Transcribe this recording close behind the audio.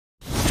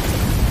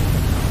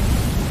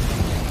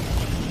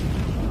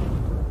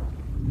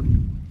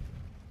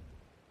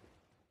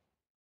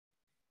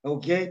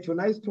Okay,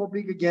 tonight's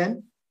topic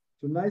again.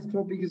 Tonight's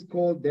topic is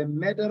called the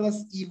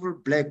murderous evil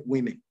black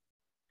women.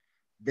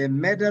 The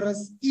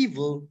murderous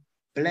evil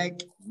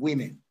black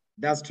women.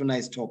 That's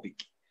tonight's topic.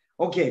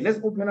 Okay, let's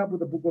open up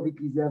with the book of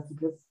Ecclesiastes.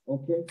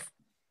 Okay,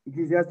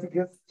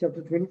 Ecclesiastes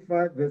chapter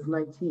 25, verse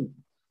 19.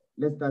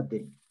 Let's start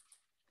there.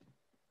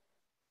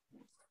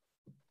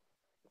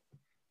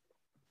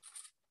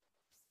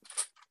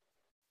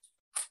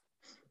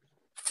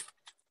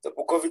 The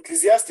book of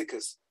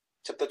Ecclesiastes,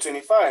 chapter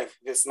 25,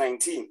 verse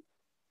 19.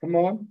 Come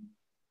on.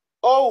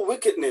 All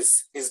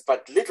wickedness is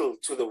but little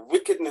to the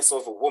wickedness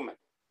of a woman.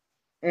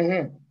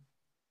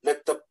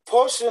 Let the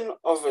portion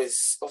of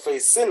a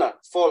sinner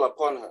fall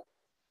upon her.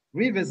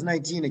 Read verse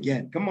 19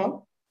 again. Come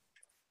on.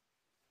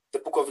 The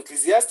book of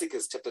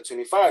Ecclesiastes, chapter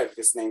 25,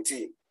 verse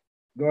 19.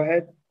 Go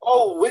ahead.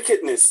 All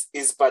wickedness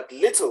is but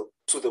little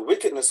to the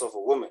wickedness of a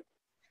woman.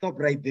 Stop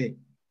right there.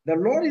 The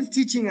Lord is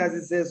teaching us,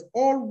 it says,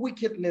 all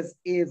wickedness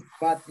is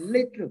but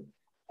little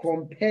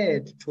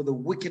compared to the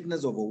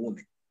wickedness of a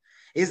woman.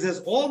 It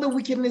says, all the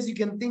wickedness you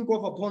can think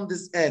of upon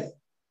this earth,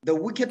 the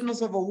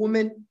wickedness of a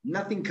woman,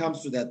 nothing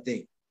comes to that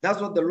thing. That's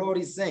what the Lord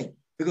is saying,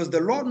 because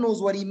the Lord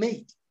knows what he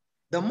made.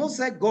 The Most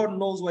High God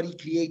knows what he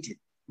created.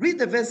 Read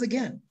the verse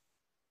again.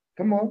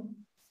 Come on.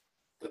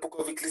 The book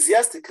of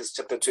Ecclesiastes,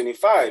 chapter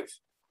 25,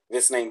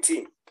 verse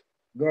 19.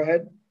 Go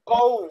ahead.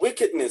 All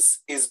wickedness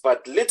is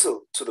but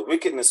little to the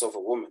wickedness of a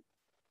woman.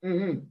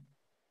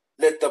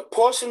 Let the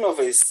portion of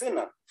a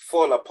sinner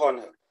fall upon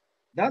her.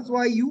 That's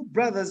why you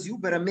brothers, you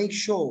better make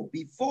sure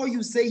before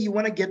you say you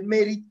want to get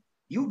married,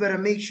 you better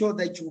make sure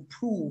that you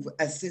prove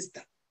a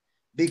sister.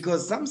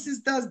 Because some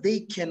sisters,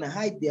 they can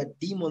hide their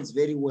demons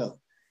very well.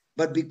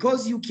 But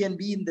because you can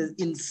be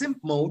in simp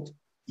mode,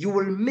 you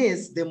will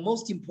miss the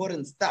most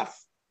important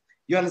stuff.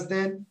 You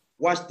understand?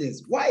 Watch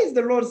this. Why is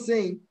the Lord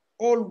saying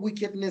all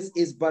wickedness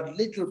is but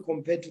little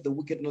compared to the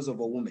wickedness of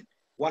a woman?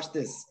 Watch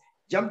this.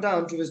 Jump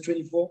down to verse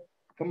 24.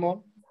 Come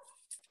on.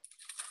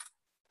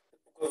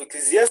 Of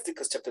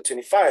Ecclesiastes chapter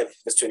 25,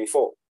 verse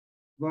 24.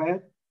 Go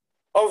ahead.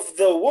 Of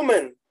the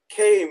woman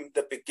came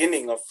the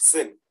beginning of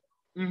sin.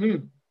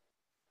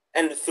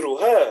 And through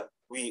her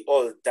we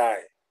all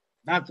die.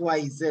 That's why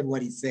he said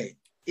what he said.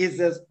 It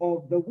says,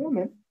 of the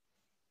woman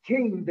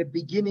came the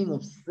beginning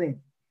of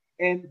sin.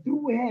 And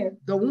through her,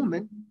 the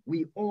woman,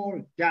 we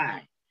all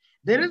die.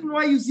 The reason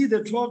why you see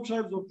the 12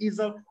 tribes of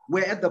Israel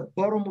were at the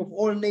bottom of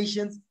all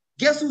nations,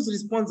 guess who's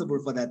responsible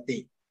for that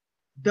thing?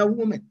 The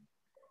woman.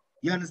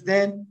 You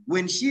understand?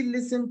 When she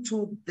listened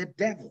to the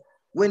devil,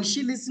 when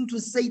she listened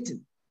to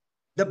Satan,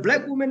 the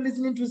black woman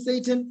listening to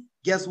Satan,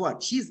 guess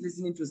what? She's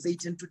listening to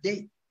Satan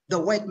today, the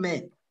white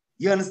man.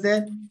 You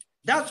understand?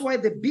 That's why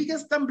the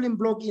biggest stumbling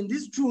block in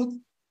this truth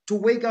to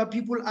wake our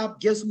people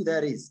up, guess who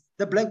that is?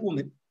 The black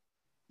woman.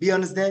 Do you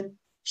understand?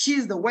 She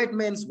is the white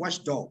man's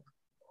watchdog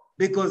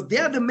because they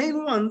are the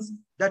main ones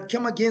that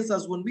come against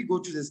us when we go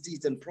to the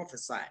streets and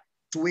prophesy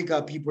to wake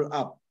our people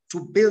up,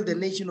 to build the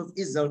nation of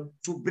Israel,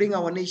 to bring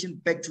our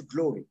nation back to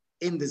glory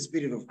in the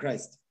spirit of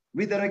Christ.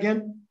 Read that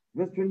again,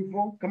 verse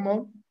 24, come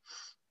on.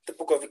 The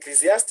book of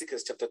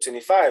Ecclesiastes, chapter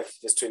 25,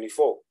 verse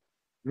 24.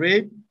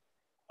 Read.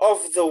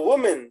 Of the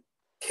woman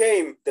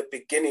came the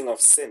beginning of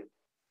sin,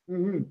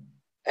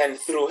 and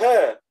through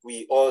her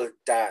we all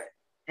die.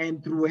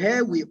 And through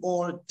her we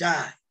all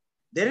die.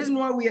 The reason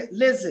why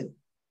listen,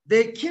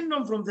 the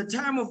kingdom from the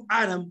time of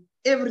Adam,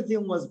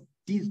 everything was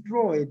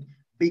destroyed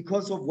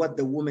because of what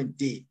the woman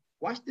did.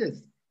 Watch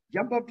this.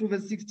 Jump up to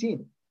verse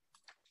 16.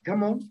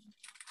 Come on.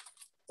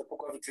 The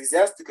book of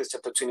Ecclesiastes,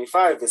 chapter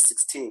 25, verse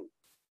 16.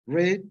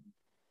 Read.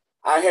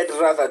 I had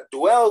rather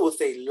dwell with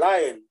a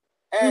lion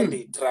and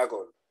a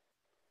dragon.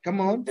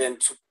 Come on.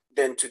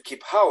 Than to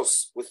keep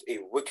house with a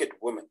wicked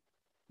woman.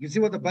 You see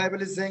what the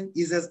Bible is saying?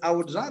 It says, I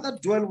would rather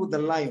dwell with the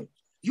lion.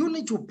 You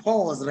need to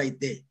pause right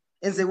there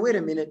and say, wait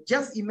a minute,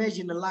 just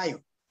imagine a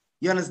lion.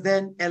 You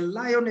understand? A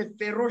lion, a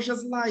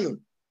ferocious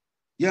lion.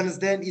 You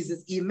understand? It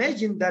says,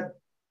 imagine that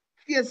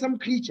fearsome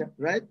creature,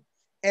 right?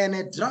 And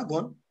a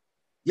dragon.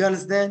 You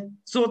understand?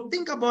 So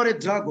think about a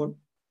dragon.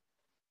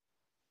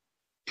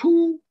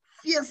 Two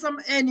fearsome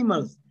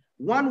animals.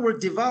 One will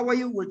devour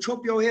you, will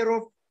chop your hair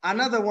off.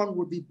 Another one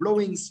will be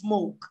blowing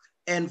smoke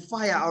and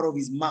fire out of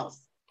his mouth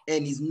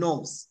and his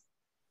nose.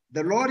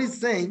 The Lord is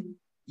saying,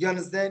 you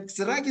understand?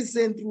 Sirach is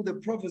saying through the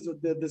prophets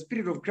of the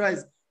Spirit of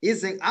Christ,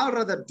 he's saying, I'd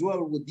rather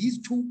dwell with these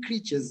two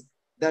creatures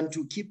than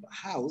to keep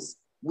house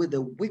with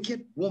a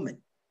wicked woman.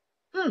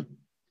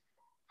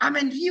 I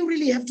mean, you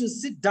really have to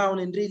sit down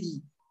and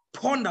really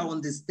ponder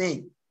on this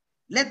thing.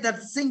 Let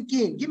that sink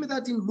in. Give me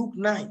that in Luke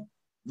 9,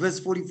 verse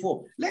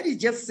 44. Let it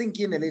just sink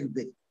in a little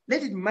bit.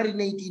 Let it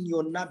marinate in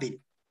your navel.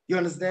 You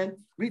understand?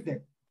 Read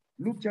that.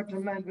 Luke chapter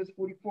 9, verse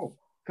 44.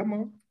 Come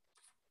on.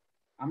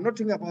 I'm not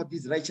talking about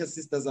these righteous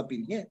sisters up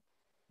in here.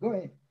 Go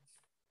ahead.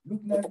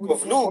 Luke 9,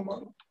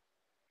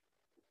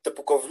 the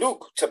book of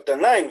Luke, chapter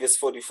 9, verse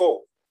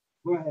 44.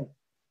 Go ahead.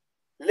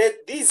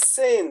 Let these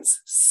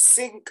sayings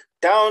sink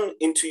down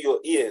into your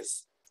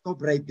ears.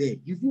 Stop right there.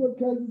 You see what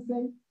Christ is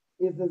saying?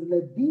 It says,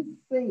 let these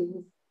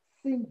sayings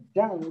sink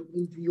down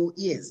into your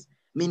ears.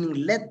 meaning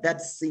let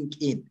that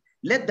sink in.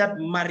 Let that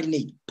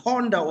marinate,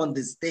 ponder on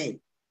this thing.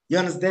 You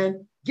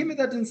understand? Give me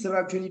that in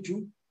Sirach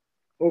 22.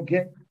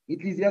 Okay.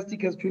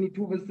 Ecclesiasticus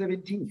 22 verse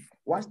 17.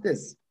 Watch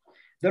this.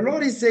 The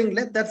Lord is saying,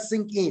 let that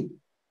sink in.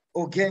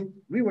 Okay.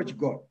 Read what you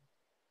got.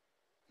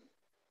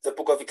 The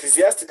book of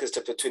Ecclesiasticus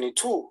chapter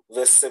 22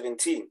 verse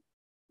 17.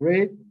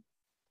 Read.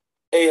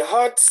 A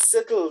heart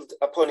settled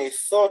upon a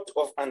thought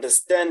of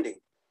understanding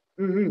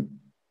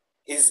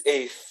is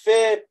a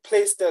fair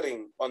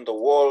plastering on the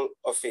wall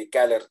of a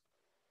gallery.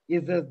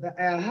 Is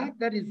a heart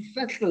that is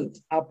settled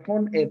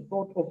upon a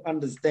thought of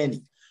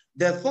understanding.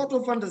 The thought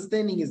of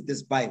understanding is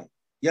this Bible.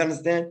 You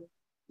understand?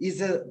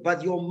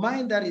 But your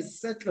mind that is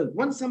settled,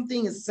 when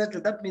something is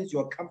settled, that means you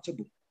are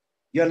comfortable.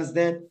 You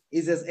understand?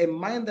 It says a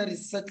mind that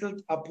is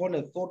settled upon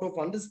a thought of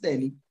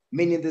understanding,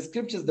 meaning the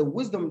scriptures, the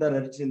wisdom that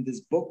are written in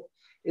this book,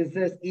 it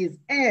says is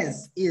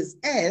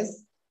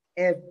as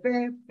a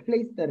fair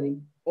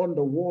plastering on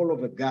the wall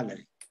of a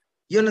gallery.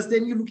 You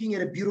understand? You're looking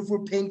at a beautiful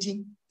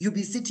painting. You'll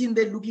be sitting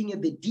there looking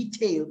at the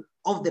detail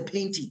of the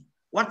painting.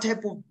 What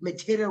type of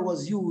material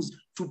was used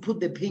to put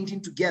the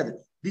painting together?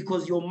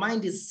 Because your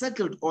mind is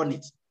settled on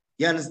it.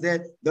 You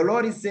understand? The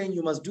Lord is saying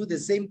you must do the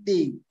same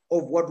thing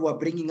of what we're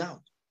bringing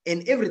out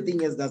and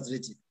everything else that's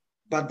written.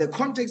 But the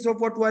context of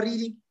what we're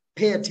reading,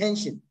 pay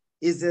attention.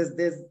 It says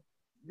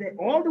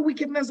all the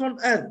wickedness on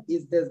earth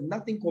there's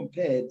nothing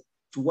compared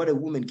to what a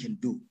woman can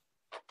do.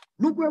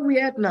 Look where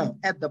we're at now,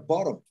 at the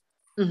bottom.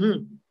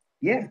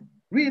 Yeah,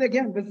 read it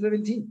again, verse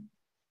 17.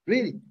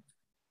 Read it.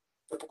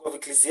 The book of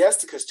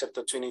Ecclesiasticus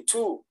chapter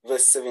 22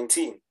 verse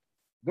 17.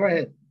 Go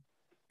ahead.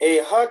 A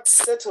heart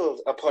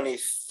settled upon a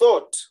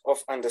thought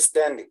of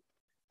understanding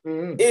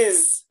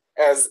is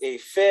as a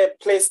fair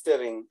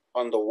plastering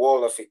on the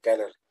wall of a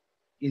gallery.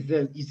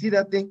 You see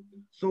that thing?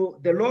 So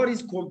the Lord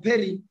is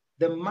comparing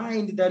the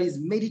mind that is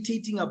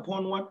meditating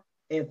upon what?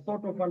 A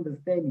thought of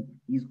understanding.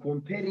 He's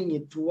comparing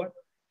it to what?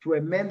 To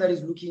a man that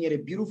is looking at a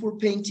beautiful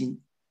painting.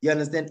 You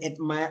understand?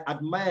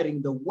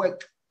 Admiring the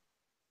work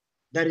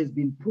that has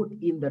been put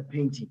in the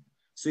painting.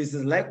 So he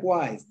says,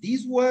 likewise,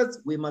 these words,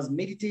 we must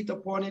meditate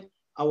upon it.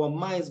 Our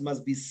minds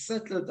must be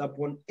settled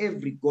upon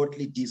every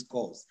godly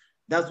discourse.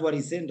 That's what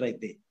he's saying right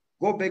there.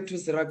 Go back to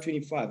Sirach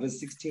 25, verse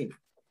 16.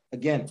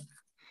 Again.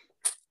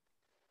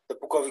 The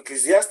book of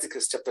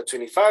Ecclesiasticus, chapter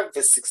 25,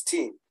 verse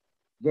 16.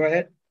 Go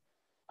ahead.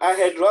 I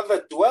had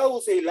rather dwell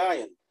with a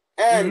lion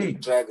and a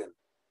dragon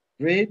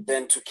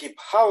than to keep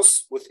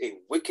house with a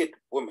wicked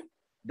woman.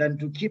 Than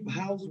to keep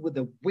house with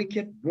a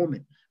wicked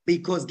woman.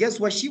 Because guess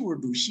what she will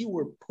do? She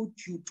will put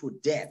you to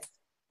death.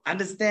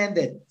 Understand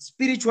that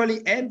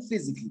spiritually and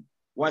physically.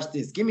 Watch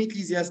this. Give me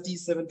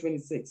Ecclesiastes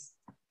 7:26.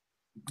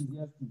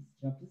 Ecclesiastes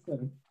chapter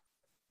 7,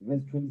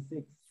 verse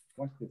 26.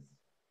 Watch this.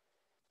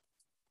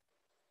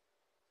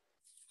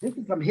 This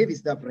is some heavy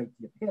stuff right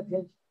here. Pay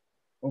attention.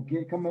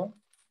 Okay, come on.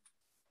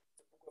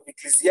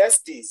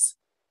 Ecclesiastes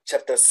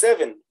chapter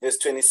 7, verse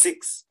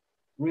 26.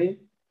 Read.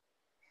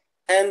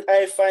 And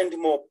I find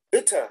more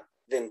bitter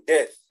than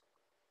death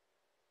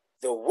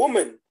the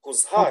woman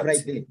whose heart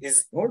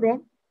is... Hold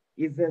on.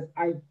 It says,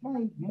 I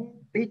find more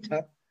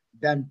bitter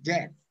than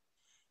death.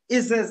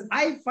 It says,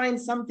 I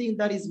find something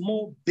that is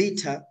more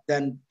bitter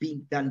than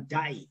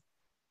dying.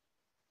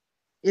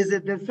 Is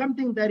it there's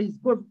something that is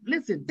good?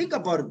 Listen, think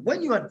about it.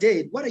 When you are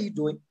dead, what are you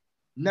doing?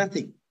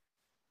 Nothing.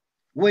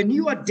 When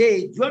you are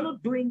dead, you are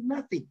not doing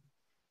nothing.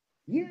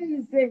 Here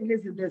he's saying,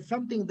 listen, there's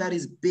something that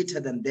is bitter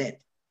than that.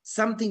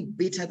 Something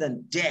bitter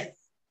than death.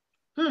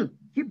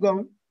 Keep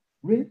going.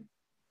 Read.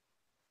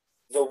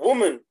 The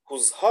woman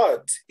whose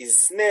heart is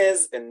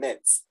snares and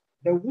nets.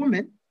 The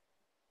woman,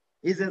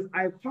 he says,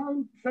 I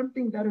found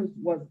something that is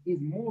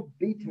more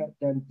bitter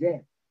than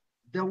death.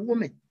 The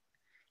woman.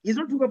 He's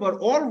not talking about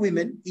all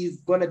women.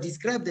 He's going to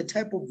describe the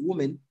type of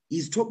woman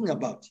he's talking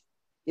about.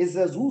 He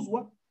says, whose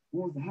what?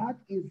 Whose heart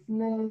is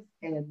snares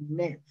and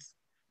nets.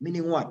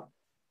 Meaning what?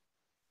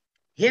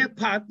 Her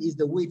path is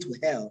the way to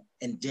hell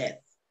and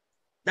death.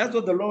 That's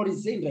what the Lord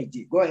is saying right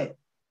here. Go ahead.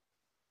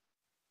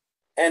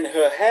 And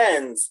her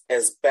hands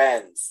as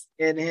bands.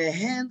 And her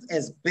hands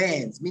as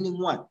bands. Meaning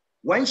what?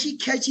 When she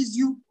catches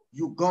you,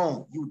 you're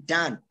gone. You're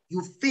done.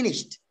 You're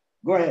finished.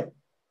 Go ahead.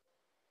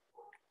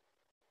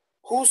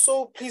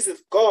 Whoso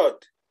pleaseth God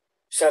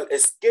shall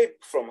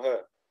escape from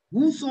her.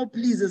 Whoso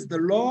pleases the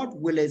Lord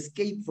will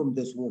escape from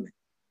this woman.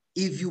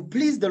 If you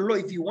please the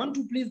Lord, if you want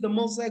to please the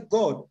Most High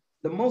God,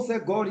 the Most High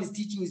God is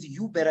teaching is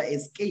you better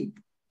escape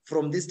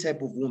from this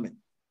type of woman.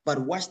 But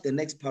watch the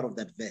next part of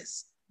that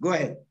verse. Go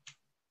ahead.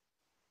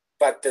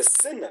 But the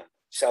sinner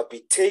shall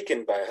be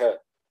taken by her.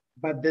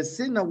 But the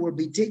sinner will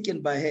be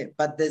taken by her.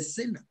 But the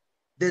sinner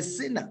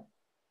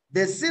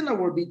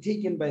will be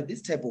taken by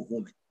this type of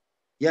woman.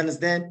 You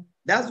understand?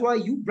 That's why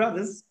you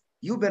brothers,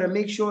 you better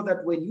make sure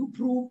that when you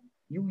prove,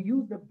 you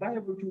use the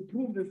Bible to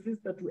prove the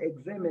sister to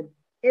examine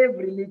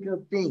every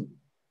little thing.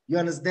 You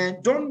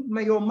understand?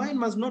 Your mind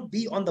must not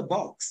be on the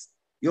box.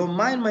 Your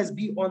mind must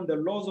be on the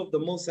laws of the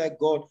Most High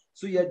God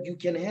so that you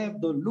can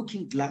have the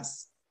looking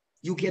glass.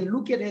 You can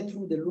look at her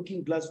through the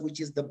looking glass, which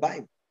is the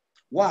Bible.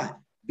 Why?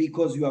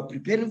 Because you are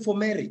preparing for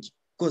marriage.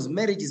 because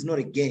marriage is not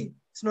a game.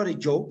 It's not a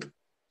joke.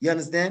 You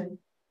understand?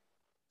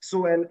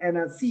 So, and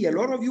I see a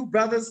lot of you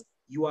brothers,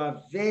 you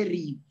are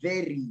very,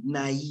 very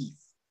naive.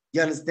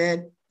 You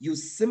understand? You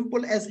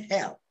simple as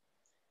hell.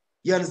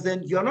 You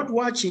understand? You're not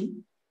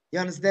watching. You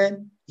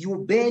understand? You're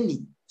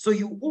burning. So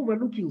you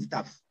overlooking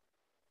stuff.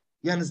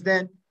 You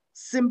understand?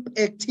 Simple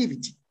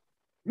activity.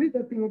 Read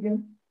that thing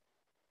again.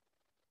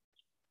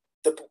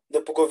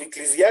 The book of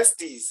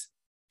Ecclesiastes,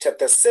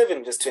 chapter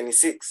 7, verse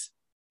 26.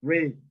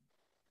 Read.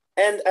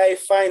 And I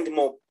find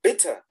more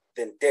bitter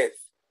than death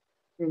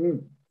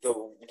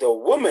the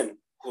woman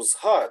whose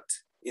heart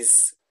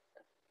is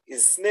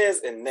snares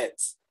and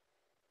nets,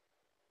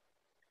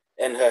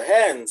 and her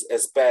hands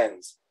as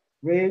bands.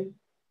 Read.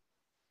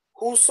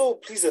 Whoso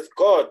pleaseth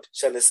God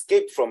shall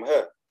escape from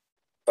her,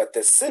 but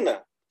the sinner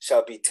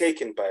shall be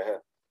taken by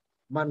her.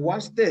 Man,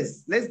 watch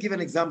this. Let's give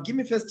an example. Give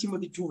me 1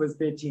 Timothy 2, verse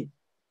 13.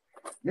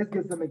 Let's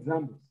get some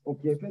examples.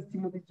 Okay, 1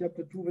 Timothy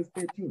chapter 2, verse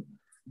 13.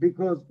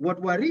 Because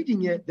what we're reading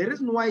here, the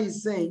reason why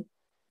he's saying,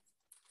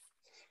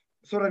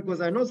 sorry,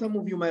 because I know some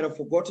of you might have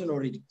forgotten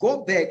already.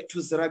 Go back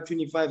to Sirach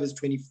 25, verse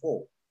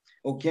 24.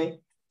 Okay?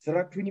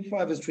 Sirach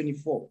 25, verse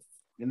 24.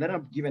 And then I'll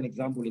give an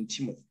example in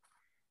Timothy.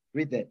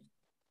 Read that.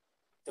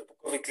 The book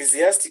of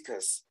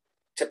Ecclesiasticus,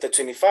 chapter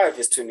 25,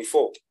 verse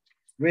 24.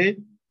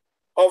 Read.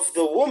 Of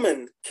the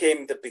woman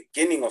came the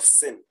beginning of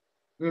sin,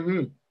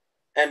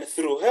 and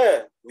through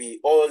her we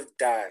all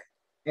die.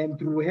 And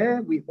through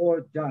her we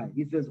all die.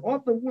 It says,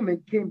 of the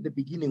woman came the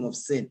beginning of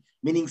sin,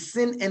 meaning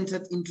sin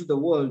entered into the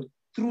world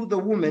through the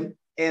woman,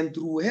 and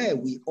through her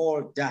we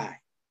all die.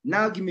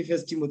 Now give me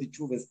 1 Timothy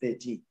 2, verse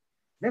 13.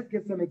 Let's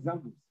get some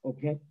examples,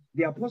 okay?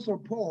 The Apostle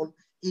Paul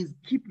is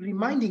keep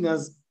reminding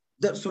us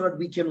that so that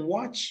we can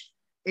watch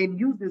and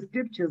use the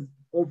scriptures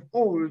of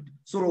old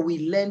so that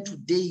we learn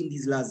today in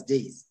these last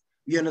days.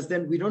 You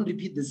understand? We don't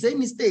repeat the same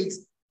mistakes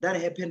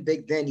that happened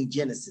back then in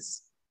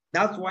Genesis.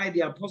 That's why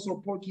the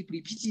Apostle Paul keep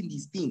repeating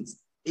these things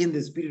in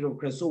the Spirit of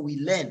Christ. So we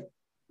learn.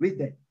 Read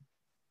that.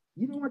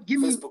 You know what? Give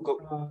me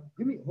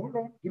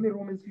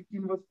Romans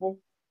 15, verse 4.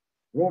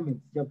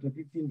 Romans chapter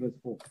 15, verse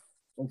 4.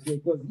 Okay,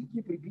 because he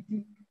keep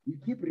repeating, he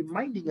keep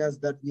reminding us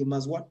that we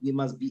must what? We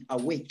must be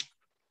awake.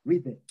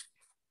 Read that.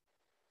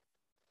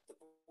 The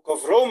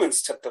book of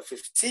Romans chapter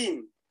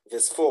 15,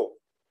 verse 4.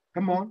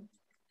 Come on.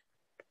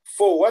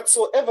 For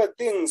whatsoever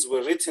things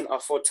were written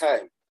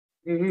aforetime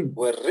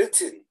were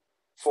written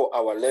for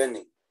our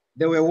learning.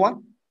 They were what?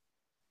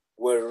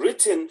 Were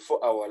written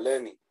for our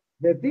learning.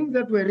 The things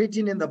that were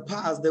written in the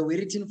past, they were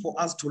written for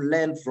us to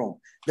learn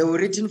from. They were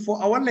written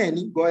for our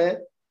learning. Go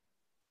ahead.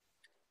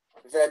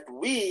 That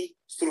we,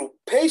 through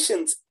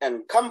patience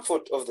and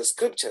comfort of the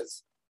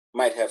scriptures,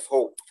 might have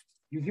hope.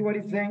 You see what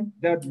he's saying?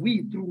 That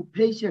we, through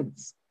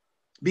patience,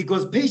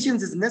 because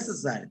patience is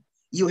necessary.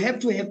 You have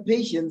to have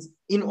patience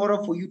in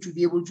order for you to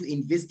be able to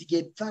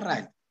investigate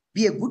thoroughly.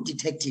 Be a good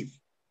detective.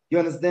 You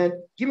understand?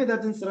 Give me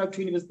that in Sirach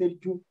 20, verse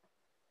 32.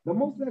 The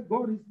most that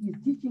God is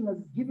teaching us,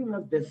 giving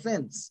us the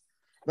sense.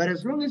 But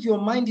as long as your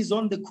mind is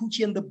on the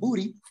coochie and the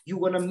booty, you're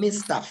going to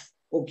miss stuff.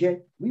 Okay?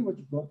 Read what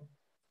you got.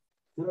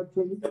 Sirach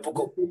 20, verse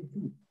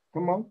 32.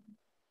 Come on.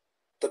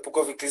 The book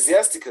of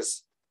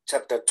Ecclesiasticus,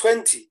 chapter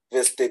 20,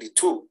 verse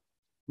 32.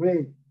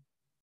 Read.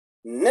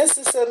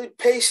 Necessary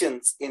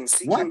patience in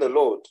seeking the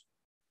Lord.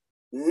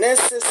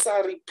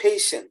 Necessary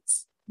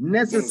patience.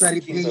 Necessary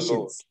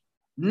patience.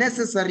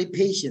 Necessary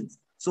patience.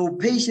 So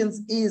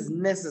patience is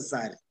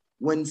necessary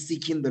when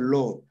seeking the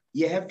Lord.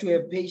 You have to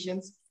have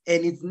patience,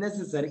 and it's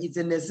necessary. It's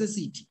a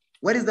necessity.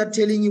 What is that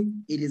telling you?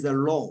 It is a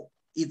law.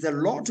 It's a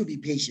law to be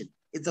patient.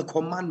 It's a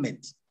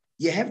commandment.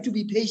 You have to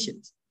be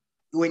patient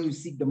when you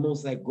seek the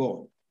Most High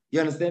God.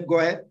 You understand? Go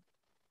ahead.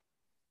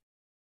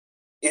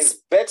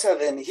 Is better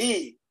than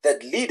he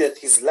that leadeth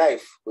his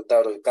life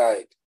without a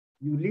guide.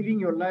 You're living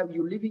your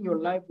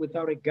life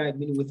without a guide,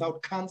 meaning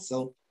without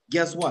counsel.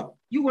 Guess what?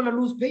 You're gonna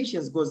lose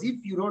patience, because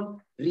if you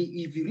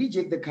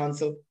reject the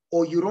counsel,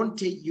 or you're not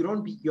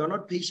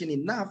patient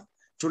enough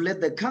to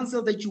let the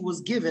counsel that you was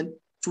given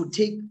to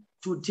take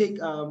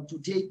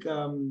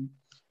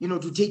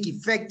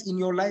effect in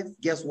your life.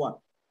 Guess what?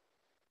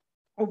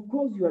 Of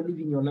course, you are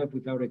living your life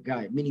without a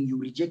guide, meaning you're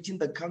rejecting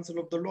the counsel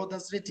of the Lord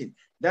that's written.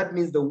 That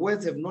means the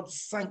words have not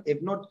sunk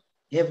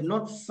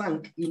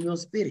in your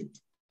spirit.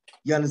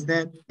 You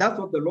understand? That's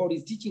what the Lord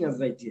is teaching us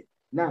right here.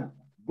 Now,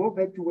 go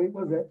back to where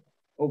was that?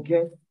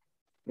 Okay.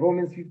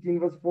 Romans 15,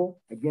 verse 4,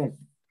 again.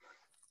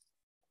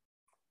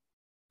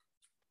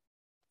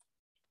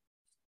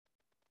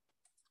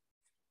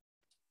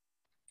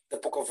 The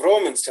book of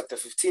Romans, chapter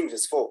 15,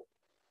 verse 4.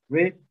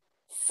 Read.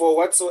 For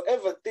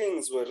whatsoever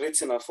things were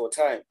written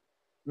aforetime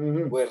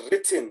were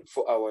written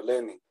for our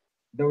learning.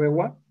 They were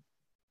what?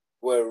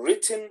 Were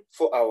written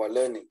for our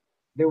learning.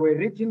 They were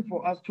written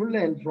for us to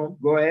learn from.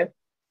 Go ahead.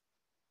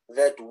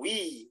 That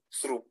we,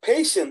 through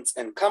patience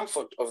and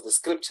comfort of the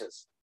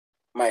scriptures,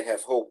 might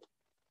have hope.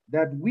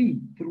 That we,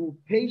 through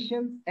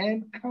patience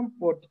and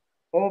comfort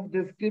of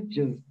the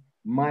scriptures,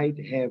 might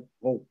have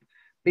hope.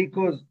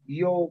 Because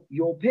your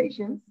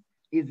patience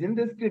is in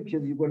the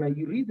scriptures.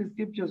 You read the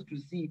scriptures to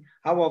see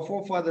how our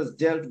forefathers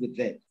dealt with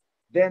that.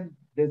 then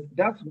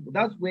that's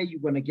where you're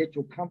going to get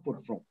your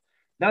comfort from.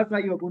 That's how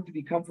you're going to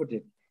be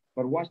comforted.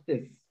 But watch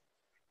this.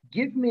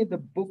 Give me the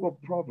book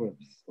of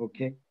Proverbs,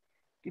 okay?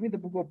 Give me the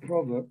book of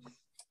Proverbs.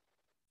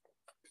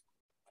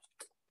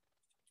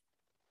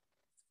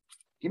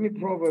 Give me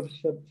Proverbs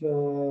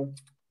chapter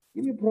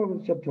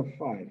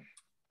 5.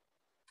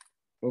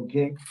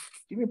 Okay?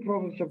 Give me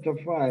Proverbs chapter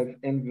 5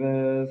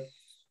 and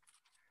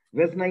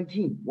verse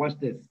 19. Watch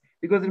this.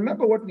 Because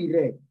remember what we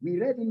read. We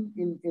read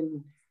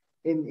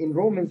in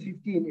Romans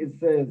 15, it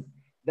says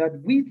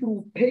that we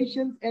through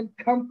patience and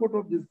comfort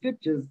of the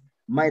scriptures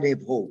might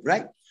have hope,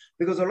 right?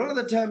 Because a lot of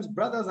the times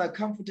brothers are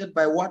comforted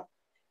by what?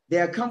 They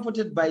are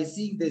comforted by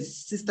seeing the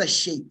sister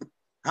shape,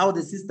 how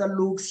the sister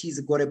looks. She's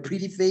got a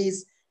pretty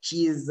face.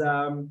 She is,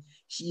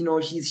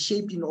 she's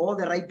shaped in all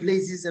the right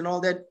places and all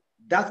that.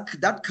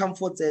 That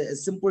comforts a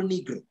simple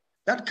Negro.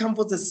 That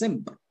comforts a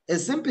simp. A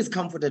simp is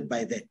comforted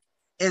by that.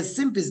 A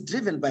simp is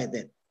driven by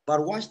that.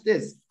 But watch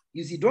this.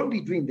 You see, don't be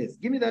doing this.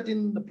 Give me that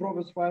in the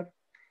Proverbs 5.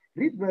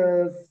 Read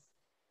verse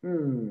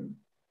 15.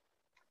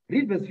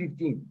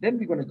 Then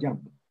we're going to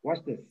jump.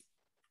 Watch this.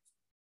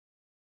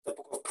 The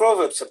book of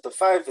Proverbs, chapter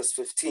 5, verse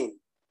 15.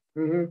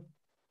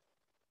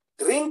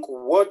 Drink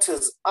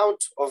waters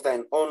out of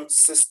thine own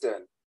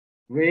cistern.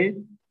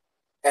 Read.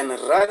 And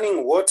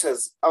running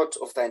waters out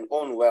of thine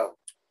own well.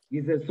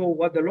 He says, so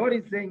what the Lord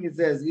is saying, he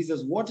says,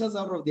 waters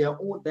out of their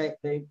own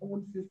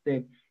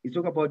cistern. He's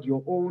talking about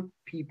your own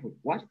people.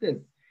 Watch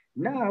this.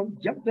 Now,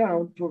 jump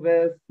down to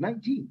verse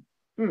 19.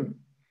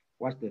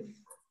 Watch this.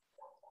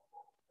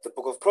 The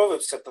book of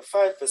Proverbs, chapter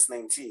 5, verse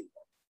 19.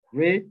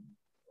 Read.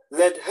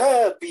 Let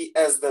her be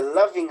as the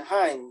loving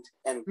hind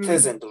and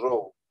pleasant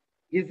roe.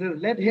 He says,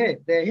 let her.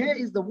 The hair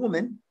is the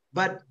woman,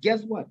 but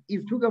guess what?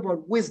 He's talking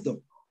about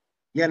wisdom.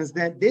 You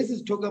understand? This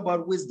is talking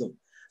about wisdom.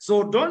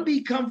 So don't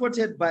be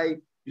comforted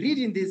by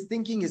reading this,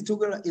 thinking it's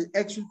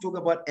actually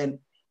talking about a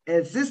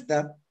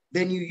sister.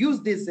 Then you use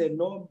this and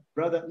no,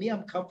 brother, me,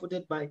 I'm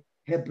comforted by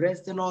her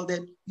breast and all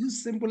that. You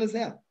simple as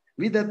hell.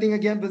 Read that thing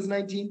again, verse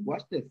 19.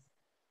 Watch this.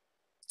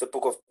 The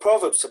book of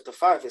Proverbs, chapter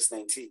 5, verse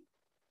 19.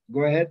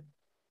 Go ahead.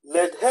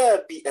 Let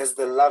her be as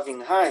the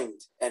loving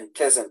hind and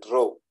pleasant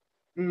roe.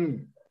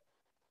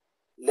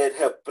 Let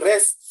her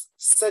breasts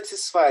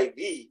satisfy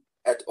thee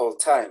at all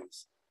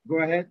times. Go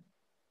ahead.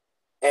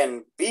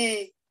 And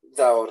be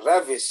thou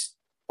ravished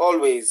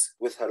always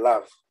with her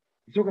love.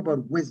 Talk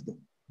about wisdom.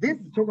 This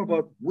is talk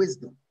about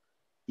wisdom.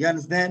 You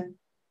understand?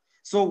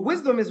 So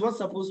wisdom is what's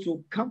supposed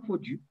to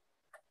comfort you.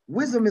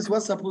 Wisdom is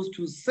what's supposed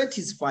to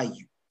satisfy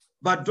you.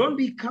 But don't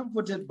be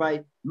comforted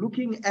by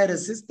looking at a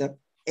sister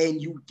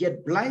and you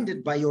get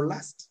blinded by your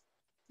lust.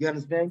 You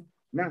understand?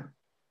 Now,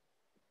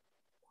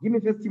 give me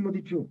 1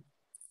 Timothy 2.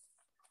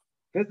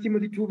 1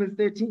 Timothy 2 verse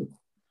 13.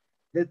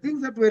 The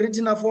things that were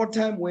written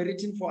aforetime were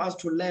written for us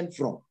to learn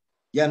from.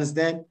 You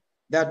understand?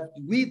 That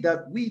we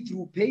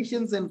through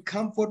patience and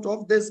comfort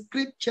of the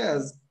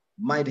scriptures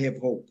might have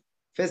hope.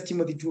 1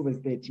 Timothy 2 verse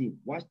 13.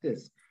 Watch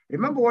this.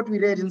 Remember what we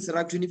read in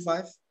Sirach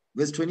 25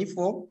 verse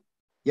 24?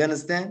 You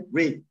understand?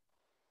 Read.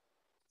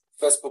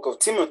 First book of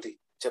Timothy,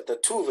 chapter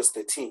 2 verse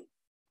 13.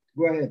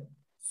 Go ahead.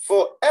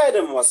 For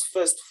Adam was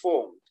first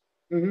formed,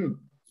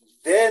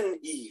 then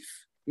Eve.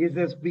 It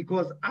says,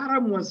 because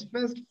Adam was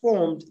first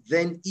formed,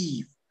 then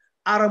Eve.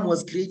 Adam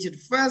was created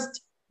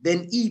first,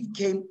 then Eve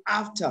came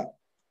after,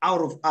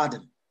 out of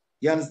Adam.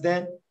 You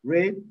understand?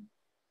 Read.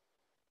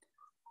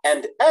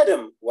 And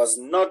Adam was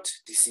not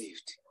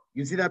deceived.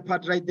 You see that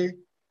part right there?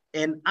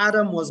 And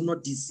Adam was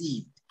not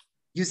deceived.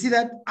 You see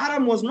that?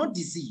 Adam was not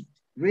deceived.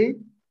 Read.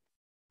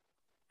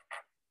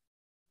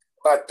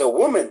 But the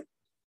woman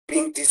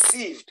being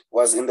deceived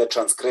was in the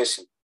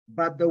transgression.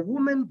 But the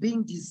woman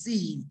being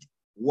deceived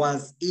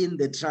was in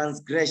the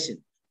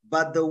transgression.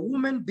 But the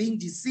woman being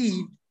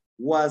deceived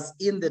was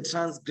in the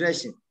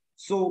transgression.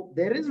 So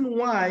the reason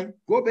why,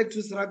 go back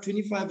to Sirach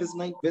 25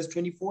 verse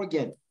 24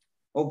 again.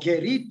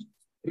 Okay,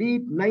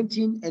 read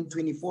 19 and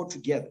 24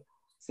 together.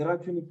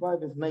 Sirach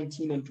 25 verse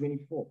 19 and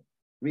 24.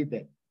 Read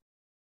that.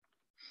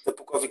 The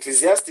book of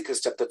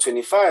Ecclesiasticus chapter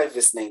 25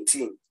 verse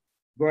 19.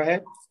 Go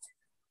ahead.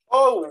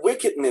 All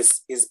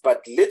wickedness is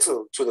but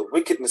little to the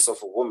wickedness of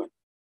a woman.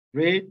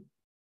 Read.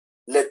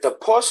 Let the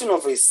portion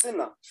of a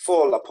sinner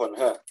fall upon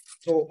her.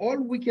 So all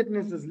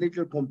wickedness is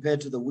little compared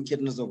to the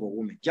wickedness of a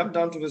woman. Jump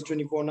down to verse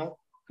 24 now.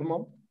 Come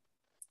on.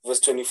 Verse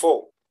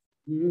 24.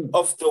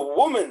 Of the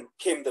woman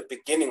came the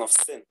beginning of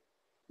sin.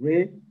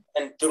 Read.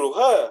 And through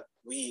her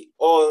we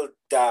all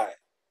die.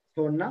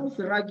 So now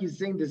Sirach is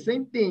saying the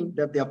same thing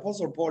that the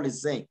Apostle Paul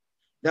is saying,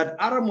 that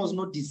Adam was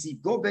not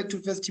deceived. Go back to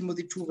 1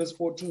 Timothy 2 verse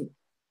 14.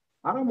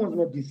 Adam was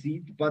not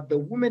deceived, but the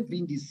woman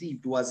being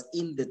deceived was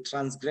in the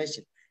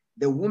transgression.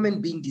 The woman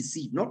being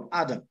deceived, not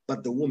Adam,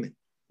 but the woman.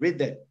 Read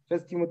that.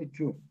 1 Timothy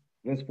 2,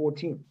 verse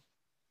 14.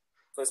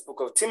 First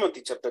book of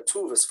Timothy, chapter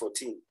 2, verse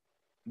 14.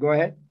 Go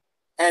ahead.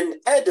 And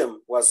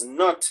Adam was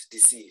not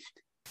deceived,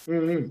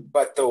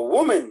 but the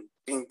woman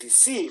being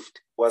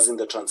deceived was in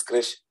the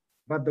transgression.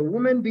 But the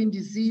woman being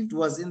deceived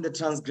was in the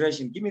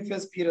transgression. Give me 1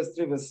 Peter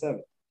 3, verse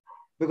 7.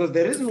 Because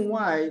the reason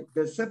why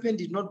the serpent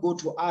did not go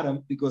to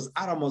Adam, because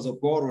Adam was a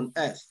God on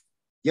earth.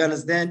 You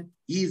understand?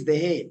 He is the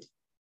head.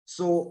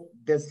 So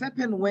the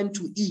serpent went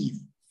to Eve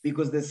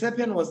because the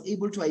serpent was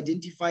able to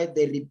identify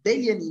the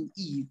rebellion in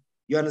Eve.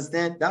 You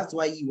understand? That's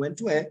why he went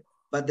to her.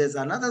 But there's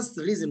another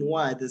reason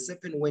why the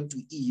serpent went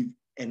to Eve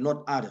and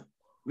not Adam.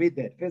 Read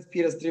that. 1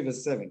 Peter 3,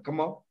 verse 7. Come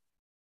on.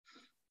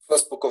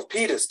 First book of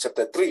Peter,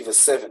 chapter 3, verse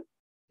 7.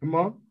 Come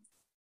on.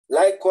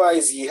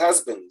 Likewise, ye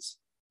husbands,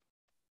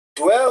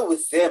 dwell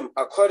with them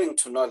according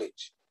to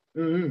knowledge,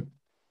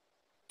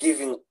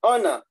 giving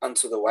honor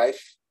unto the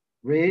wife,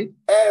 read,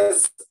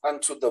 as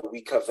unto the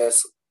weaker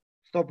vessel.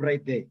 Stop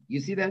right there. You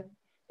see that?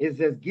 It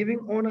says, giving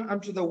honor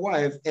unto the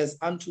wife as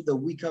unto the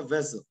weaker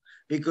vessel,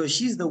 because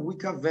she's the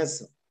weaker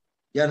vessel.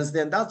 You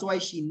understand? That's why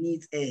she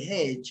needs a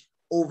hedge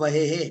over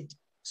her head,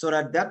 so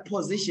that that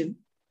position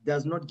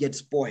does not get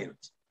spoiled.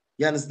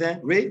 You understand?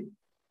 Read.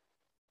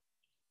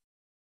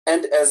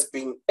 And as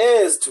being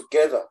heirs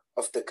together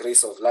of the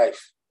grace of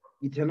life.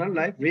 Eternal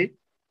life, read.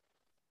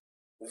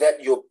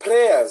 That your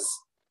prayers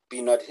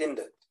be not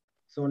hindered.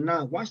 So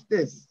now, watch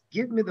this.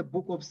 Give me the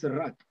book of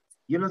Sirach.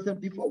 You understand?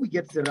 Before we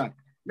get Sirach,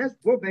 let's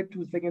go back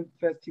to 1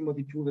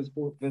 Timothy 2, verse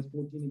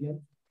 14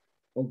 again.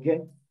 Okay?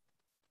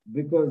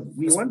 Because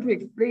we want to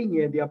explain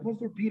here, the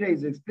Apostle Peter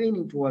is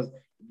explaining to us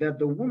that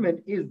the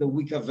woman is the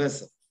weaker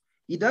vessel.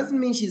 It doesn't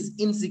mean she's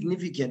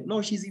insignificant.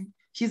 No, she's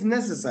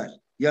necessary.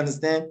 You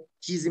understand?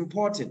 She's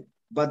important.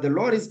 But the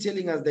Lord is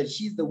telling us that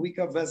she's the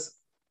weaker vessel.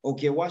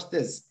 Okay, watch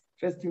this.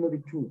 1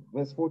 Timothy 2,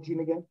 verse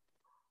 14 again.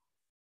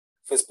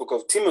 First book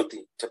of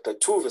Timothy, chapter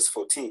 2, verse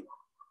 14.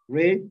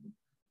 Read.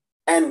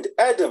 And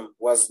Adam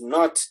was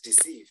not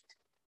deceived,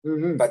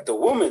 but the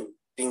woman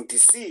being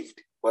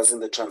deceived was in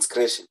the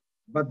transgression.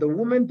 But the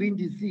woman being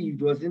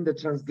deceived was in the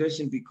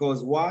transgression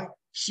because why?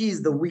 She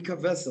is the weaker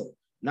vessel.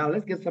 Now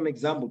let's get some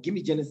example. Give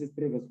me Genesis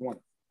 3, verse 1.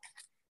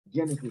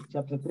 Genesis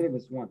chapter 3,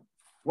 verse 1.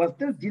 We're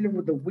still dealing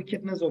with the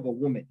wickedness of a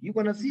woman. You're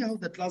going to see how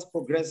the class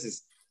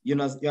progresses. You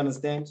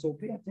understand? So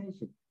pay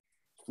attention.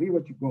 Read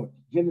what you got.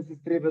 Genesis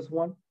 3, verse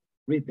 1.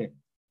 Read that.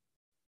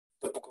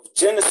 The book of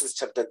Genesis,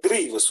 chapter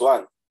 3, verse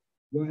 1.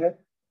 Go ahead.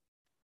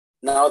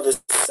 Now the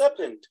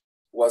serpent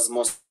was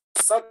more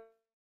subtle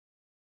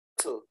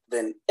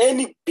than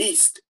any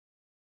beast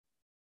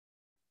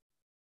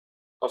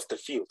of the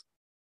field,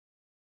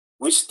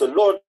 which the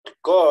Lord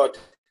God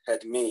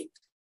had made.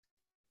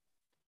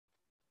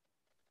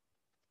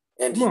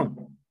 And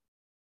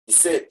he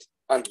said,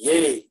 and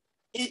yea,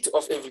 eat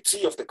of every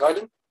tree of the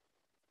garden.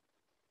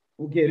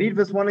 Okay, read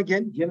verse 1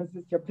 again.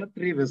 Genesis chapter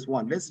 3, verse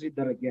 1. Let's read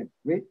that again.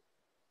 Read.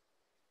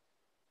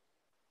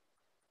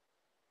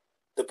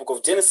 The book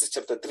of Genesis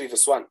chapter 3,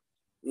 verse 1.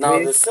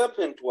 Now the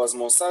serpent was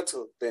more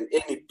subtle than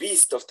any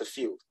beast of the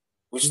field,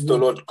 which the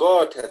Lord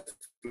God hath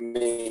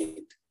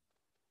made.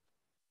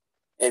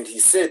 And he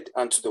said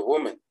unto the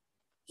woman,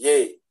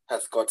 yea,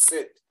 hath God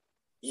said,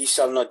 ye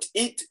shall not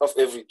eat of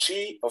every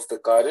tree of the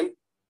garden.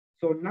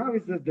 So now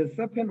it says the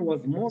serpent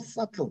was more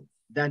subtle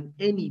than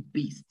any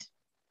beast.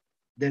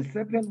 The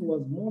serpent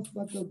was more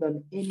subtle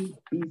than any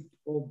beast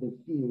of the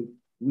field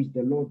which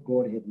the Lord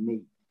God had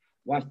made.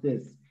 Watch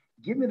this.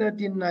 Give me that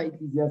in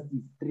Ecclesiastes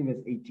 3,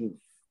 verse 18.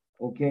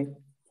 Okay?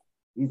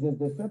 It says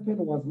the serpent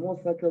was more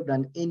subtle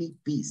than any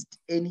beast,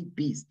 any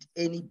beast,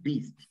 any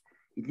beast.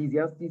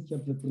 Ecclesiastes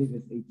chapter 3,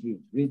 verse 18.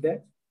 Read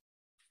that.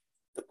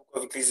 The book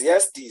of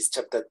Ecclesiastes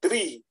chapter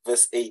 3,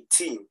 verse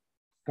 18.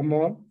 Come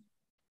on.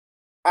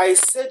 I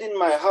said in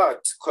my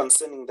heart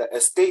concerning the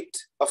estate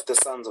of the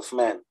sons of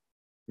man.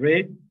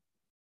 Read.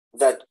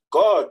 That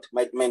God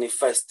might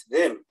manifest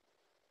them,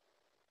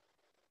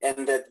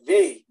 and that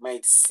they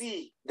might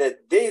see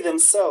that they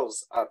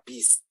themselves are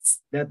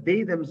beasts. That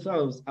they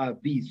themselves are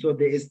beasts. So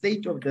the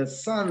estate of the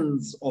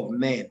sons of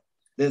men,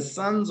 the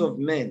sons of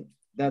men,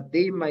 that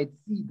they might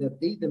see that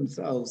they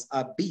themselves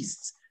are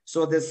beasts.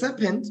 So the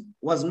serpent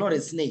was not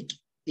a snake,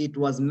 it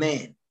was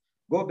man.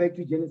 Go back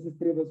to Genesis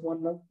 3, verse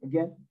 1 now,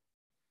 again.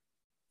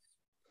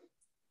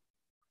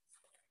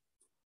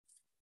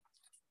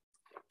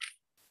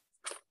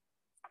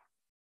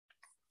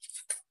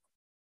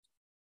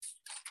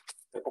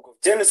 The book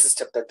of Genesis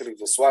chapter 3,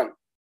 verse 1.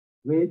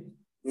 Read.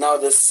 Now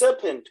the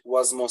serpent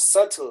was more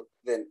subtle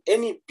than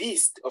any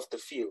beast of the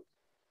field,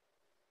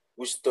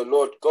 which the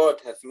Lord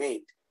God hath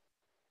made.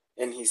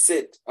 And he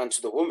said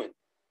unto the woman,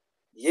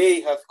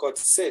 yea, hath God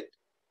said,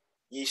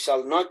 ye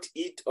shall not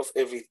eat of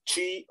every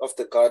tree of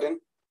the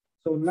garden.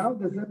 So now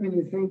the serpent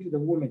is saying to the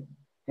woman,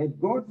 had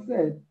God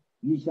said,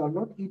 ye shall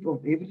not eat of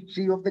every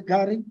tree of the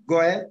garden? Go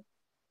ahead.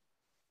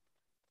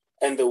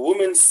 And the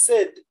woman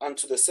said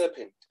unto the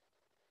serpent,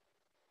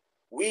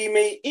 we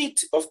may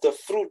eat of the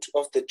fruit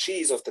of the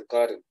trees of the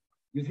garden.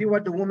 You see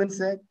what the woman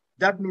said?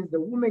 That means the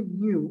woman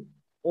knew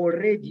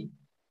already,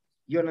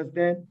 you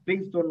understand,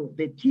 based on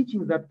the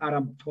teachings that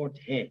Adam taught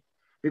her.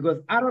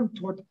 Because Adam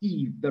taught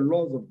Eve the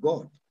laws of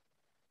God.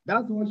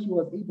 That's why she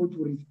was able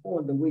to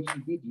respond the way she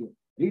did here.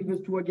 Read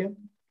verse 2 again.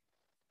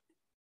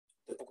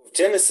 The book of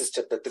Genesis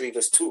chapter 3,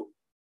 verse 2.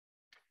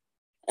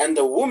 And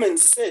the woman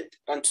said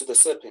unto the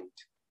serpent,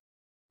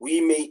 we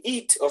may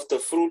eat of the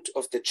fruit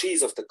of the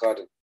trees of the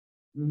garden.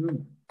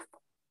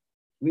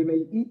 We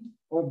may eat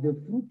of the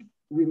fruit.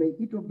 We may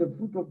eat of the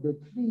fruit of the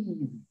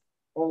trees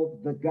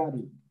of the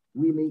garden.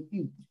 We may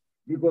eat.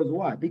 Because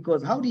why?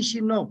 Because how did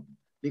she know?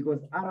 Because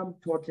Adam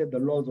taught her the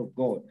laws of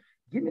God.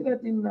 Give me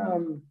that in,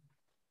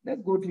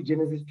 let's go to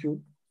Genesis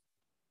 2.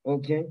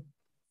 Okay.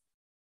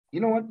 You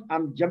know what?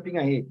 I'm jumping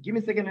ahead. Give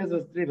me 2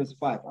 Ezra 3 verse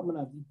 5. I'm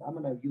gonna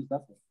use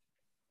that one.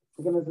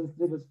 2 Ezra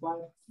 3 verse 5,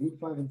 read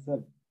 5 and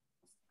 7.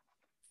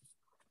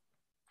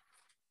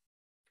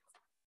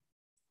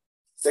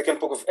 Second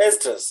book of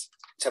Ezra,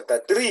 chapter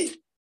 3,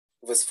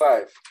 verse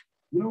 5.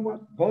 You know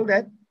what? Hold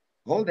that.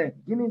 Hold that.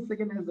 Give me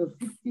 2 Ezra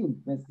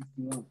 16, verse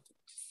 61.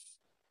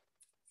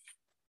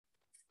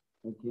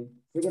 Okay.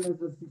 2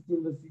 Ezra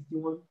 16, verse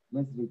 61.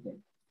 Let's read that.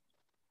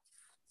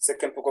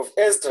 Second book of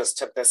Ezra,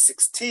 chapter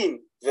 16,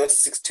 verse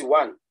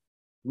 61.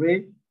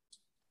 Read.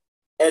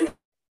 And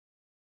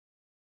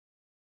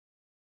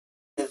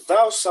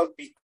thou shalt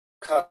be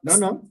cast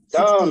down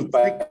 16.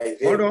 By them.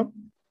 Hold on.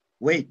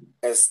 Wait.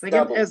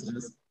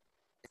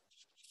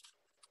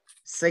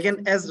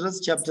 Second Ezra,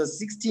 chapter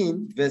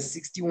 16, verse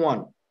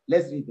 61.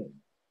 Let's read that.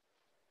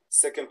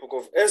 Second book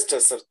of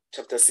Ezra,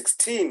 chapter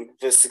 16,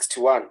 verse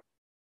 61.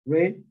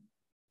 Read.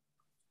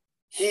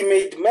 He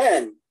made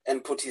man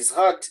and put his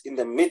heart in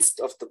the midst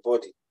of the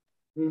body,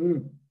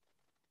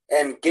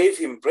 and gave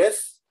him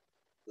breath,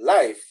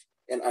 life,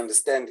 and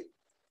understanding.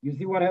 You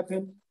see what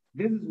happened?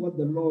 This is what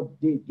the Lord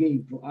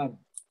gave to Adam.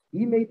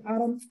 He made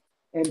Adam,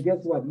 and guess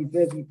what? He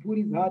says he put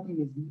his heart in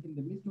the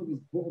midst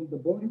of the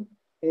body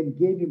and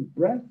gave him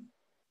breath,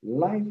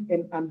 life,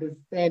 and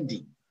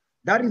understanding.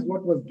 That is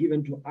what was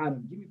given to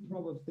Adam. Give me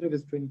Proverbs 3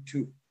 verse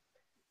 22.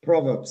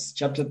 Proverbs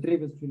chapter 3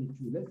 verse 22.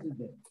 Let's read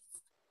that.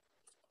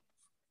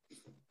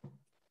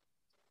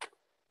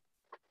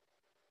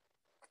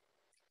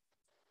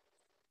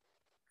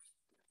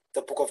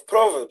 The book of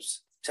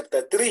Proverbs,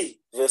 chapter 3,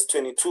 verse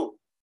 22.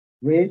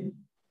 Read.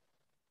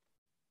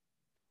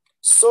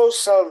 So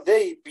shall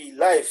they be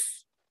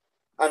life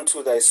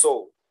unto thy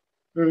soul,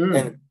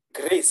 and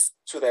grace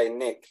to thy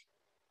neck.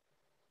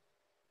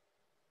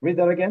 Read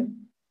that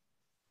again.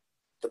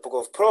 The book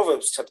of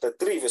Proverbs, chapter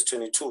 3, verse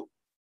 22.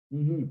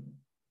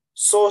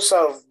 So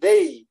shall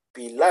they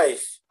be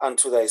life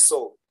unto thy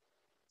soul,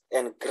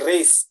 and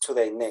grace to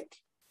thy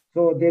neck.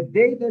 So the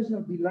day there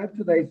shall be life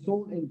to thy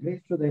soul and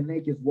grace to thy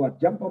neck is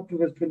what? Jump up to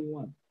verse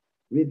 21.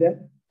 Read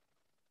that.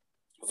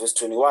 Verse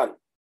 21.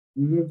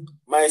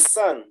 My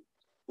son,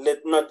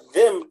 let not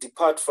them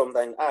depart from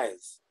thine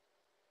eyes.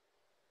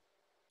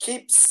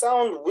 Keep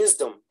sound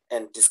wisdom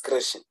and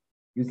discretion.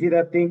 You see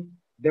that thing?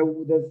 The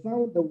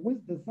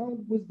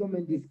sound wisdom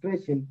and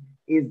discretion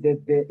is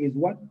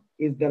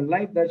the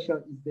life that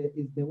shall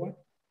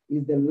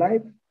is the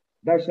life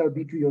that shall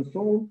be to your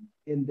soul,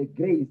 and the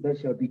grace that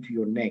shall be to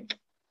your neck.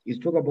 It's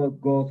talk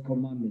about God's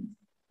commandments.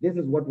 This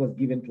is what was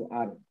given to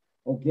Adam.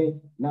 Okay,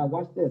 now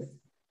watch this.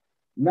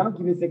 Now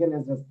give me 2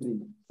 Ezra 3.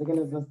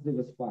 2 Ezra 3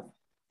 verse 5.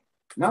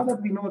 Now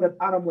that we know that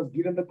Adam was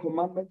given the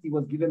commandments, he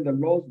was given the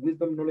laws,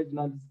 wisdom, knowledge, and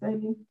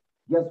understanding.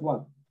 Guess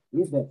what?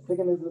 Read that. 2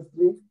 Ezra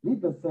 3,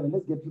 read verse 7.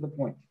 Let's get to the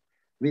point.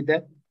 Read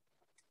that.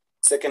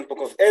 Second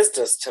book of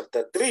Ezra,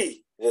 chapter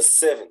 3, verse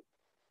 7.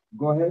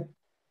 Go ahead.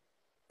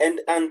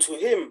 And unto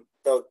him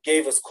thou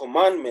gavest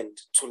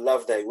commandment to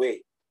love thy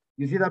way.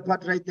 You see that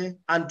part right there?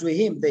 Unto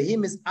him. The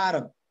him is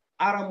Adam.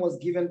 Adam was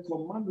given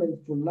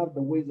commandments to love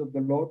the ways of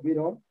the Lord. Read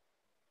on.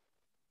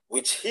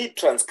 Which he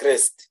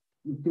transgressed.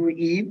 Through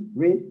Eve.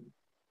 Read.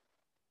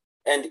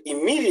 And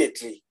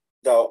immediately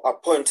thou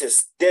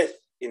appointest death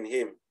in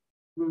him.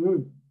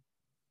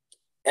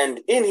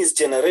 And in his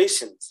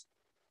generations,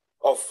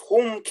 of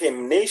whom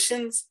came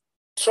nations,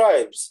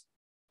 tribes,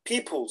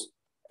 peoples,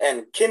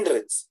 and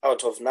kindreds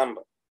out of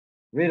number.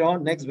 Read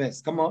on, next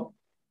verse, come on.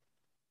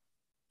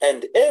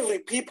 And every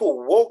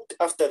people walked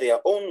after their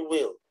own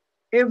will.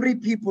 Every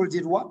people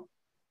did what?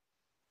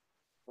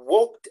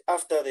 Walked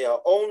after their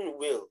own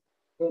will.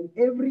 And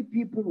every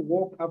people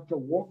walked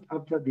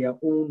after their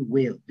own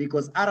will,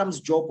 because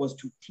Adam's job was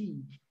to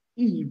teach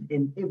Eve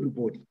and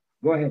everybody.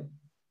 Go ahead.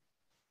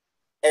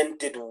 And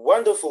did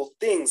wonderful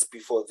things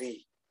before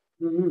thee.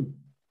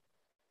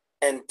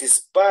 And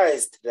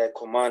despised thy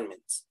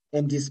commandments.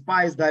 And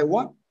despised thy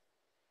what?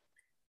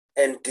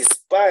 And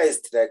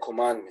despised thy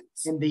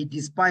commandments. And they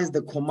despised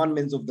the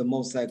commandments of the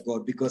Most High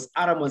God, because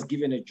Adam was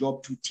given a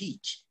job to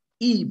teach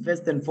Eve,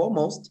 first and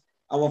foremost,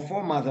 our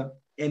foremother,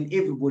 and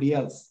everybody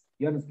else.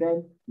 You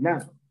understand? Now,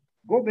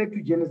 go back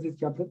to Genesis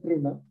chapter 3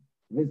 now,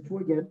 verse 2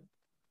 again.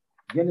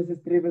 Genesis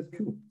 3, verse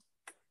 2.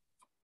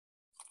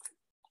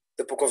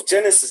 The book of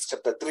Genesis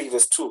chapter 3,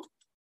 verse 2.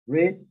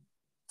 Read.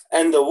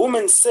 And the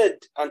woman said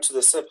unto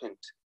the serpent,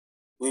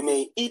 we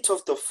may eat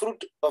of the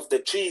fruit of the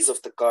trees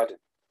of the garden.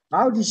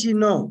 How did she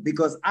know?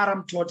 Because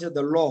Adam taught her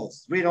the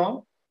laws. Read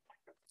on.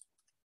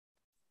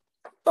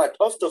 But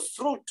of the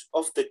fruit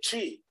of the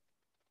tree,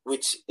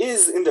 which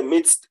is in the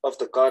midst of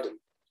the garden,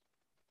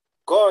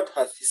 God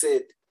hath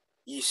said,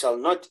 ye shall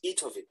not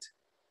eat of it,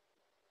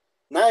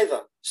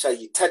 neither shall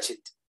ye touch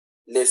it,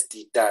 lest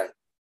ye die.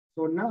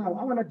 So now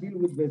I want to deal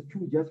with verse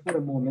 2 just for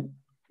a moment.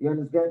 You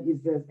understand?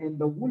 It says, and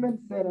the woman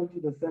said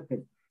unto the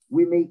serpent,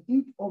 we may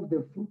eat of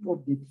the fruit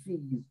of the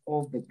trees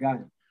of the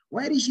garden.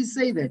 Why did she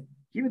say that?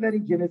 Give me that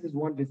in Genesis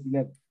 1 verse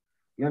 11.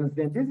 You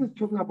understand? This is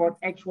talking about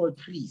actual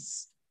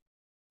trees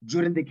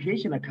during the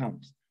creation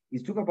account.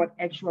 It's talking about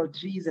actual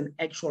trees and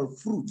actual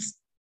fruits.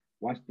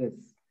 Watch this.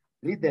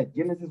 Read that.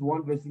 Genesis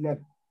 1 verse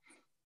 11.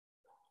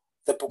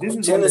 The book this of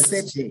is Genesis. on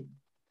the third day.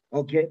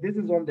 Okay, this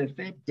is on the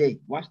third day.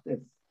 Watch this.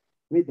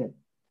 Read that.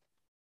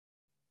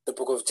 The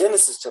book of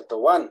Genesis chapter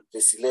 1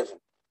 verse 11.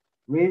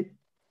 Read.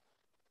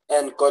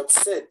 And God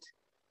said,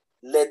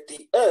 let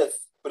the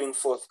earth bring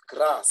forth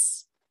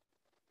grass,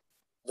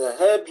 the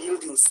herb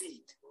yielding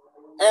seed,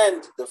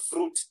 and the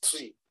fruit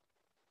tree,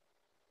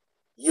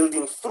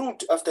 yielding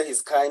fruit after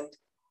his kind,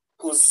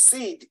 whose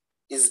seed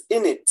is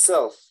in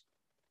itself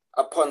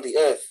upon the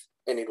earth.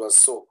 And it was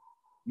so.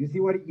 You see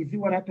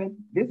what happened?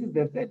 This is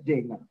the third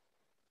day now.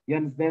 You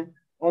understand?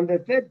 On the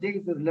third day,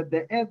 it says, let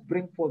the earth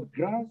bring forth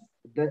grass,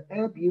 the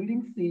herb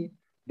yielding seed,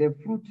 the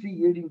fruit tree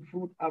yielding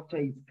fruit after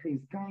his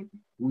kind,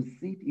 whose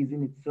seed is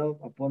in itself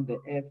upon the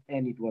earth,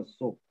 and it was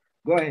so.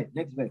 Go ahead,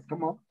 next verse,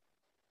 come on.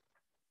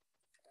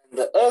 And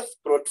the earth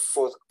brought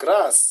forth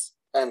grass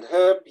and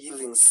herb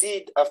yielding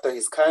seed after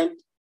his kind,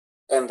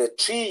 and the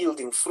tree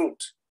yielding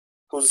fruit,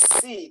 whose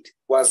seed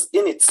was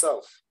in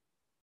itself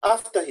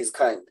after his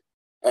kind.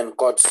 And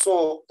God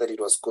saw that it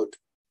was good.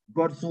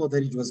 God saw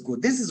that it was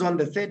good. This is on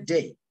the third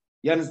day.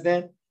 You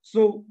understand?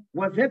 So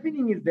what's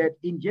happening is that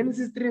in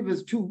Genesis 3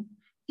 verse 2,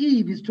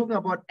 Eve is talking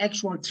about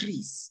actual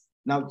trees.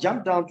 Now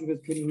jump down to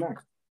verse 29.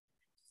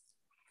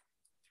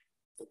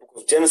 The book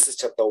of Genesis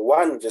chapter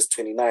 1 verse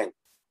 29.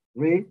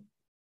 Read.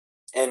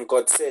 And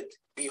God said,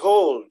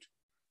 behold,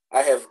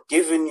 I have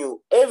given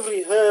you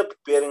every herb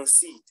bearing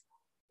seed,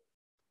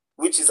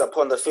 which is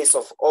upon the face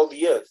of all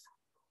the earth,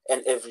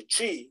 and every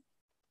tree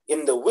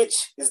in the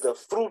which is the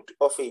fruit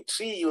of a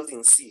tree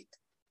yielding seed.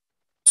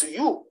 To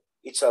you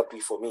it shall be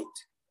for meat.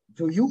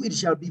 To you it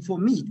shall be for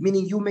meat,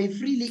 meaning you may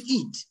freely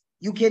eat.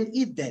 You can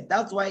eat that.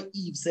 That's why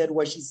Eve said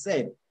what she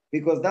said,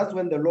 because that's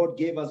when the Lord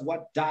gave us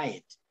what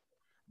diet.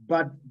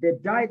 But the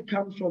diet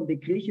comes from the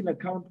creation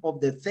account of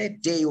the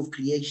third day of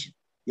creation.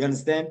 You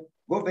understand?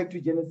 Go back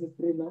to Genesis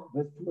 3 now,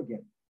 verse 2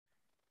 again.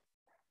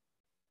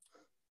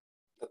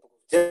 The book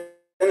of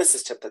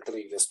Genesis chapter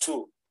 3 verse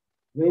 2.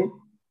 Read.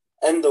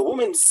 And the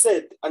woman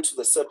said unto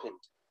the serpent,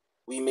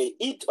 we may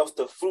eat of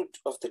the fruit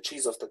of the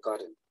trees of the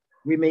garden.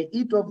 We may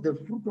eat of the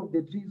fruit of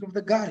the trees of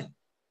the garden.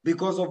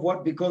 Because of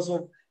what? Because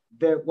of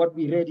what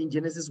we read in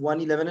Genesis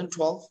 1, 11 and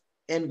 12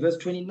 and verse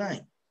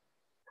 29.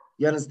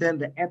 You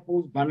understand? The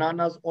apples,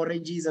 bananas,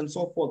 oranges, and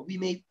so forth. We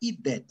may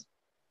eat that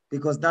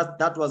because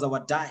that was our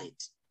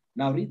diet.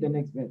 Now read the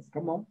next verse.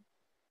 Come on.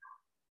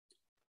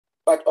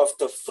 But of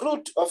the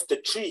fruit of the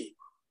tree,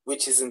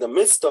 which is in the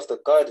midst of the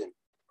garden,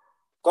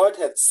 God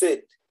hath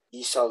said,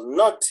 ye shall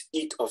not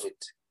eat of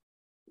it,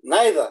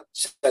 neither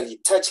shall ye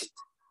touch it,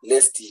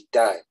 lest ye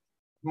die.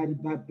 But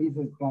of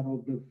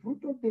the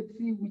fruit of the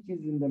tree which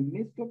is in the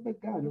midst of the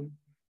garden,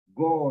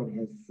 God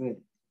has said,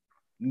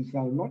 ye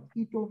shall not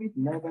eat of it,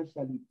 neither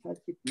shall ye touch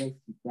it, lest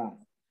ye die.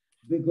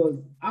 Because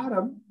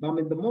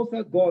the Most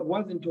High God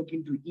wasn't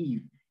talking to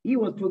Eve. He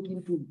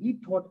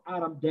taught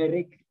Adam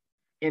directly,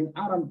 and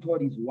Adam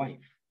taught his wife.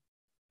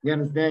 You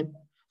understand?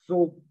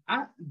 So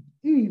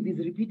Eve is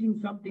repeating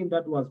something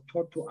that was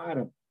taught to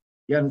Adam.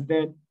 You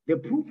understand? The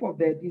proof of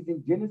that is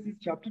in Genesis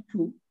chapter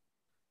 2.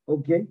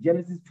 Okay,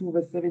 Genesis 2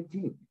 verse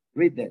 17.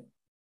 Read that.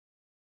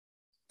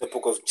 The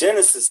book of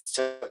Genesis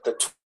chapter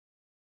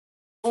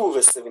 2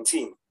 verse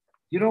 17.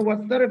 You know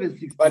what? Start verse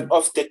 16. But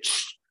of the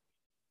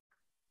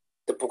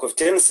book of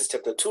Genesis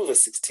chapter 2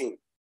 verse 16.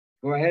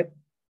 Go ahead.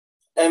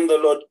 And the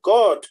Lord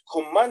God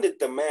commanded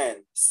the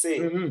man,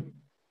 saying,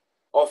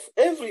 of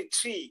every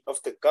tree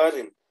of the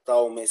garden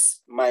thou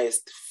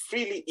mayest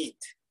freely eat.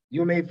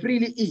 You may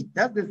freely eat.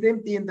 That's the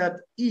same thing that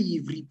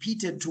Eve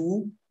repeated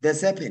to the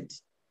serpent.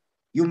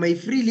 You may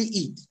freely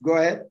eat. Go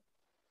ahead.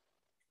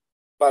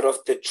 But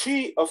of the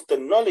tree of the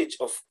knowledge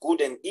of good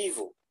and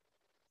evil,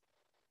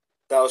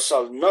 thou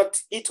shalt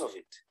not eat of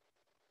it.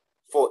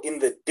 For in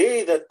the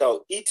day that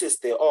thou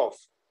eatest thereof,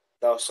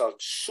 thou shalt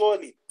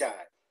surely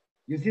die.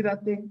 You see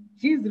that thing?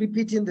 She's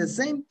repeating the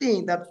same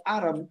thing that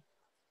Adam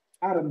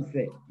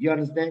said. You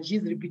understand?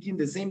 She's repeating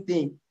the same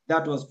thing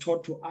that was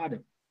taught to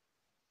Adam.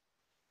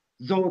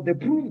 So the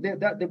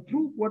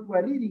proof what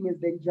we're reading is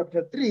that in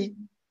chapter 3,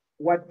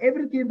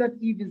 everything that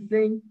Eve is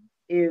saying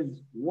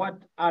is what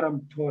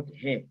Adam taught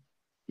her.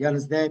 You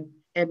understand?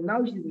 And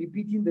now she's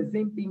repeating the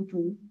same thing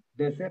to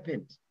the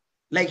serpent.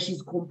 Like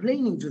she's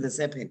complaining to the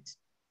serpent.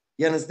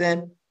 You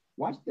understand?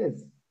 Watch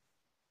this.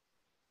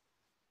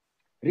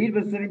 Read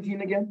verse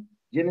 17 again.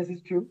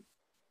 Genesis 2.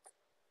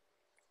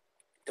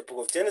 The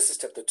book of Genesis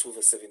chapter 2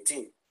 verse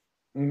 17.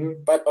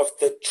 But of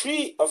the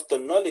tree of the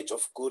knowledge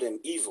of good and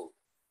evil,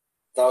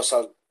 thou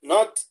shalt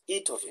not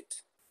eat of it.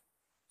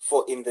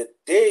 For in the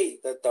day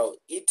that thou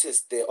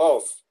eatest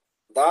thereof,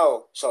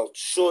 thou shalt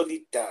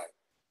surely die.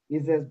 He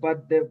says,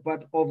 but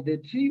of the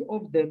tree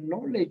of the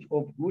knowledge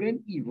of good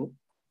and evil,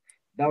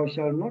 thou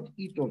shalt not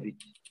eat of it.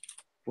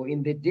 For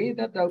in the day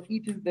that thou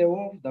eatest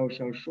thereof, thou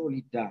shalt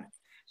surely die.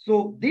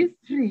 So this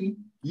tree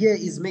here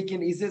is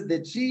making, it says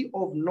the tree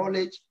of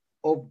knowledge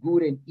of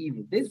good and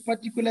evil. This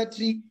particular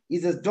tree,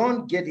 it says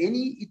don't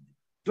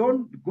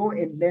go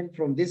and learn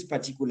from this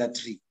particular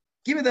tree.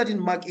 Give me that in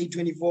Mark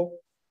 8:24.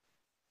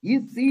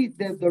 You see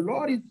that the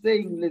Lord is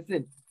saying,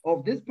 listen,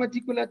 of this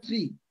particular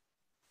tree,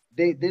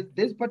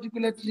 this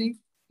particular tree,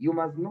 you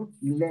must not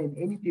learn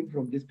anything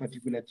from this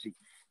particular tree.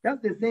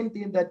 That's the same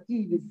thing that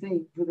Eve is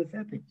saying to the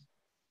serpent.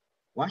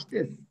 Watch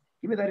this.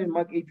 Give me that in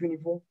Mark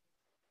 8:24.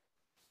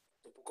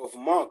 The book of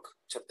Mark,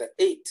 chapter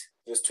 8,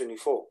 verse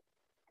 24.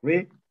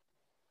 Read.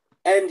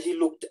 And he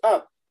looked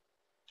up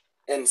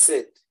and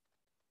said,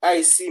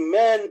 I see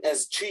men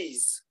as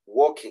trees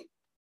walking.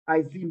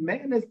 I see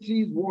men as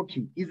trees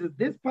walking. Is it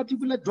this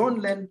particular? Don't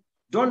learn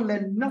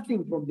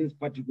nothing from this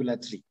particular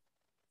tree.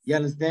 You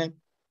understand?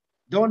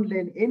 Don't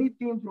learn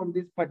anything from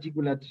this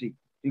particular tree.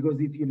 Because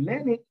if you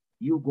learn it,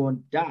 you're going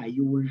to die.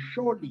 You will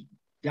surely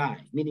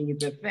die. Meaning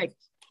it's a fact.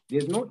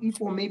 There's no if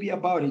or maybe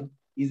about it.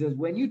 He says,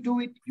 when you do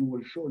it, you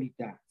will surely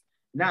die.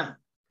 Now,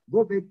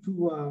 go back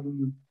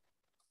to,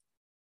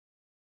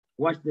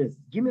 watch this.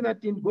 Give me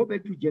that thing. Go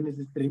back to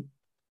Genesis 3.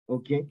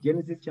 Okay,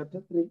 Genesis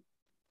chapter 3.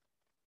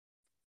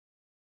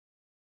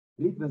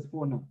 Read verse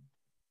 4 now.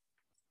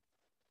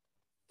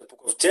 The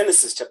book of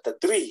Genesis chapter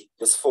 3,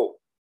 verse 4.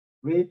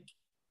 Read.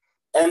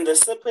 And the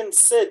serpent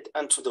said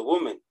unto the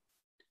woman,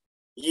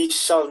 Ye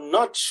shall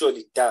not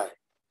surely die.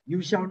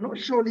 You shall not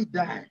surely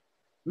die.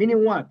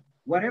 Meaning what?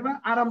 Whatever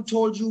Adam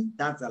told you,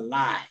 that's a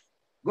lie.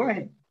 Go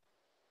ahead.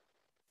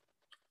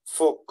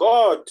 For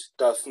God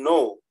doth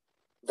know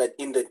that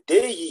in the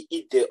day ye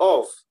eat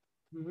thereof,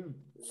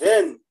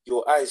 then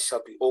your eyes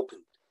shall be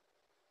opened,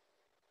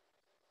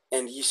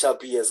 and ye shall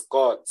be as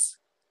gods,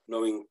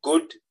 knowing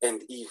good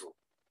and evil.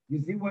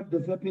 You see what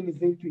the serpent is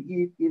saying to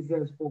Eve is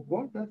as for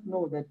God doth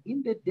know that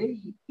in the day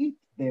ye eat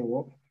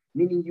thereof,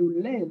 meaning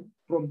you learn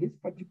from this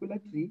particular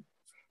tree,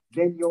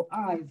 then your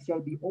eyes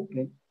shall be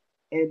opened,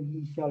 and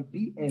ye shall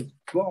be as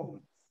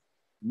gods,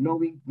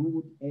 knowing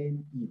good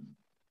and evil.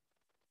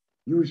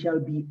 You shall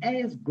be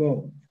as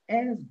gods,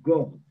 as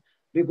gods.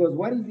 Because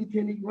what is he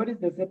telling? What is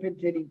the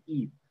serpent telling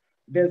Eve?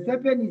 The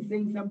serpent is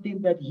saying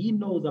something that he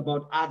knows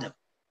about Adam.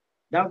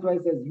 That's why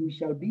it says, you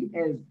shall be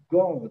as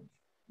gods,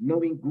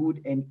 knowing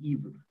good and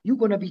evil. You're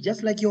going to be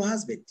just like your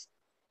husband.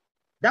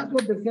 That's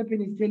what the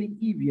serpent is telling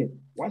Eve here.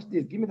 Watch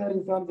this. Give me that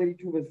in Psalm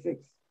 32, verse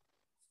 6.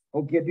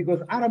 Okay,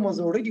 because Adam was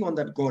already on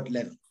that God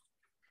level.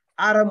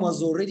 Adam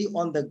was already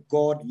on the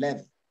God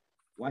level.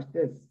 Watch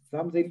this.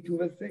 Psalm 32,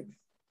 verse 6.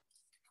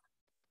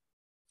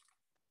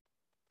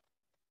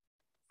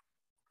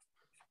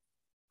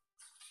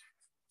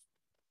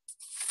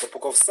 The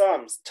book of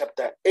Psalms,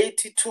 chapter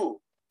 82,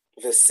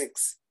 verse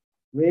 6.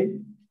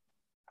 Read.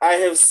 I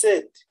have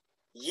said,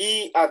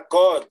 ye are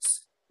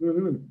gods,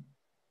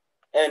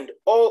 and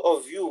all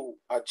of you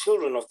are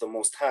children of the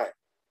Most High.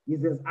 He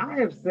says, I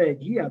have said,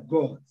 ye are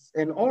gods,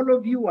 and all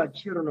of you are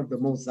children of the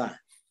Most High.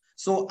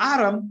 So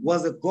Adam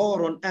was a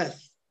god on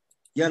earth.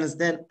 You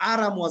understand?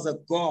 Adam was a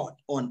god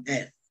on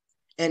earth.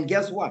 And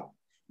guess what?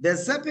 The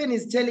serpent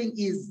is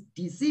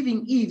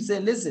deceiving Eve,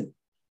 saying, listen,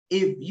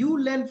 if you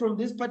learn from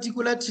this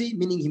particular tree,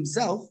 meaning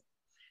himself,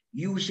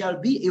 you shall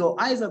be, your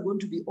eyes are going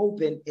to be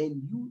open,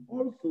 and you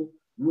also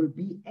will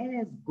be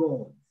as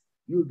gods.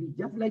 You'll be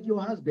just like your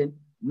husband,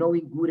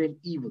 knowing good and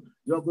evil.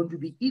 You're going to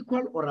be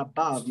equal or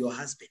above your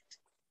husband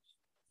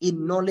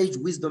in knowledge,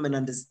 wisdom, and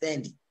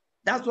understanding.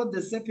 That's what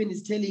the serpent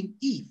is telling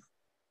Eve.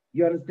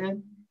 You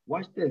understand?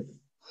 Watch this.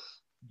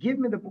 Give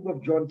me the book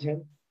of John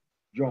 10.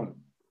 John.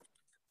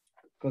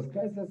 Because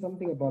Christ says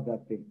something about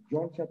that thing.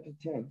 John chapter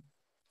 10.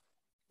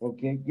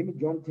 Okay, give me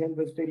John 10,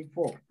 verse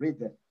 34. Read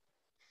that.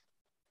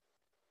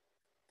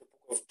 The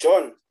book of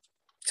John,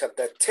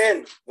 chapter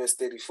 10, verse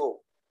 34.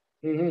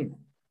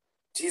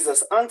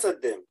 Jesus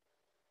answered them,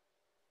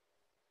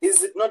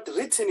 Is it not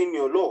written in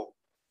your law?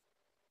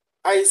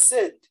 I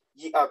said,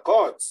 ye are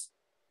gods.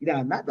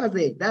 Yeah,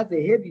 that's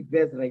a heavy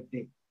verse right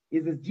there.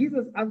 It says,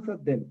 Jesus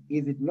answered them,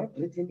 is it not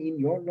written in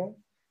your law?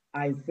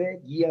 I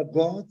said, ye are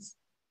gods.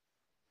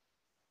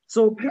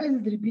 So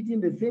Christ is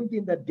repeating the same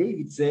thing that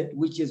David said,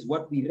 which is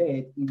what we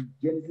read in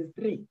Genesis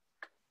 3.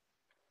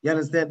 You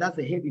understand? That's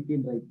a heavy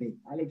thing right there.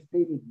 I'll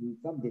explain it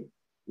someday,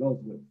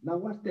 Lord's will. Now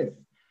watch this.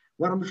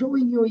 What I'm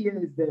showing you here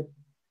is that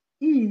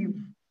Eve,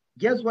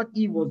 guess what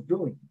Eve was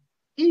doing?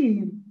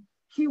 Eve,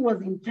 she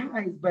was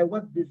enticed by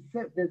what the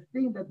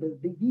thing that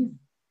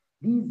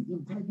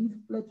these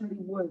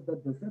flattering words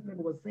that the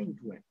serpent was saying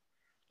to her.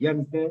 You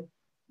understand?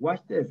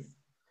 Watch this.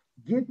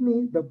 Give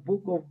me the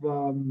book of,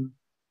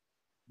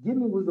 give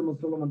me Wisdom of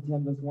Solomon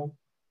 10, verse 1.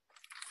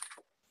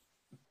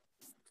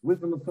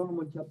 Wisdom of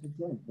Solomon chapter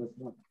 10, verse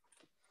 1.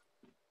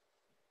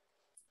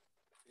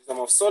 Wisdom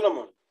of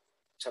Solomon,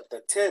 chapter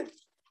 10,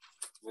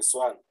 verse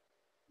 1.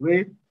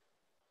 Read.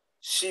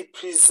 She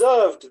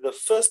preserved the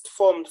first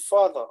formed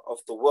father of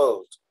the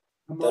world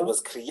that was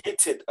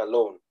created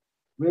alone.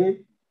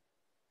 Read.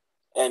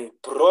 And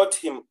brought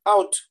him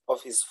out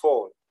of his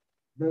fall.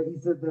 He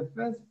says the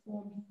first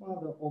formed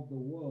father of the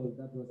world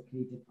that was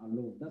created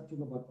alone. That's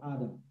talking about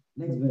Adam.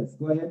 Next verse,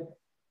 go ahead.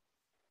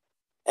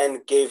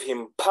 And gave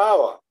him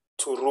power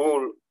to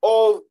rule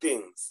all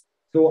things.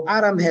 So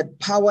Adam had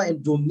power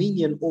and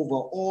dominion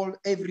over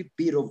every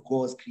bit of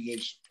God's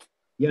creation.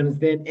 You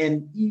understand?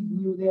 And Eve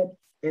knew that,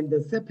 and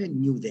the serpent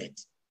knew that.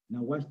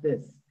 Now watch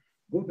this.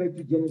 Go back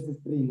to Genesis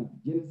 3 now.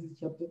 Genesis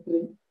chapter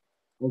 3.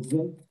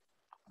 Okay.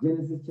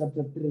 Genesis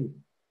chapter 3.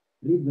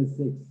 Read verse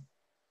 6.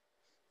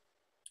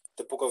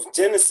 The book of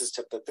Genesis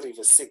chapter 3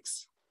 verse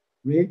 6.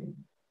 Read.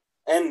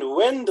 And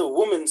when the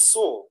woman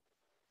saw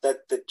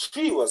that the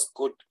tree was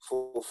good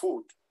for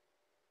food,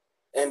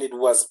 and it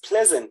was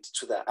pleasant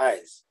to the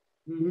eyes,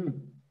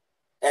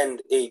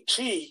 and a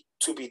tree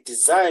to be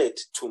desired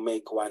to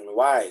make one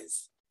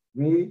wise,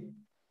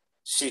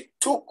 she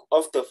took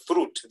of the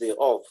fruit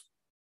thereof,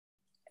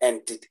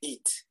 and did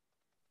eat,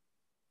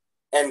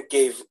 and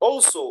gave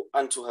also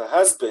unto her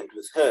husband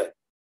with her,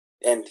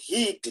 and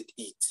he did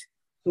eat.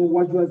 So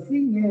what you are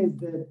seeing here is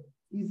that,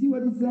 you see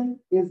what it's saying?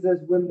 Is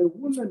that when the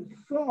woman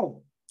saw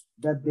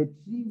that the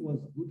tree was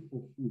good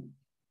for food,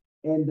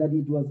 and that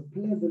it was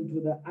pleasant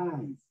to the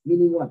eyes,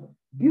 meaning what?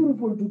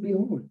 Beautiful to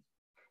behold,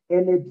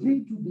 and a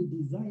tree to be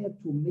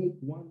desired to make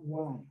one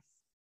wise.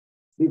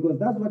 Because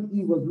that's what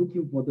Eve was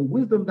looking for. The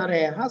wisdom that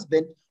her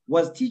husband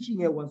was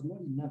teaching her was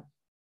not enough.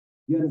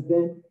 You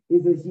understand?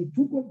 Is that she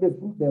took of the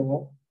fruit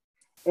thereof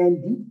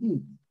and did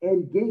eat,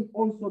 and gave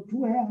also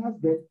to her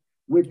husband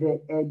with her,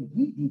 and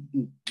he did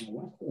eat. Now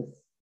watch this.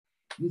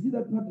 You see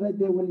that part right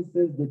there when it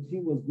says the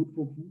tree was good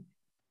for food?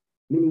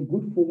 Meaning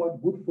good for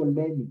what? Good for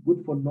learning,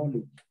 good for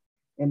knowledge.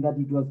 And that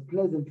it was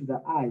pleasant to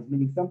the eyes,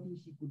 meaning something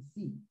she could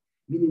see.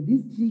 Meaning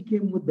this tree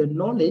came with the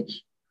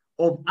knowledge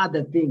of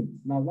other things.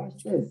 Now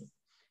watch this.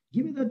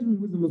 Give me that in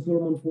Wisdom of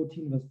Solomon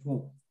 14 verse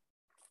 12.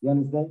 You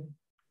understand?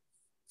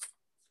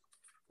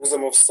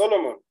 Wisdom of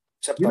Solomon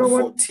chapter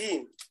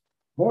 14.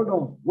 Hold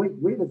on.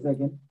 Wait a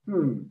second.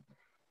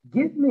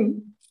 Give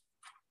me,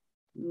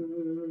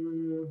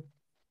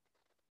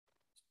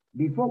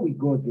 before we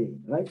go there,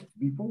 right?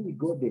 Before we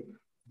go there,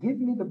 give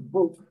me the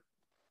book.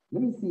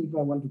 Let me see if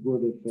I want to go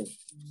there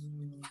first.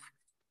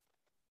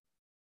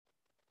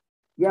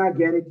 Yeah, I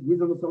get it.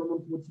 Wisdom of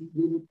Solomon 14,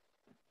 read it.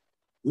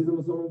 Wisdom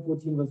of Solomon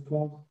 14, verse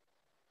 12.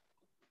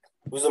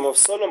 Wisdom of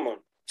Solomon,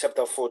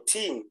 chapter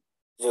 14,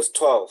 verse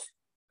 12.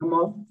 Come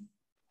on.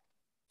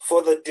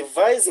 For the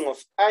devising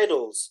of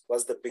idols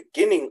was the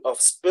beginning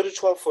of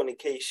spiritual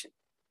fornication.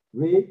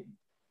 Read.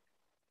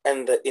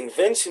 And the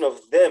invention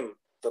of them,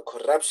 the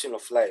corruption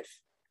of life.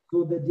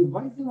 So the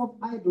devising of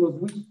idols,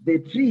 which the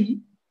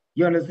tree,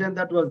 you understand,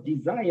 that was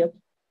desired,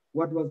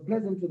 what was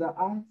pleasant to the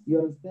eyes, you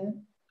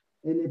understand?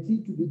 And a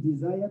tree to be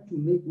desired to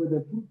make, with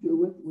the fruit,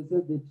 we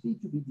said the tree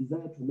to be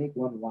desired to make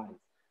one wise.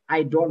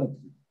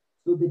 Idolatry.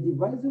 So the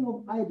devising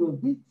of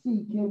idols, this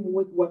tree came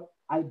with what?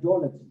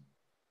 Idolatry.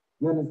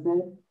 You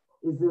understand?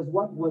 It says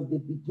what was the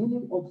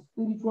beginning of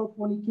spiritual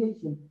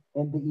fornication,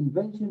 and the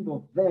invention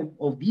of them,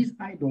 of these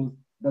idols,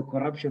 the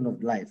corruption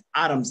of life,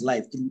 Adam's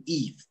life through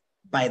Eve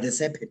by the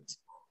serpent.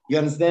 You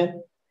understand?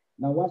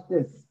 Now watch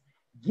this.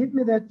 Give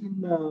me that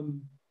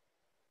in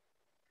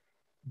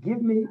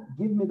give me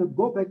the,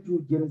 go back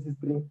to Genesis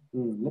 3.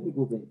 Let me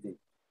go back there.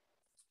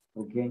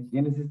 Okay,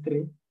 Genesis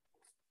 3.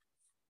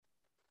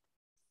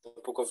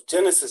 The book of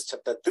Genesis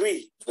chapter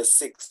 3 verse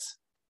 6.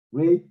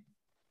 Read.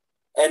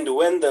 And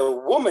when the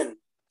woman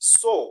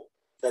saw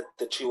that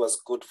the tree was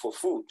good for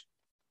food,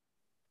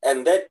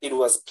 and that it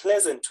was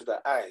pleasant to the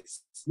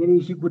eyes.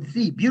 Meaning she could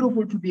see,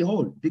 beautiful to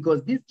behold,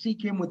 because this tree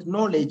came with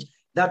knowledge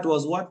that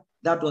was what?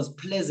 That was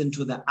pleasant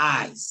to the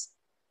eyes.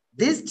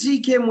 This tree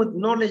came with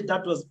knowledge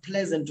that was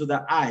pleasant to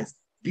the eyes,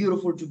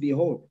 beautiful to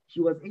behold. She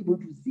was able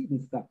to see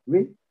this stuff.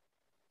 Read.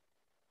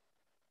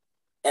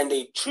 And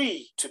a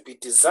tree to be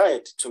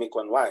desired to make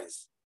one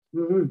wise.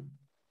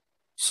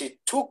 She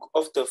took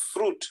of the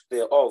fruit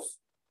thereof,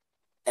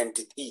 and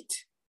did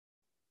eat,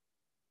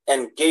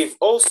 and gave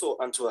also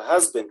unto her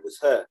husband with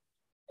her,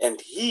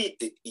 and he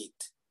did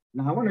eat.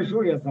 Now I want to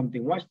show you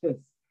something. Watch this.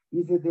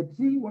 He said the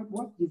tree,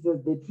 what? He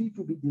says the tree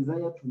to be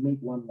desired to make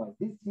one wise.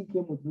 This tree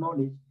came with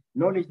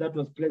knowledge that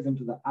was pleasant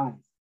to the eyes.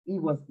 He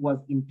was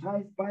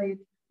enticed by it.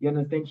 You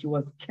understand? She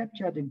was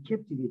captured and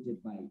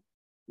captivated by it.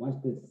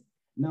 Watch this.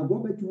 Now go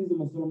back to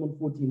Wisdom of Solomon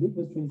 14, read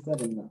verse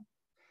 27 now.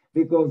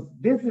 Because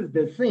this is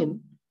the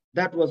sin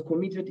that was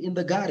committed in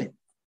the garden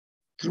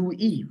through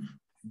Eve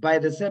by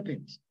the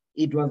serpent.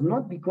 It was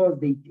not because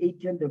they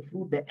ate the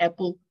fruit, the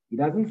apple. It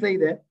doesn't say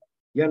that.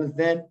 You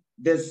understand?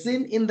 The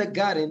sin in the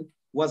garden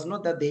was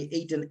not that they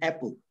ate an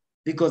apple,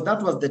 because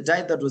that was the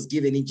diet that was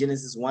given in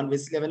Genesis 1,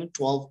 verse 11 and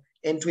 12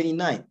 and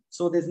 29.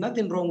 So there's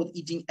nothing wrong with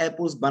eating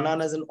apples,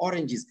 bananas, and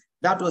oranges.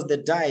 That was the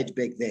diet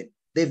back then,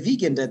 the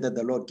vegan diet that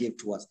the Lord gave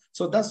to us.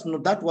 So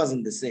that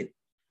wasn't the same.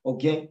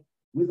 Okay?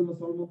 Wisdom of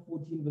Solomon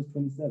 14, verse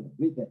 27.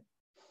 Read that.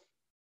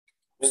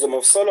 Wisdom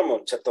of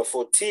Solomon, chapter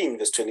 14,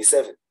 verse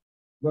 27.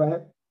 Go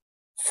ahead.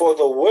 For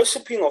the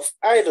worshipping of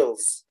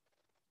idols,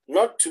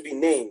 not to be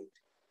named,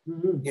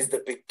 is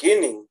the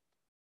beginning,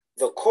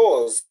 the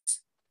cause,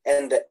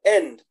 and the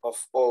end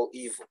of all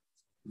evil.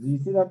 Do you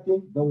see that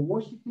thing? The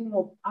worshiping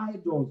of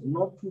idols,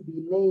 not to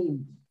be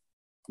named,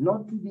 is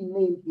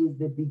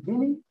the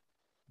beginning,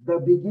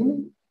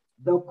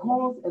 the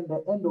cause, and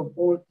the end of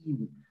all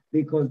evil.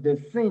 Because the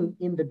sin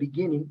in the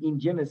beginning in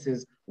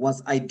Genesis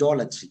was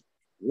idolatry,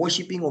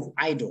 worshiping of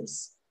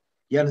idols.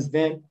 You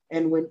understand?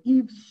 And when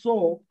Eve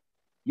saw,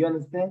 you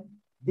understand,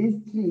 this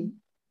tree,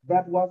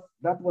 that was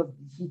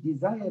she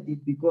desired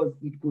it because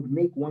it could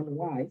make one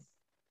wise.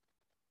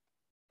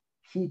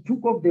 She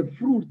took off the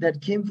fruit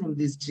that came from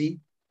this tree,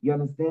 you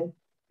understand,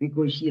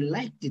 because she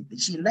liked it.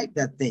 She liked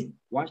that thing.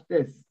 Watch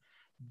this.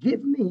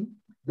 Give me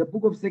the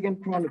book of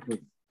 2nd Chronicles.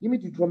 Give me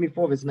Deuteronomy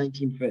 4 verse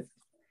 19 first.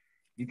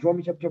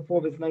 Deuteronomy chapter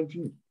 4 verse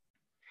 19.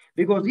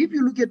 Because if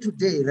you look at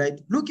today, right,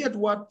 look at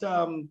what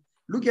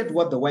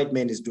the white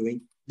man is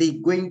doing. They're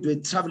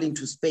traveling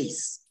to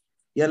space.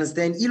 You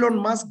understand?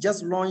 Elon Musk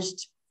just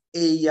launched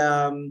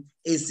a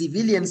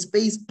civilian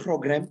space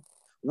program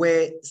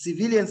where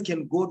civilians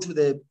can go to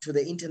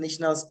the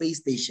International Space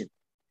Station.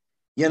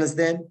 You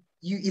understand?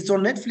 It's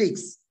on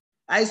Netflix.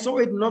 I saw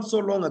it not so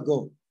long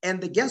ago.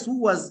 And guess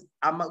who was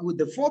with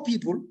the 4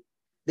 people?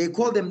 They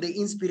call them the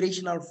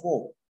inspirational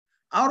 4.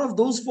 Out of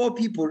those 4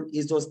 people,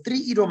 it was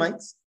 3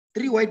 Edomites,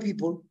 3 white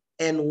people,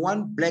 and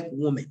 1 black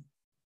woman.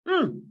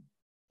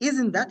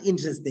 Isn't that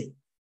interesting?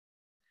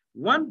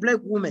 1 black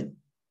woman,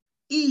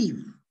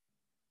 Eve.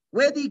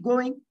 Where are they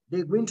going?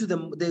 They're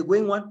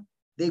going what?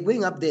 They're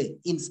going up there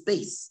in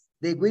space.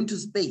 They're going to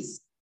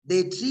space.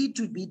 The tree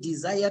to be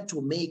desired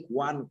to make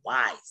one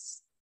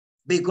wise.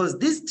 Because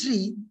this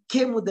tree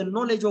came with the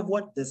knowledge of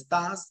what? The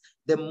stars,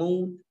 the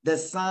moon, the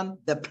sun,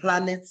 the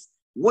planets,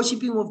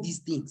 worshiping of these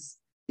things.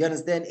 You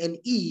understand? And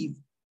Eve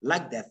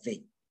liked that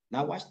thing.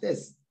 Now watch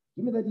this.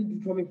 Give me that in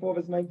Deuteronomy 4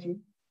 verse 19.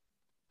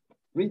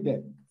 Read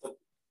that. Book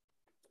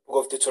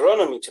of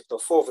Deuteronomy chapter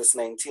 4 verse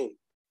 19.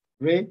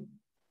 Read.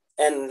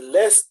 And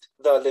lest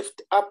thou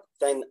lift up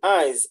thine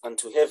eyes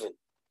unto heaven.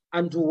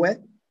 Unto where?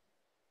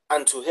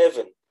 Unto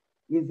heaven.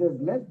 It says,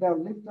 lest thou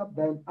lift up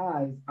thine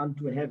eyes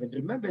unto heaven.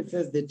 Remember, it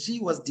says the tree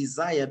was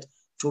desired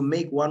to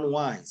make one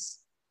wise.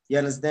 You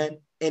understand?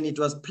 And it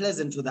was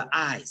pleasant to the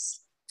eyes.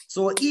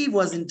 So Eve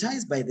was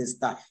enticed by this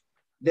stuff,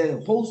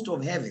 the host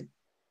of heaven.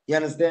 You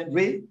understand?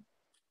 Read.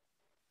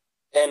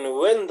 And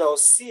when thou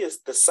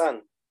seest the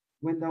sun,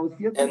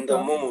 and the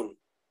moon,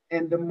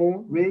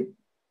 read.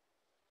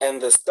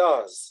 And the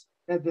stars,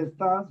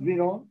 read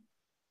on.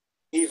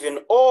 Even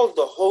all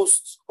the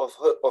hosts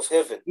of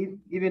heaven.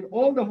 Even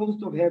all the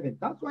hosts of heaven.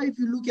 That's why if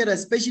you look at,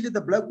 especially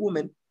the black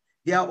women,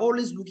 they are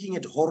always looking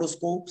at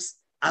horoscopes,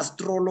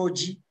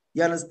 astrology.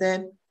 You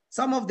understand?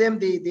 Some of them,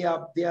 they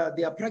are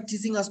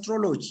practicing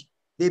astrology.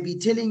 They be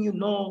telling you,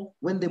 no,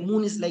 when the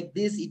moon is like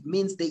this, it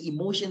means the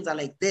emotions are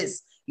like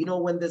this. You know,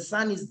 when the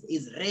sun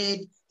is red,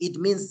 it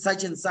means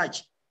such and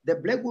such. The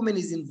black woman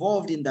is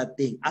involved in that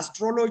thing.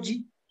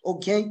 Astrology,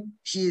 okay?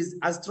 She is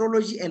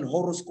astrology and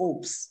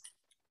horoscopes.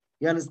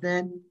 You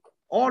understand?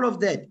 All of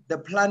that, the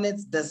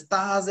planets, the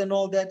stars and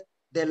all that,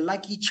 the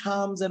lucky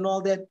charms and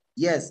all that.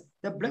 Yes,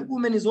 the black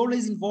woman is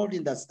always involved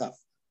in that stuff.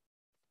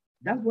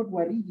 That's what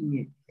we're reading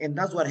here. And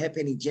that's what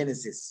happened in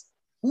Genesis.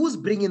 Who's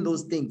bringing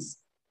those things?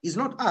 It's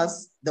not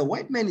us. The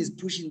white man is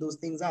pushing those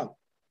things out.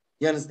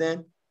 You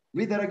understand?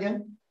 Read that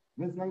again.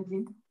 Verse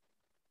 19.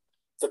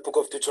 The book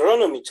of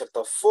Deuteronomy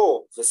chapter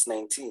 4 verse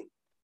 19.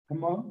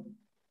 Come on.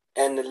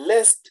 And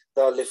lest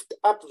thou lift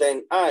up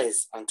thine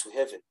eyes unto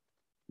heaven.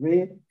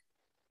 Read.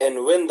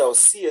 And when thou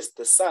seest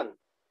the sun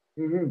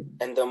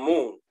and the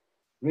moon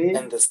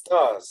and the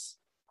stars,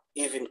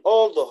 even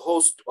all the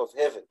host of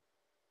heaven,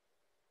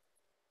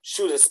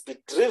 shouldest be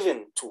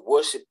driven to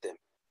worship them.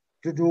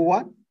 To do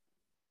what?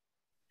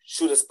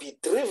 Shouldest be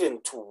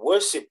driven to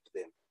worship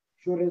them.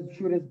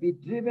 Shouldest be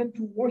driven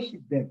to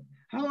worship them.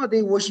 How are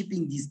they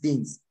worshiping these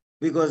things?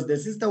 Because the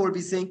sister will be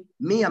saying,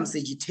 me, I'm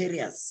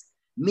Sagittarius.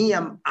 Me,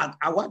 I'm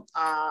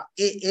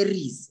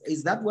Aries.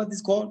 Is that what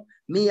it's called?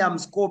 Me, I'm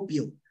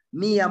Scorpio.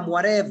 Me, I'm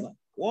whatever.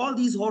 All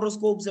these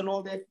horoscopes and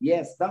all that.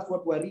 Yes, that's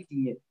what we're reading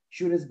here.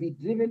 Should us be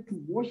driven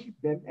to worship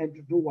them and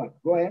to do what?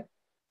 Go ahead.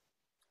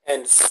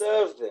 And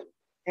serve them.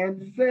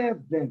 And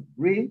serve them.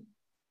 Read.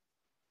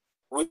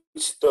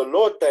 Which the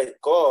Lord thy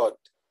God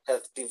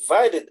hath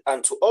divided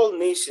unto all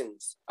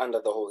nations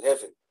under the whole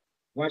heaven.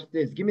 Watch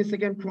this. Give me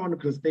 2nd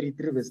Chronicles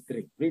 33 verse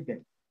 3. Read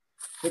that.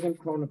 2nd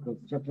Chronicles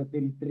chapter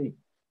 33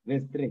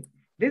 verse 3.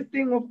 This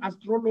thing of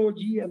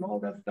astrology and all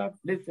that stuff,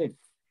 listen.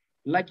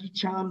 Lucky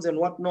charms and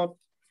whatnot.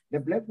 The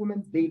black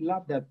women, they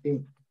love that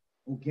thing.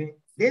 Okay.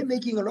 They're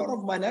making a lot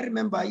of money. I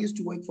remember I used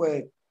to work for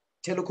a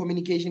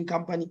telecommunication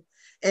company,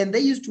 and they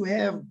used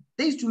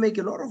to make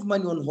a lot of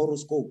money on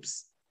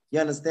horoscopes. You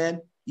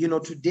understand? You know,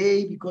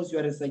 today, because you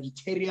are a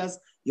Sagittarius,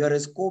 you are a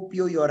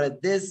Scorpio, you are a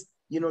this,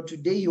 you know,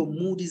 today your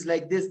mood is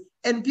like this.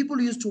 And people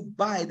used to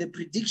buy the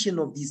prediction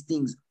of these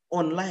things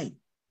online.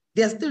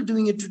 They are still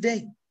doing it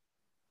today.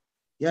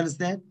 You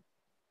understand?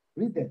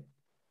 Read that.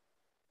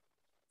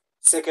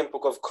 2nd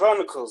book of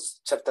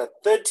Chronicles, chapter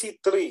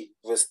 33,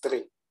 verse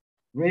 3.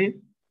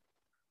 Read.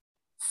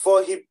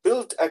 For he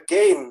built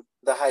again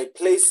the high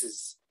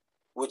places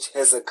which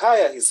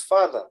Hezekiah his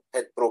father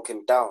had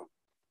broken down.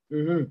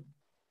 Mm-hmm.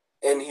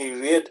 And he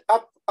reared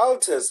up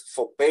altars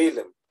for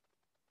Balaam,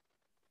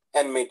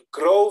 and made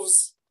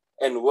groves,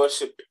 and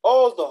worshipped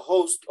all the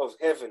host of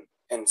heaven,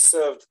 and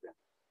served them.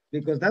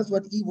 Because that's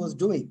what Eve was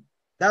doing.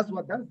 That's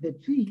the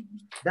tree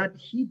that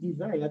he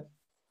desired,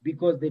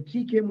 because the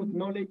tree came with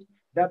knowledge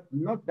that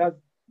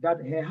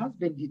her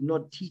husband did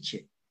not teach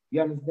it.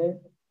 You understand?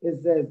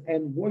 It says,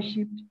 and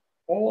worshipped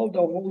all the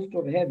host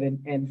of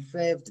heaven and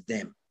served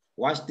them.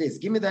 Watch this.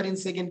 Give me that in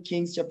 2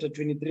 Kings chapter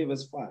 23,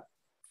 verse 5.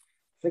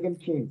 2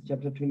 Kings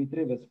chapter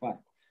 23, verse 5.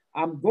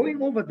 I'm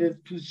going over this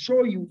to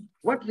show you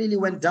what really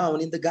went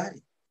down in the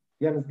garden.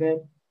 You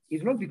understand?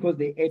 It's not because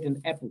they ate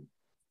an apple.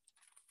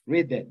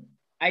 Read that.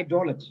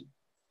 Idolatry.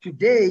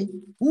 Today,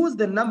 who's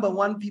the number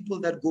one people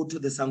that go to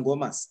the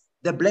sangomas?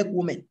 The black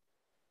women.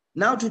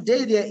 Now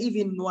today they are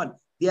even one.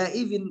 They are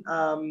even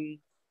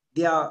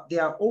they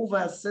are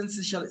over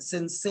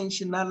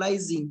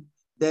sensationalizing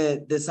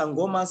the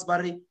sangomas,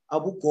 bari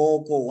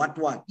abukoko,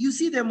 what. You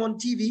see them on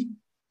TV,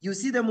 you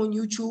see them on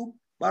YouTube,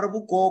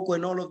 barabukoko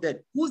and all of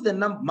that. Who's the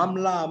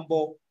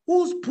mamlambo?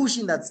 Who's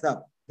pushing that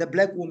stuff? The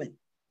black woman.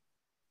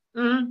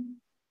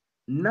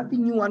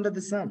 Nothing new under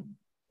the sun.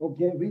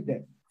 Okay, read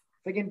that.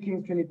 2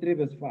 Kings 23,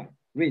 verse 5.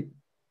 Read.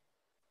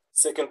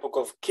 Second book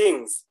of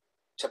Kings,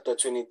 chapter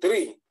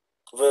 23,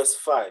 verse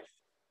 5.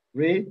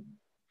 Read.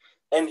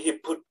 And he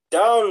put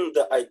down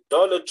the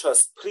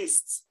idolatrous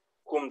priests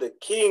whom the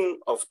king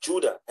of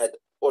Judah had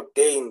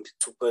ordained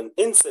to burn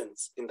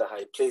incense in the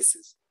high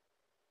places,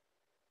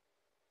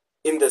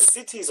 in the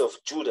cities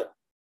of Judah,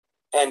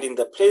 and in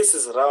the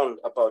places round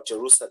about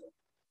Jerusalem.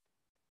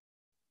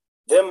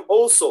 Them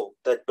also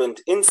that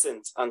burnt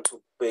incense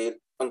unto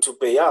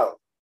Baal,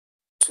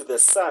 to the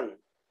sun,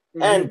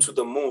 and to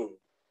the moon,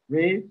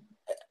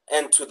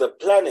 and to the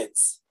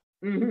planets,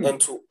 and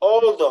to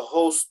all the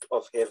host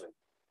of heaven.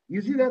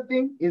 You see that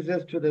thing? It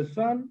says to the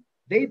sun,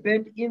 they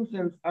burnt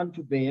incense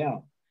unto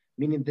Baal,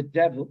 meaning the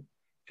devil.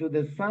 To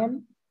the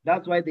sun,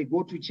 that's why they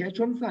go to church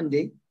on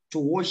Sunday to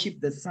worship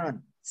the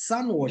sun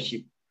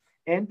worship.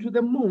 And to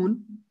the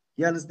moon,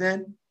 you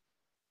understand?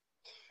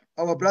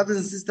 Our brothers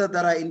and sisters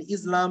that are in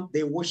Islam,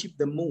 they worship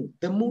the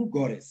moon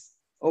goddess,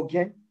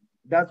 okay?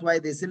 That's why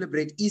they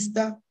celebrate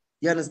Easter,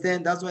 you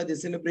understand? That's why they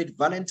celebrate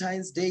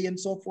Valentine's Day and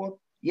so forth.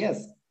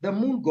 Yes, the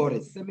moon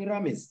goddess,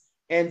 Semiramis,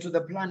 and to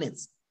the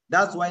planets.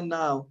 That's why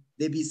now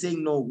they be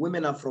saying, no,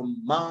 women are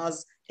from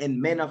Mars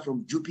and men are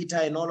from Jupiter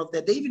and all of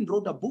that. They even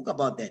wrote a book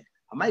about that.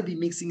 I might be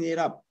mixing it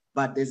up,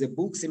 but there's a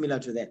book similar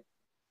to that.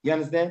 You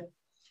understand?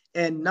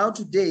 And now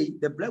today,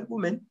 the black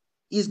woman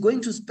is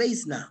going to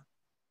space now.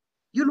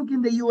 You look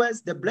in the US,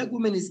 the black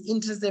woman is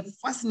interested,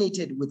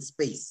 fascinated with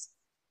space.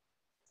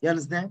 You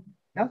understand?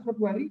 That's what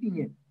we're reading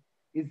here.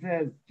 It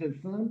says to the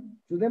sun,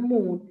 to the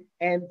moon,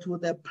 and to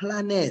the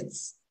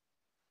planets.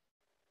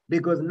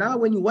 Because now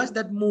when you watch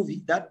that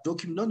movie, that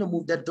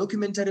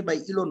documentary by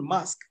Elon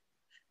Musk,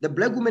 the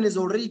black woman is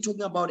already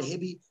talking about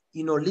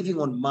living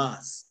on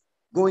Mars,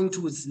 going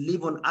to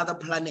live on other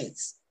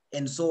planets,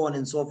 and so on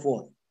and so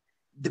forth.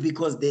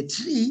 Because the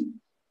tree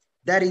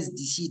that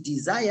she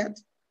desired,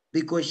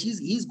 because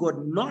he's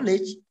got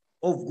knowledge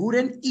of good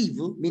and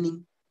evil,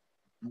 meaning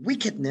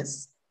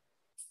wickedness,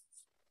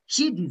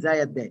 she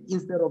desired that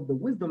instead of the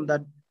wisdom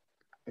that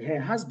her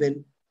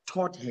husband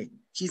taught her.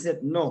 She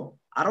said, no,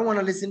 I don't want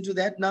to listen to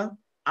that now.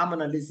 I'm going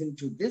to listen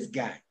to this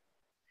guy.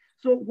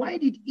 So why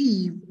did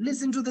Eve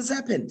listen to the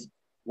serpent?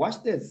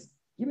 Watch this.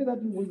 Give me that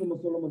in Wisdom of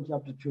Solomon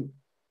chapter 2.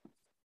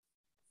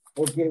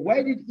 Okay,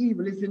 why did Eve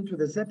listen to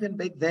the serpent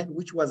back then,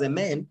 which was a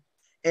man,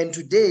 and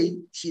today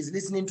she's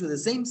listening to the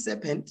same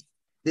serpent,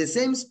 the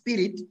same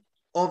spirit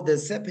of the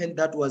serpent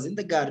that was in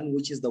the garden,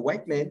 which is the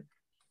white man?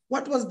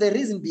 What was the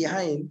reason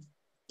behind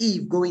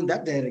Eve going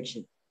that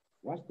direction?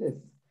 Watch this.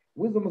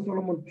 Wisdom of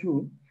Solomon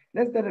 2.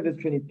 Let's start at verse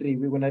 23.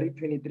 We're going to read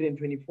 23 and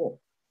 24.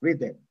 Read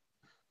that.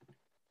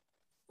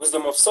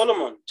 Wisdom of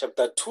Solomon,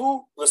 chapter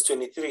 2, verse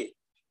 23.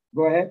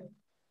 Go ahead.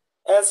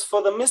 As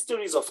for the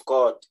mysteries of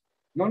God,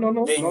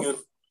 No.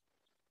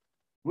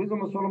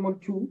 Wisdom of Solomon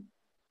 2,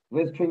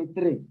 verse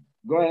 23.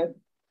 Go ahead.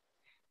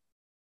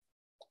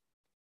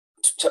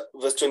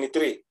 Verse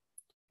 23.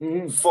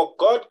 For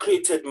God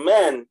created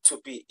man to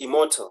be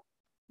immortal.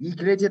 He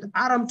created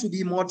Adam to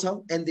be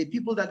immortal, and the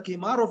people that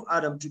came out of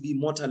Adam to be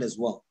immortal as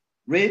well.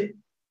 Read.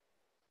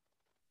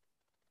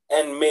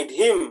 And made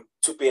him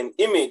to be an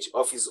image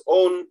of his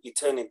own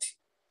eternity.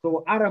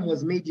 So Adam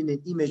was made in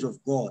an image of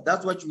God.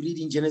 That's what you read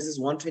in Genesis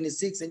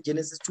 1:26 and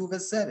Genesis 2,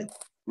 verse 7.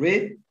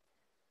 Read.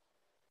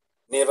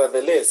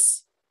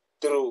 Nevertheless,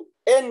 through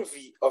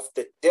envy of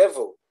the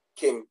devil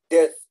came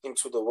death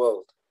into the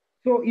world.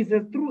 So it's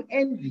through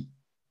envy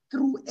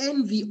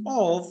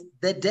of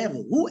the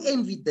devil. Who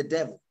envied the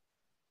devil?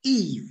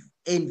 Eve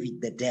envied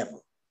the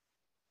devil.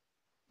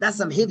 That's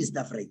some heavy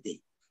stuff right there.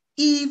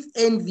 Eve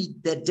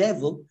envied the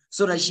devil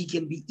so that she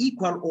can be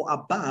equal or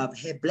above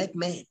her black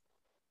man.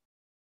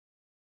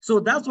 So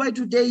that's why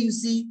today you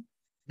see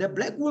the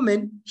black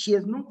woman, she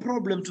has no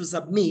problem to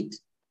submit,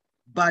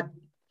 but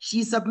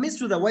she submits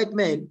to the white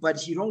man, but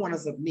she don't want to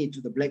submit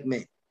to the black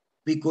man.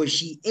 because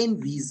she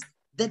envies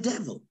the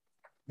devil.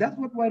 That's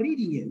what we're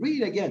reading here.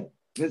 Read it again,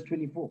 verse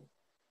 24.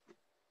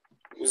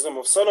 Wisdom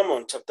of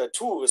Solomon, chapter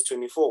 2, verse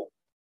 24.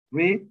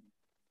 Read.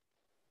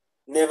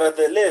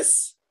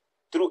 Nevertheless,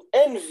 through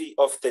envy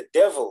of the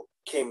devil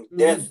came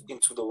death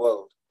into the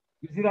world.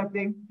 You see that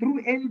thing?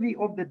 Through envy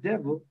of the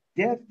devil,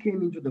 death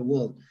came into the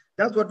world.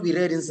 That's what we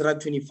read in Sirach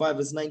 25,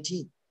 verse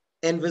 19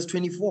 and verse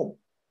 24.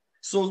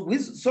 So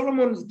with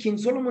Solomon, King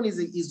Solomon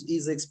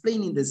is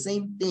explaining the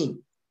same thing.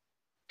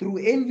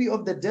 Through envy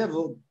of the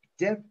devil,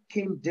 death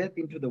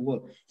into the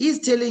world. He's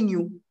telling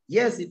you,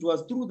 yes, it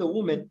was through the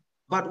woman,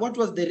 but what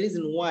was the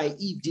reason why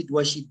Eve did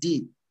what she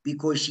did?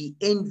 Because she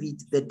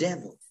envied the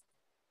devil.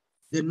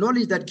 The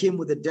knowledge that came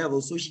with the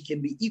devil, so she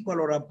can be equal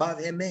or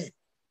above her man.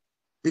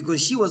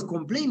 Because she was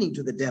complaining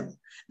to the devil.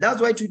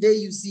 That's why today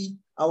you see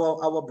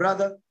our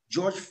brother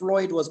George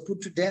Floyd was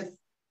put to death.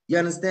 You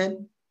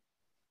understand?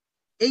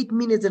 8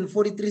 minutes and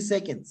 43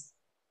 seconds.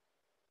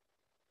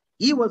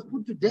 He was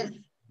put to death,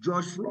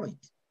 George Floyd.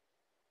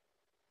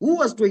 Who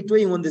was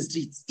toy-toying on the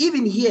streets?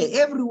 Even here,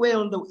 everywhere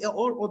on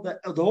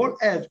the whole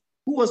earth,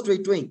 who was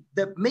toy-toying?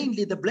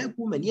 Mainly the black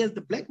woman. Yes,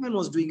 the black man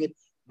was doing it,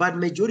 but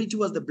majority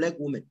was the black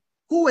woman.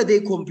 Who were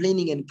they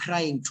complaining and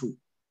crying to?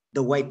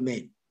 The white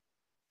man.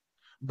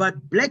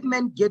 But black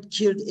men get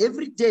killed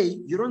every day.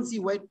 You don't see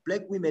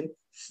black women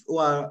who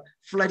are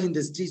flooding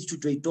the streets to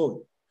toy-toy.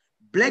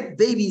 Black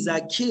babies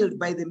are killed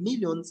by the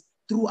millions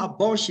through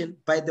abortion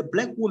by the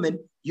black woman.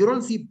 You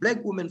don't see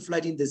black women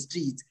flooding the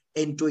streets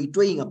and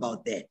toy-toying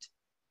about that.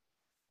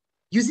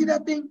 You see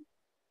that thing?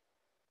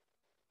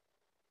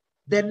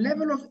 The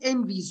level of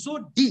envy is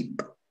so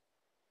deep,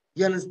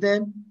 you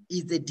understand,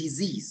 is a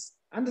disease.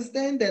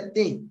 Understand that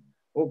thing,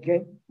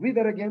 okay? Read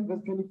that again, verse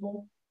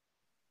 24.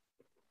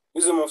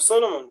 Wisdom of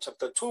Solomon,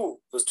 chapter 2,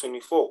 verse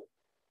 24.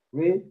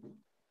 Read.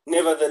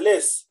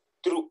 Nevertheless,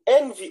 through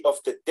envy of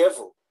the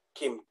devil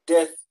came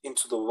death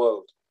into the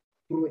world.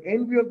 Through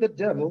envy of the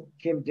devil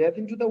came death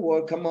into the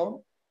world. Come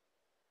on.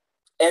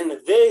 And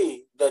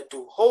they that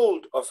do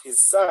hold of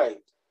his side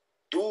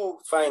do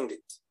find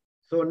it.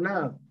 So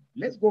now,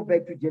 let's go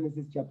back to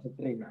Genesis chapter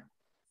 3 now.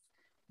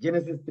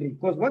 Genesis 3.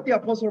 Because what the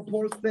Apostle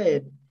Paul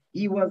said,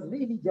 he was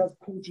really just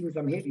quoting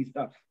some heavy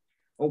stuff.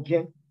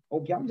 Okay?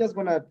 Okay, I'm just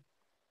going to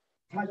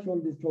touch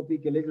on this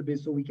topic a little bit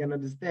so we can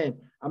understand.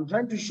 I'm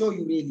trying to show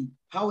you really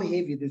how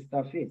heavy this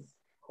stuff is.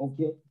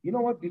 Okay? You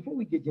know what? Before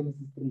we get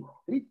Genesis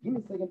 3, give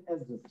me 2nd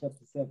Ezra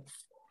chapter 7.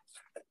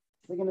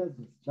 2nd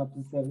Ezra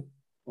chapter 7.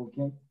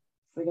 Okay?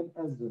 2nd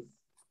Ezra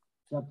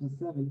chapter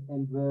 7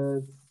 and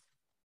verse...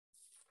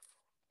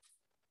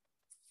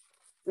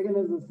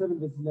 2nd Ezra 7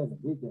 verse 11.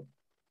 Read that.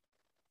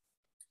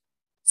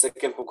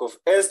 Second book of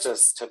Ezra,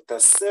 chapter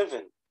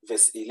 7,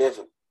 verse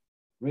 11.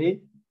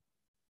 Read.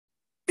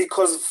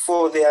 Because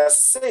for their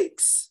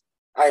sakes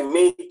I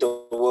made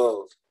the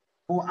world.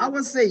 For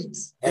our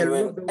sakes.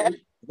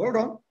 Hold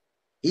on.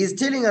 He's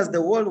telling us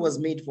the world was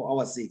made for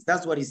our sakes.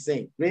 That's what he's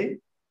saying. Read.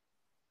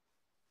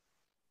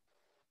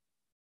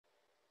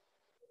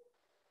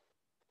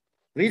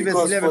 Read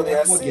because verse 11. For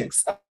their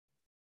sakes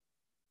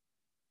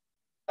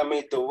I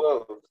made the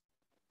world.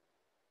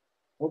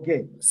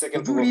 Okay.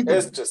 Second book of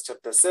Ezra,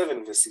 chapter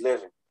 7, verse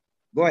 11.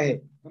 Go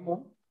ahead. Come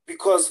on.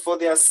 Because for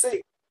their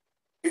sakes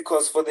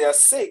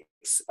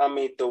I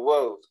made the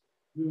world.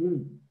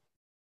 Mm-hmm.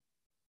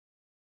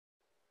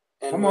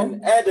 And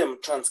when Adam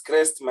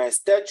transgressed my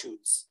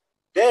statutes,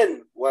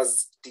 then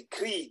was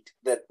decreed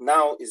that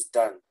now is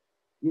done.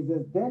 It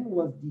says, then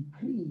was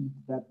decreed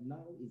that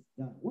now is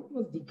done. What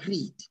was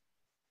decreed?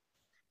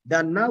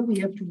 That now we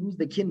have to lose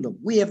the kingdom.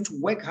 We have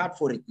to work hard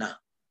for it now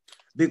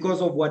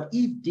because of what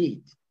Eve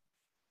did.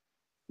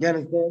 You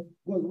understand?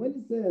 Because when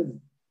it says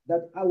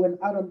that when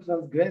Adam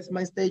transgressed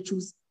my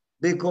statutes,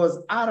 because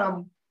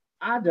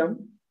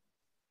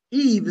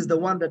Eve is the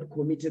one that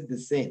committed the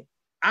sin.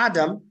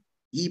 Adam,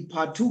 he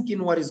partook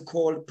in what is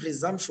called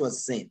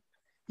presumptuous sin.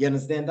 You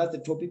understand? That's the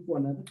topic for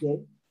another day.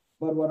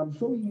 But what I'm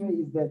showing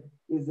you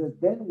is that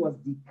then was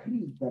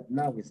decreed that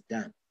now is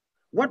done.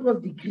 What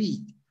was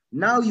decreed?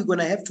 Now you're going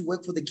to have to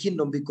work for the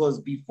kingdom because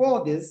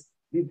before this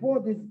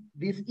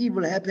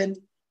evil happened,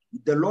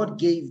 the Lord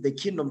gave the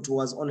kingdom to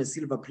us on a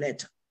silver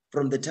platter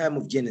from the time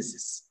of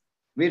Genesis.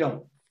 Read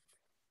on.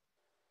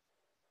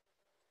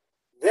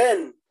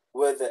 Then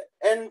were the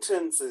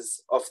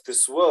entrances of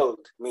this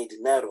world made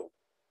narrow.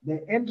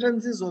 The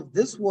entrances of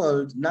this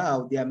world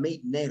now, they are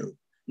made narrow.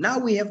 Now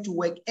we have to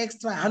work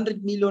extra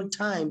 100 million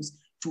times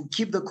to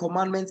keep the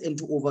commandments and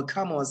to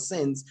overcome our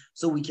sins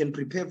so we can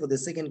prepare for the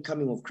second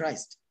coming of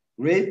Christ.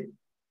 Read.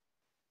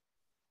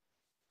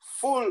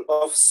 Full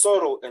of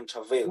sorrow and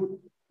travail.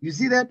 You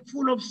see that?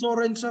 Full of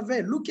sorrow and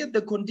travail. Look at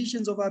the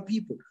conditions of our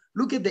people.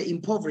 Look at the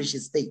impoverished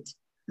state.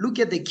 Look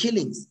at the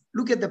killings.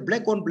 Look at the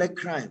black on black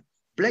crime.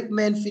 Black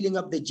men filling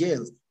up the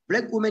jails.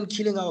 Black women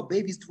killing our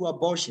babies through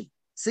abortion.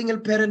 Single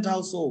parent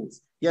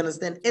households. You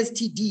understand?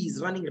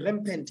 STDs running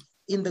rampant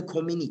in the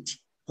community.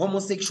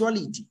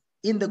 Homosexuality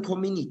in the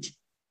community.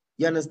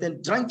 You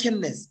understand?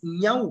 Drunkenness,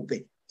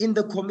 nyaupe in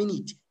the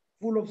community.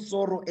 Full of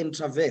sorrow and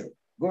travail.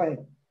 Go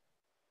ahead.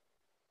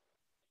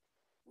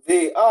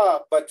 They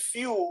are but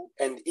few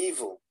and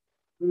evil,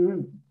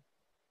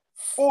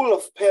 full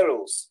of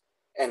perils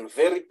and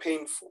very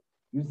painful.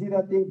 You see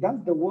that thing?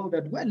 That's the world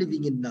that we're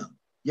living in now.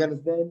 You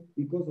understand?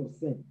 Because of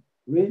sin.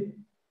 Read.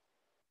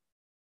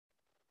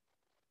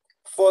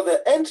 For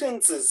the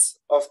entrances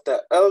of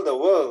the elder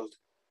world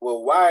were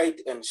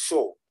wide and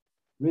sure,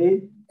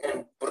 Read.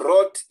 and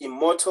brought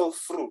immortal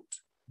fruit.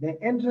 The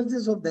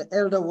entrances of the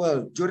elder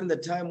world during the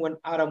time when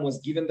Adam was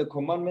given the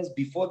commandments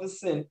before the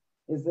sin,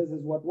 it says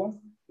is what was?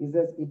 It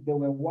says if they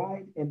were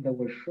wide and they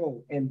were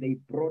sure and they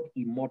brought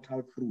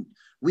immortal fruit,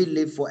 we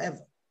live forever.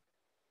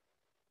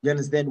 You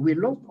understand? We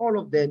lost all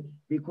of that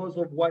because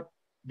of what?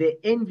 The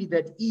envy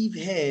that Eve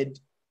had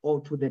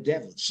or to the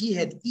devil. She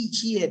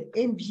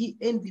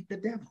envied the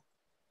devil.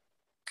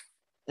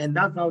 And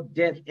that's how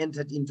death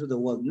entered into the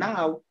world.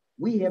 Now,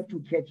 we have to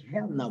catch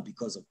hell now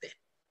because of that.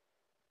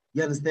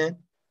 You understand?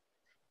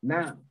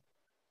 Now,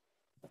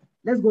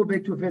 let's go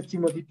back to 1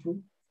 Timothy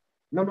 2.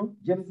 No,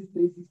 Genesis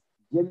 3,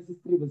 Genesis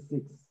 3 verse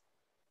 6.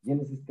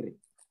 Genesis 3.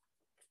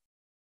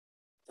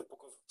 The book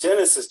of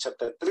Genesis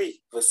chapter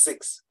 3 verse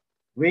 6.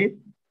 Read.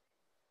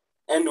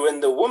 And when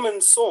the woman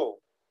saw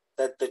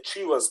that the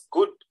tree was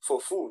good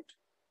for food,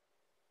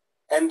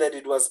 and that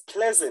it was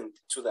pleasant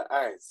to the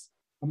eyes,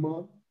 come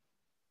on,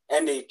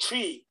 and a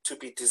tree to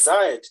be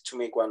desired to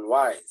make one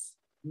wise,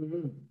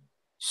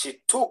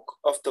 she took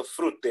of the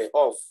fruit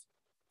thereof,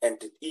 and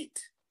did eat,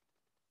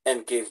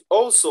 and gave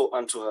also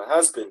unto her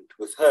husband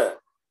with her,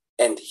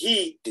 and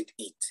he did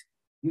eat.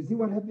 You see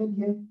what happened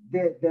here?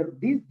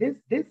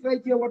 This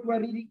right here, what we're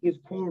reading is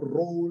called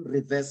role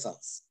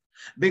reversals.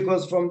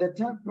 Because from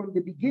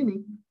the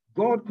beginning,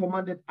 God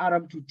commanded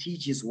Adam to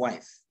teach his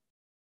wife.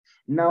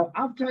 Now,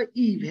 after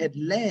Eve had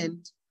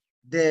learned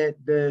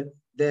the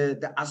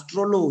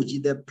astrology,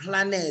 the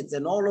planets,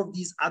 and all of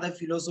these other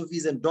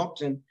philosophies and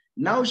doctrine,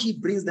 now she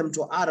brings them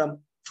to Adam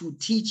to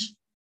teach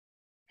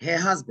her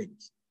husband.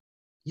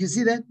 You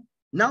see that?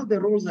 Now the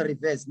roles are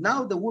reversed.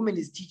 Now the woman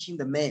is teaching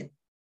the man.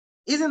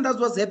 Isn't that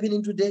what's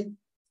happening today?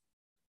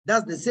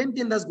 That's the same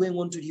thing that's going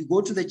on today. You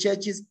go to the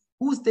churches,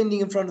 who's standing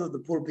in front of the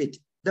pulpit?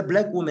 The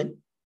black woman.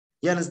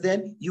 You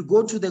understand? You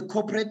go to the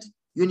corporate,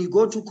 when you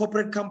go to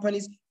corporate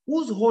companies,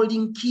 who's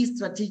holding key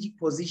strategic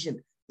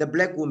position? The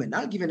black woman.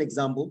 I'll give an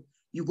example.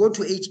 You go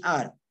to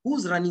HR,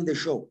 who's running the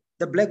show?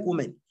 The black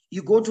woman.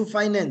 You go to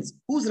finance,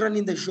 who's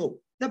running the show?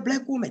 The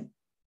black woman.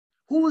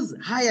 Who's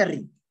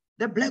hiring?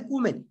 The black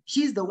woman.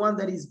 She's the one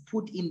that is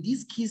put in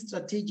this key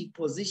strategic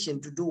position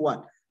to do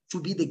what? To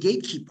be the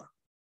gatekeeper.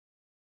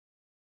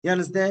 You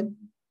understand?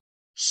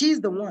 She's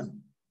the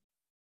one.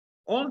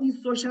 All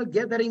these social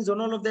gatherings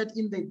and all of that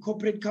in the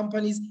corporate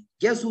companies,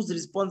 guess who's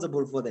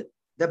responsible for that?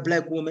 The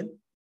black woman.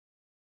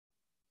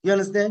 You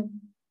understand?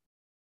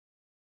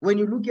 When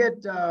you look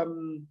at,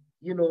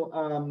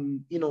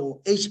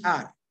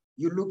 HR,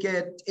 you look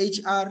at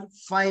HR,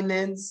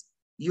 finance,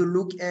 you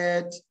look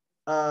at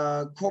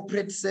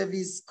corporate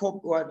service,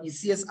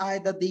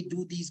 CSI, that they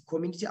do these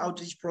community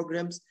outreach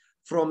programs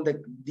from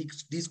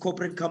these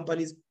corporate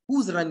companies.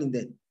 Who's running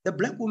that? The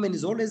black woman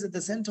is always at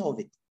the center of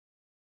it.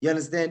 You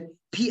understand?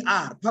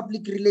 PR,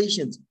 public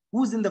relations,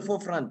 who's in the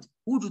forefront?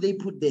 Who do they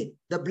put there?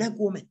 The black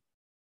woman.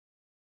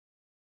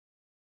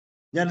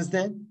 You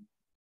understand?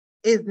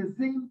 It's the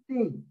same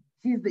thing.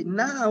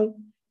 Now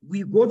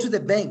we go to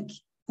the bank.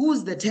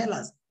 Who's the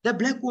tellers? The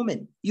black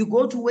woman. You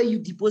go to where you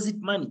deposit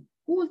money.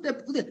 Who's the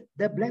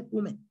black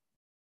woman?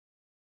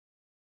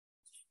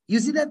 You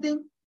see that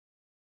thing?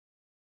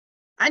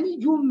 I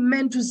need you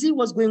men to see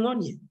what's going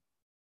on here.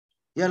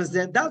 You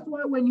understand? That's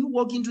why when you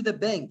walk into the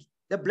bank,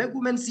 the black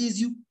woman sees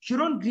you, she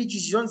don't greet you,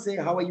 she don't say,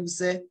 how are you,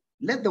 sir?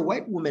 Let the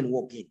white woman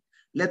walk in.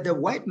 Let the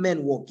white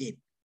man walk in.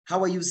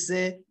 How are you,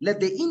 sir?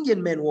 Let the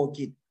Indian man walk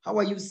in. How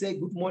are you, sir?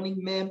 Good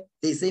morning, ma'am.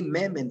 They say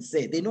ma'am and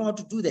sir. They know how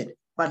to do that.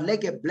 But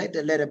let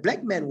a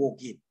black man walk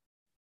in.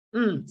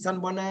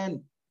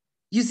 Sanbonan.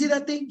 You see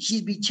that thing?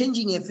 She'll be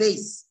changing her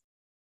face.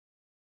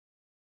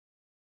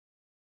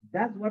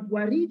 That's what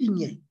we're reading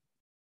here.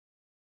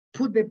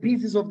 Put the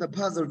pieces of the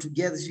puzzle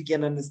together so you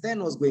can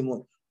understand what's going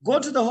on. Go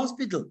to the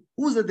hospital.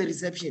 Who's at the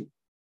reception?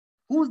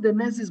 Who's the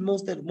nurses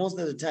most of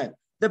the time?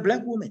 The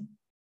black woman.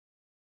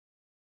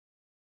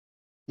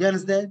 You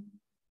understand?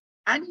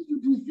 I need you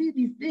to see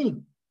this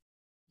thing.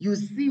 You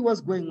see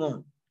what's going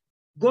on.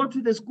 Go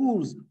to the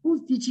schools.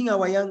 Who's teaching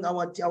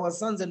our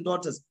sons and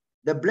daughters?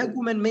 The black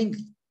woman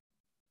mainly.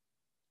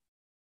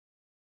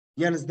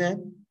 You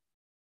understand?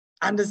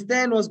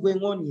 Understand what's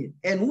going on here.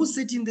 And who's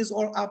setting this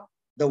all up?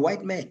 The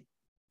white man.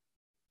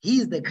 He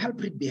is the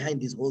culprit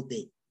behind this whole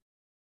thing.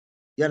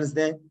 You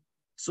understand?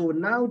 So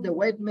now the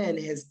white man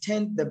has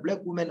turned the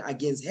black woman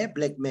against her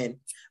black man,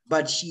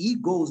 but he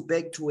goes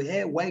back to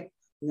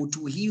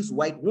his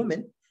white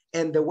woman,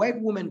 and the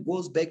white woman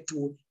goes back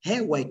to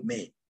her white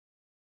man.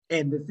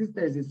 And the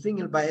sister is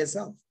single by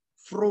herself,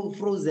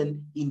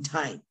 frozen in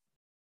time.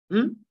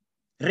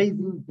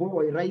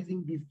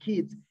 Raising these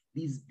kids,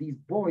 these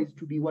boys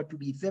to be what? To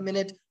be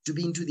effeminate, to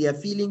be into their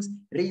feelings,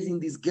 raising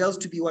these girls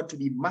to be what? To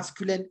be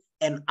masculine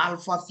and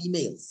alpha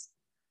females.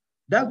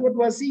 That's what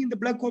we're seeing in the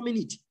black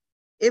community.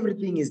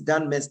 Everything is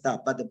done messed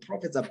up, but the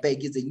prophets are back.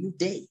 It's a new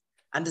day.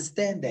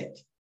 Understand that.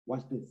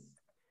 Watch this.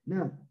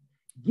 Now,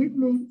 give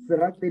me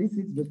Sirach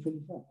 36, verse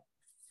 25.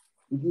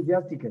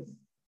 Ecclesiasticus.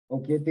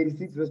 Okay,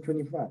 36, verse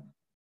 25.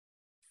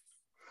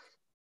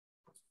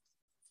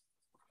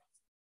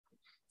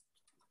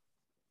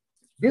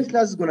 This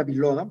class is going to be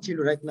long. I'm telling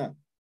you right now.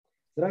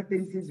 Sirach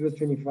 36, verse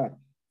 25.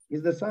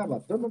 Is the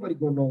Sabbath. Don't nobody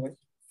go nowhere.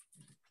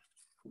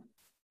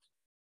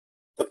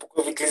 The book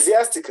of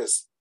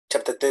Ecclesiasticus,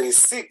 chapter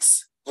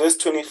 36, verse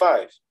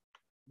 25.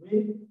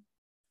 Read.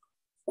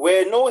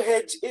 Where no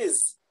hedge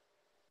is,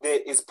 there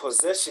is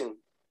possession.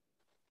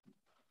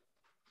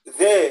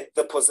 There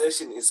the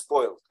possession is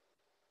spoiled.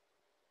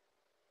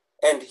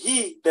 And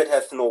he that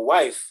hath no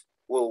wife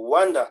will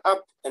wander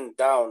up and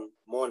down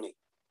mourning.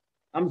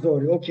 I'm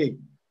sorry. Okay.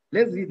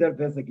 Let's read that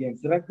verse again.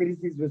 Sirach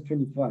 36, verse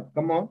 25.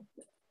 Come on.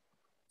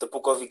 The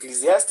book of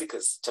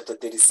Ecclesiasticus, chapter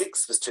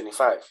 36, verse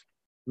 25.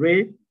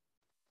 Read.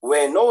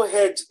 Where no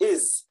hedge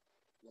is,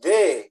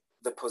 there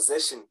the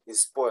possession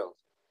is spoiled.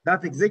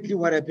 That's exactly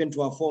what happened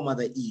to our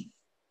foremother Eve.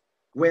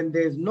 When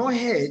there's no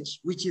hedge,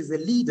 which is a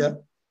leader,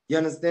 you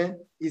understand?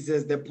 It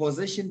says the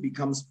possession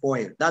becomes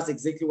spoiled. That's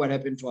exactly what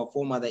happened to our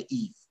foremother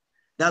Eve.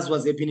 That's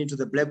what's happening to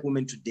the black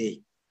woman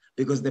today.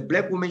 Because the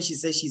black woman, she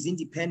says she's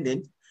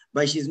independent,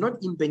 but she's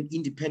not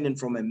independent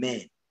from a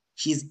man.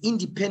 She's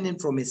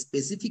independent from a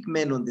specific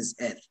man on this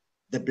earth,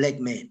 the black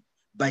man.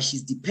 But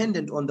she's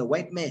dependent on the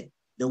white man.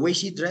 The way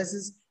she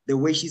dresses, the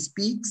way she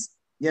speaks,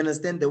 you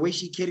understand? The way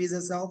she carries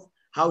herself,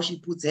 how she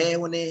puts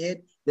hair on her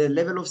head, the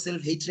level of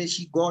self-hatred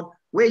she got.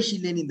 Where is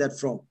she learning that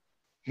from?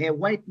 Her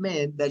white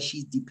man that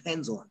she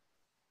depends on.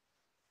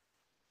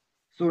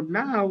 So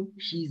now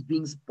she's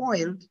being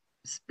spoiled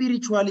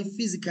spiritually,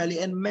 physically,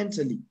 and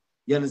mentally.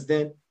 You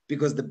understand?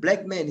 Because the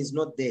black man is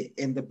not there.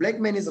 And the black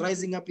man is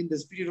rising up in the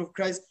spirit of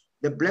Christ.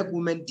 The black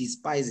woman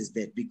despises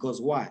that.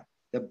 Because why?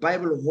 The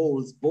Bible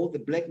holds both the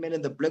black man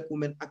and the black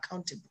woman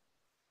accountable.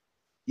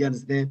 You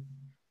understand?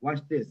 Watch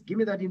this. Give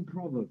me that in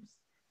Proverbs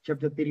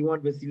chapter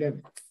 31, verse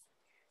 11.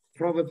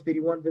 Proverbs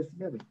 31, verse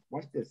 11.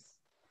 Watch this.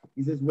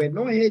 He says, where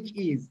no hedge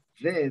is,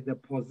 there the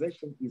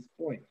possession is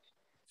spoiled.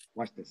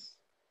 Watch this.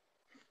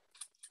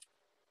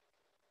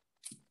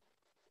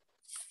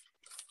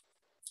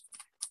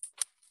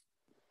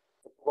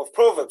 Of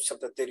Proverbs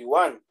chapter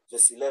 31,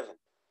 verse 11.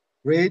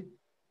 Read.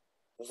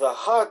 The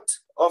heart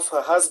of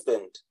her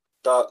husband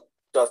doth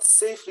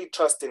safely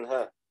trust in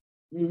her,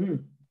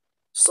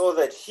 so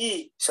that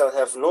he shall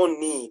have no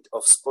need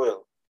of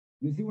spoil.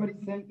 You see what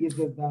it's saying? It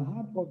says the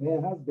heart of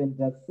her husband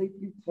doth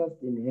safely trust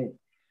in her.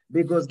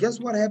 Because guess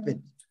what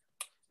happened?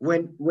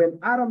 When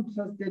Adam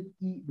trusted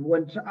Eve,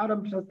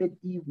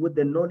 with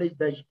the knowledge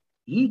that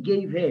he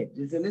gave her,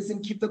 he said,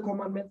 listen, keep the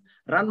commandments,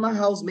 run my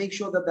house, make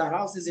sure that the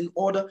house is in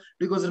order.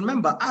 Because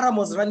remember, Adam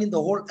was running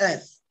the whole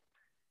earth.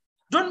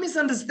 Don't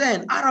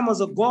misunderstand. Adam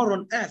was a god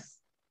on earth.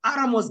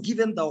 Adam was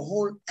given the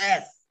whole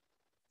earth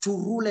to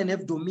rule and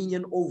have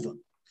dominion over.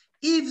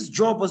 Eve's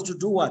job was to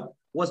do what?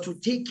 Was to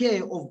take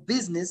care of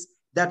business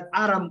that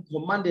Adam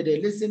commanded her.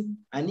 Listen,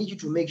 I need you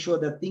to make sure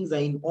that things are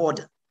in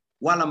order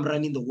while I'm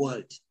running the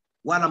world,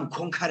 while I'm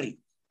conquering,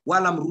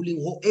 while I'm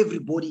ruling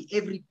everybody,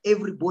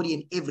 everybody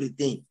and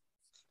everything.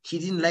 She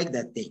didn't like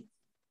that thing.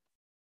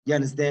 You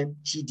understand?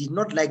 She did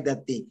not like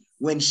that thing.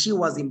 When she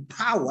was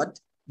empowered,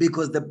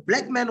 because the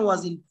black man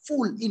was in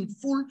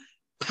full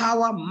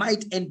power,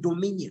 might, and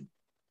dominion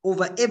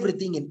over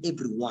everything and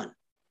everyone.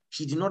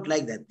 She did not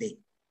like that thing.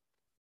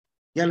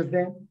 You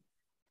understand?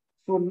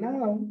 So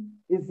now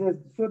it says,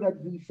 so that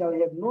he shall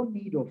have no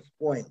need of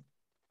spoil.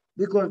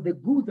 Because the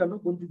goods are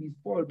not going to be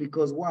spoiled.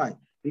 Because why?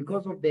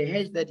 Because of the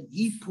hedge that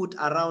he put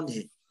around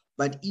her.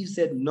 But Eve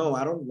said, no,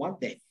 I don't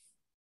want that.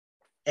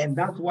 And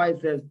that's why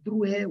it says,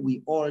 through her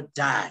we all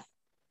die.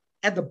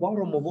 At the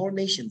bottom of all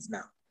nations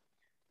now.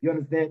 You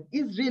understand?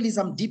 It's really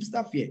some deep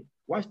stuff here.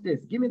 Watch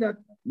this. Give me that.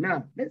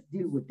 Now, let's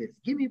deal with this.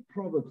 Give me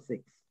Proverbs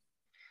 6.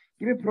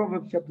 Give me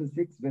Proverbs chapter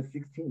 6, verse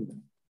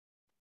 16.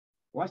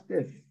 Watch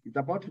this. It's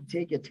about to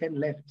take a 10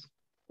 left.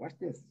 Watch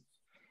this.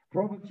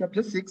 Proverbs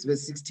chapter 6,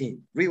 verse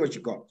 16. Read what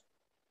you got.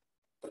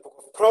 The book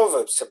of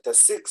Proverbs chapter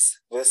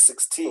 6, verse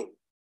 16.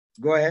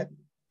 Go ahead.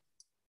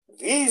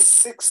 These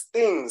 6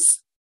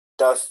 things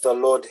doth the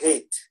Lord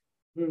hate.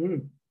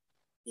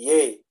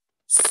 Yea,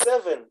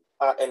 7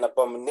 are an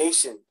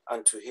abomination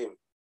unto him.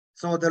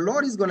 So the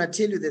Lord is going to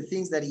tell you the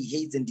things that he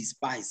hates and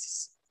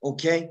despises.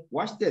 Okay?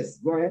 Watch this.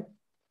 Go ahead.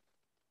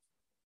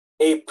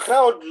 A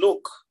proud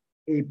look.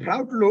 A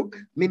proud look,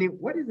 meaning,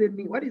 what does it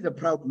mean? What is a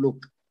proud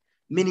look?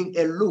 Meaning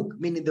a look,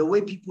 meaning the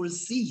way people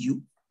see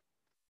you.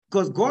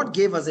 Because God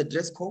gave us a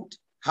dress code,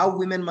 how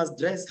women must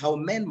dress, how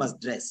men must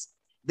dress.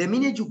 The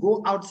minute you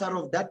go outside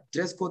of that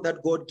dress code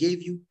that God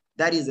gave you,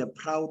 that is a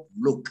proud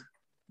look.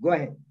 Go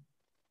ahead.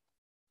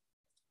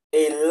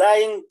 A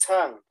lying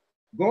tongue.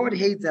 God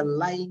hates a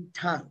lying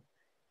tongue.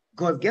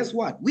 Because guess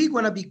what? We're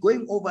going to be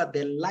going over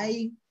the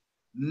lying,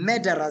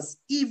 murderous,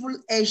 evil,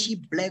 ashy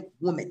black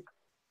woman.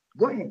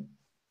 Go ahead.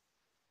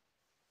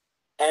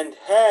 And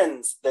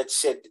hands that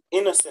shed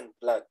innocent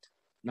blood.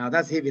 Now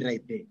that's heavy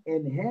right there.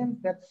 And hands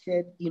that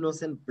shed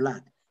innocent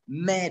blood.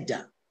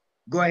 murder.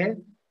 Go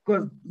ahead.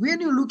 Because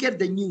when you look at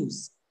the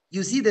news,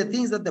 you see the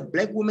things that the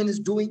black woman is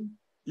doing.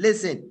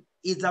 Listen,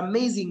 it's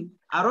amazing.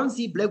 I don't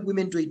see black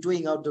women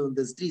doing out on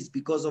the streets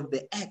because of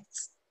the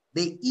acts,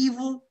 the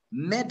evil,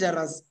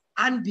 murderous,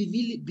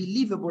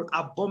 unbelievable,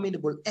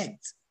 abominable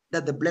acts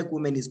that the black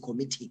woman is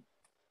committing.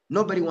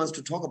 Nobody wants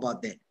to talk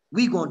about that.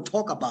 We're going to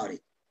talk about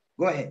it.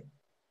 Go ahead.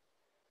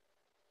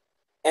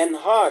 And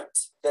heart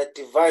that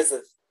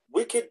deviseth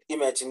wicked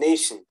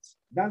imaginations.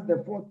 That's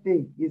the fourth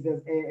thing. It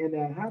says, and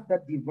a heart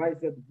that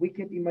deviseth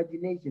wicked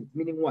imaginations,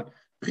 meaning what?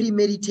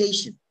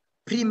 Premeditation,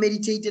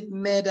 premeditated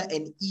murder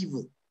and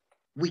evil,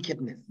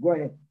 wickedness. Go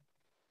ahead.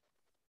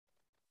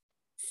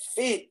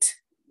 Feet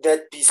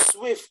that be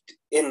swift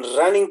in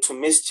running to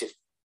mischief.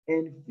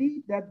 And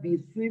feet that be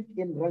swift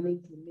in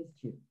running to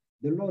mischief.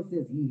 The Lord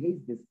says he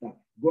hates this stuff.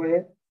 Go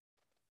ahead.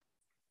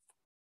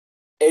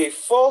 A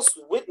false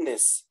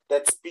witness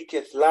that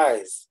speaketh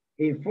lies.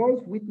 A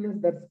false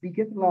witness that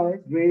speaketh lies.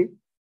 Great.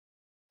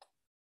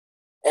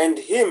 And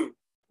him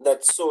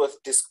that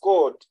soweth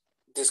discord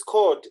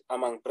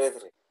among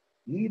brethren.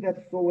 He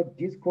that soweth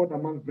discord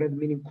among brethren,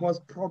 meaning cause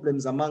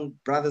problems among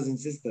brothers and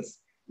sisters.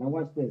 Now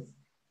watch this.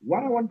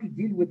 What I want to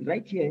deal with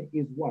right here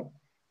is what?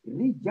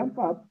 Jump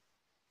up.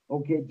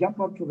 Okay, jump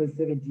up to verse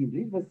 17.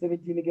 Read verse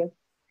 17 again.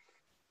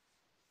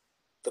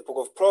 The book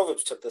of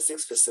Proverbs, chapter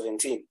 6, verse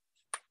 17.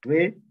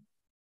 Read.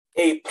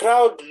 A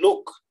proud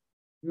look,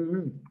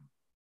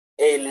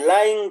 a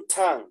lying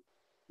tongue,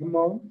 come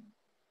on,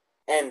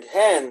 and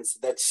hands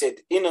that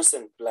shed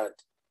innocent blood.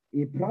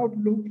 A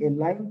proud look, a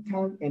lying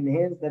tongue, and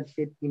hands that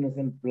shed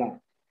innocent blood.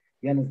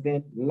 You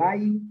understand?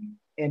 Lying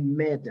and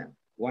murder.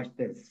 Watch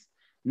this.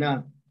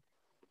 Now,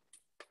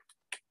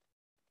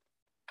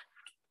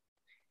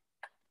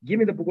 give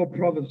me the book of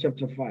Proverbs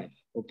chapter 5.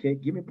 Okay,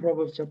 give me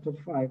Proverbs chapter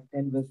 5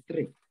 and verse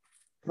 3.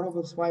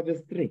 Proverbs 5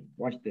 verse 3.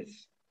 Watch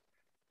this.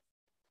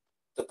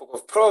 The book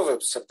of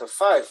Proverbs chapter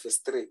 5 verse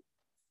 3.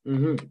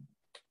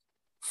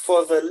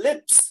 For the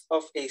lips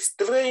of a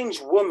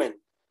strange woman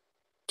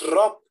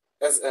drop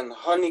as an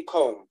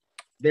honeycomb.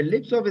 The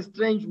lips of a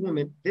strange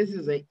woman, this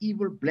is an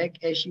evil,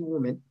 black, ashy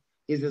woman,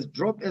 is as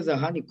drop as a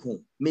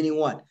honeycomb. Meaning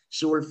what?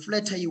 She will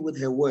flatter you with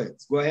her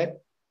words. Go ahead.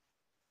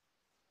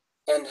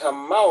 And her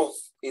mouth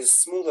is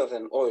smoother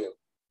than oil.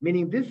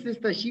 Meaning this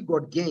sister, she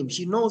got game.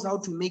 She knows how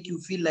to make you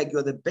feel like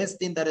you're the best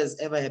thing that has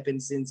ever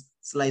happened since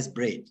sliced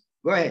bread.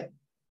 Go ahead.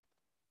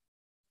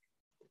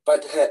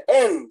 But her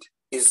end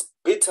is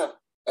bitter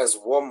as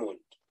wormwood.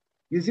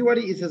 You see what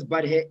it says?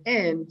 But her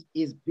end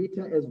is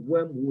bitter as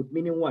wormwood.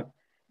 Meaning what?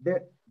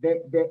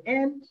 The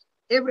end,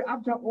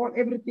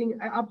 everything,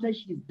 after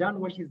she's done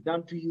what she's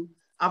done to you,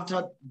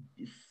 after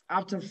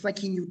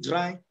sucking you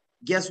dry,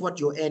 guess what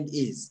your end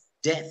is?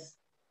 Death.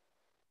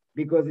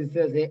 Because it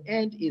says the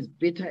end is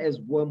bitter as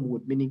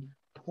wormwood, meaning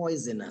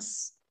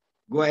poisonous.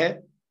 Go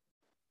ahead.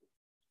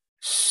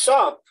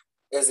 Sharp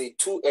as a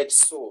two-edged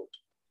sword.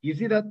 You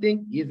see that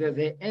thing? It says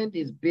the end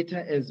is bitter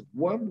as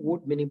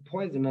wormwood, meaning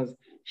poisonous,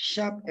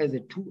 sharp as a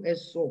two-edged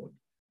sword.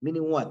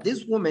 Meaning what?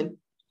 This woman,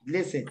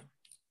 listen,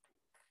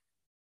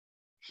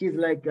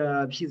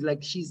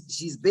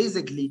 she's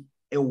basically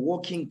a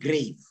walking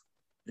grave,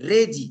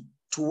 ready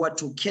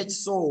to catch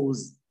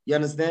souls. You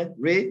understand?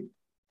 Right?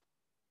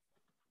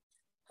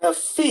 Her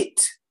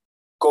feet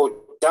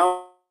go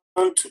down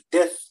to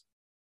death.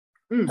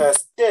 Her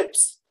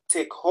steps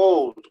take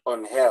hold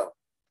on hell.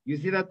 You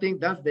see that thing?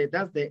 That's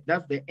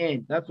the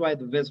end. That's why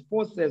the verse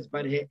 4 says,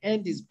 but her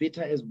end is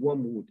bitter as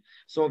wormwood.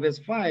 So verse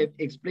 5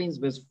 explains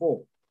verse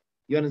 4.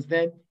 You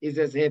understand? It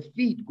says her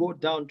feet go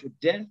down to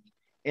death,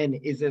 and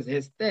it says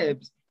her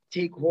steps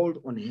take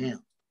hold on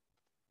hell.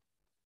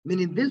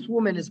 Meaning this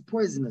woman is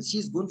poisonous.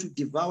 She's going to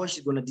devour,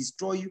 she's going to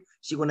destroy you,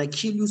 she's going to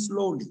kill you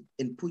slowly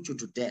and put you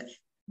to death.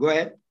 Go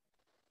ahead.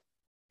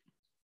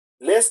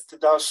 Lest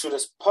thou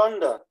shouldest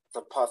ponder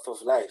the path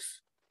of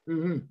life.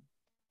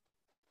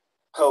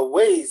 Her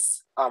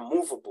ways are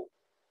movable,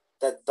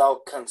 that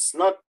thou canst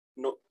not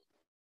know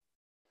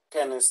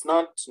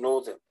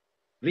them.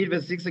 Read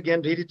verse 6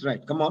 again, read it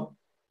right. Come on.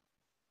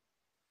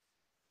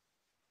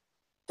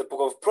 The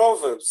book of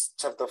Proverbs,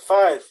 chapter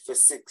 5,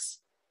 verse 6.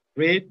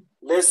 Read.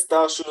 Lest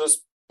thou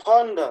shouldest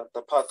ponder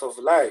the path of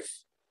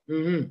life.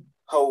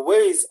 Her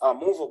ways are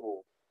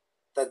movable,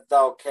 that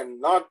thou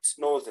cannot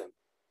know them.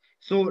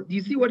 So do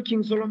you see what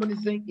King Solomon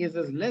is saying? He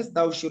says, lest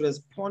thou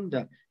shouldest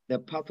ponder the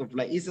path of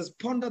life. He says,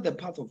 ponder the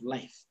path of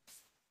life.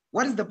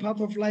 What is the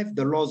path of life?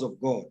 The laws of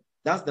God.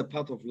 That's the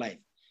path of life.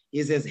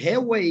 He says, her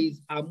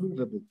ways are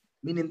movable.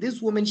 Meaning this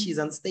woman, she's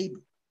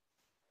unstable.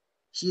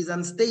 She's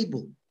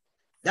unstable.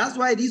 That's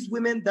why these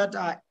women that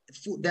are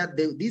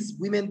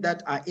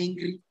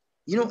angry,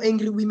 you know,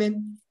 angry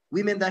women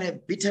that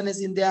have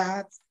bitterness in their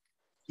hearts.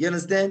 You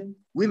understand?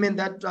 Women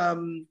that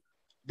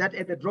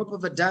at the drop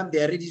of a dime,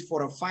 they are ready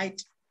for a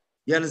fight.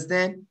 You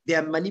understand? They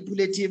are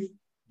manipulative.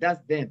 That's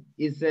them.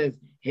 It says,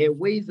 her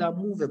ways are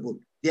movable.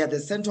 They are the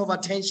center of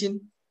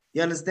attention.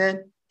 You understand?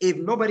 If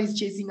nobody's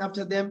chasing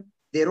after them,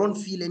 they don't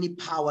feel any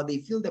power. They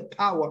feel the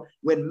power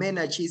when men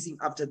are chasing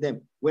after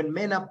them. When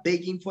men are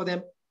begging for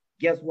them,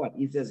 guess what?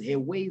 He says her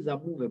ways are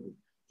movable.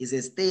 He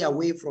says stay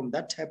away from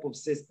that type of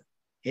sister.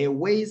 Her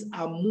ways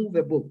are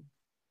movable,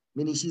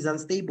 meaning she's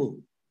unstable.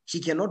 She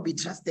cannot be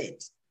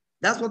trusted.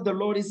 That's what the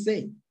Lord is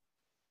saying.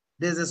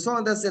 There's a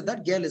song that said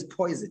that girl is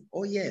poison.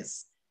 Oh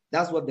yes,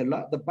 that's what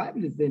the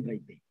Bible is saying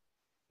right there.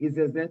 It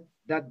says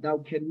that thou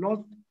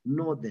cannot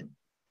know them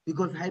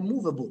because her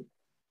movable.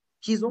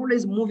 She's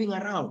always moving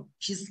around.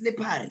 She's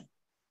slippery.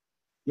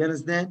 You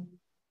understand?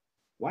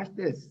 Watch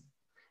this.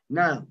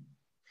 Now,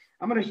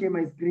 I'm going to share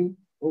my screen,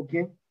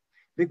 okay?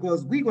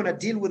 Because we're going to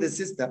deal with a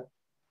sister.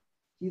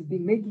 She's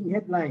been making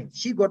headlines.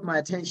 She got my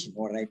attention,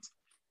 all right?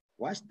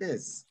 Watch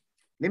this.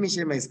 Let me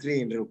share my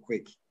screen real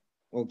quick,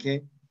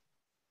 okay?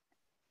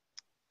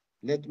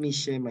 Let me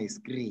share my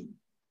screen.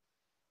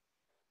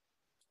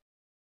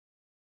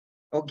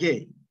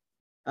 Okay.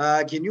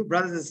 Can you,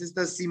 brothers and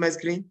sisters, see my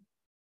screen?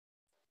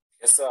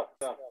 Yes, sir.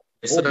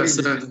 Yes,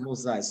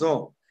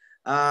 sir.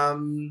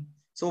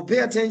 So pay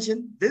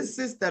attention. This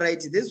sister,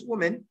 right? This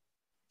woman,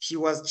 she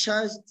was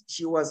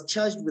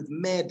charged with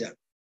murder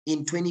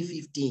in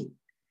 2015,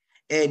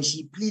 and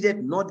she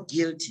pleaded not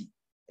guilty,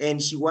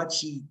 and she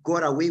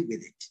got away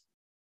with it.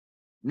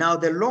 Now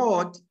the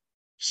Lord,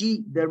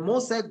 the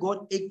Most High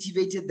God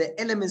activated the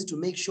elements to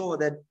make sure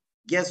that,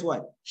 guess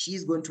what?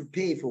 She's going to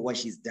pay for what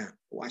she's done.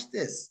 Watch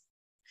this.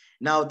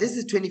 Now this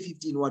is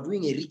 2015. We're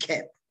doing a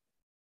recap.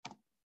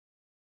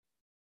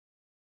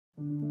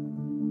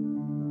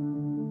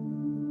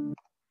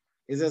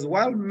 It says,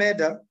 while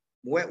murder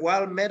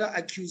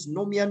accused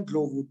Nomia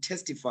Ndlovu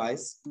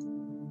testifies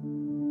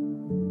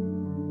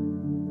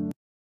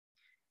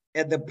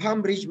at the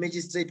Palm Ridge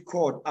Magistrate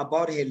Court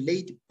about her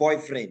late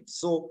boyfriend.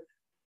 So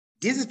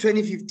this is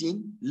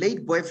 2015,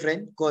 late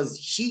boyfriend, because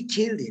she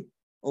killed him.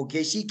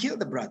 Okay, she killed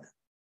the brother.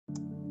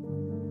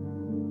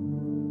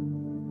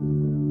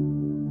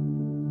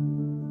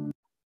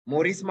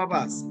 Maurice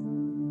Mabasa.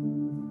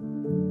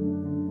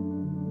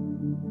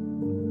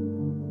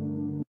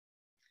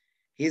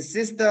 His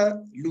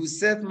sister,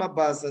 Lucette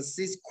Mabasa,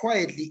 sits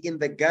quietly in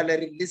the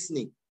gallery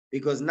listening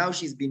because now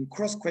she's been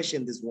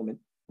cross-questioned, this woman.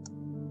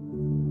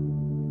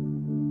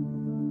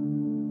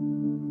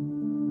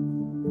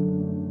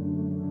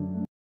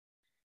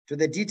 To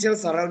the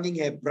details surrounding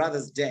her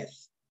brother's death.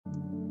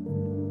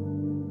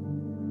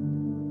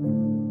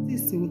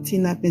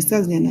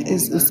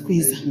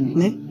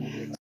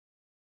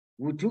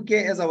 We took her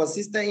as our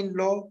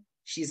sister-in-law.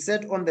 She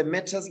sat on the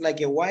matters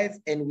like a wife,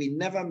 and we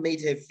never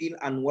made her feel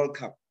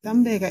unwelcome. So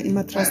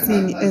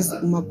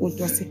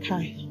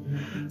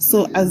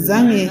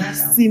azange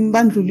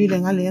simbandlulile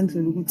ngale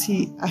ndlela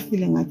ukuthi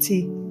afile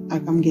ngathi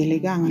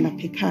akamgelekanga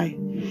lapha ekhaya.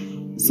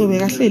 So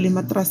bekahleli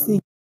ematrasini.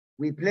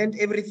 We planned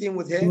everything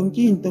with her.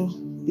 Yonke into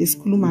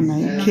besikhuluma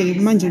naye. Okay,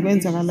 manje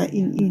kwenzakala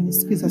ini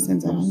sikhwisa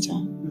senza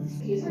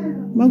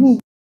kanjani.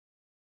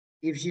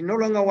 If she no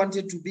longer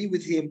wanted to be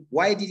with him,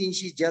 why didn't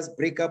she just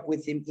break up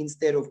with him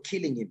instead of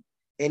killing him,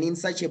 and in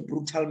such a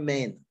brutal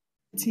manner?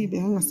 It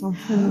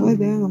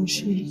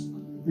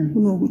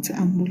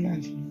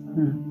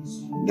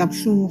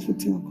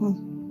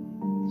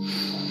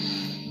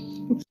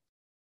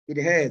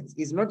hurts.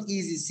 It's not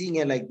easy seeing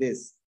her like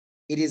this.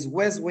 It is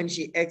worse when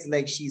she acts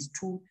like she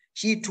too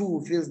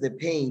feels the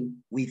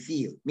pain we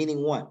feel.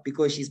 Meaning what?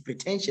 Because she's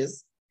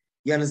pretentious.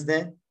 You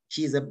understand?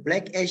 She's a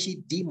black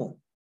ashy demon.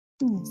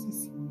 And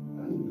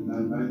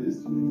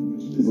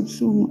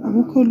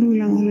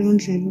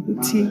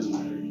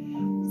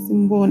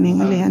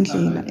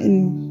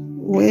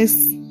worse,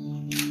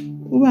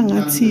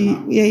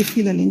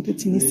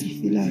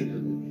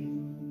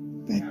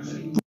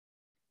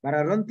 but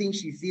I don't think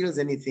she feels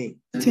anything.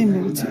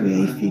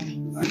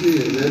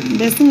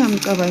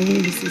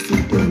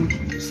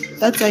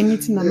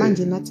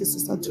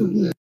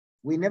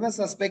 We never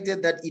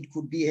suspected that it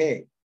could be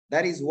her.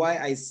 That is why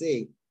I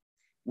say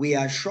we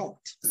are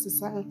shocked.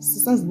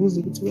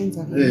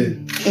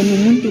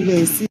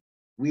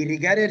 We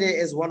regarded her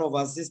as one of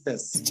our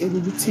sisters.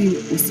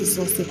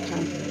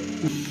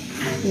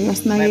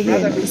 My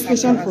brother,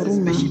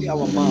 especially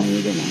our mom.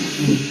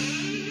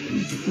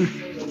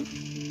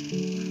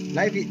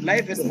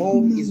 Life at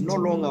home is no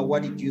longer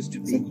what it used to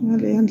be.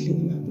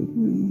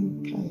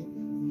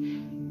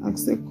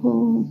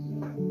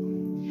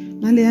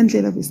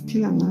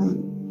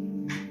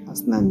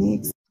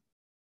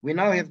 We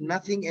now have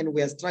nothing and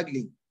we are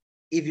struggling.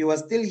 If you are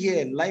still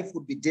here, life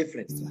would be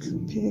different.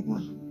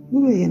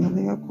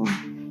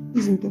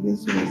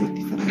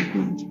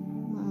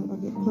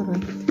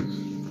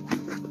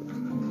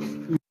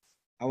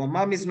 Our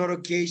mom is not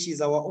okay.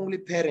 She's our only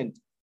parent.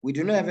 We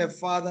do not have a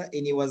father,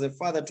 and he was a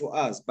father to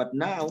us. But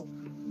now,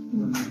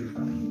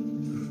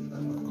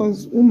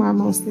 because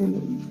umama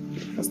usele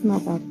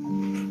asinaba,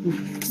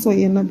 so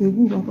yena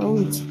bekuba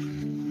wethu.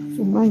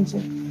 So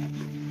manje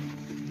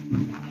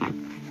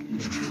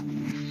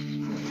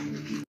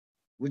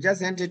we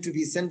just wanted to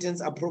be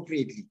sentenced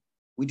appropriately.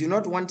 We do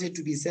not want her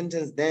to be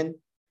sentenced then.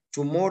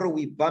 Tomorrow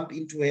we bump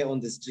into her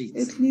on the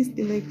streets. At least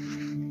like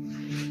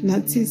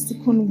nathi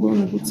sikhona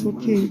ukubona ukuthi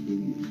okay.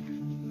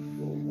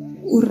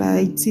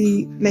 Uright,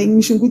 like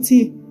ngisho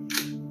ukuthi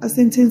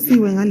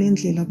asentensiwe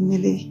ngalendlela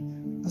kumele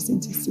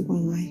asentensiwe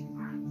ngayo.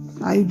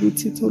 Hayi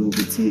ukuthi thola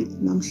ukuthi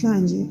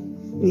namhlanje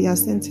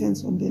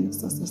uyasentence ombeni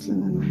kusasa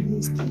sihlangana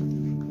ngesikhathi.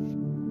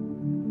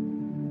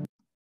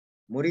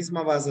 Maurice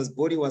Mabasa's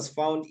body was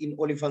found in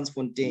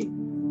Olifantsfontein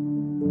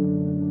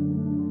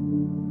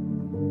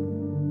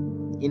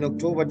in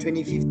October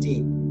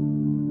 2015.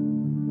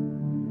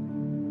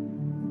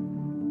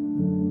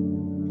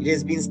 It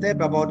has been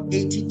stabbed about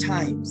 80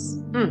 times.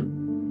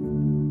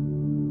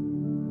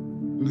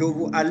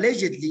 Ndlovu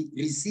allegedly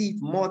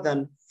received more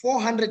than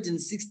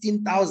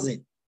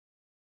 416,000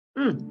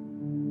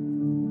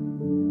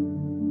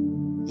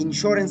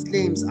 insurance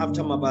claims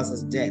after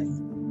Mabasa's death.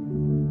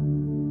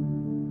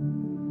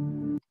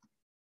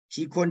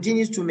 She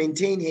continues to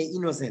maintain her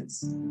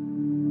innocence.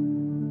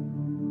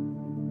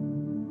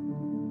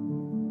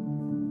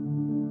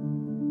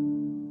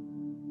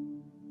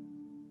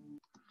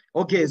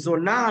 Okay, so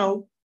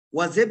now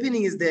what's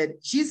happening is that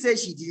she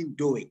says she didn't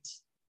do it.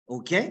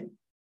 Okay?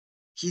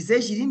 She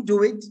says she didn't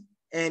do it,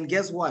 and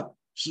guess what?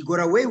 She got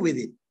away with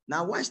it.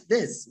 Now watch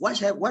this.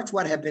 Watch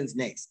what happens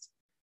next.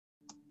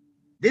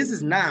 This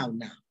is now.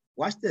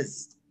 Watch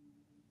this.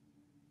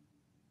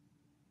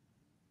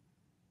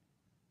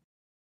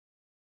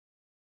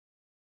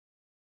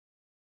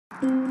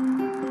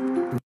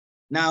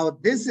 Now,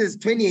 this is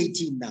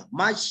 2018 now,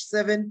 March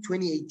 7,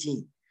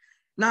 2018.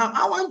 Now,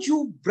 I want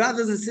you,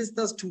 brothers and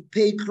sisters, to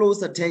pay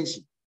close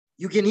attention.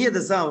 You can hear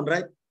the sound,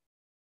 right?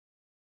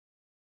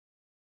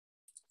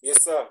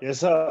 Yes, sir. Yes,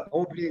 sir.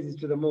 All praises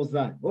to the Most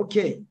High.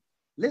 Okay,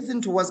 listen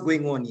to what's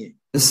going on here.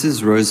 This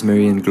is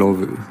Rosemary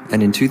Ndlovu,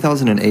 and in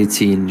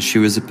 2018, she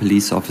was a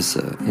police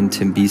officer in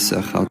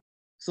Tembisa, Gauteng.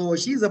 So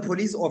she's a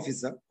police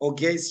officer,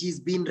 okay? She's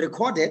been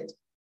recorded,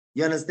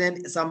 you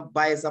understand,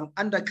 by some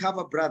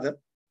undercover brother,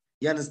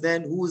 you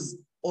understand, who's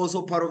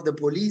also part of the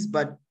police,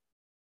 but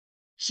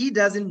she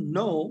doesn't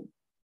know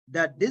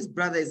that this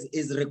brother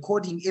is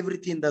recording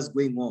everything that's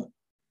going on.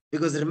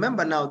 Because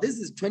remember now, this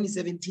is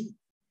 2017.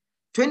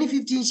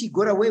 2015, she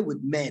got away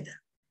with murder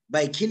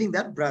by killing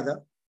that brother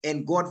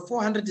and got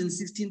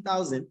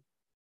 416,000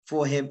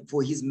 for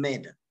his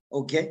murder,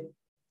 okay?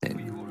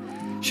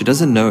 She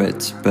doesn't know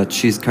it, but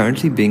she's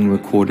currently being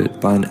recorded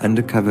by an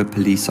undercover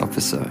police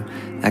officer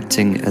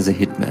acting as a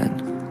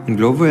hitman.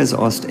 Ndlovu has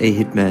asked a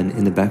hitman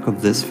in the back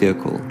of this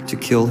vehicle to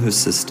kill her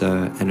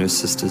sister and her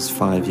sister's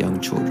 5 young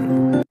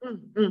children.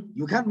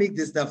 You can't make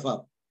this stuff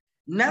up.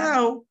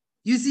 Now,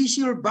 you see,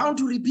 she's bound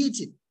to repeat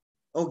it,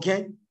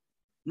 okay?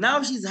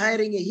 Now she's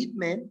hiring a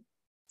hitman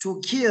to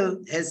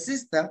kill her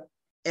sister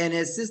and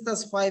her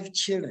sister's 5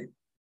 children.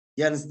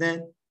 You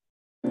understand?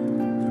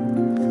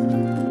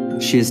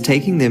 She is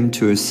taking them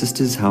to her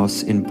sister's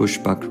house in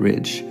Bushbuck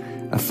Ridge,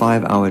 a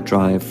 5-hour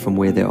drive from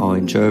where they are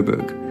in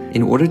Joburg,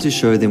 in order to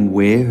show them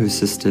where her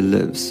sister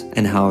lives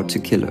and how to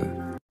kill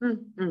her.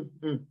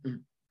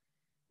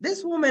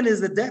 This woman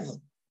is the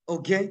devil,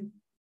 okay?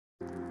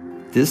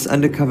 This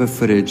undercover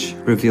footage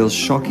reveals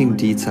shocking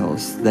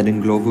details that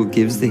Ndlovu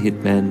gives the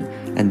hitman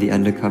and the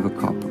undercover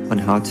cop on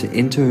how to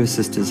enter her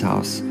sister's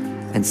house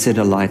and set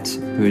alight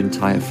her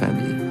entire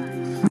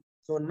family.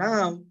 So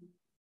now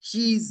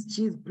she's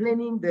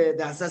planning the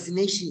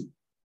assassination,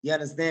 you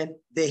understand?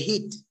 The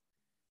hit,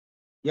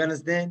 you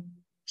understand?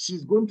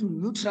 She's going to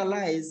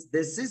neutralize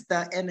the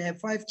sister and her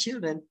 5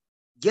 children.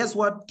 Guess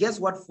what? Guess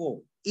what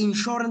for?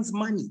 Insurance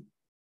money.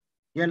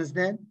 You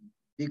understand?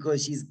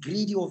 Because she's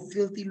greedy of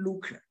filthy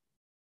lucre.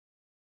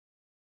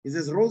 It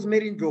says,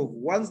 Rosemary Ndlovu,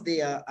 once they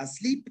are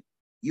asleep,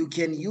 you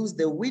can use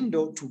the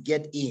window to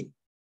get in.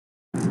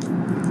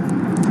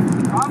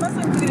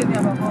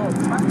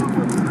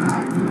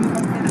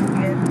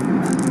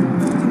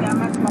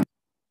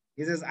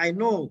 He says, I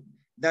know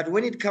that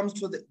when it comes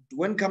to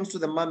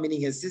the mom,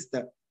 meaning her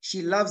sister,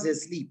 she loves her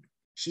sleep.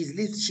 She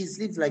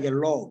sleeps like a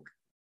log.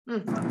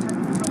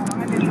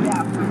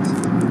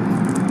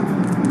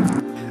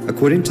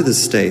 According to the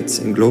states,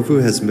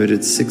 Ndlovu has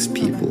murdered 6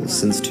 people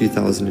since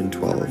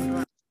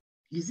 2012.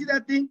 You see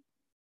that thing?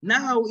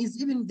 Now,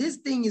 this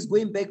thing is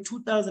going back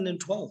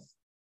 2012.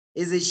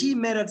 Is that she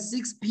murdered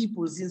 6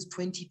 people since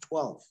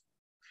 2012.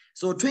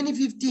 So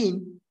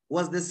 2015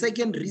 was the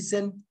second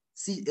recent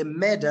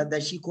murder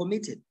that she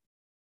committed.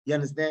 You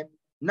understand?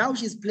 Now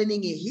she's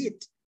planning a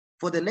hit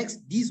for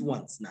these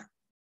ones now.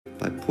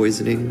 By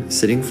poisoning,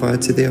 setting fire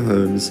to their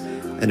homes,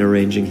 and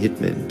arranging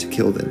hitmen to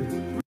kill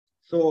them.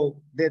 So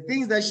the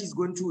things that she's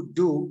going to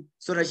do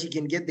so that she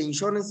can get the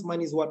insurance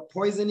money is what?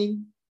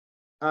 Poisoning,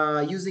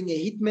 using a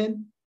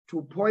hitman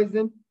to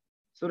poison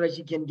so that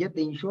she can get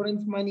the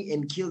insurance money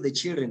and kill the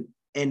children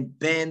and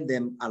burn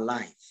them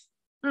alive.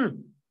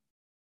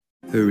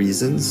 Her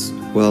reasons?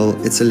 Well,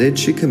 it's alleged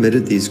she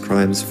committed these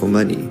crimes for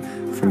money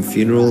from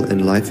funeral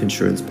and life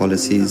insurance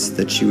policies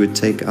that she would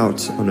take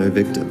out on her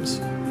victims.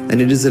 And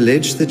it is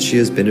alleged that she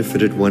has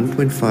benefited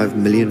 1.5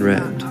 million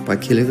rand by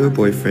killing her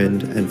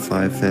boyfriend and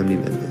 5 family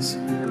members.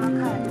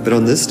 But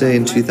on this day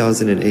in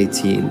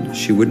 2018,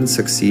 she wouldn't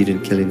succeed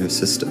in killing her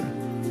sister,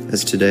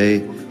 as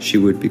today she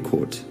would be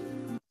caught.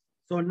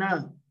 So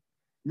now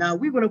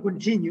we're going to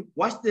continue.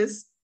 Watch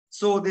this.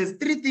 So there's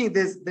three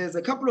things. There's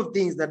a couple of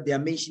things that they are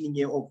mentioning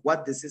here of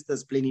what the sister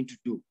is planning to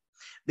do,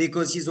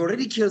 because she's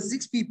already killed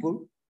 6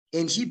 people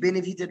and she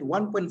benefited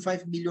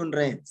 1.5 million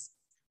rands.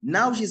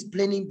 Now she's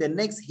planning the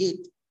next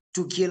hit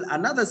to kill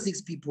another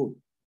 6 people.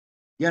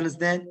 You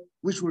understand?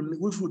 Which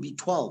will be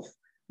 12.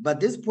 But at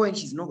this point,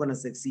 she's not going to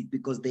succeed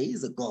because there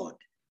is a God.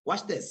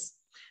 Watch this.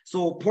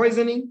 So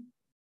poisoning,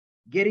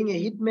 getting a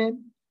hitman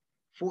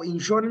for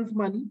insurance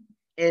money,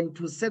 and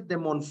to set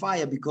them on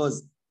fire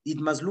because it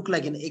must look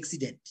like an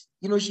accident.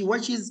 You know, she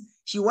watches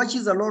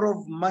a lot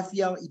of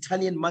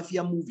Italian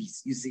mafia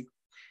movies, you see,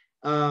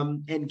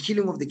 and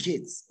killing of the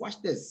kids.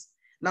 Watch this.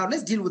 Now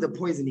let's deal with the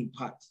poisoning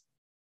part.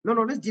 No,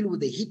 let's deal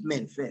with the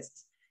hitman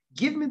first.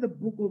 Give me the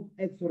book of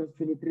Exodus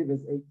 23, verse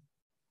 8.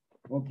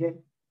 Okay?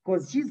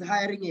 Because she's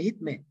hiring a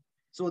hitman.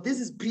 So this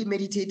is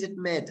premeditated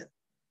murder.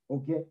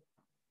 Okay?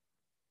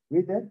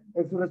 Read that.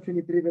 Exodus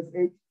 23, verse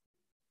 8.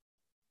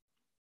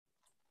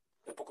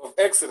 The book of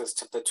Exodus,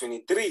 chapter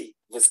 23,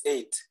 verse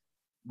 8.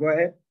 Go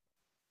ahead.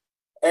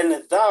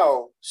 And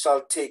thou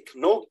shalt take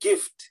no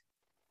gift,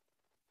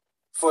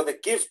 for the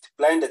gift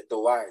blinded the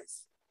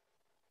wise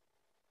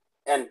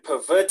and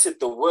perverted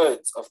the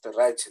words of the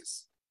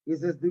righteous. He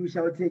says, you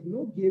shall take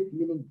no gift,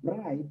 meaning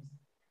bribes,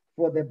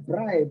 for the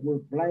bribe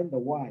will blind the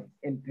wise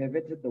and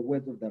perverted the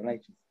words of the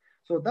righteous.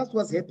 So that's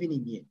what's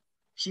happening here.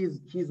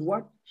 She's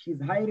what? She's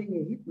hiring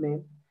a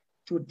hitman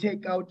to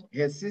take out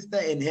her sister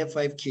and her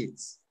 5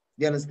 kids.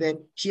 You understand?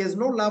 She has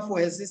no love for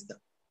her sister.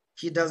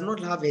 She does not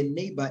have a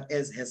neighbor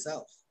as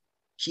herself.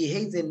 She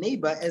hates a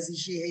neighbor as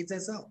she hates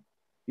herself.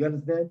 You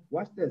understand?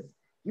 Watch this.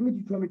 Give me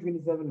Deuteronomy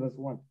 27, verse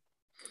 1.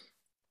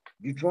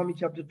 Deuteronomy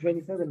chapter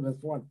 27, verse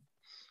 1.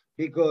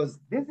 Because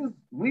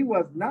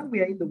now we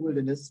are in the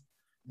wilderness.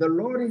 The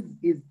Lord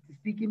is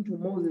speaking to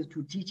Moses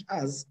to teach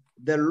us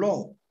the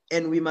law,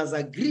 and we must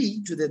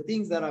agree to the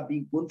things that are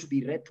going to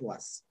be read to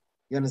us.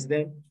 You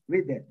understand?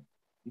 Read that.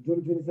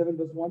 Deuteronomy 27,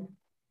 verse 1.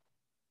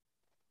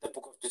 The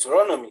book of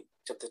Deuteronomy,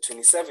 chapter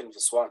 27,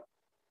 verse 1.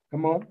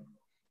 Come on.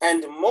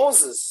 And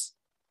Moses,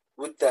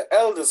 with the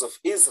elders of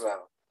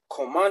Israel,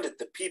 commanded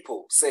the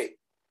people, saying,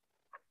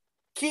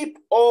 keep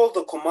all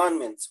the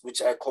commandments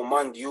which I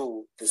command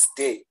you this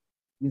day.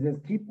 He says,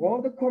 keep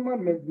all the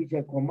commandments which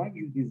I command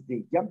you this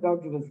day. Jump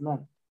down to verse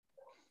 9.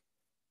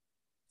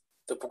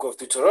 The book of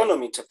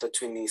Deuteronomy, chapter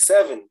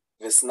 27,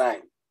 verse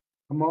 9.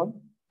 Come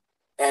on.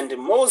 And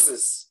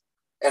Moses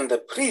and the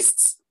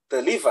priests,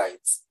 the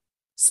Levites,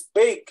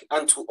 spake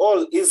unto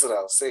all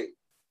Israel, saying,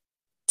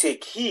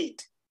 take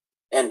heed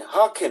and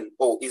hearken,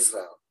 O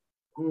Israel.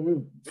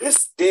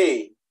 This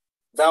day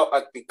thou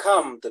art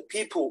become the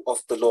people of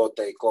the Lord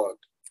thy God.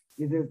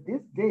 He says,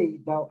 this day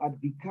thou art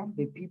become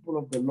the people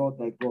of the Lord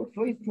thy God.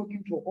 So he's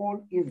talking to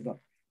all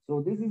Israel.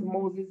 So this is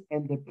Moses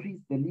and the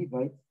priests, the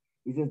Levites.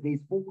 He says they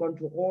spoke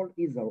unto all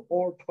Israel,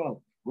 all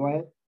 12. Go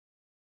ahead.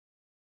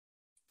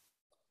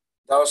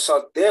 Thou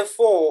shalt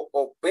therefore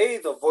obey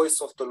the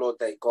voice of the Lord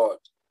thy God,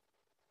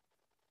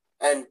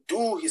 and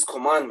do his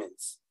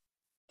commandments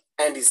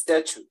and his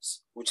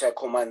statutes, which I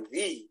command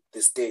thee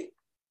this day.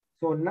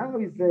 So now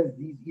he says,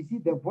 you see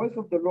the voice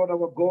of the Lord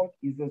our God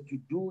is to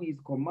do his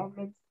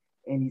commandments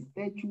and his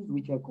statutes,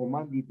 which I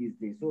command thee this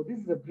day. So this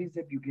is a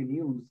precept you can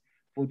use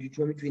for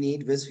Deuteronomy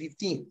 28, verse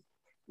 15.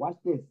 Watch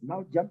this.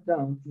 Now jump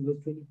down to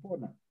verse 24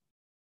 now.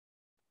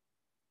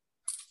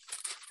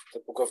 The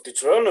book of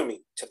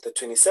Deuteronomy, chapter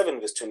 27,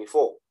 verse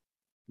 24.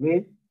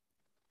 Read.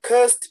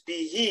 Cursed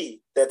be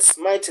he that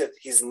smiteth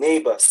his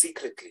neighbor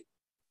secretly.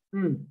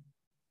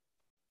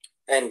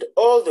 And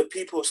all the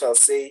people shall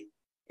say,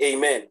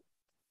 Amen.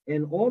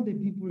 And all the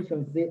people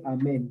shall say,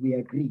 Amen. We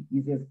agree.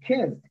 He says,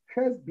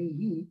 cursed be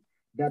he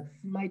that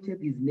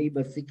smiteth his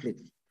neighbor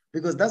secretly.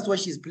 Because that's what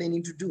she's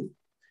planning to do.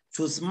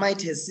 To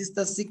smite her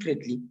sister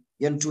secretly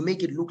and to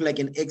make it look like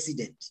an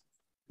accident.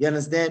 You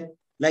understand?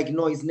 Like,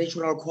 no, it's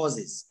natural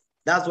causes.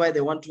 That's why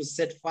they want to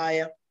set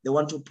fire. They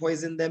want to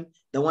poison them.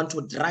 They want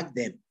to drag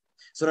them.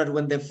 So that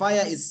when the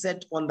fire is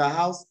set on the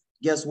house,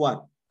 guess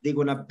what? They're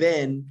going to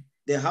burn.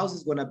 The house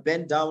is going to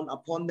burn down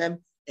upon them.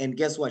 And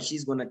guess what?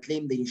 She's going to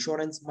claim the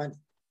insurance money.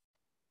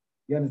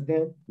 You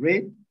understand?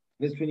 Read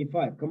verse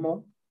 25. Come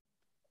on.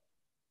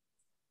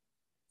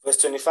 Verse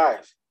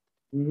 25.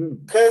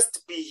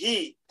 Cursed be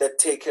he that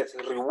taketh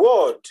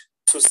reward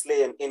to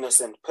slay an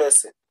innocent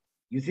person.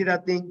 You see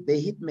that thing? The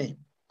hitman.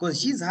 Because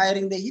she's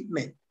hiring the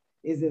hitman.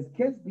 It says,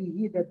 cursed be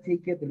he that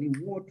taketh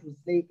reward to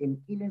slay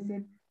an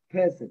innocent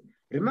person.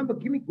 Remember,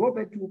 go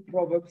back to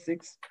Proverbs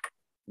 6,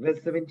 verse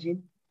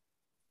 17.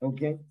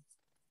 Okay.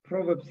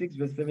 Proverbs 6,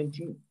 verse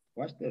 17.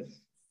 Watch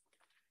this.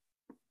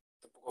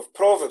 The book of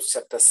Proverbs,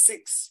 chapter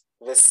 6,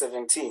 verse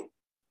 17.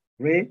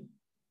 Read.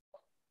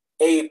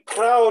 A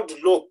proud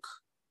look,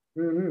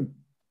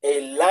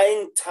 a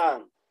lying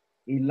tongue,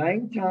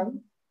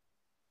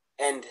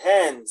 and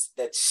hands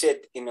that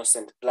shed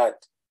innocent blood.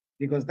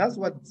 Because that's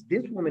what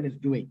this woman is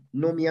doing,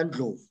 Nomia and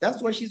Ndlovu.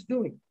 That's what she's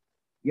doing.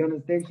 You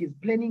understand? She's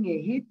planning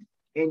a hit,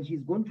 and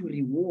she's going to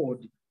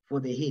reward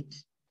for the hit.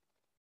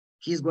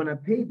 She's going to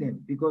pay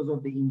them because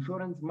of the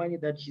insurance money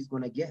that she's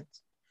going to get.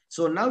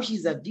 So now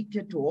she's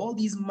addicted to all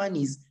these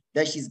monies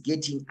that she's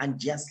getting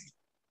unjustly,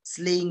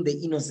 slaying the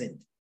innocent.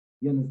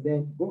 You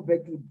understand? Go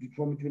back to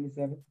Deuteronomy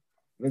 27,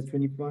 verse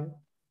 25.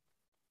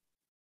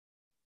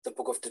 The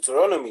book of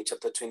Deuteronomy,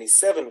 chapter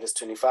 27, verse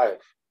 25.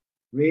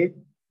 Read.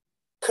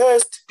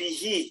 Cursed be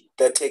he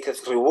that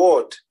taketh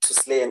reward to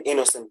slay an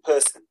innocent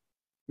person.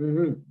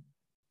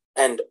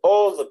 And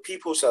all the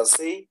people shall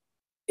say,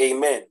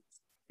 Amen.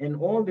 And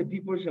all the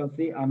people shall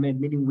say, Amen,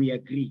 meaning we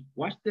agree.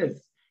 Watch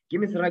this.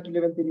 Give me Sirach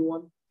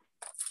 11:31.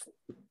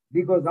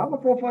 Because our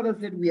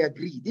forefathers said we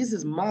agree. This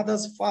is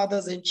mothers,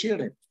 fathers, and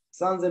children,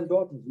 sons and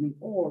daughters. We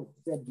all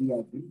said we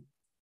agree.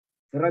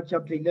 Sirach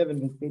chapter 11,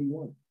 verse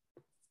 31.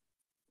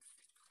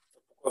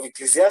 Of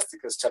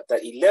Ecclesiasticus, chapter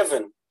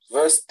 11,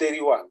 verse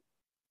 31.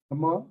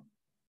 Come on.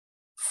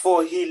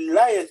 For he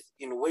lieth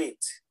in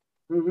wait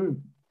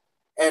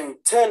and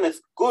turneth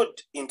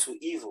good into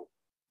evil.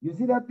 You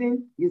see that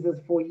thing? He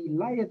says, for he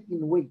lieth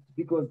in wait,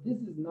 because this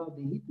is now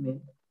the hitman.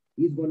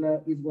 He's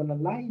gonna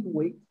lie in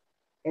wait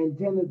and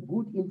turn it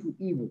good into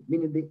evil,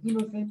 meaning the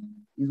innocent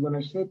is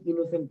gonna shed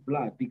innocent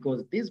blood,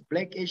 because this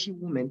black Asian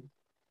woman,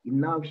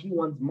 now she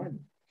wants money.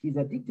 She's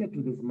addicted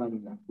to this money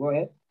now. Go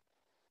ahead.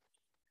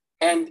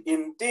 And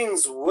in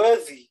things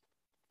worthy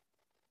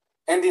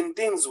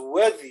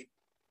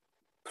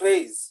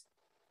praise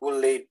will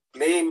lay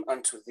blame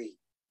unto thee.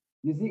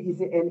 You see, he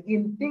said, and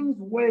in things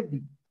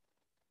worthy,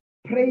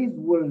 praise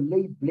will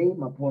lay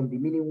blame upon thee,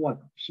 meaning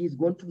what? She's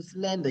going to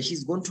slander,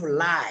 she's going to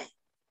lie.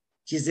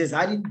 She says,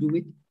 I didn't do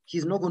it.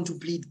 She's not going to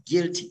plead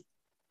guilty.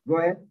 Go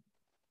ahead.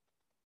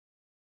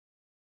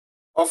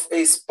 Of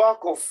a spark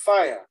of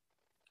fire,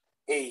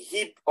 a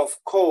heap of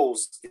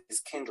coals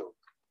is kindled,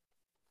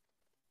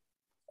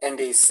 and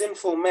a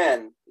sinful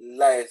man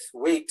lieth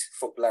wait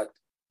for blood.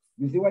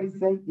 You see what he's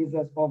saying? He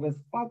says, of a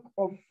spark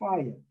of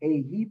fire,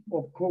 a heap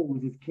of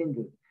coals is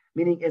kindled.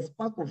 Meaning a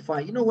spark of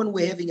fire. You know, when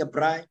we're having a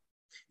braai,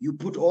 you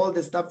put all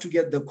the stuff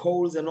together, the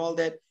coals and all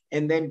that,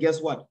 and then guess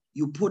what?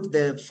 You put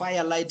the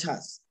fire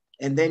lighters,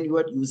 and then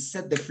you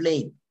set the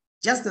flame.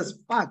 Just a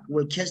spark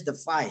will catch the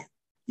fire.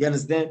 You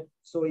understand?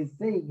 So he's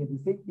saying the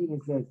same thing.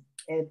 It says,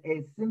 and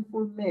a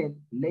sinful man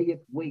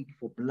layeth wait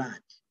for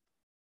blood.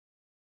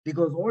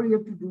 Because all you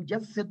have to do,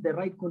 just set the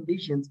right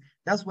conditions.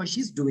 That's what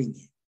she's doing.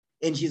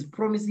 And she's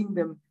promising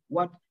them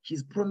what?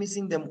 She's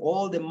promising them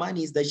all the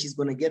monies that she's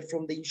going to get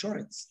from the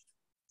insurance.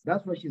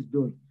 That's what she's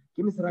doing.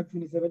 Give me Sirach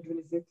 27,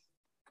 26.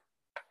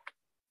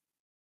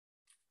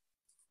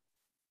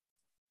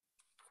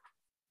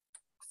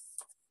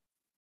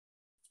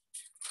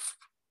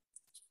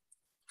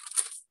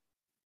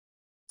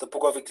 The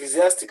book of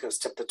Ecclesiasticus,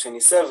 chapter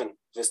 27,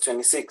 verse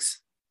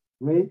 26.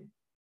 Read.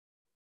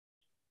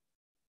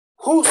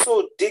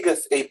 Whoso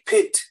diggeth a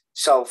pit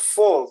shall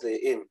fall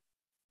therein.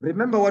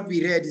 Remember what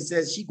we read, it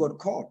says she got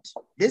caught.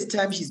 This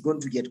time she's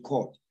going to get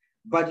caught.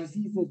 But you see,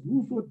 it says,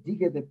 whoso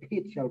diggeth a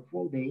pit shall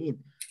fall therein.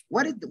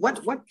 What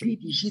pit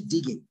is she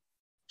digging?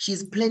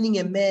 She's planning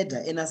a murder,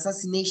 an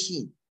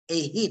assassination,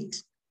 a hit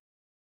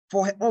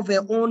of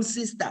her own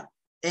sister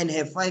and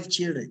her 5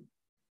 children.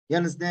 You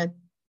understand?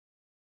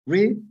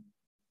 Read.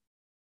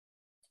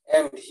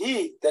 And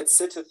he that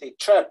setteth a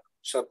trap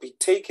shall be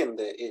taken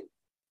therein.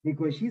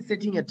 Because she's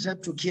setting a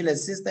trap to kill her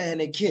sister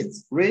and her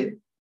kids. Read.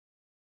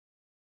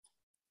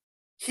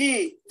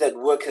 He that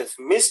worketh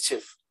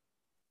mischief,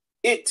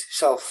 it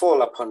shall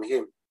fall upon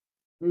him.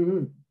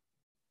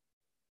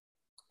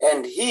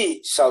 And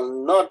he shall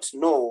not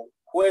know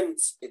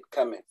whence it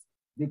cometh.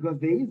 Because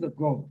there is a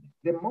God.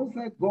 The Most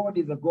High God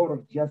is a God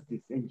of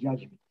justice and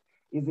judgment.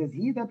 It says,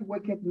 he that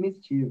worketh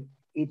mischief,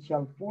 it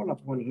shall fall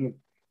upon him.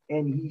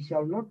 And he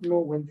shall not know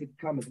whence it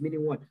cometh.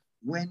 Meaning what?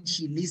 When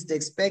she least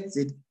expects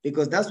it,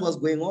 because that's what's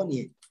going on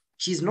here.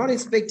 She's not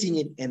expecting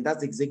it, and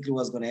that's exactly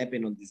what's going to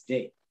happen on this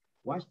day.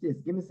 Watch this.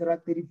 Give me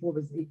Sirach 34,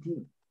 verse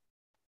 18.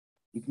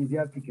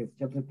 Ecclesiasticus,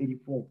 chapter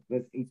 34,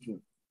 verse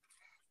 18.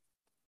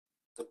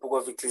 The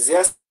book of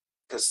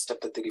Ecclesiasticus,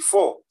 chapter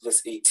 34,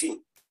 verse 18.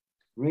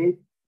 Read.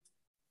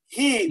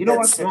 He you know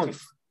what's wrong?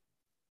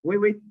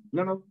 Wait.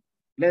 No.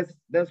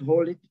 Let's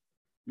hold it.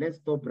 Let's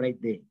stop right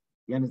there.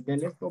 You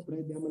understand? Let's stop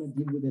right there. I'm going to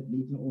deal with it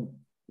later on.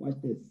 Watch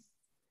this.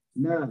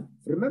 Now,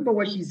 remember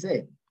what she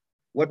said.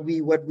 Let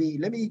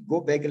me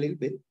go back a little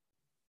bit.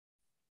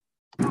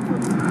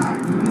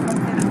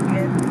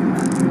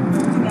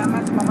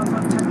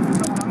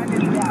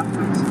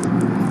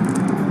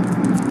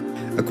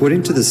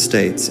 According to the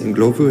states,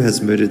 Ndlovu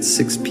has murdered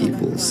 6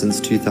 people since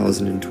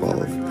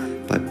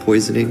 2012 by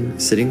poisoning,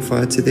 setting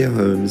fire to their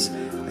homes,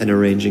 and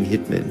arranging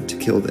hitmen to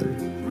kill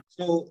them.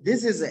 So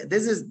this is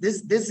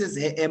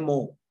her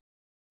MO.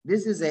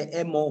 This is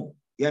her MO.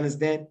 You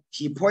understand?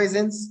 She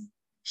poisons,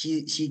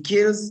 she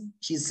kills,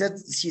 she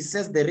sets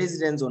the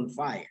residents on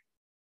fire.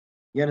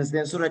 You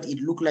understand? So that it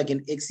look like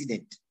an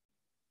accident.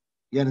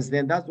 You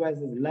understand? That's why it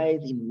says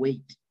lies in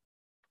wait,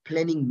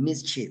 planning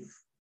mischief.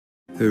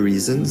 Her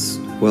reasons?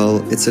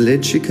 Well, it's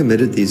alleged she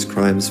committed these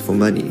crimes for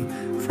money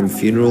from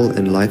funeral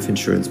and life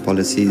insurance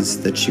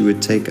policies that she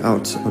would take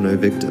out on her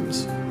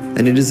victims.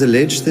 And it is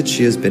alleged that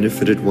she has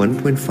benefited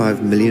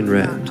 1.5 million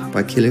rand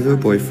by killing her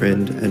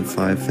boyfriend and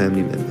 5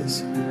 family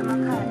members.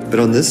 But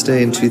on this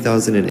day in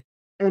 2008,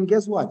 and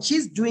guess what?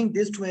 She's doing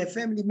this to her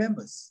family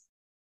members.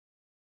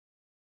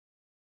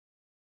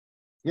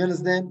 You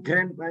understand?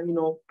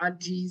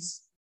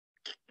 Aunties,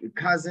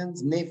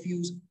 cousins,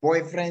 nephews,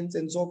 boyfriends,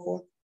 and so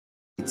forth.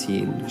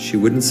 She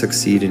wouldn't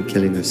succeed in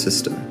killing her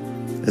sister,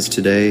 as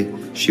today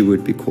she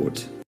would be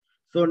caught.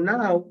 So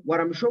now what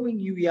I'm showing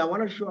you here, I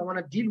want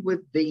to deal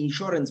with the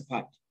insurance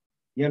part.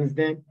 You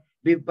understand?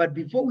 But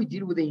before we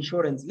deal with the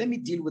insurance, let me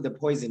deal with the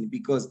poison,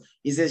 because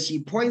it says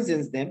she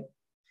poisons them.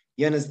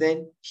 You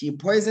understand? She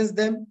poisons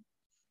them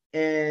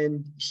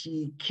and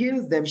she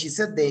kills them. She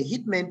set the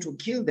hitmen to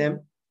kill them.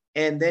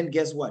 And then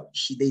guess what?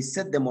 They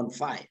set them on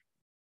fire.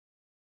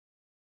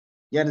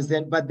 You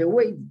understand? But the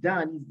way it's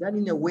done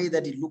in a way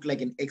that it looked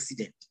like an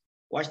accident.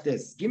 Watch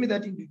this. Give me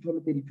that in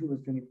Deuteronomy 32,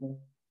 verse 24.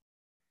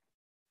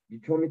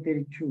 Deuteronomy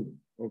 32,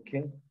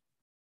 okay?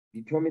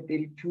 Deuteronomy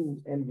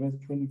 32 and verse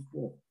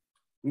 24.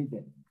 Read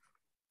that.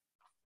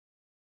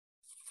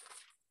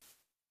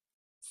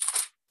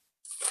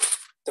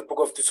 The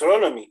book of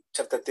Deuteronomy,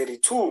 chapter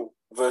 32,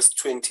 verse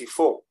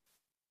 24.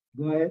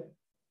 Go ahead.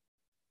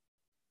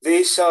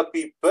 They shall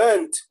be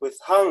burnt with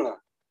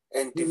hunger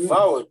and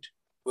devoured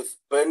with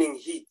burning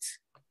heat.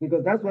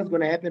 Because that's what's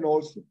going to happen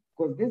also.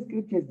 Because this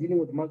scripture is dealing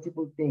with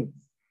multiple things.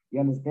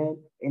 You understand?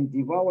 And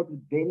devoured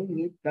with burning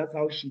heat, that's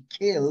how she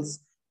kills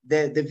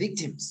the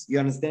victims. You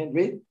understand?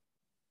 Read.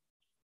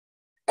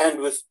 And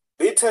with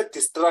bitter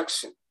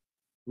destruction.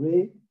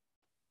 Read.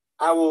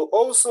 I will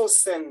also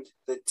send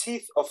the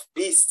teeth of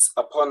beasts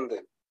upon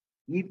them.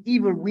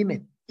 Evil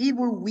women,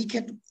 evil,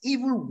 wicked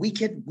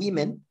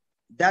women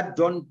that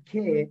don't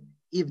care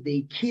if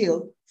they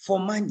kill for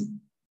money.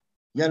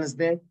 You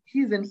understand?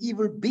 She's an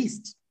evil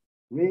beast.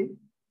 Read.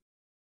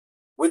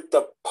 With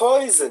the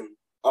poison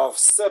of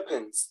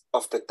serpents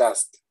of the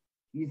dust.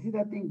 You see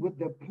that thing? With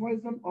the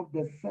poison of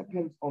the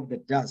serpents of the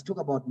dust. Talk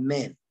about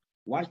men.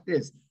 Watch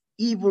this.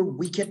 Evil,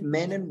 wicked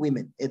men and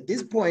women. At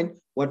this point,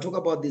 we're talking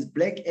about this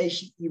black,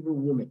 ashy, evil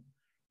woman.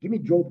 Give me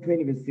Job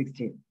 20, verse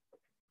 16.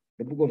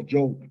 The book of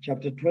Job,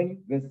 chapter 20,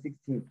 verse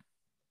 16.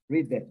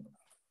 Read that.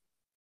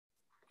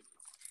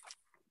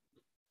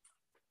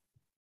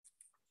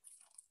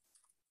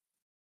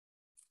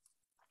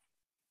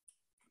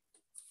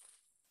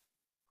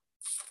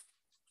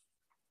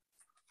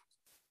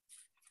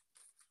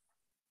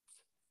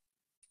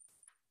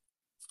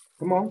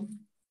 Come on.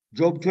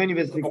 Job 20,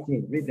 verse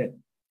 16. Read that.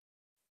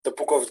 The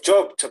book of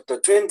Job, chapter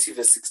 20,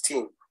 verse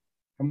 16.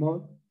 Come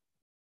on.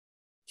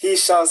 He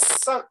shall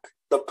suck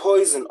the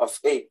poison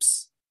of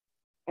apes.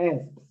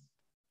 Asps.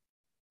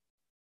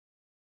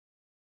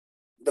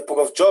 The book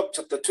of Job,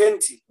 chapter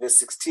 20, verse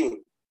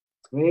 16.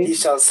 Read. He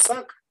shall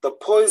suck the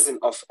poison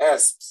of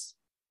asps.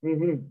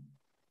 The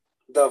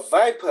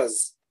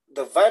viper's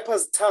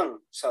tongue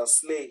shall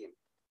slay him.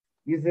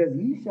 He says,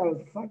 he shall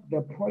suck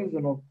the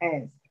poison of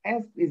asp.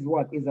 Asp is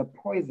what? Is a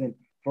poison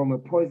from a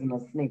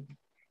poisonous snake.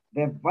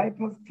 The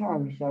viper's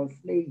tongue shall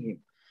slay him.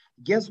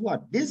 Guess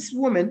what? This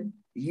woman,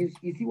 you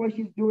see what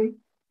she's doing?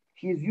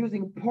 She's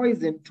using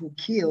poison to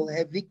kill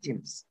her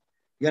victims.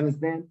 You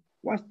understand?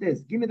 Watch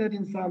this. Give me that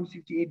in Psalms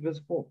 58, verse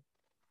 4.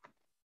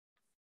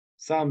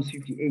 Psalms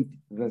 58,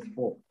 verse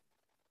 4.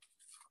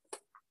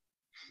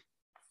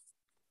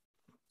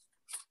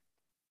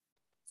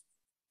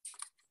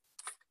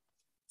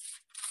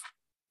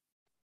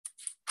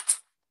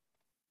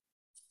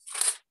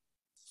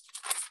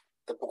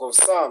 The book of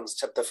Psalms,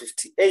 chapter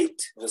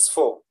 58, verse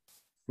 4.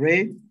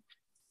 Read.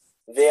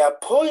 Their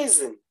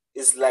poison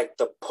is like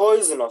the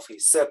poison of a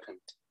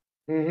serpent.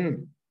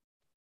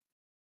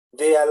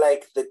 They are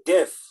like the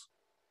deaf.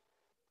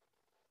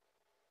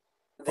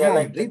 They are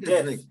like the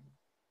deaf.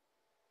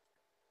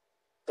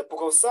 The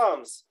book of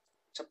Psalms,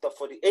 chapter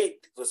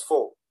 48, verse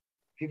 4.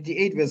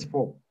 58, verse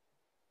 4.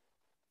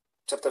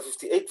 Chapter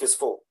 58, verse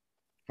 4.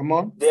 Come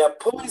on. Their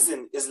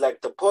poison is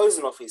like the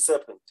poison of a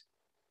serpent.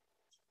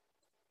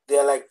 They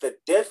are like the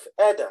deaf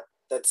adder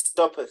that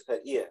stoppeth her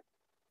ear.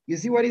 You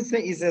see what he's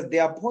saying? He says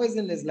their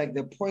poison is like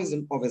the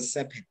poison of a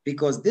serpent.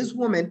 Because this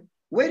woman,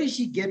 where did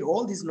she get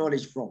all this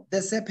knowledge from?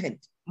 The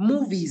serpent.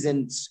 Movies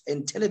and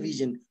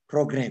television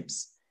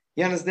programs.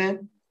 You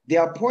understand?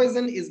 Their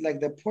poison is like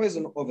the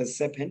poison of a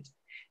serpent.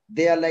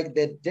 They are like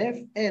the deaf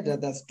adder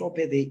that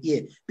stoppeth their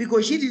ear.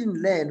 Because she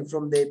didn't learn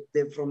from the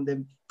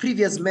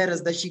previous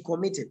murders that she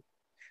committed.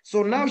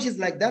 So now she's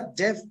like that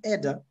deaf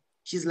adder.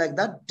 She's like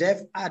that deaf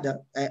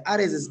adder.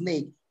 Adder is a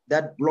snake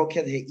that blocked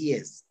her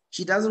ears.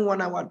 She doesn't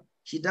want to what?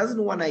 She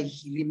doesn't want to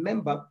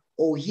remember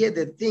or hear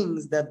the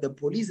things that the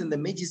police and the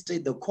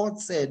magistrate, the court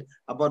said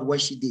about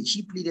what she did.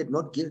 She pleaded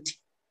not guilty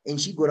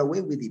and she got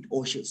away with it,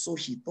 or so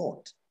she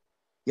thought.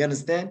 You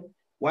understand?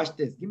 Watch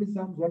this. Give me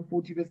Psalms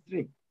 140, verse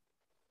 3.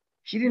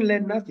 She didn't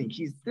learn nothing.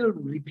 She's still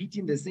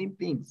repeating the same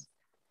things.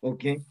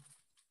 Okay?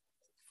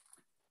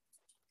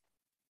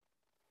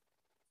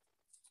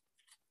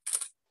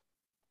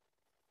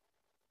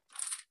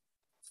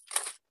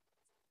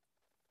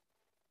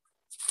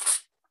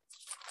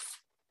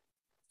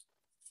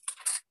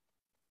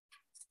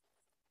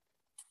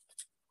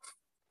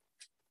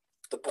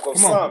 The book of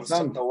Psalms,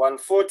 chapter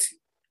 140.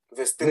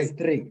 Verse 3. Verse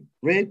 3.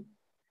 Read.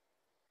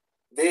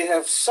 They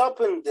have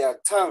sharpened their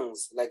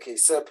tongues like a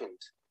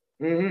serpent.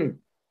 Mm-hmm.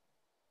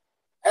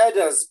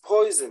 Adder's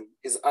poison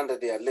is under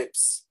their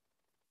lips.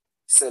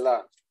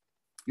 Selah.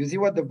 You see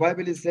what the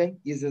Bible is saying?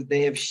 It says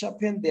they have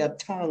sharpened their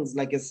tongues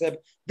like a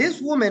serpent.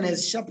 This woman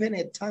has sharpened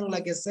her tongue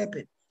like a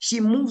serpent. She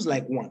moves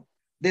like one.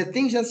 The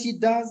things that she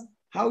does,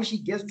 how she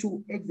gets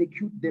to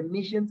execute the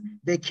missions,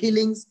 the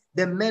killings,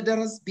 the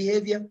murderous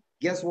behavior,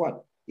 guess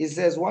what? It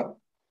says what?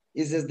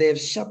 It says they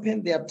have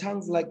sharpened their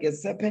tongues like a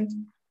serpent.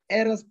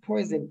 Adder's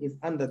poison is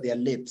under their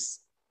lips,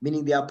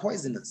 meaning they are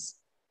poisonous.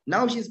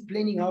 Now she's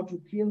planning how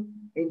to kill,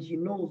 and she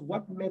knows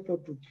what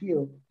method to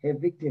kill her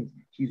victims.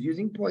 She's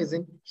using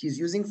poison, she's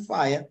using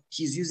fire,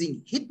 she's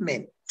using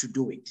hitmen to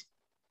do it.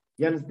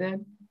 You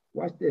understand?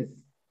 Watch this.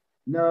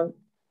 Now,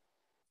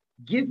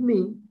 give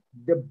me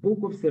the book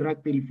of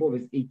Sirach 34,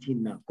 verse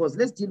 18 now, because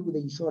let's deal with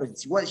the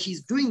insurance. Well,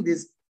 she's doing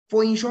this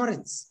for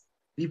insurance.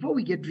 Before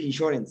we get to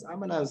insurance, I'm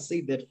gonna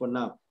save that for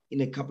now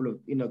in a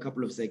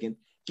couple of seconds.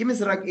 Give me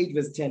Sirach 8,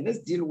 verse 10. Let's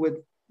deal with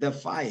the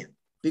fire,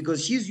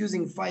 because she's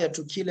using fire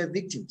to kill her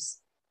victims.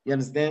 You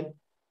understand?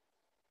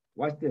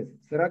 Watch this.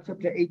 Sirach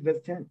chapter 8, verse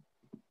 10.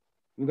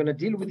 We're going to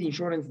deal with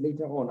insurance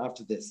later on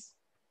after this.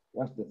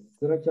 Watch this.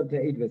 Sirach chapter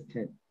 8, verse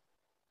 10.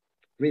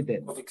 Read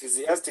that. Of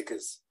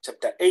Ecclesiasticus,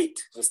 chapter 8,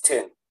 verse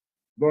 10.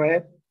 Go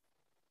ahead.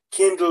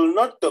 Kindle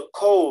not the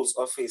coals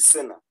of a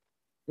sinner,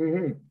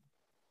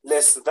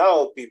 lest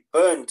thou be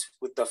burnt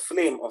with the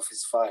flame of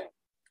his fire.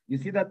 You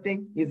see that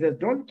thing? He says,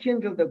 don't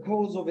kindle the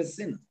coals of a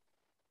sinner.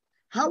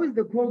 How is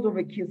the coals of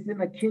a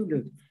sinner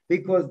kindled?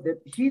 Because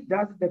she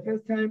does it the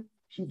first time,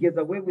 she gets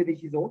away with it.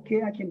 She says,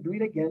 okay, I can do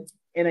it again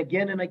and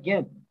again and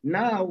again.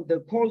 Now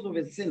the coals of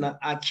a sinner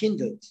are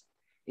kindled.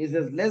 He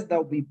says, lest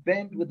thou be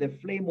burnt with the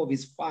flame of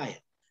his fire.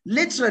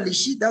 Literally,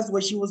 she does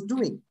what she was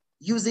doing,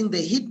 using the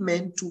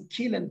hitmen to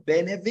kill and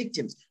burn her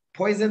victims,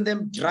 poison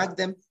them, drug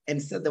them, and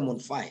set them on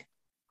fire,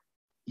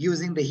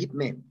 using the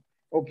hitmen.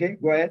 Okay,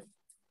 go ahead.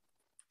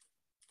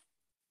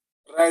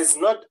 Rise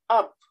not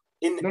up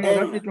in No,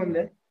 that's it on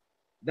there.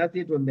 That's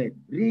it on there.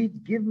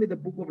 Read, give me the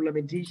book of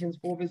Lamentations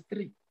 4, verse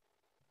 3.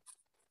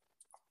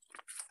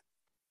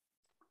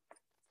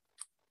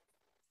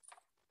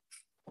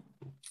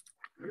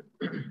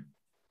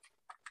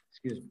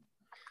 Excuse me.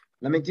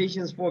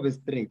 Lamentations 4, verse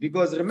 3.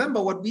 Because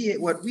remember what we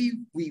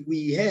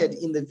heard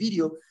in the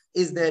video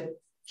is that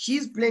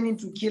she's planning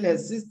to kill her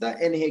sister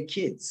and her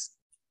kids.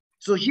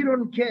 So she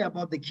don't care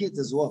about the kids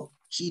as well.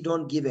 She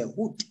don't give a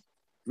hoot.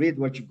 Read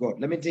what you got.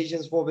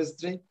 Lamentations 4, verse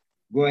 3.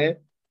 Go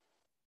ahead.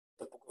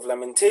 The book of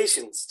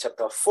Lamentations,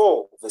 chapter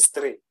 4, verse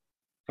 3.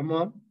 Come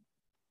on.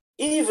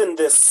 Even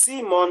the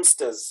sea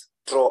monsters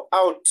draw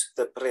out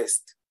the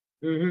breast.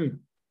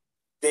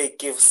 They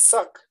give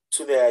suck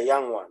to their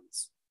young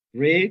ones.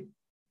 Read.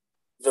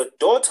 The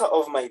daughter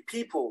of my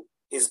people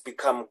is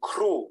become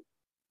cruel,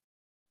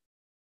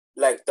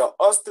 like the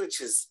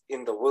ostriches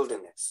in the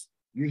wilderness.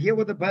 You hear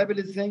what the Bible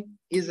is saying?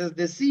 It says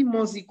the sea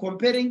monster,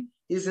 comparing,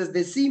 it says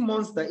the sea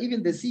monster,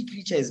 even the sea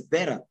creature is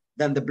better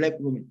than the black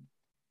woman.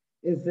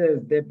 It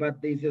says that, but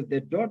it says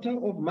the daughter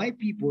of my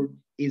people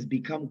is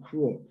become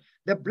cruel.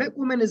 The black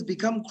woman has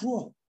become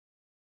cruel.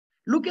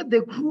 Look at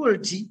the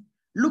cruelty.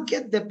 Look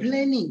at the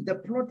planning, the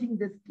plotting,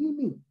 the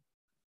scheming.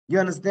 You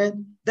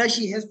understand? That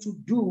she has to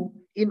do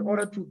in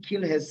order to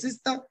kill her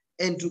sister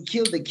and to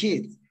kill the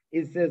kids.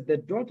 It says the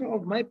daughter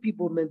of my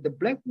people meant the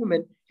black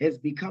woman has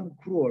become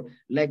cruel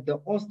like the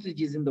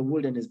ostriches in the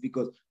wilderness.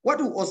 Because what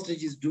do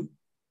ostriches do?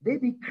 They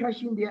be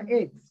crushing their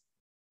eggs.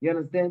 You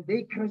understand?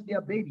 They crush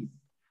their babies.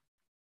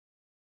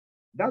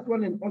 That's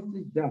what an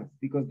ostrich does,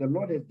 because the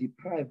Lord has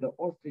deprived the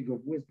ostrich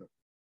of wisdom.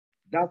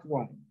 That's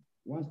why.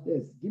 Watch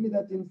this. Give me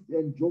that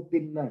in Job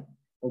 39.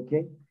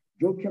 Okay?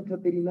 Job chapter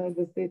 39,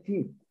 verse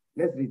 13.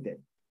 Let's read that.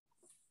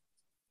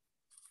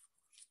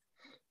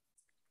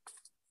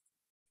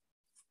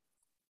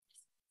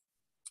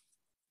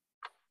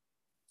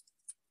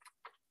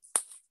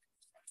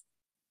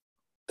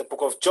 The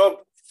book of Job,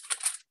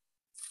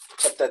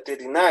 chapter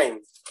 39,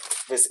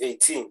 verse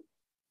 18.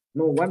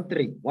 No,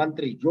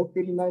 1-3. Job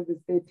 39, verse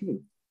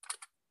 13.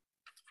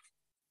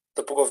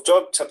 The book of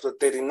Job, chapter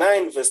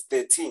 39, verse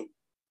 13.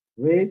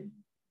 Read.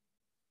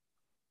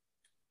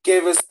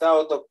 Gavest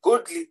thou the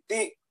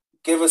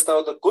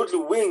goodly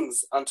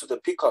wings unto the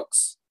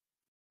peacocks,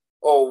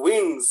 or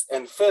wings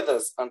and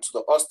feathers unto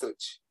the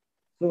ostrich?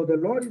 So the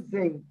Lord is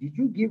saying, did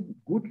you give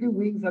goodly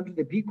wings unto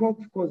the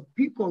peacocks?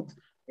 Because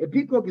a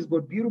peacock has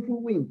got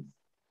beautiful wings,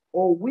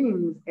 or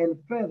wings and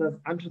feathers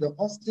unto the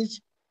ostrich.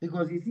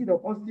 Because you see the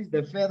ostrich,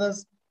 the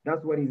feathers,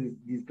 that's what he's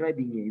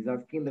describing here. He's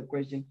asking the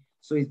question.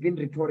 So he's been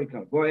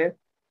rhetorical. Go ahead.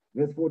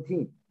 Verse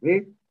 14.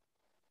 Read.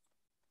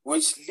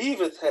 Which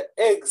leaveth her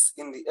eggs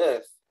in the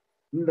earth.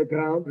 In the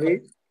ground.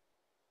 Read.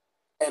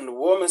 And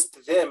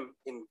warmest them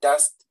in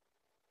dust.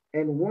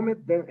 And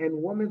warmeth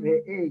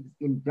her eggs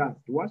in dust.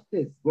 Watch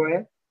this. Go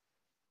ahead.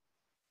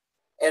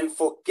 And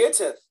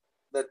forgetteth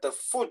that the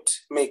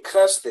foot may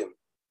crush them.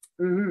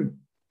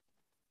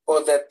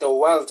 Or that the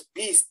wild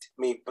beast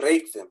may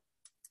break them.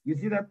 You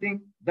see that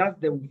thing? That's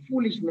the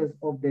foolishness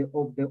of the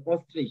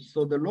ostrich.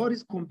 So the Lord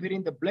is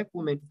comparing the black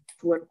woman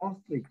to an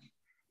ostrich.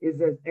 It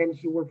says, and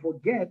she will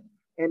forget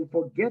and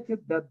forgetteth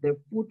that the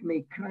foot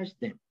may crush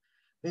them.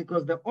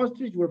 Because the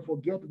ostrich will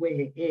forget where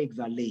her eggs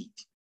are laid.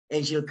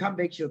 And she'll come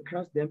back, she'll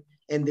crush them,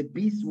 and the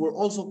beast will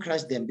also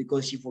crush them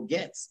because she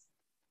forgets.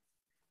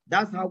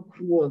 That's how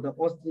cruel the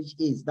ostrich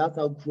is. That's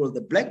how cruel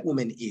the black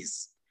woman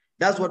is.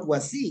 That's what we're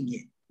seeing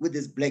here with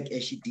this black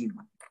ashy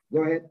demon.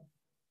 Go ahead.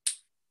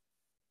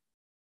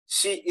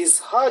 She is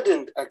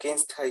hardened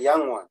against her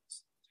young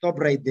ones. Stop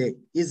right there.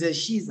 It says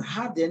she's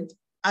hardened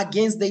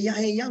against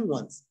her young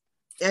ones.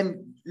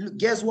 And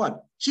guess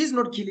what? She's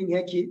not killing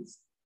her kids.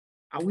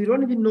 And we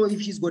don't even know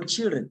if she's got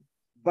children.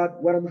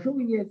 But what I'm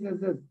showing you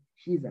is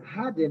she's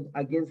hardened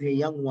against her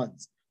young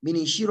ones,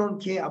 meaning she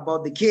don't care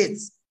about the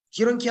kids.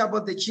 She don't care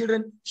about the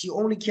children. She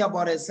only care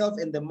about herself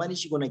and the money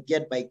she's going to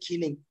get by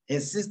killing her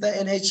sister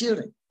and her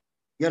children.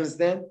 You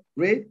understand?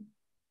 Read.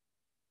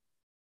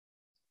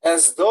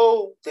 As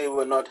though they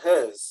were not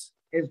hers.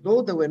 As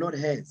though they were not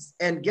hers.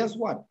 And guess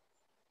what?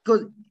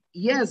 Because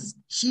yes,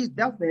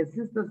 that's her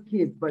sister's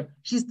kids, but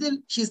she's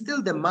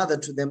still the mother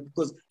to them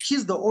because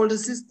she's the older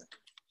sister.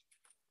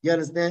 You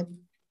understand?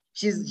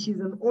 She's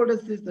an older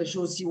sister,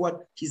 so see what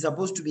she's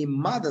supposed to be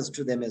mothers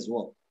to them as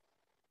well.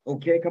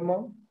 Okay, come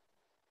on.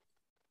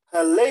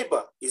 Her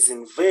labor is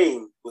in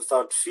vain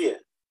without fear.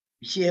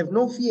 She have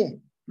no fear.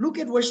 Look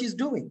at what she's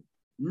doing.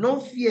 No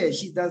fear.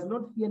 She does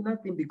not fear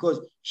nothing because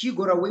she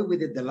got away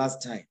with it the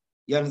last time.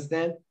 You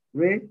understand?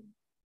 Read.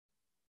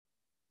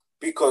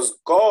 Because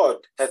God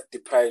hath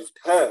deprived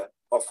her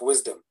of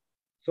wisdom.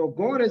 So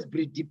God has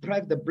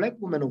deprived the black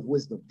woman of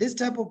wisdom. This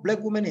type of black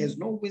woman has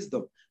no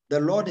wisdom. The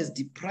Lord has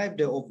deprived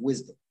her of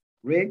wisdom.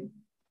 Read.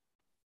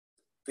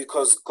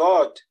 Because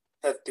God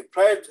hath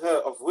deprived her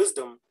of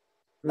wisdom,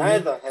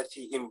 neither hath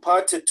he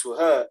imparted to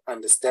her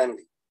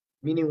understanding.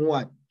 Meaning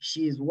what?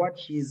 She's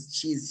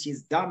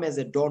dumb as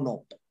a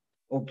doorknob.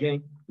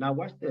 Okay. Now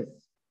watch this.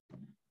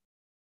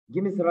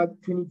 Give me Surah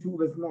 22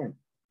 verse 9.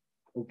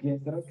 Okay,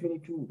 Surah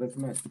 22 verse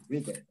 9.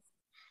 Read that.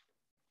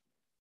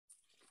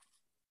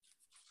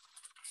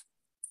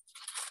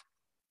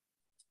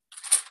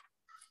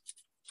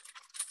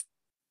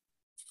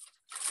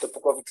 The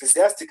book of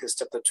Ecclesiasticus,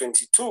 chapter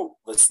 22,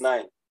 verse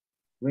 9.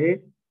 Read.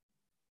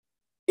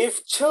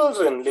 If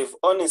children live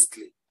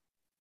honestly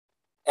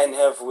and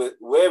have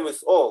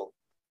wherewithal,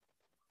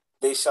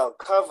 they shall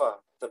cover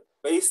the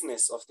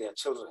baseness of their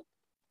children.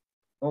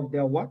 Of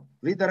their what?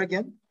 Read that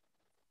again.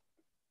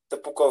 The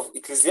book of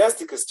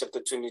Ecclesiasticus,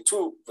 chapter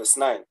 22, verse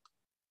 9.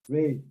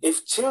 Read.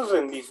 If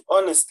children live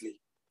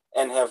honestly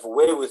and have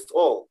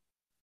wherewithal,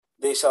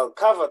 they shall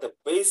cover the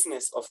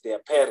baseness of their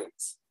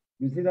parents.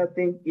 You see that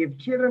thing? If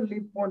children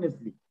live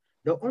honestly,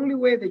 the only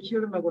way the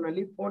children are going to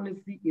live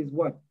honestly is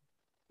what?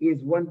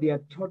 Is when they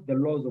are taught the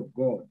laws of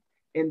God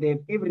and they have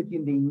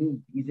everything they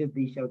need. He says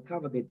they shall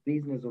cover the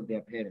business of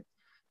their parents.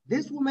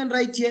 This woman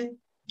right here,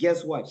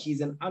 guess what? She's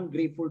an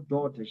ungrateful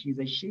daughter. She's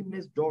a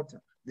shameless daughter,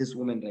 this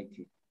woman right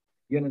here.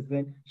 You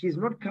understand? She's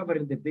not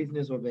covering the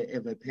business of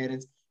her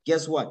parents.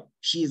 Guess what?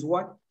 She's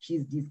what?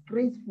 She's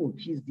disgraceful.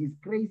 She's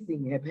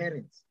disgracing her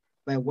parents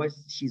by what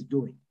she's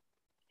doing.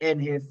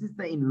 And her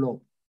sister-in-law,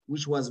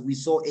 which we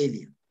saw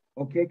earlier.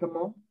 Okay, come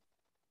on.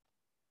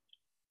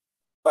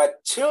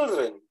 But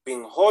children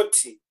being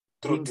haughty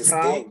through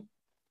disdain.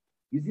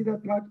 You see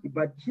that part?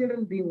 But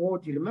children being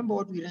haughty. Remember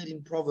what we read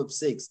in Proverbs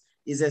 6.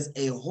 It says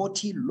a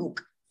haughty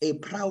look, a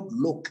proud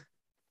look.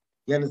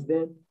 You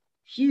understand?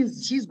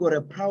 She's got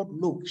a proud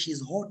look.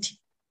 She's haughty.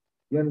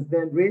 You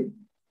understand, Read?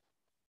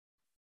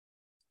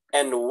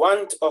 And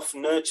want of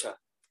nurture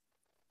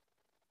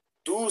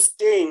do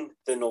stain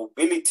the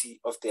nobility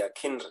of their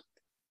kindred.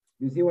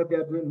 You see what they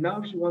are doing?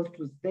 Now she wants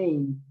to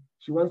stain,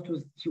 she wants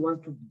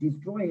to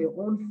destroy her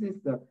own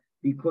sister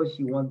because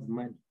she wants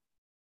money.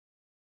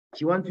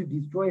 She wants to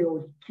destroy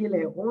her, kill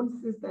her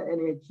own sister and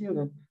her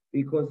children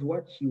because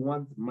what? She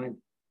wants money.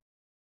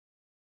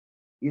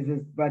 It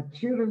says, but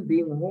children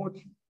being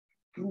haughty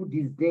through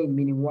disdain,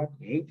 meaning what?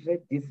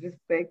 Hatred,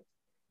 disrespect,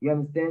 you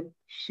understand?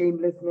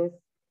 Shamelessness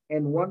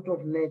and want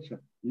of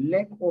nature,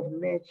 lack of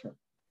nature.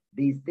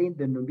 They stain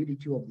the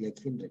nobility of their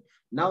kindred.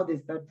 Now they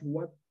start to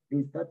what?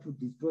 They start to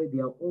destroy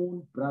their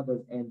own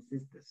brothers and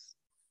sisters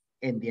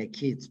and their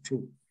kids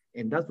too.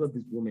 And that's what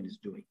this woman is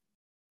doing.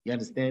 You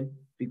understand?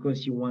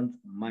 Because she wants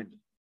money.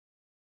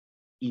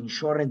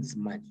 Insurance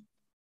money.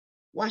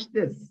 Watch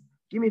this.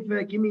 Give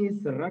me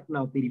Sirach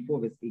now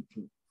 34 verse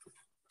 18.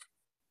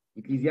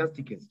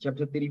 Ecclesiasticus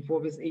chapter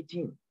 34 verse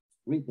 18.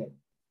 Read that.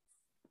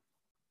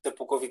 The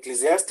book of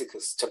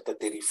Ecclesiasticus chapter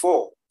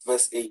 34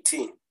 verse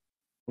 18.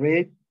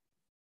 Read.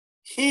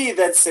 He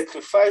that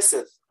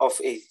sacrificeth of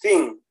a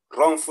thing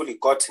wrongfully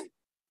gotten,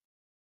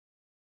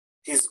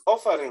 his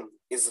offering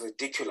is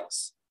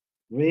ridiculous.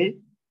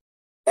 Read.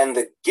 And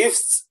the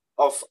gifts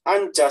of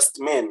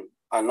unjust men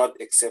are not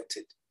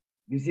accepted.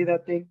 You see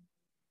that thing?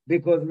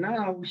 Because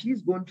now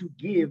she's going to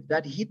give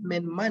that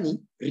hitman money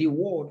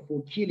reward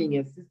for killing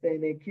her sister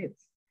and her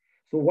kids.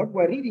 So what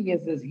we're reading here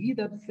says, he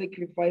that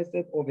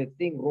sacrificeth of a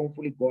thing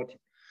wrongfully gotten.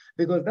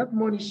 Because that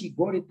money, she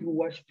got it through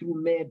what?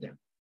 Through murder.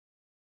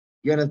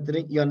 You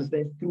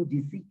understand? Through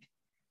deceit,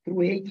 through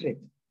hatred.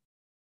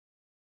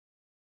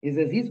 He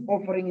says his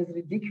offering is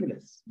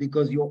ridiculous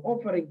because you're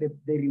offering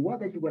the reward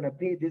that you're going to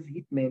pay this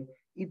hitman,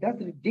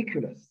 that's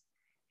ridiculous.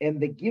 And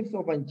the gifts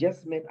of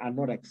adjustment are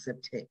not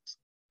accepted.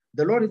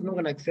 The Lord is not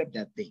going to accept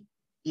that thing.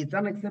 It's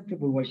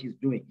unacceptable what she's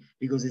doing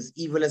because it's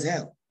evil as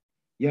hell.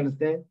 You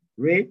understand?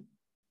 Read.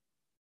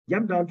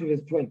 Jump down to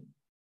verse 20.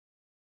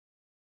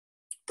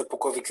 The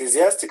book of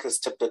Ecclesiasticus,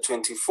 chapter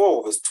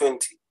 24, verse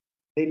 20.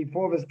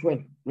 34, verse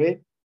 20.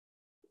 Read.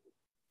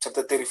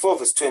 Chapter 34,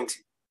 verse 20.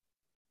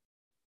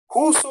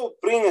 Whoso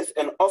bringeth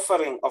an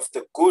offering of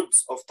the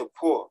goods of the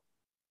poor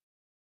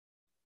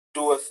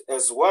doeth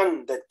as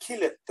one that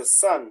killeth the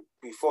son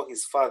before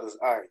his father's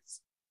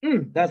eyes.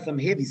 That's some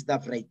heavy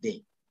stuff right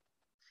there.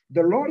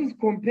 The Lord is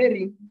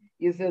comparing,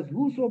 he says,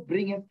 whoso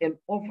bringeth an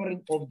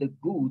offering of the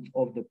goods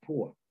of the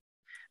poor.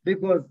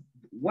 Because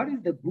what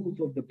is the goods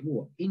of the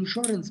poor?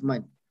 Insurance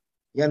money.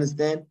 You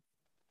understand?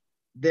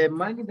 The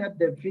money that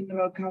the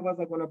funeral covers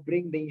are going to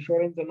bring, the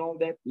insurance and all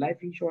that, life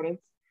insurance,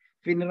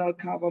 funeral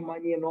cover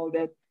money and all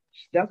that,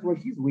 that's what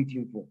she's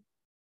waiting for.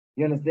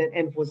 You understand?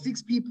 And for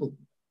 6 people,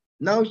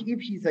 now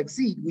if she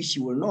succeeds, which she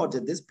will not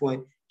at this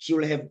point, she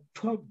will have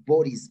 12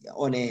 bodies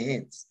on her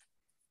hands.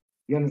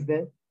 You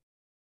understand?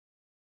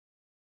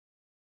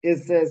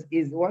 It says,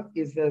 is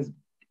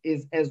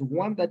as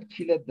one that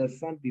killeth the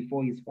son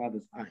before his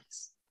father's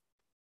eyes.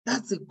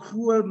 That's a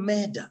cruel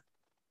murder.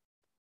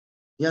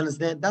 You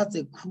understand? That's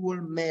a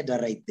cruel murder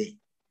right there.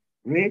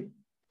 Read.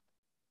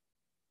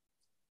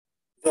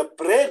 The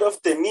bread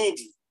of the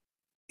needy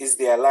is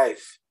their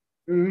life.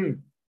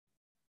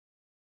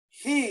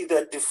 He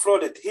that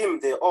defrauded him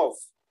thereof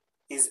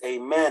is a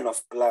man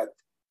of blood.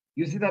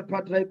 You see that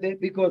part right there?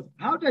 Because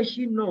how does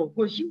she know?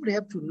 Because she would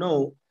have to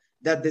know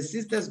that the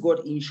sisters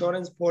got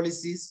insurance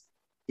policies.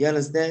 You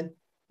understand?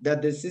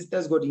 That the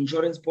sisters got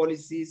insurance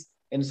policies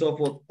and so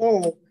forth.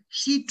 Or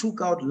she took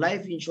out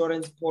life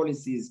insurance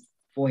policies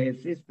for her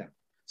sister.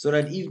 So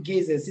that in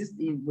case her sister,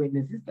 when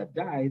the sister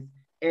dies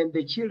and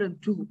the children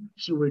too,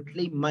 she will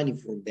claim money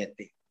from that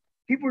thing.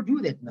 People do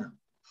that now.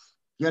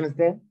 You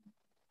understand?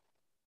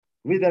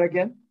 Read that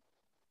again.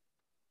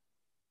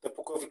 The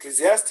book of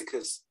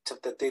Ecclesiasticus,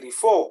 chapter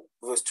 34,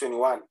 verse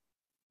 21.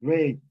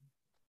 Read.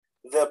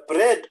 The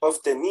bread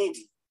of the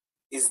needy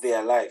is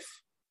their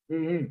life.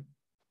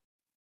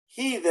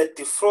 He that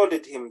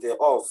defrauded him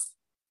thereof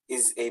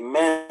is a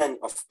man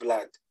of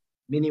blood.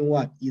 Meaning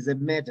what? He's a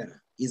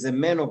murderer. He's a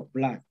man of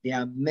blood. They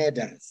are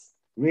murderers.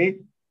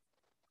 Read.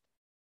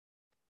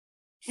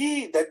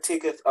 He that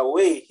taketh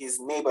away his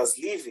neighbor's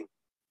living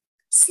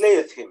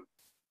slayeth him.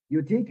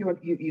 You take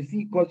you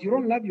see, because you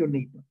don't love your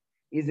neighbor.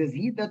 It says,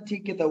 he that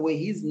taketh away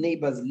his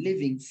neighbor's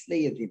living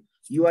slayeth him.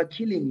 You are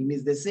killing him.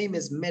 It's the same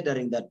as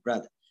murdering that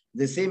brother,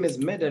 the same as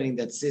murdering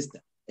that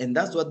sister. And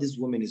that's what this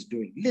woman is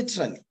doing,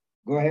 literally.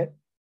 Go ahead.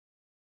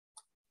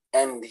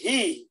 And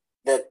he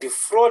that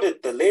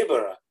defrauded the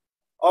laborer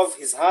of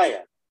his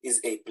hire is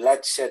a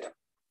bloodshedder.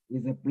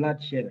 Is a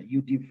bloodshedder.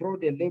 You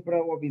defraud the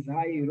laborer of his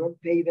hire, you don't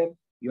pay them,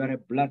 you are a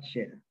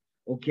bloodshedder.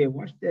 Okay,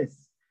 watch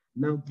this.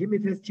 Now give me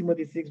 1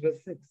 Timothy 6, verse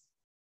 6.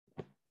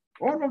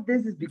 All of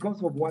this is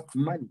because of what?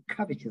 Money,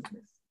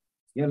 covetousness.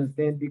 You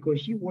understand?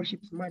 Because she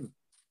worships money.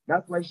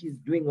 That's why she's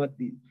doing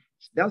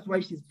that's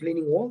why she's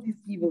planning all this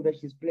evil that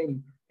she's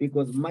planning,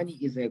 because money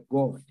is her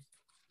God.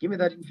 Give me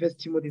that in 1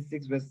 Timothy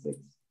 6, verse 6.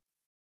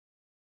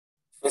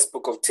 First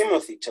book of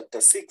Timothy, chapter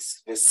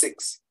 6, verse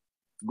 6.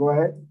 Go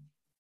ahead.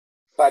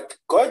 But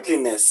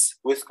godliness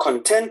with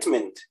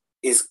contentment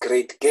is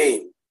great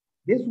gain.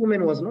 This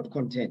woman was not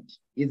content.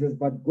 It says,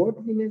 but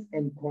godliness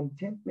and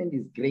contentment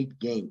is great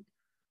gain,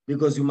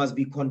 because you must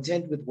be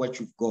content with what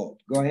you've got.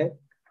 Go ahead.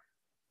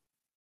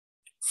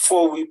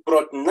 For we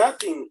brought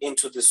nothing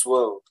into this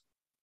world,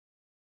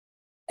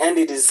 and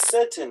it is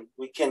certain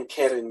we can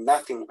carry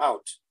nothing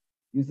out.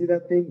 You see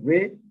that thing?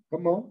 Read.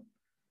 Come on.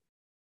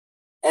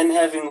 And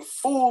having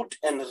food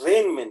and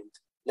raiment,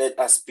 let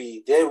us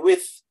be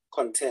therewith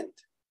content.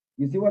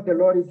 You see what the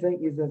Lord is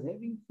saying? Is that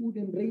having food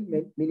and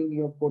raiment, meaning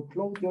you've got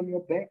clothes on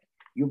your back,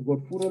 you've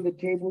got food on the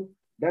table.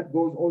 That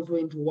goes also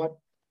into what?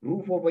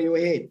 Roof over your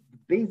head,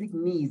 basic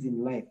needs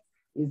in life.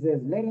 It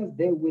says, let us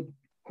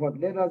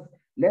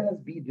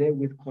be there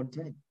with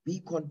content. Be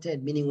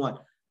content, meaning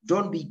what?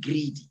 Don't be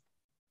greedy.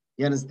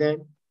 You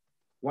understand?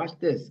 Watch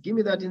this. Give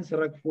me that in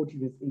Sirach 40,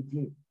 verse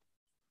 18.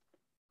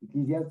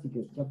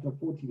 Ecclesiasticus chapter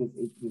 40, verse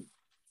 18.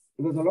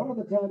 Because a lot of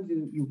the times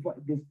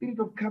the spirit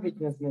of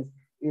covetousness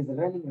is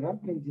running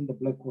rampant in the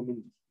black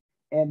community.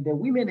 And the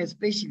women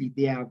especially,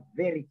 they are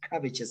very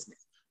covetous.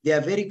 They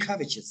are very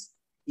covetous.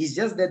 It's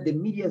just that the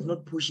media is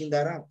not pushing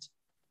that out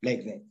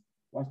like that.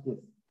 Watch this.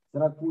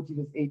 Sirach 40,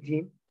 verse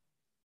 18.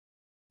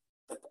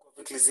 The book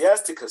of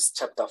Ecclesiasticus,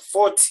 chapter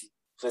 40,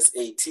 verse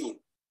 18.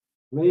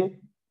 Read.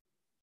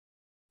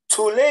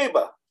 To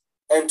labor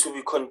and to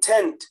be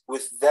content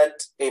with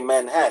that a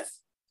man hath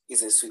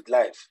is a sweet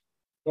life.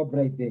 Stop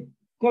right there.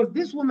 Because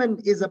this woman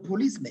is a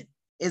policeman,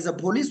 is a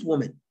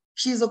policewoman.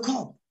 She's a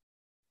cop.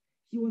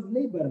 She was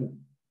laboring.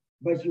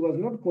 but she was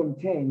not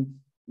content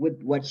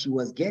with what she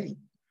was getting.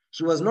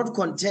 She was not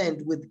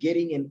content with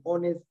getting an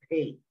honest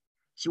pay.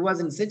 She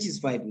wasn't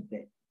satisfied with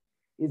that.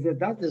 He said,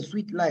 that's a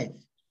sweet life.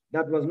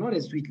 That was not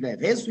a sweet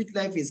life. Her sweet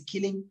life is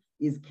killing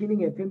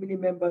her family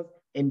members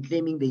and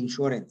claiming the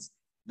insurance.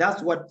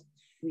 That's what's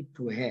sweet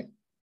to her.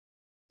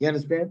 You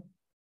understand?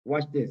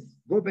 Watch this.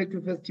 Go back to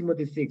 1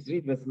 Timothy 6.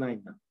 Read verse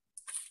 9 now.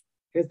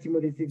 1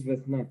 Timothy 6,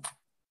 verse 9.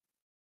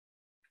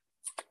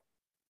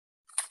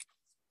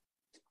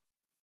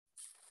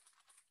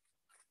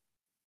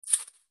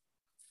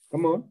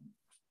 Come on.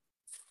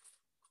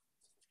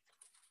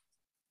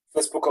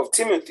 First book of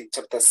Timothy,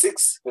 chapter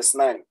 6, verse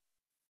 9.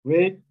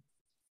 Read.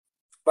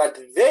 But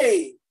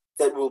they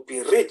that will be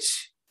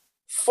rich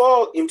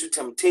fall into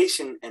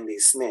temptation and a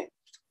snare.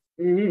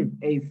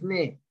 A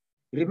snare.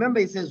 Remember,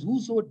 it says,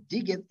 whoso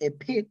diggeth a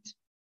pit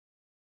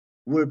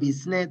will be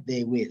snared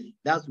therewith.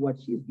 That's what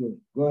she's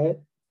doing. Go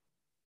ahead.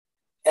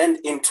 And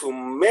into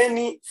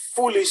many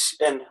foolish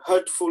and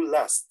hurtful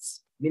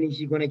lusts. Meaning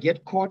she's going to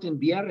get caught and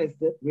be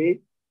arrested.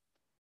 Read.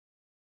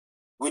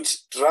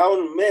 Which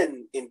drown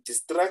men in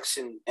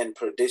destruction and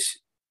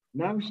perdition.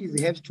 Now she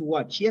has to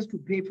what? She has to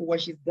pay for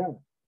what she's done.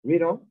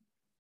 Read on.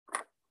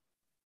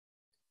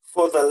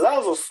 For the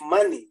love of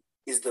money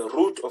is the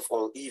root of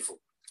all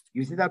evil.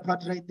 You see that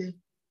part right there?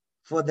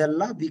 For the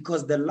love,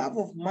 because the love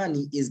of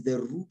money is the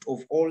root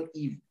of all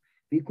evil.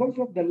 Because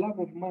of the love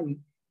of money,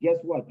 guess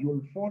what? You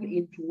will fall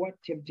into what?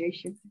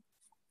 Temptation.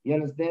 You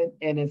understand?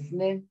 And a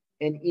snare,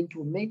 and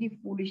into many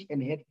foolish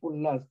and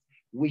hateful lusts,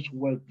 which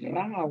will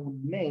drown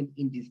men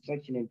in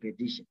destruction and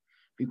perdition.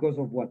 Because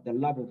of what? The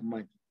love of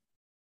money.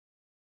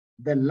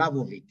 The love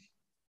of it.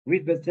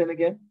 Read verse 10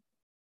 again.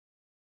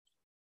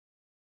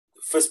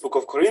 First book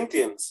of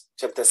Corinthians,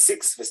 chapter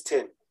 6, verse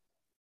 10.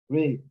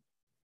 Read.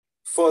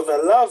 For the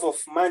love of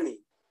money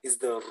is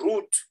the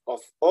root of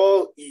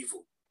all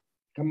evil.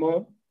 Come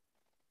on.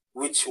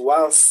 Which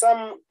while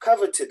some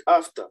coveted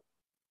after,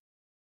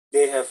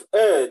 they have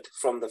erred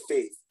from the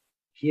faith.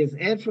 She has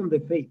erred from the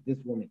faith, this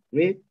woman.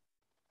 Read.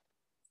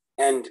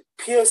 And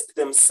pierced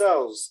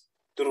themselves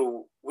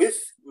through with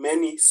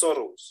many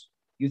sorrows.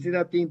 You see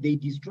that thing? They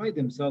destroy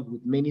themselves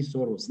with many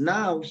sorrows.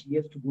 Now she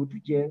has to go to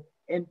jail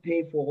and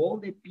pay for all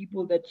the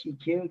people that she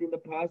killed in the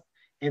past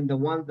and the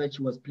ones that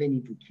she was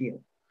planning to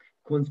kill.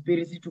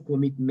 Conspiracy to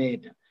commit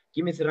murder.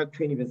 Give me Sirach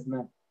 20 verse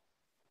 9.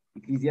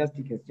 Ecclesiastes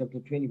chapter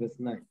 20 verse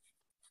 9.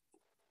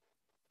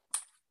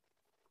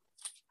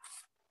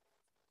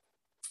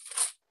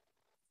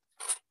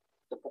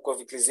 The book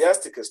of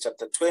Ecclesiastes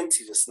chapter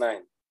 20 verse 9.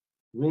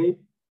 Read.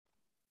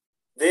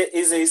 There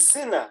is a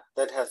sinner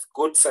that hath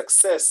good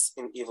success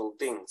in evil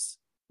things.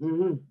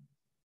 Mm-hmm.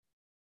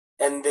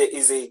 And there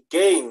is a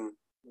gain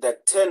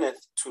that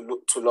turneth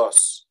to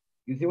loss.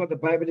 You see what the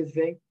Bible is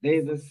saying? There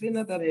is a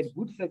sinner that had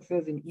good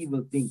success in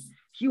evil things.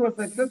 She was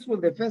successful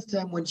the first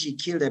time when she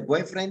killed her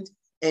boyfriend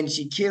and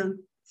she killed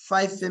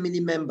 5 family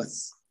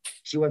members.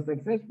 She was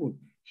successful.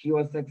 She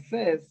was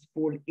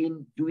successful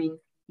in doing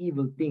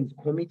evil things,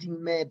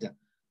 committing murder.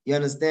 You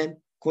understand?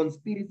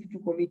 Conspiracy to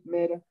commit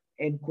murder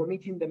and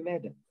committing the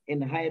murder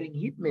and hiring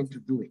hitmen to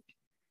do it.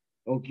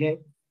 Okay?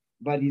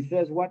 But he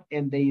says what?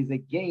 And there is a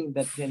gain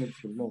that turneth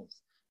to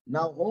loss.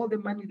 Now, all the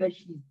money that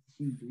she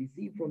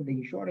received from the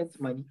insurance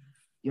money,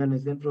 you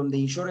understand, from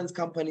the insurance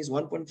companies,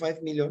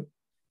 1.5 million,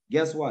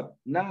 guess what?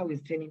 Now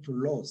it's turning to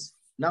loss.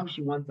 Now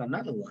she wants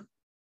another one.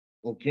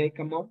 Okay,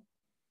 come on.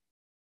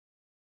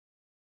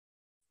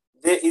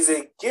 There is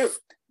a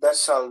gift that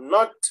shall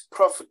not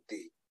profit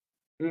thee.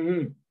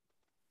 Mm-hmm.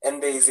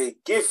 And there is a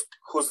gift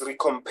whose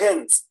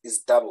recompense is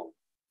double.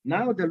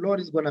 Now the Lord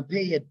is going to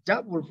pay her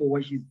double for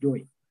what she's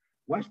doing.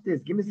 Watch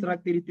this. Give me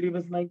Sirach 33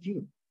 verse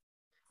 19.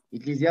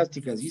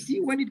 Ecclesiasticus. You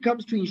see, when it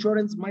comes to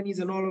insurance monies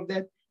and all of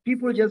that,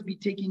 people just be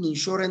taking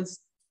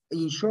insurance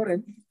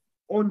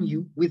on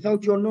you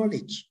without your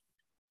knowledge.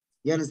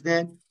 You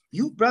understand?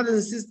 You brothers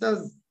and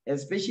sisters,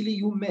 especially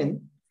you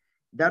men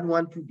that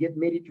want to get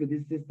married to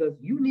these sisters,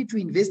 you need to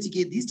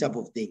investigate these type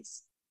of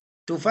things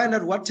to find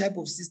out what type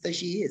of sister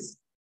she is.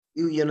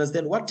 You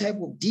understand? What type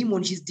of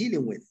demon she's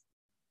dealing with.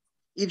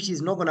 If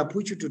she's not going to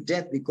put you to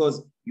death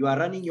because you are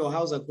running your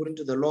house according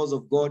to the laws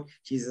of God,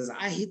 she says,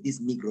 I hate this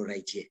Negro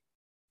right here.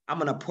 I'm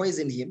going to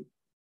poison him,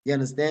 you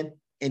understand,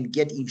 and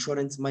get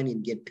insurance money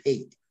and get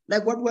paid.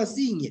 Like what we're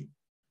seeing here.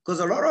 Because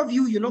a lot of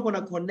you, you're not going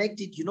to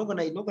connect it. It's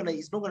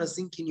not going to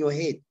sink in your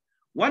head.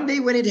 One day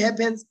when it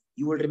happens,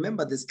 you will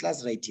remember this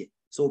class right here.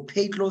 So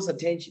pay close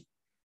attention.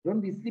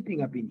 Don't be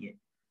sleeping up in here.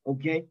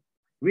 Okay?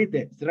 Read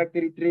that. Sirach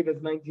 33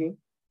 verse 19.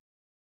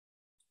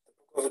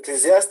 Of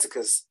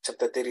Ecclesiasticus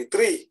chapter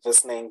 33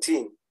 verse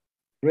 19.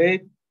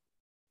 Read.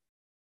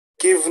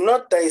 Give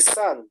not thy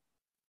son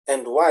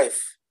and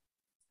wife,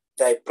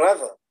 thy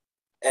brother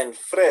and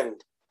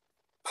friend,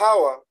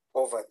 power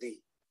over thee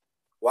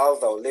while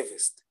thou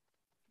livest.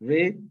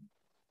 Read.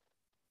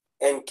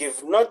 And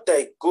give not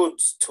thy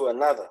goods to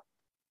another,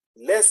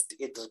 lest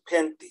it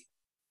repent thee,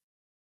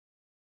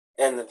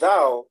 and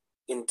thou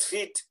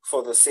entreat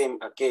for the same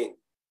again.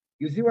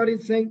 You see what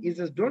it's saying? It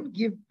says, don't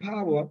give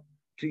power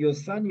to your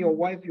son, your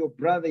wife, your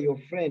brother, your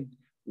friend,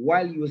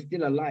 while you're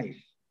still alive.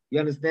 You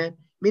understand?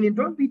 Meaning,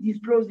 don't be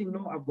disclosing,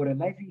 no, I've got a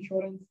life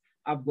insurance,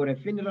 I've got a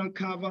funeral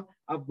cover,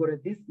 I've got a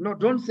this. No,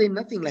 don't say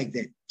nothing like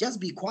that. Just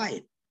be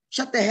quiet.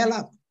 Shut the hell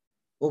up.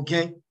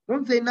 Okay?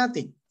 Don't say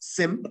nothing.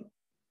 Simp.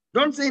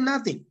 Don't say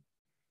nothing.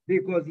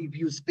 Because if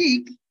you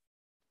speak,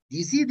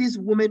 you see this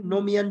woman,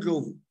 Nomia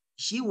Ndlovu,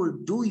 she will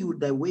do you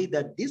the way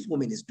that this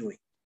woman is doing.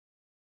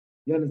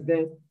 You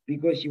understand?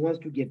 Because she wants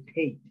to get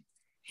paid.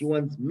 She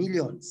wants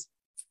millions.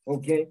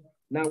 Okay?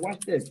 Now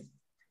watch this.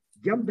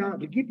 Jump down.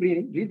 To keep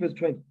reading. Read verse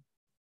 20.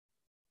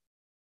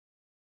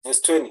 Verse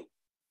 20.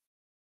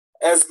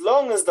 As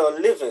long as thou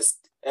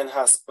livest and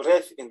hast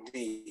breath in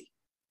thee,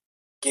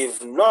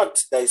 give not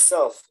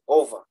thyself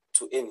over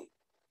to any.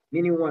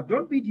 Meaning what?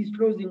 Don't be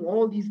disclosing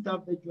all these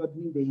stuff that you are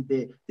doing,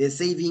 the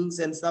savings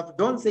and stuff.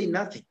 Don't say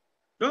nothing.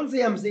 Don't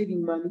say I'm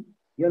saving money.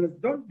 You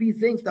understand? Don't be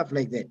saying stuff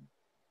like that.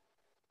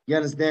 You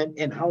understand?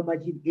 And how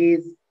much it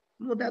is.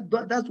 No,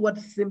 that's what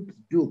simps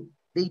do.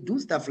 They do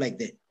stuff like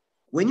that.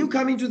 When you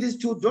come into this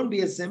too, don't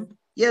be a simp.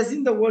 Yes,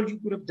 in the world you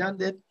could have done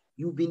that.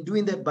 You've been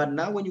doing that, but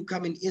now when you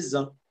come in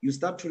Islam, you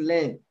start to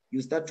learn.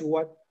 You start to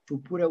what? To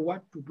put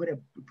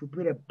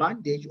a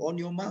bandage on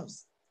your mouth,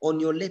 on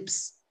your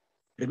lips.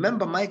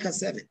 Remember Micah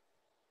 7.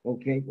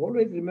 Okay,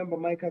 always remember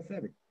Micah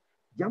 7.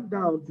 Jump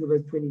down to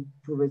verse 20,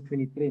 to verse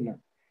 23 now.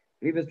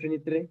 Read verse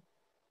 23.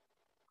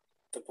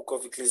 The book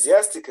of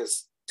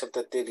Ecclesiasticus,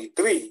 chapter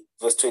 33,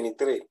 verse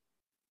 23.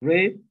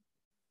 Read.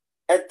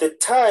 At the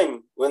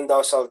time when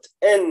thou shalt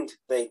end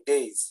thy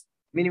days.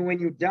 Meaning when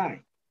you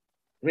die.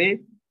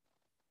 Read.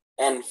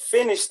 And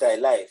finish thy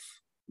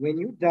life. When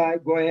you die,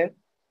 go ahead.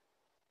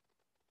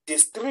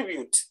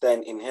 Distribute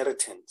thine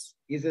inheritance.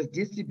 He says,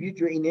 distribute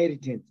your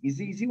inheritance. You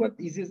see what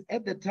he says?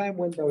 At the time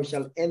when thou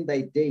shalt end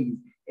thy days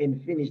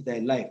and finish thy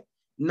life.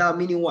 Now,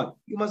 meaning what?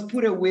 You must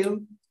put a will.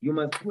 You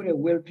must put a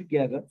will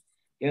together.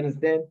 You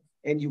understand?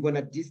 And you're going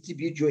to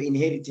distribute your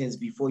inheritance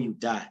before you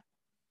die.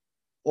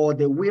 Or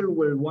the will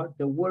what?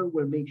 The will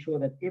will make sure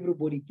that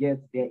everybody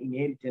gets their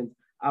inheritance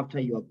after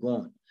you are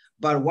gone.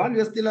 But while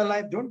you're still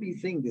alive, don't be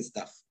saying this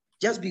stuff.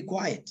 Just be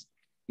quiet.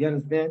 You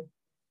understand?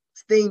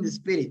 Stay in the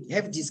spirit.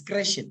 Have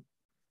discretion.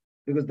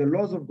 Because the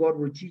laws of God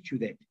will teach you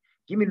that.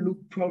 Give me Luke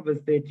 12, verse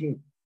 13.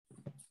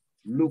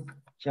 Luke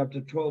chapter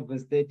 12,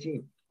 verse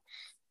 13.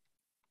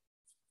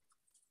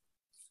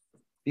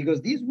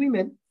 Because these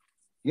women,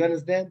 you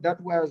understand, that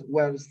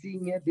we're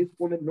seeing here, this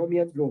woman,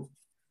 Nomia Ndlovu.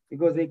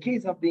 Because a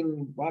case, I've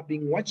been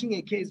watching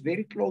a case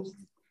very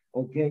closely.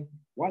 Okay?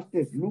 Watch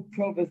this. Luke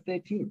 12, verse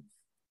 13.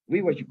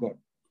 Read what you got.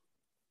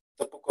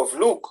 The book of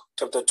Luke,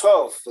 chapter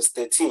 12, verse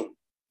 13.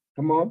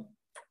 Come on.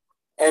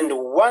 And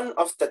one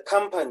of the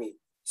company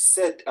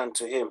said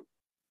unto him,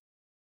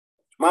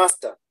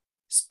 Master,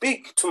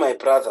 speak to my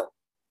brother,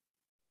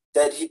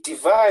 that he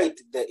divide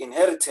the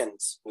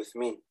inheritance with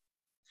me.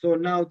 So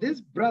now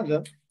this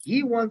brother,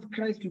 he wants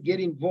Christ to get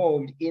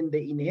involved in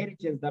the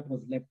inheritance that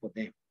was left for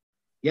them.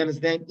 You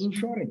understand?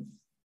 Insurance.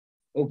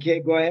 Okay,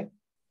 go ahead.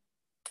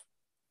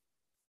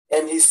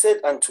 And he said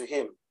unto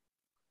him,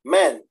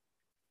 Man,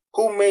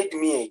 who made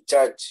me a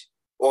judge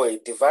or a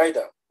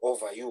divider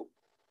over you?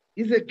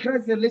 He said,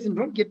 Christ said, listen,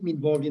 don't get me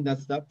involved in that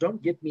stuff.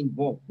 Don't get me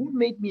involved. Who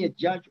made me a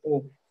judge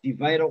or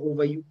divider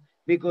over you?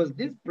 Because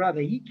this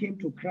brother, he came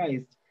to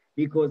Christ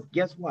because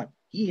guess what?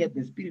 He had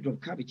the spirit of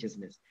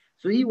covetousness.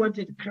 So he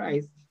wanted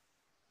Christ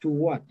to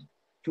what?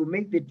 To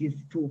make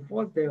to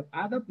force the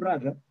other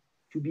brother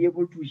to be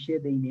able to share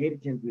the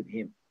inheritance with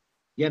him.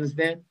 You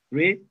understand?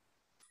 Read.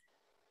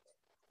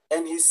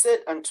 And he said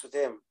unto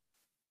them,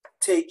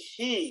 Take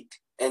heed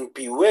and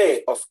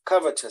beware of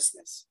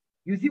covetousness.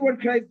 You see what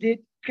Christ did?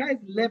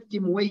 Christ left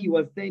him where he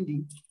was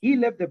standing. He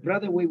left the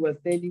brother where he was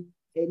standing,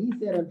 and he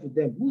said unto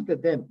them, who's the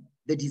them?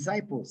 The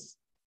disciples.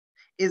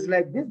 It's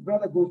like this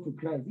brother goes to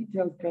Christ. He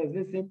tells Christ,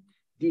 listen,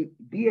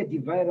 be a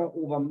divider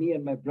over me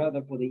and my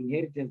brother for the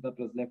inheritance that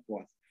was left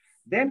for us.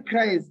 Then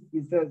Christ,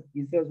 he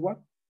says what?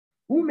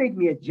 Who made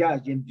me a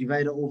judge and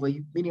divider over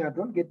you? Meaning,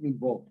 don't get me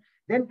involved.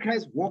 Then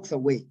Christ walks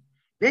away.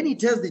 Then he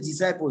tells the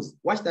disciples,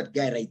 watch that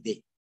guy right there.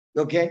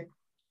 Okay?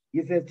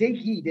 He says, take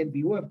heed and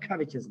beware of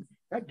covetousness.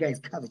 That guy is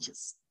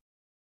covetous.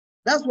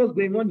 That's what's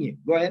going on here.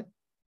 Go ahead.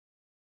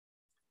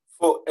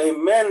 For a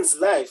man's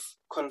life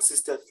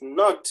consisteth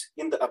not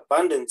in the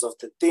abundance of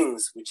the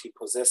things which he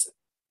possesseth.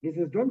 He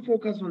says, don't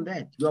focus on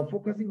that. You are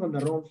focusing on the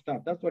wrong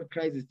stuff. That's what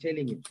Christ is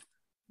telling you.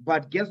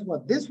 But guess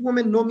what? This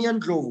woman, Nomia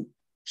Ndlovu,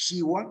 she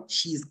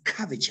is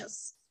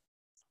covetous.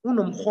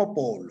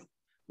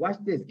 Watch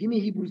this. Give me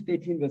Hebrews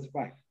 13, verse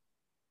 5.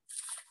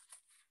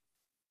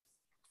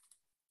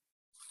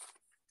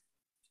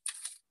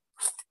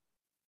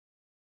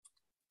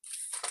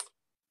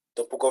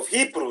 The book of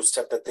Hebrews,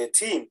 chapter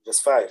 13, verse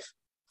 5.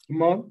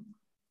 Come on.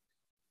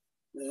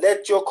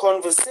 Let your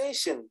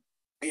conversation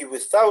be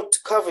without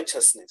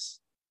covetousness,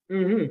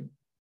 Mm-hmm.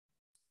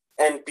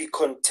 and be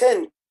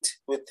content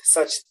with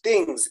such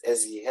things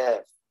as ye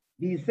have.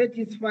 Be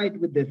satisfied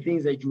with the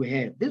things that you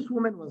have. This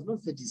woman was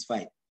not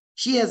satisfied.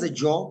 She has a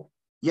job.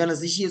 You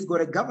understand? She has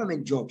got a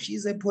government job.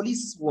 She's a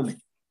police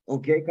woman.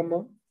 Okay, come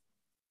on.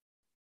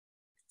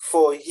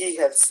 For he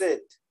hath said,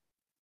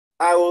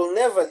 I will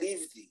never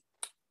leave thee,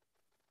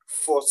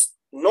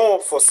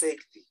 nor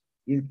forsake thee.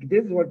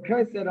 This is what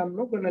Christ said, I'm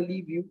not going to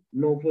leave you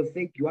nor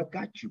forsake you. I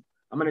got you.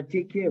 I'm going to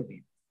take care of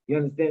you. You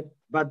understand?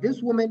 But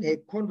this woman, her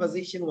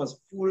conversation was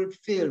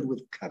filled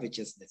with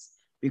covetousness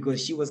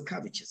because she was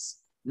covetous.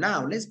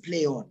 Now, let's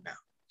play on now.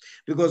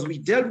 Because we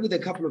dealt with a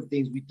couple of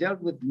things. We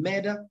dealt with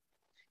murder.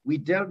 We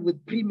dealt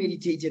with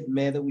premeditated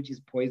murder, which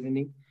is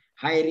poisoning,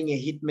 hiring a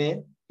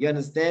hitman, you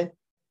understand,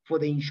 for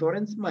the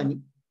insurance money,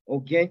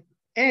 okay?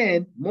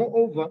 And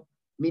moreover,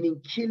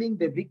 meaning killing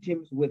the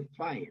victims with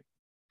fire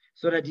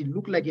so that it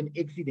looked like an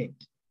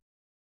accident,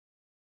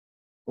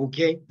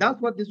 okay? That's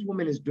what this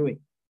woman is doing.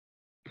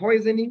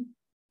 Poisoning,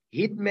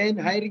 hitman,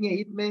 hiring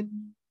a hitman,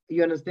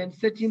 you understand,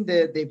 setting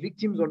the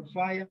victims on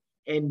fire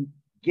and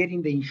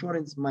getting the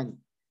insurance money,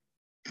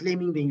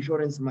 claiming the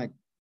insurance money,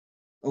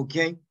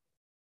 okay?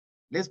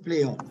 Let's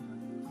play on.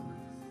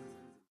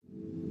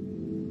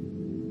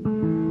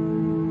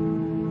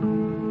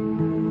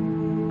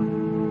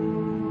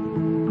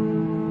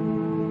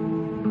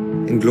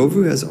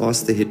 Ndlovu has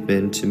asked the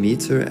hitman to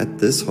meet her at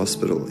this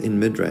hospital in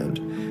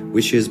Midrand,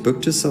 which she has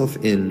booked herself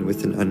in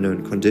with an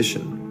unknown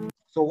condition.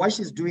 So what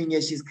she's doing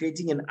is she's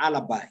creating an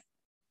alibi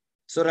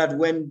so that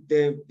when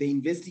the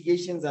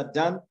investigations are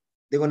done,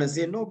 they're going to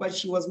say, no, but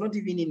she was not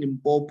even in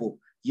Mpopo.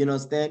 You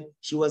understand?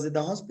 She was at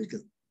the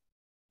hospital.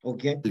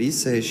 Okay. Police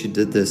say she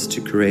did this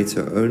to create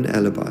her own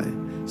alibi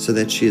so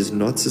that she is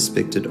not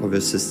suspected of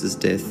her sister's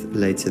death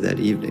later that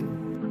evening.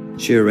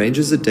 She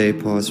arranges a day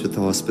pass with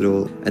the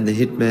hospital, and the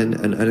hitman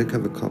and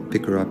undercover cop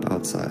pick her up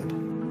outside.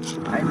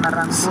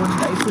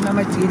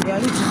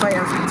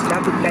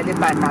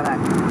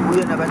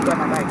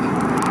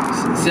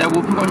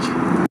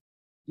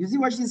 You see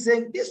what she's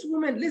saying? This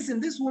woman,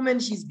 listen, this woman,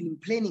 she's been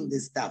planning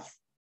this stuff.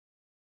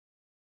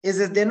 Is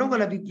that they're not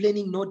going to be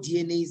planning no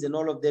DNAs and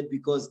all of that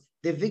because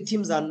the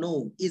victims are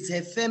known. It's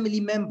her family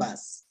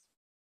members.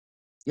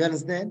 You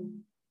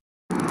understand?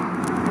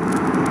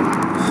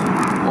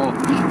 Oh,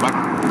 which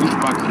back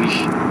rich?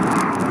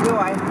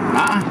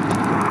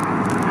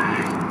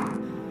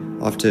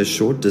 After a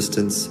short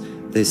distance,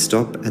 they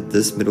stop at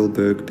this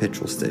Middelburg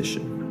petrol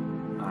station.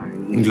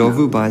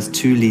 Ndlovu buys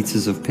 2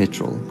 liters of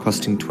petrol,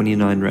 costing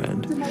 29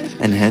 Rand,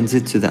 and hands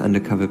it to the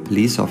undercover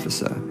police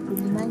officer.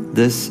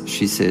 This,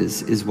 she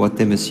says, is what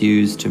they must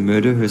use to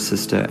murder her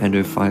sister and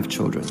her 5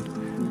 children,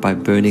 by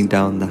burning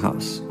down the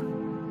house.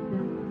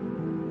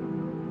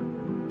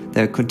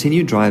 They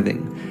continue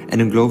driving,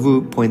 and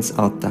Ndlovu points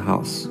out the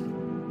house.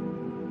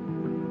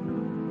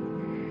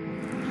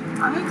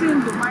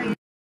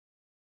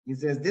 He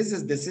says, this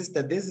is the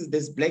sister, this is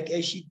this black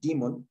ashy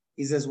demon.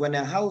 He says, when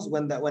a house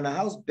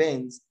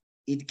burns,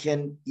 it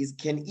can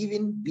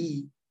even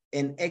be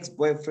an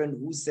ex-boyfriend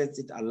who sets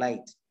it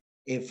alight.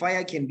 A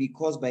fire can be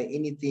caused by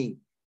anything,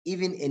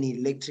 even an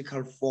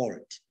electrical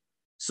fault.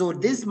 So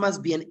this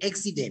must be an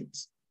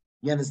accident.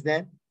 You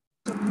understand?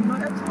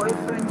 My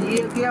ex-boyfriend,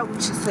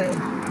 which she said.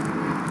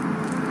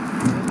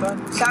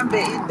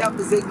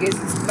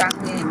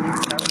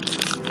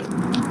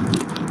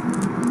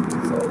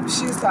 So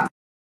she's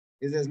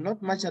there's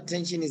not much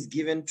attention is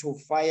given to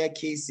fire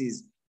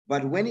cases,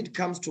 but when it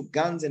comes to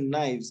guns and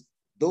knives,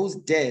 those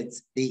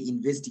deaths, they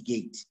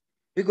investigate.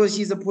 Because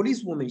she's a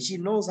policewoman, she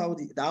knows how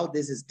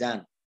this is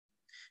done.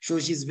 So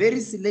she's very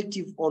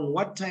selective on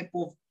what type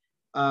of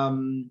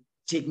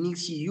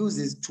techniques she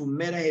uses to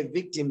murder her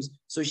victims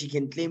so she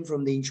can claim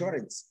from the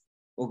insurance.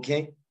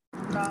 Okay?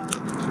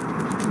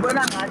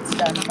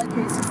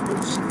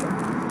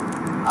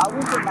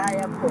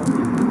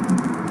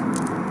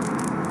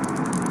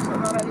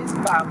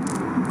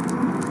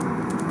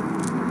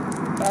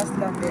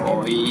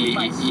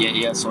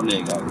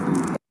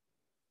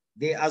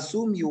 They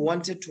assume you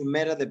wanted to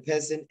murder the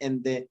person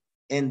and then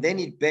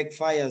it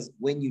backfires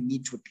when you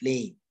need to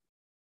claim.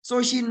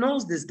 So she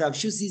knows this stuff.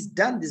 She's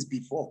done this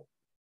before.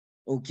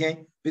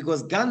 Okay?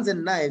 Because guns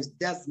and knives,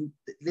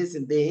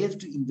 listen, they have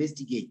to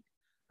investigate.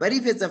 But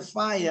if it's a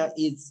fire,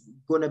 it's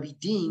going to be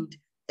deemed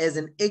as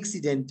an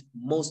accident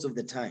most of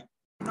the time.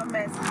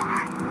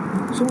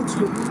 So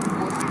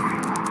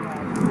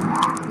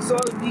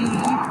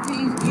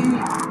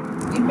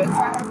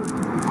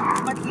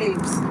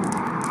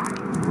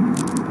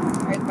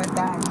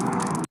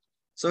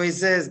So he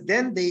says,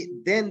 then they,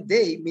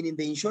 meaning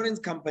the insurance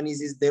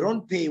companies, they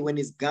don't pay when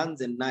it's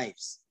guns and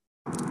knives.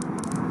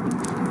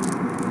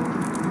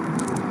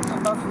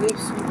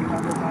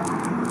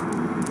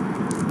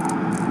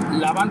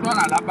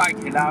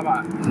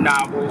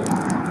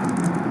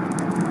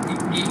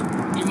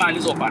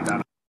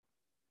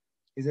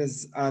 He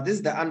says, this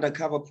is the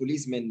undercover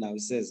policeman now. He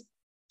says,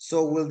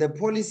 so will the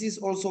policies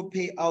also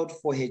pay out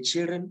for her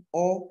children?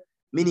 Or,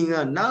 meaning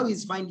now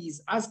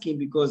he's asking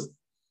because,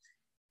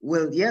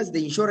 well, yes,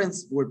 the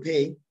insurance will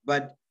pay,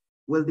 but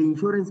will the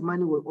insurance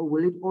money,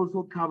 will it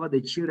also cover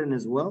the children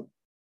as well?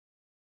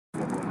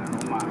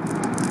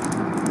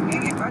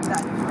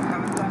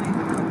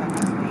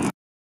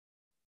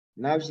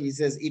 Now she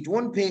says, it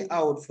won't pay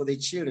out for the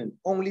children,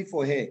 only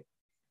for her,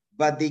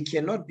 but they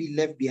cannot be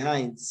left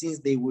behind since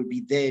they will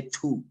be there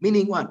too.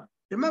 Meaning what?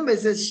 Remember, it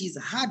says she's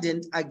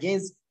hardened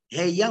against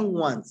her young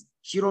ones.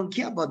 She don't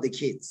care about the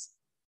kids.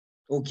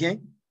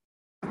 Okay?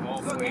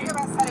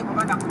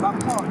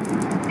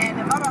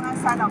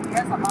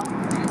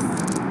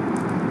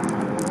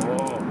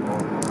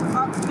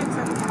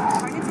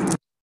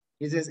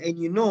 He says, and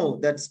you know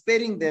that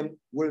sparing them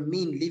will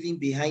mean leaving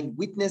behind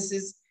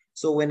witnesses.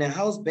 So when a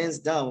house burns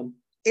down,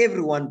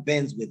 everyone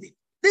burns with it.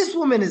 This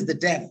woman is the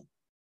devil.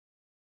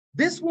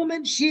 This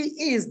woman, she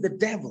is the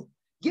devil.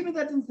 Give me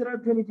that in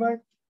Sirach 25.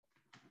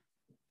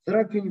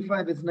 Sirach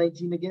 25 is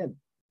 19 again.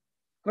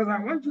 Because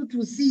I want you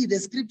to see the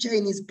scripture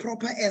in its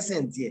proper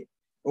essence here.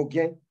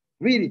 Okay?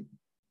 Read it.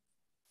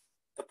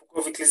 The book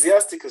of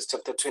Ecclesiasticus,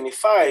 chapter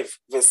 25,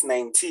 verse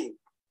 19.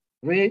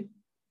 Read.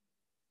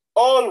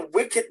 All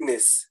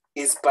wickedness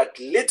is but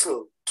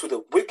little to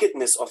the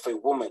wickedness of a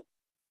woman.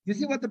 You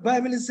see what the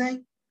Bible is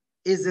saying?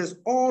 It says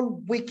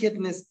all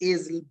wickedness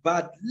is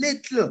but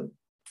little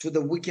to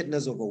the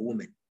wickedness of a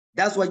woman.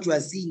 That's what you are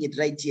seeing it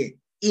right here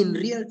in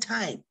real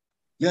time.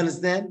 You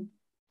understand?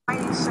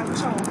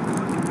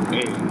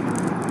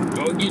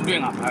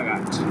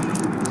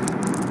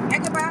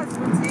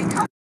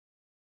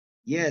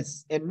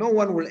 Yes, and no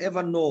one will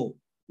ever know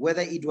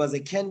whether it was a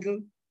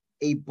candle,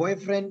 a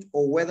boyfriend,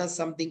 or whether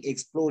something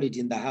exploded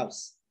in the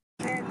house.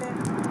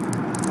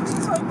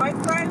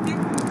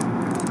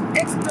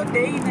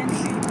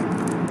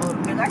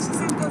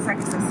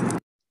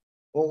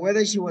 Or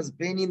whether she was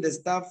burning the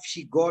stuff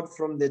she got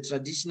from the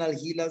traditional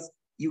healers.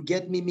 You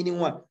get me? Meaning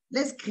what?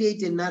 Let's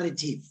create a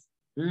narrative.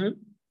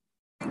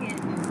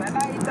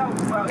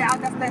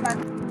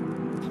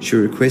 She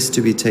requests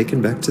to be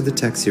taken back to the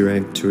taxi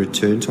rank to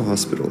return to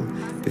hospital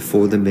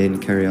before the men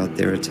carry out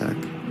their attack.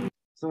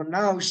 So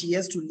now she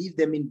has to leave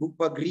them in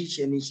Bukbagrish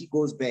and then she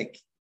goes back.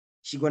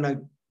 She's going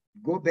to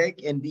go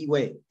back and be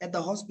where? At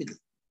the hospital.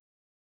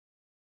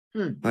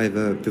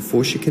 However,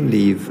 before she can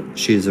leave,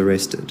 she is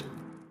arrested.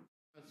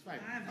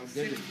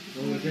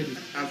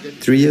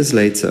 3 years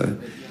later,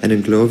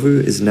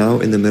 Ndlovu is now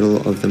in the middle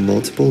of the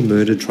multiple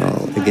murder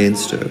trial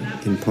against her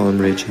in Palm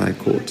Ridge High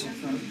Court.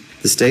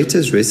 The state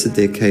has rested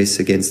their case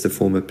against the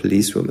former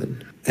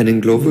policewoman, and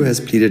Ndlovu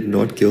has pleaded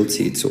not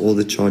guilty to all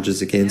the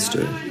charges against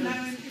her.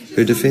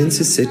 Her defense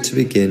is set to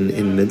begin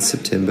in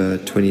mid-September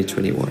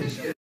 2021.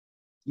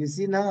 You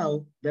see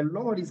now, the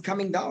Lord is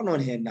coming down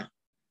on her now.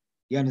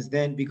 You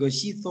understand? Because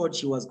she thought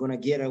she was going to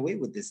get away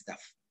with this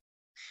stuff.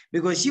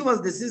 Because she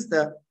was the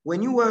sister,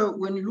 when you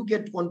look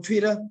at on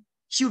Twitter,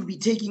 she would be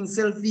taking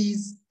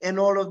selfies and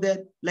all of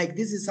that. Like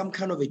this is some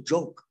kind of a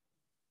joke.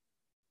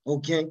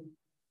 Okay?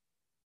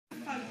 You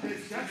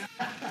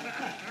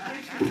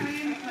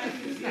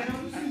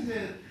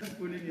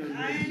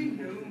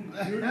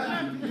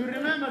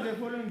remember the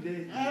following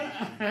day?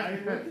 I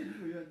voted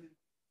for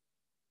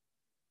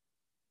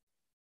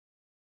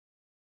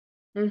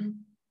you.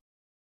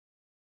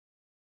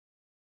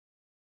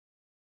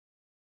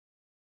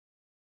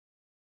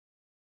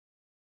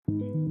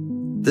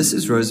 This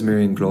is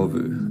Rosemary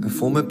Ndlovu, a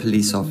former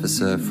police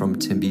officer from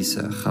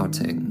Tembisa,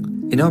 Gauteng.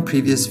 In our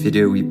previous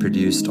video we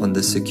produced on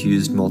this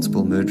accused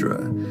multiple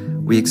murderer,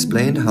 we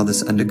explained how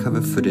this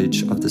undercover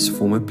footage of this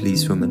former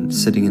policewoman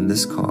sitting in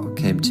this car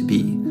came to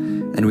be,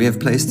 and we have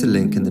placed a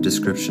link in the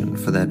description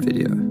for that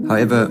video.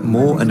 However,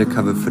 more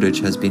undercover footage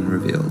has been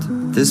revealed.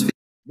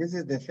 This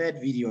is the third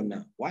video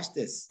now. Watch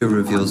this. It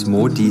reveals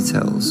more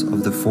details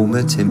of the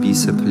former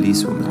Tembisa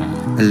policewoman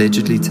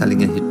allegedly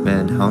telling a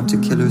hitman how to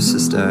kill her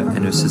sister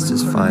and her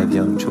sister's 5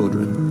 young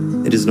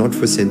children. It is not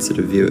for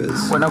sensitive viewers.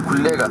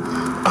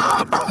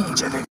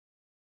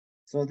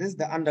 So this is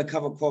the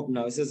undercover cop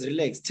now. It says,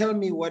 relax. Tell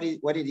me what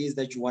it is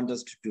that you want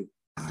us to do.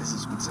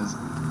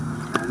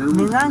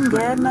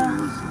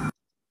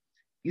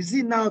 You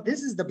see now,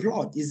 this is the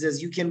plot. It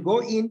says you can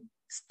go in,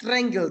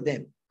 strangle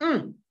them.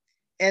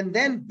 And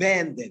then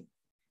ban them.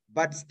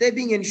 But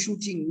stabbing and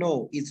shooting,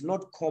 no, it's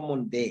not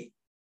common there.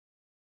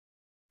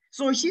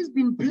 So she's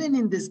been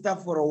planning this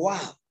stuff for a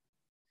while.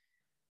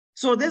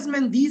 So this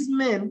meant these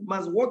men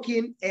must walk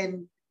in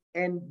and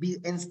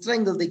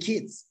strangle the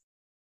kids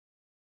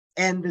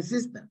and the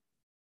sister,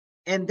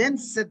 and then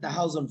set the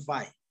house on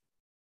fire.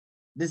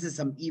 This is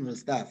some evil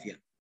stuff here.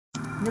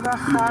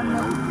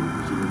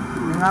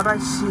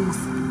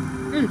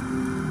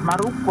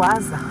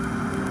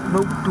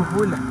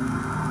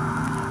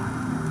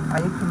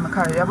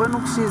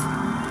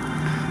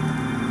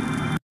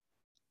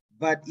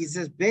 But it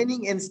says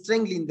burning and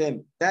strangling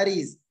them. That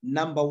is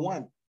number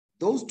one.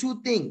 Those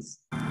two things.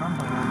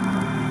 Number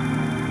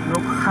one. No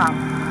harm.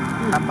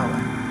 Number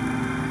one.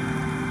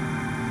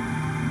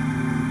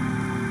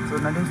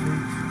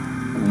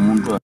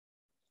 So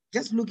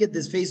just look at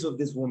this face of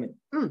this woman.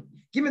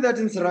 Give me that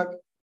in Sirach.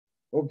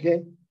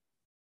 Okay.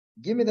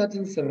 Give me that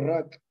in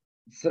Sirach.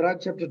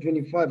 Sirach chapter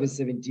 25 verse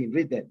 17.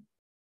 Read that.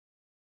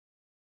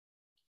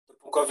 The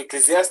book of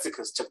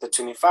Ecclesiasticus chapter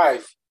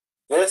 25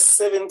 verse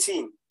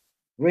 17.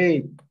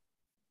 Read.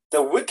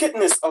 The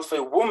wickedness of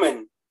a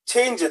woman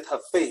changeth her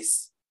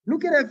face.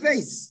 Look at her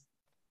face.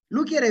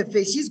 Look at her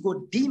face. She's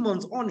got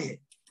demons on her.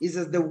 It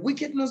says the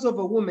wickedness of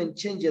a woman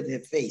changeth her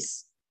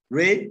face.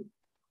 Read.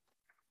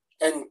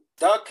 and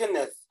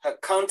darkeneth her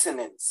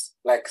countenance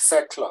like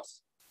sackcloth.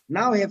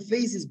 Now her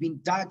face has been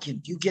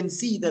darkened. You can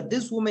see that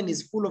this woman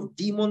is full of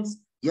demons.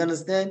 You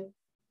understand?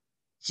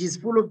 She's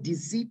full of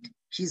deceit.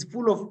 She's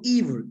full of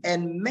evil,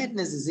 and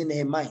madness is in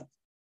her mind.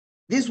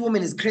 This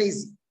woman is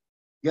crazy.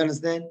 You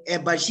understand?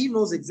 But she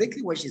knows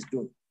exactly what she's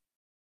doing.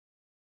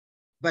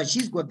 But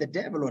she's got the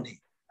devil on her.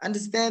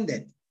 Understand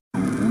that?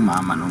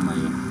 Mama,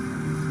 Nomia.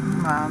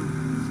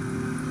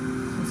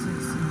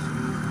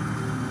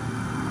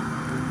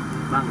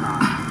 Mama.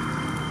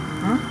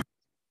 Huh?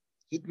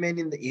 Hitmen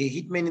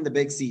in the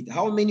back seat.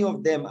 How many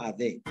of them are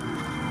there?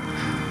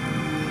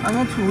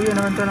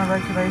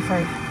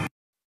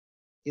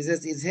 He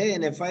says it's her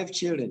and her 5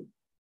 children.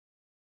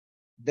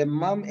 The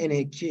mom and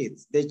her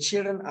kids. The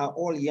children are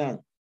all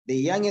young. The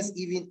youngest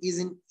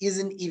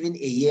isn't even a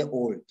year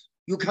old.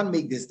 You can't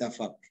make this stuff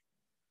up.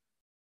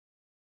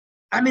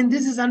 I mean,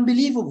 this is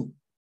unbelievable.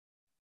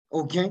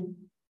 Okay.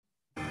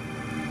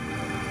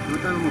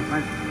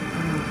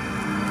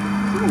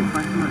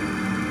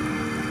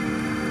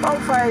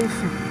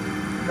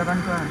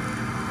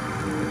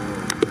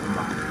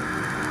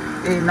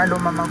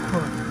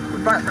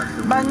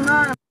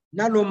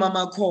 Nalo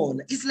mama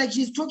corner. It's like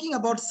she's talking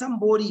about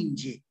somebody in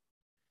jail.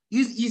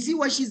 You see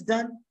what she's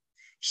done?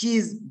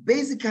 She's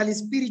basically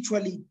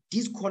spiritually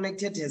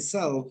disconnected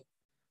herself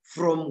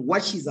from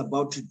what she's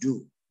about to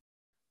do.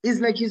 It's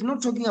like she's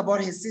not talking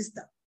about her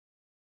sister.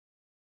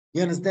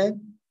 You understand?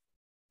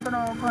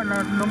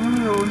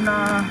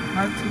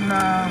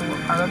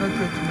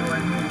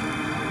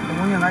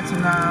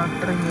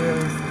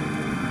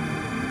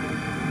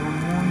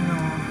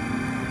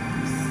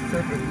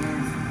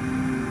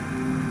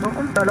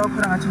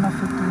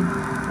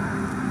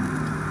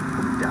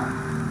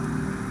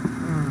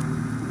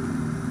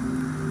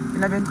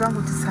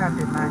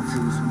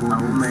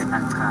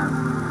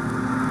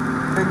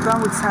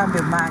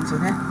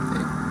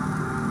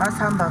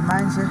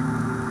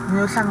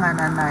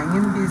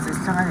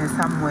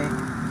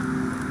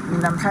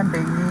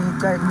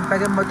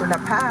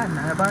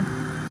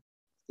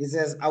 He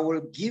says, I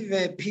will give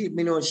her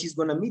pills. She's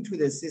going to meet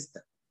with her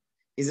sister.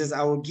 He says,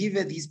 I will give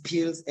her these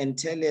pills and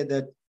tell her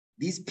that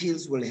these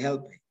pills will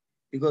help her.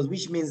 Because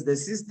which means the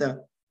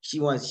sister,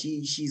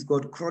 she's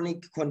got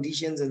chronic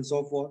conditions and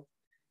so forth.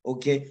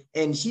 Okay.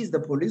 And she's the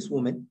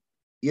policewoman.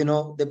 You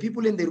know, the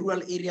people in the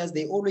rural areas,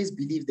 they always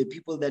believe the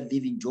people that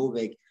live in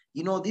Joburg,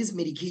 you know, this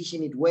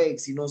medication, it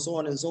works, you know, so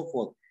on and so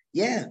forth.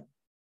 Yeah.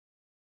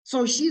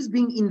 So she's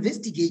been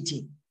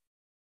investigating,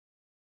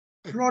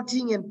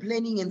 plotting and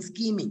planning and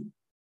scheming.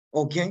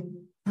 Okay.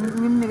 I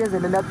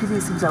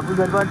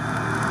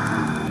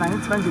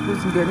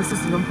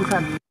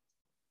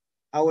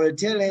will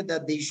tell her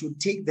that they should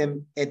take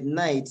them at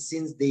night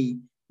since they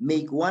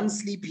make one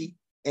sleepy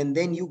and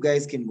then you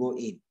guys can go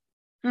in.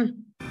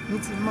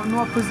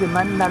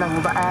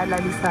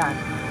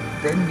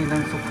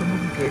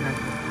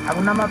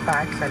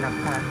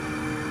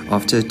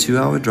 After a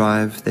 2-hour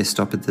drive, they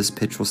stop at this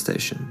petrol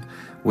station,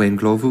 where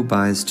Ndlovu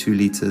buys 2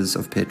 liters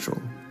of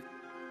petrol.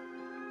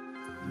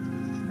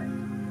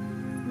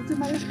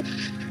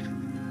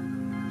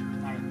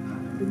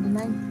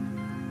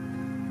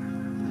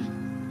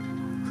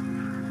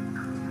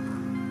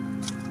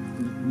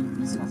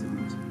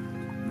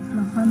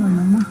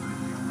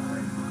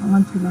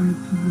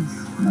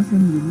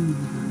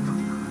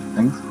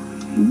 Thanks.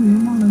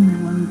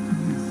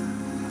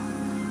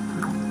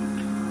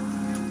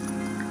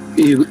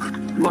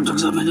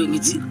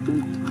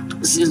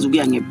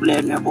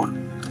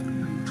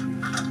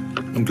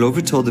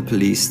 Ndlovu told the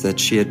police that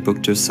she had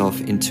booked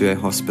herself into a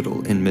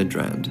hospital in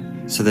Midrand,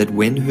 so that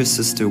when her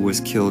sister was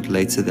killed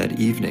later that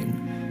evening,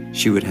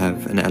 she would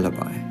have an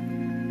alibi.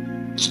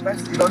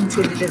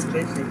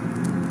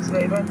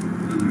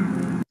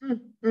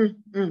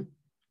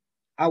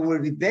 I will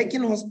be back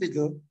in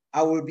hospital.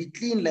 I will be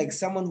clean like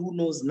someone who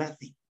knows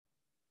nothing.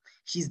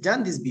 She's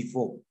done this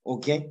before,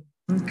 okay?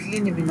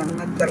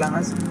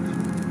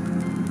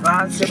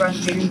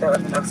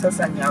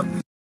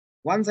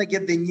 Once I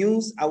get the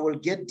news, I will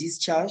get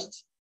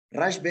discharged,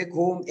 rush back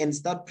home and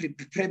start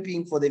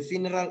prepping for the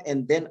funeral,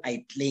 and then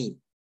I claim.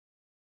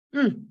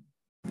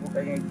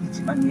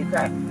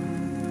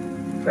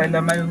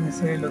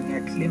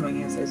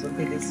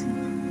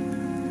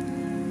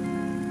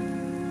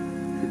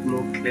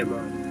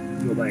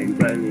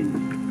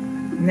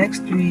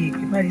 Next week,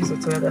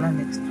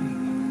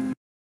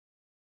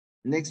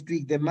 next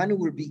week, the money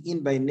will be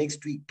in by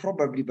next week,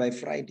 probably by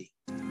Friday.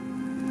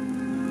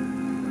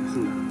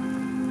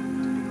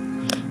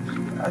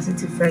 As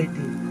it's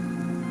Friday.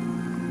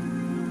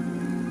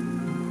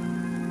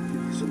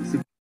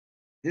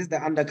 This is the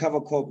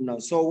undercover cop now.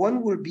 So we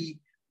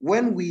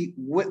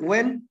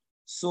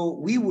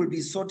will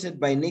be sorted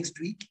by next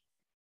week.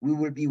 We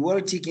will be well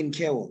taken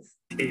care of.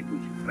 Next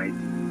week.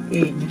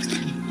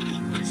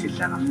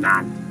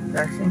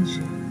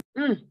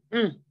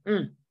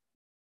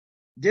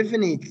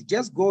 Definitely.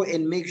 Just go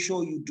and make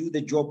sure you do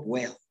the job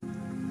well.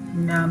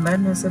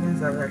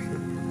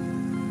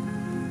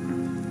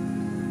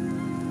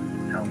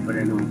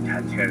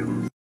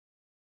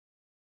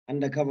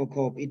 Undercover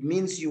cop. It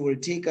means you will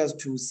take us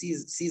to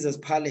Caesar's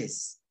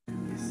palace.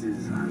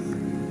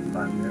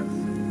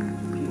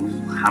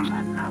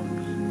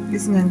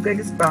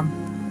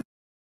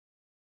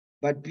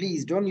 But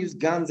please don't use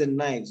guns and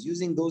knives.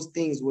 Using those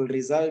things will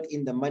result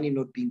in the money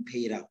not being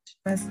paid out.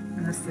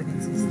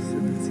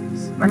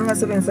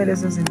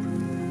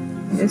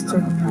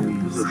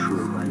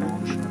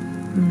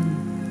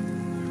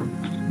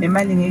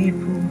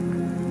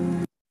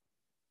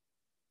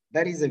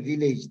 That is a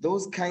village.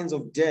 Those kinds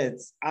of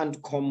deaths aren't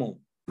common.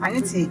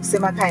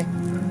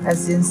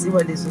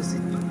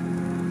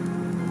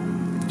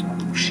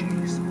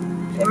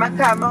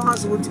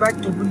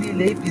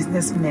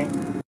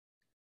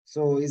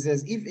 So it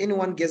says if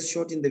anyone gets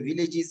shot in the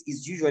villages,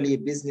 it's usually a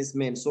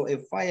businessman. So a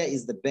fire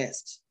is the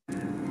best.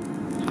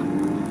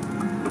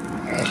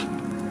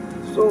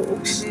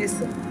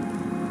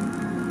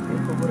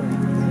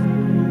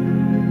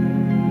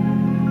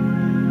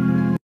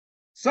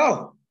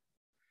 So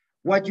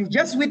what you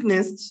just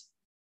witnessed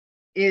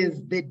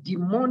is the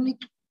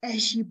demonic,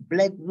 ashy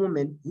black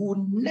woman who's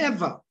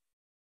never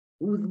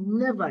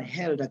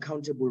held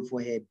accountable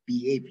for her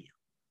behavior.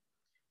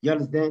 You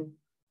understand?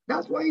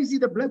 That's why you see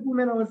the black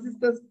women, our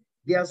sisters,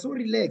 they are so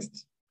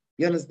relaxed.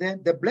 You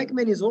understand? The black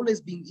man is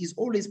always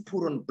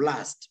put on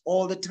blast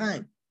all the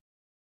time.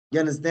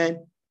 You understand?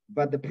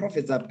 But the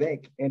prophets are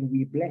back and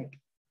we black.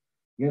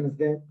 You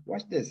understand?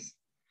 Watch this.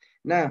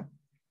 Now,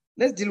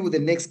 let's deal with the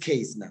next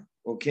case now,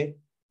 okay?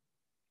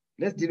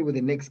 Let's deal with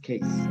the next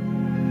case.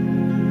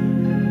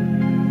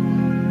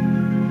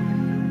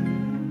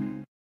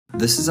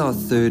 This is our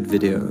third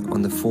video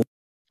on the former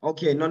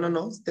Okay,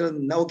 no. Still,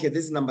 okay,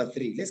 this is number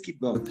 3. Let's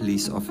keep going.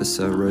 police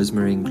officer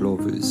Rosemary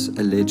Ndlovu's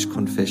alleged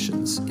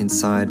confessions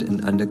inside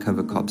an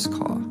undercover cop's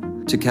car.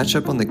 To catch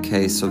up on the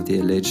case of the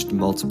alleged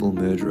multiple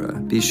murderer,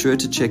 be sure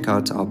to check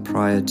out our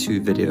prior 2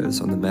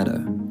 videos on the matter,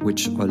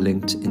 which are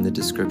linked in the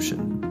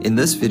description. In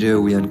this video,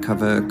 we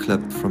uncover a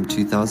clip from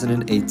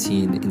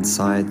 2018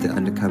 inside the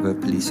undercover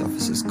police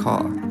officer's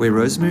car, where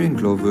Rosemary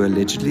Ndlovu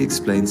allegedly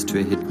explains to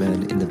a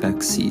hitman in the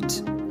back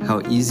seat how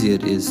easy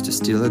it is to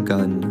steal a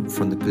gun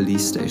from the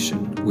police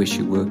station where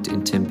she worked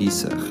in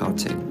Tembisa,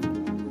 Gauteng.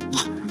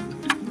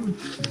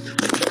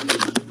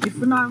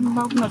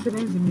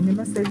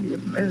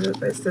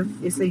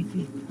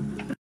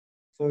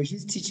 So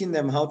she's teaching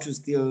them how to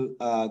steal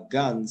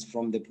guns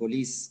from the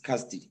police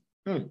custody.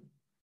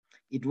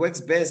 It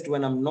works best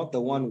when I'm not the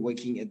one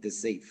working at the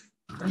safe.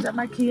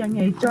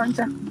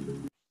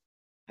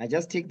 I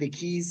just take the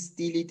keys,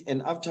 steal it,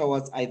 and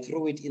afterwards I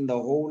throw it in the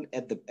hole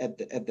at the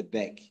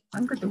back.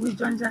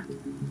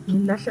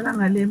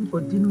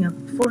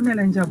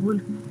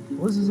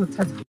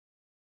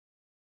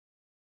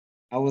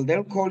 I will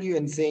then call you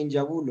and say,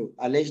 Ndlovu,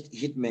 alleged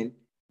hitman,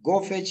 go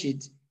fetch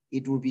it.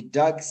 It will be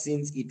dark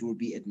since it will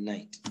be at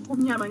night.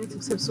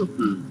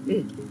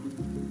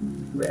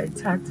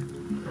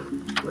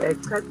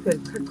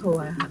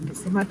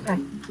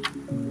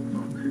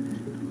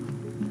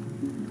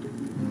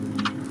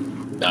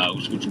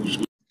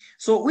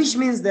 So which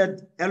means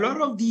that a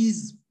lot of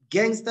these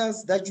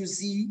gangsters that you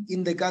see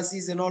in the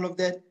cases and all of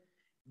that,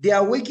 they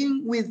are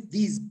working with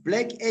these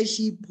black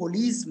ashy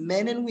police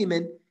men and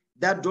women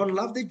that don't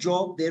love the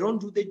job, they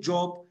don't do the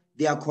job,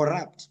 they are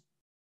corrupt.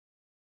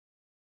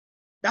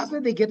 That's why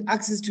they get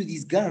access to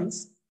these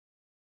guns,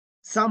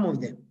 some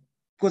of them,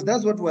 because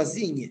that's what we're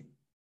seeing here.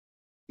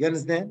 You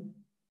understand?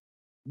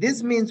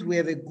 This means we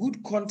have a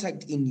good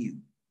contact in you.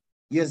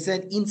 You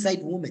said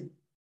inside woman.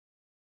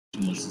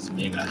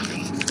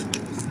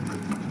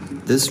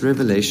 This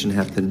revelation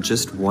happened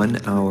just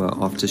 1 hour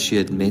after she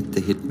had met the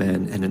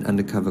hitman and an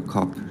undercover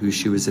cop who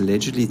she was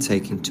allegedly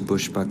taking to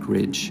Bushbuck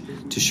Ridge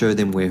to show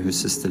them where her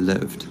sister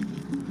lived.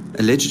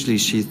 Allegedly,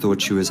 she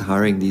thought she was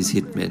hiring these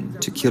hitmen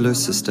to kill her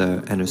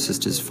sister and her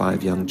sister's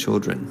 5 young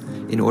children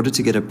in order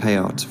to get a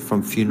payout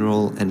from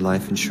funeral and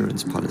life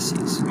insurance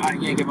policies.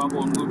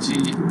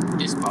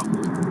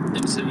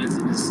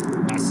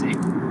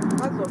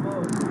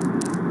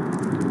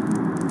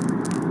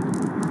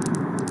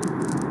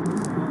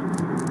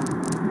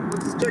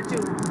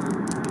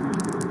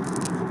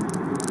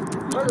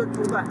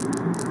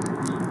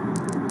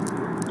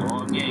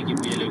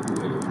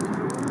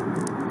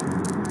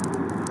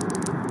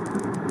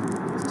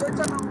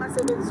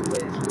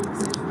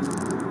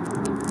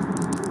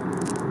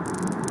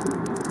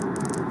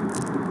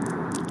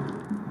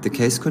 The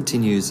case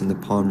continues in the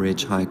Palm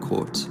Ridge High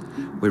Court,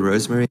 where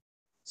Rosemary...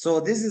 So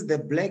this is the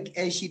black,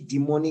 ashy,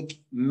 demonic,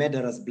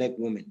 murderous black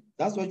woman.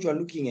 That's what you are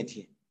looking at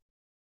here.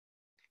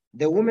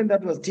 The woman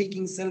that was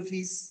taking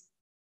selfies,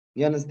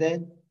 you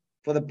understand,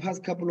 for the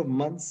past couple of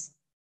months.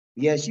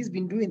 Yeah, she's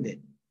been doing that.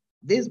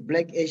 This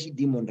black, ashy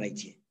demon right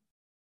here.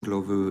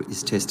 Ndlovu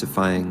is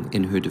testifying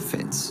in her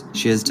defense.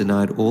 She has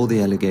denied all the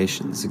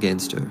allegations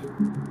against her.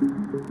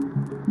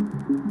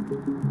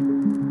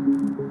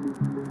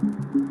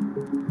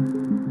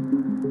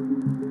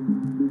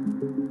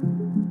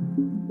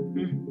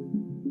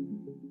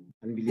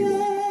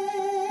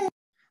 Unbelievable.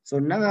 So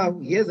now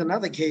here's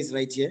another case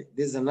right here.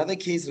 There's another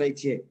case right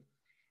here.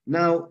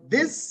 Now,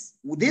 this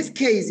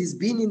case has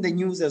been in the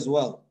news as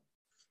well,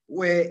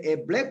 where a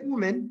black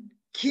woman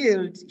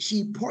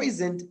she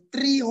poisoned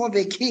 3 of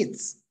her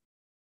kids.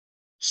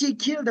 She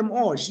killed them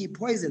all. She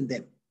poisoned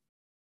them.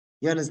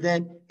 You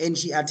understand? And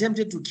she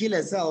attempted to kill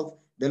herself.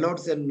 The Lord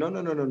said, no,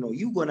 no, no, no, no.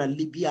 You're going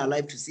to be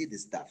alive to see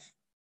this stuff.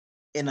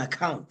 An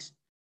account.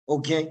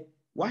 Okay?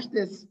 Watch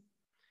this.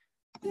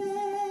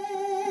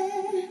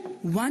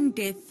 One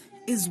death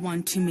is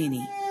one too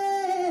many.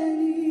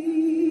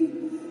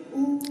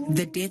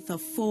 The death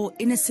of 4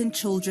 innocent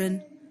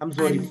children,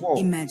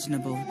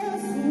 unimaginable.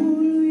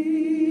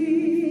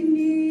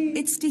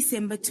 It's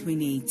December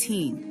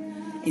 2018.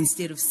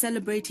 Instead of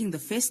celebrating the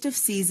festive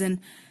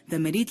season, the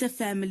Marita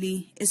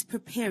family is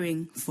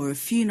preparing for a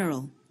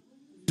funeral.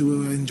 We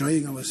were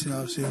enjoying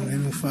ourselves and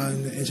having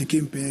fun, and she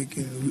came back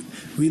and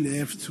we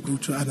left to go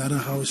to another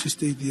house. She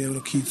stayed there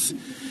with the kids.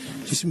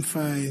 She seemed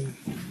fine.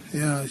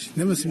 Yeah, she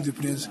never seemed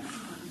depressed.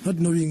 Not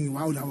knowing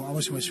how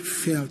she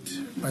felt,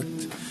 but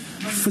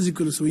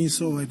physically, so when you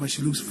saw her, but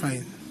she looks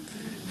fine.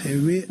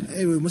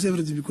 Most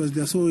everything because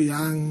they're so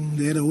young,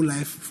 they had a whole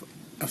life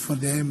for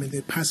them, and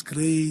they passed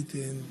great,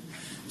 and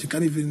you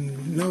can't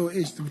even know.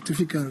 It's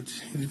difficult.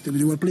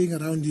 They were playing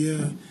around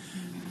here,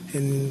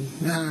 and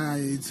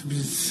the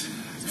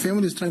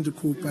family is trying to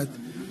cope, but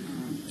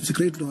it's a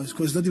great loss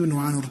because it's not even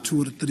 1 or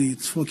 2 or 3,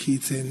 it's 4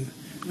 kids, and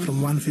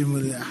from one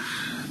family.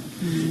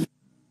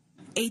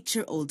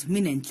 8-year-old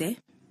Minentle,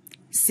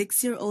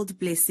 6-year-old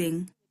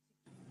Blessing,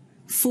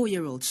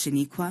 4-year-old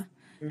Shaniqua,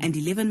 and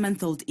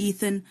 11-month-old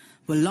Ethan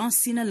were last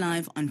seen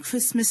alive on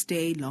Christmas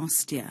Day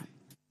last year.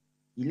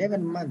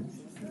 11 months.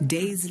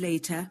 Days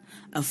later,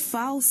 a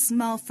foul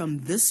smell from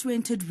this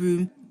rented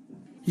room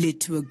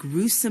led to a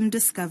gruesome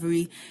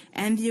discovery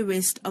and the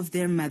arrest of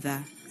their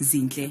mother,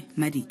 Zintle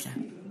Marita.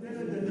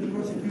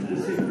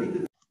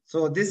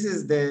 So this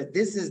is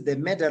the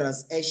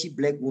murderous, ashy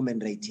black woman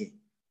right here,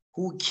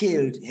 who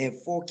killed her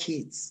 4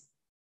 kids.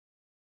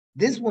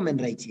 This woman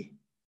right here.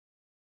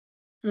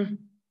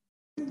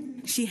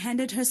 She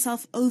handed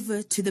herself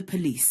over to the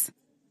police.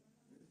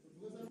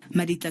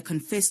 Marita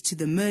confessed to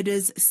the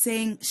murders,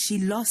 saying she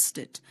lost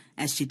it,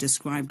 as she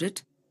described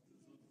it.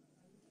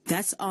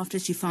 That's after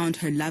she found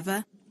her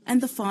lover and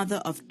the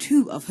father of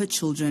 2 of her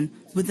children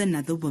with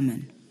another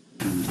woman.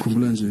 And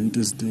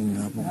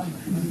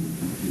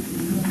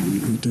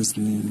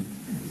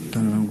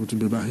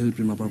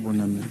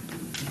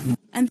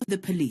the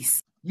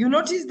police. You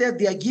notice that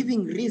they are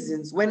giving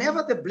reasons.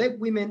 Whenever the black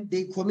women,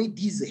 they commit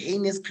these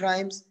heinous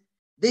crimes,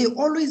 they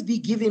always be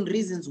giving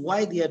reasons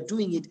why they are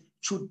doing it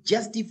to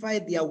justify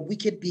their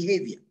wicked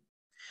behavior.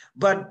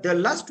 But the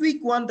last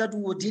week one that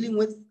we were dealing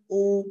with,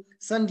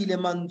 Sandile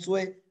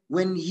Mantswe,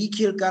 when he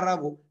killed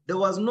Karabo, there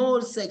was no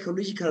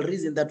psychological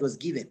reason that was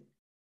given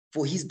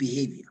for his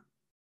behavior.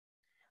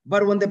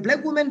 But when the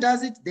black woman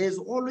does it, there's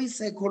always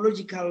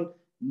psychological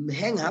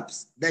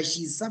hang-ups that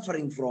she's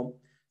suffering from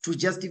to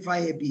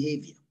justify her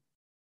behavior.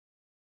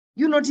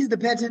 You notice the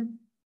pattern?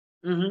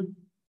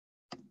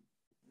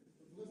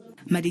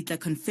 Marita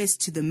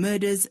confessed to the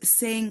murders,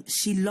 saying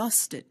she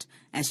lost it,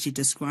 as she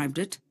described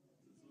it.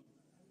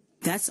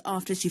 That's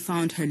after she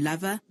found her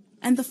lover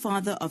and the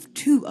father of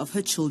 2 of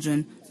her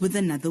children with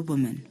another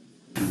woman.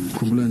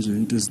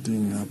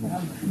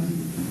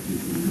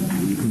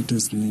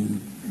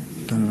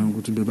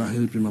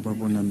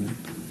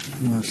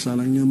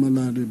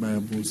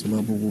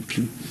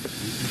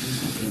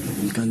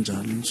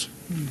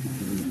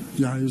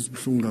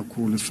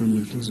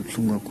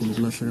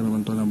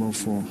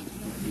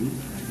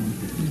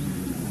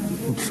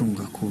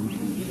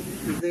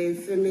 The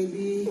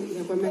family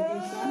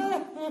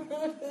yakwaMadisa,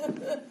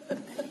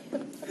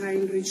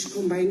 Heinrich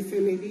combined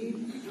family,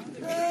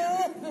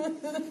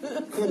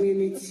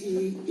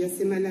 community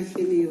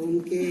yaseMalahleni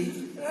yonke.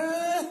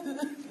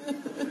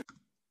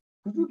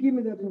 Could you give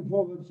me that in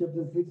Proverbs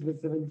chapter 6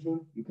 verse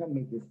 17? You can't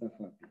make this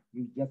stuff up.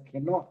 You just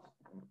cannot.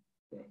 What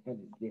the hell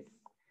is this?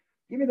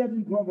 Give me that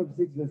in Proverbs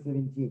 6 verse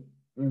 17.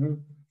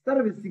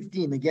 Start with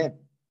 16 again.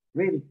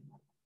 Read it.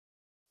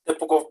 The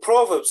book of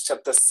Proverbs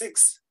chapter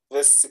 6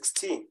 verse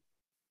 16.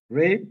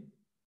 Read.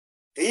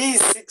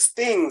 These 6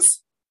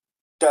 things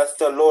doth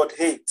the Lord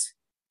hate.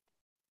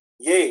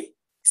 Yea,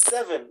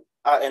 7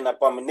 are an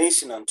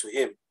abomination unto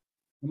him.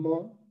 Come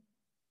on.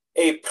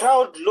 A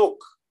proud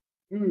look,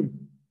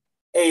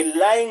 a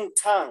lying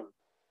tongue,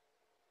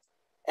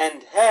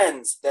 and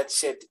hands that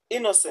shed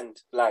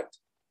innocent blood.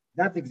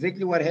 That's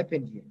exactly what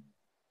happened here.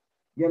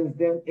 You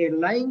understand? A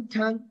lying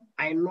tongue,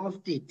 I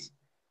lost it.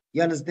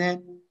 You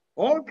understand?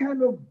 All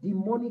kind of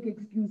demonic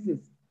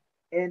excuses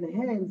and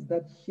hands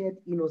that shed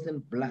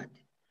innocent blood.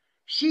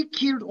 She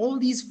killed all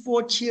these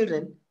 4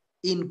 children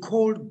in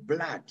cold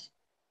blood.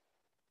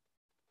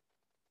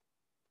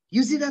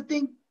 You see that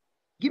thing?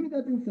 Give me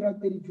that in Surah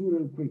 32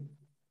 real quick.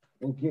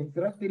 Okay,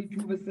 Surah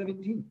 32 verse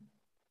 17.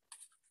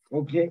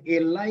 Okay,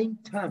 a lying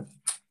tongue.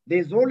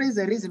 There's always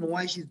a reason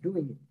why she's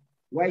doing it,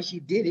 why she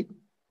did it.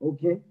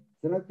 Okay,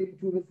 Surah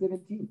 32 verse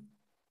 17.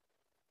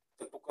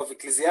 The book of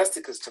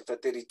Ecclesiasticus chapter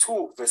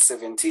 32 verse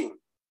 17.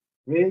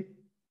 Right?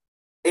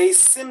 A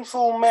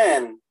sinful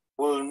man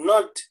will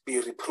not be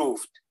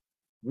reproved,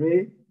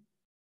 Read.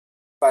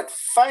 but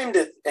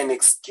findeth an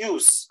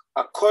excuse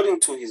according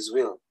to his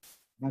will.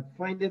 But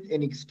findeth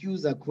an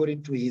excuse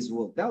according to his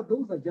will. Now,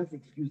 those are just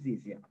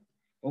excuses here.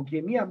 Okay,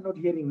 me, I'm not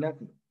hearing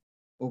nothing.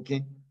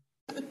 Okay.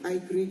 I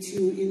greet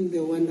you in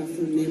the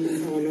wonderful name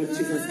of our Lord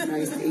Jesus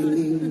Christ.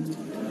 Amen.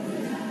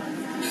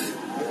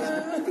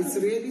 It's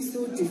really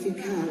so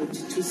difficult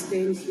to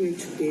stand here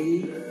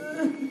today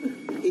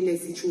in a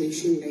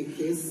situation like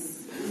this.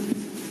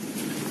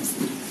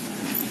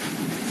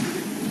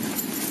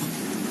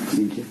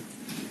 Thank you.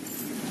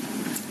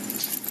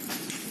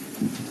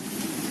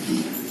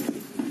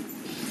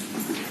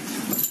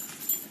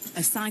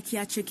 A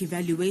psychiatric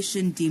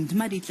evaluation deemed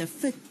Maritla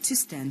fit to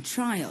stand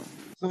trial.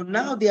 So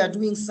now they are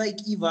doing psych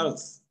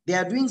evals. They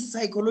are doing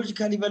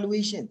psychological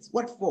evaluations.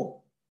 What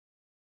for?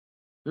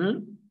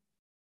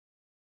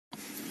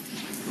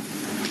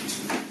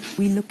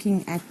 We're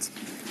looking at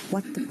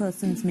what the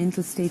person's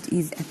mental state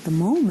is at the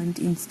moment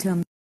in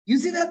terms. You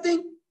see that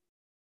thing?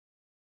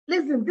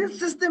 Listen, this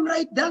system,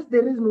 right? That's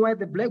the reason why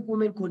the black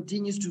woman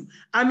continues to.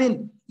 I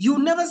mean, you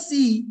never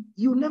see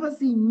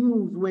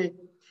news where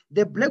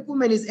the black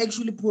woman is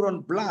actually put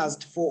on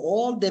blast for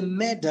all the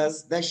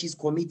murders that she's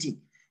committing.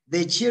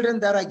 The children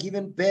that are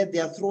given birth, they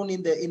are thrown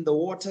in the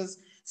waters.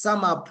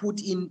 Some are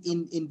put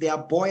they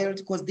are boiled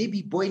because they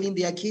be boiling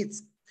their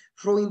kids,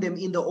 throwing them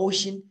in the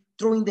ocean,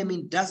 throwing them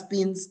in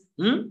dustbins.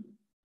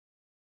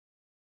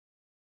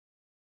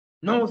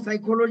 No,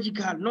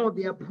 psychological. No,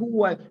 they are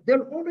poor.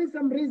 There's always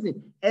some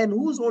reason. And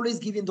who's always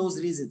giving those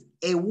reasons?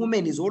 A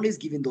woman is always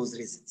giving those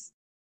reasons.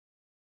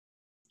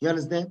 You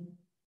understand?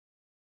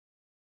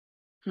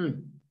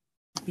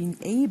 Being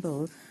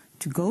able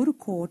to go to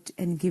court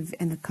and give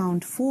an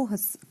account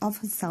of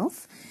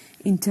herself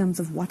in terms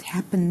of what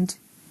happened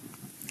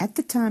at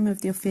the time of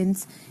the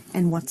offense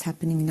and what's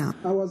happening now.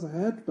 I was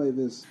hurt by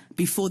this.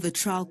 Before the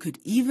trial could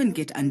even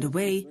get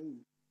underway,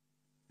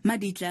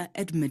 Maditla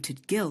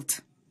admitted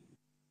guilt.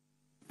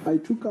 I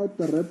took out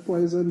the red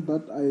poison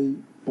that I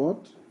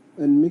bought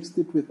and mixed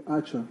it with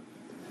acha.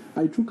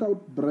 I took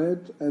out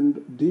bread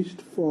and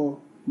dished for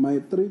my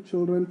 3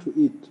 children to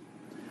eat.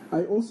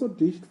 I also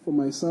dished for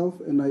myself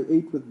and I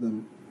ate with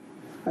them.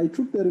 I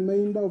took the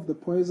remainder of the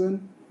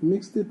poison,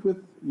 mixed it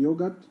with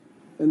yogurt,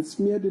 and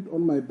smeared it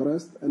on my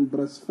breast and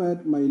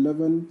breastfed my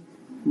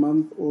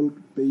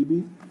 11-month-old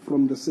baby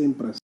from the same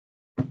breast.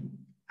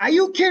 Are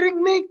you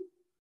kidding me?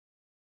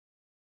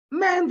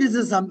 Man, this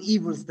is some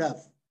evil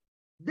stuff.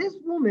 This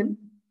woman,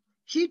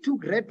 she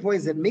took red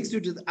poison, mixed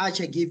it with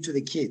acha, gave to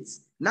the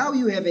kids. Now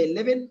you have an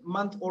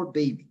 11-month-old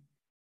baby.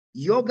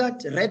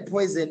 Yogurt, red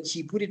poison,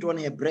 she put it on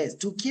her breast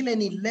to kill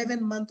an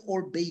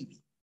 11-month-old baby.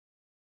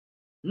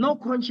 No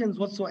conscience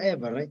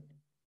whatsoever, right?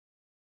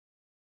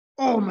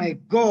 Oh my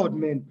God,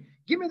 man.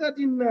 Give me that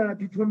in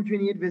Deuteronomy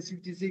 28, verse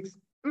 56.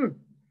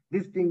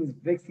 This thing is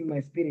vexing my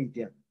spirit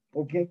here.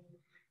 Okay?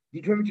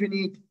 Deuteronomy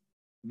 28,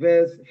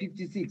 verse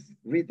 56.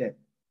 Read that.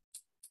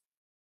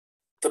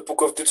 The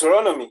book of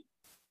Deuteronomy,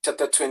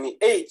 chapter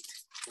 28,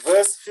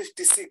 verse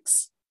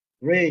 56.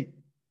 Read.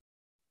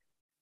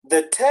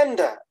 The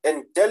tender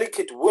and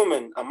delicate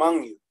woman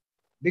among you.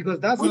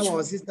 Because that's how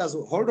our sisters,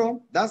 hold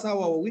on, that's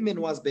how our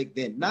women was back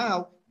then.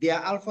 Now, they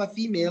are alpha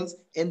females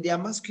and they are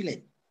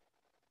masculine.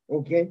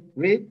 Okay,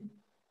 read.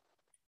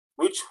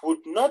 Which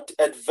would not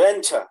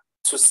adventure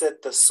to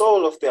set the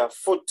sole of their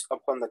foot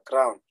upon the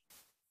ground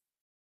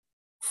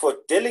for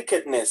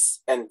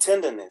delicateness and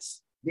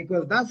tenderness.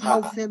 Because that's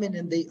how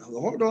feminine they,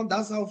 hold on,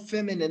 that's how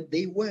feminine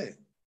they were.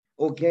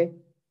 Okay,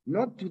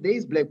 not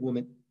today's black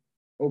woman.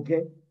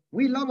 Okay,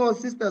 we love our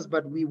sisters,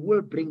 but we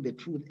will bring the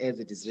truth as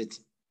it is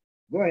written.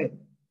 Go ahead.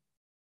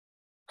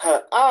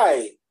 Her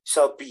eye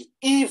shall be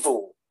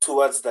evil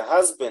towards the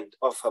husband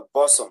of her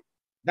bosom.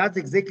 That's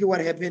exactly what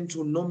happened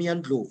to Nomia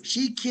and Ndlovu.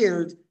 She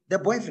killed the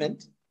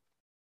boyfriend,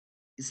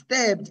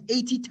 stabbed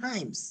 80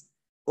 times.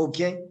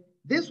 Okay,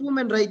 this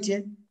woman right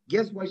here,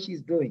 guess what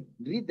she's doing?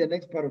 Read the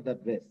next part of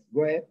that verse.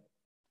 Go ahead.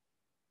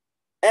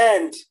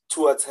 And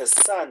towards her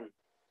son,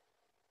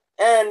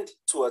 and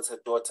towards her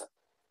daughter.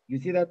 You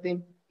see that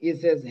thing? It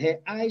says,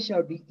 her eye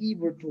shall be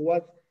evil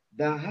towards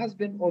the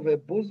husband of her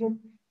bosom,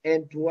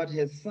 and toward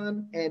her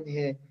son,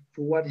 and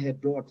toward her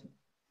daughter.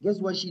 Guess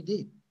what she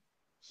did?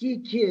 She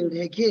killed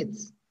her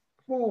kids,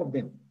 4 of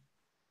them.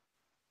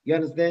 You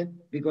understand?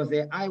 Because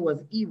her eye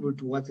was evil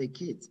towards her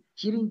kids.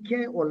 She didn't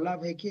care or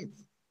love her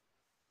kids.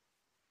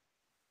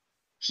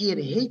 She had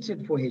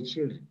hatred for her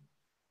children.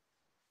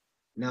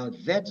 Now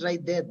that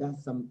right there,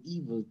 that's some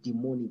evil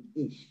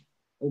demonic-ish.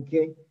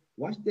 Okay?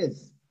 Watch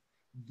this.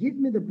 Give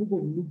me the book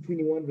of Luke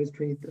 21, verse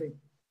 23.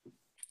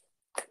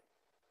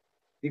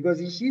 Because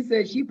she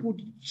said she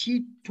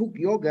took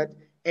yogurt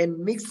and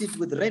mixed it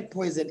with red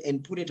poison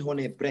and put it on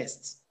her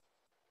breasts.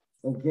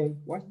 Okay,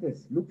 watch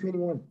this. Luke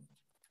 21,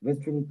 verse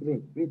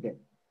 23. Read that.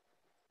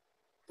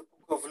 The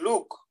book of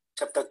Luke,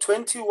 chapter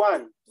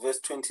 21, verse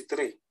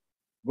 23.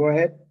 Go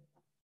ahead.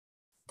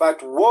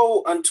 But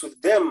woe unto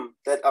them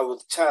that are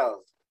with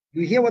child.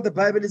 You hear what the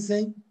Bible is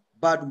saying?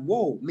 But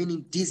woe,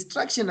 meaning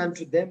destruction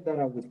unto them that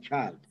are with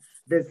child.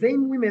 The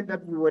same women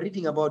that we were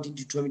reading about in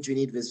Deuteronomy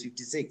 28, verse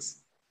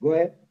 56. Go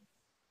ahead.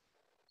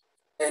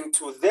 And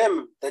to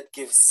them that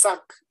give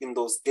suck in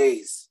those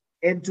days.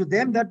 And to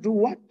them that do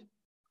what?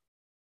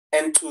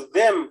 And to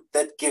them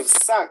that give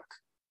suck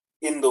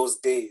in those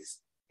days.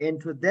 And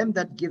to them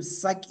that give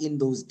suck in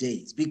those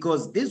days.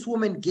 Because this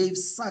woman gave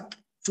suck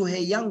to her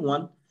young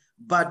one,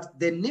 but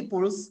the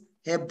nipples,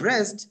 her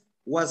breast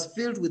was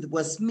smeared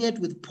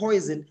with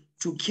poison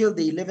to kill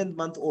the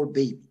 11-month-old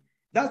baby.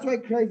 That's why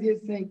Christ is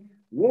saying,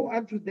 woe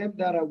unto them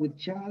that are with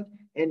child,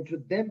 and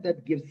to them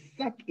that give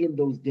suck in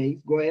those days.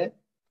 Go ahead.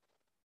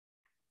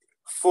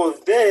 For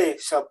there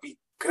shall be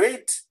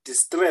great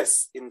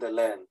distress in the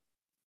land.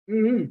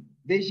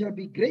 There shall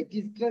be great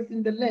distress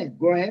in the land.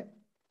 Go ahead.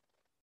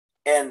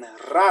 And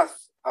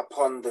wrath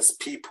upon this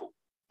people.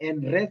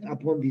 And wrath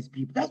upon these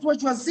people. That's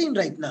what you are seeing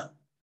right now.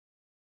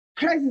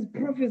 Christ is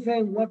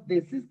prophesying what the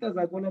sisters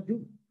are going to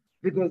do.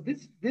 Because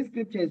this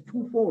scripture is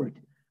twofold.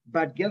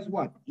 But guess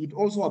what? It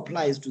also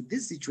applies to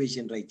this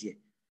situation right here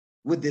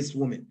with this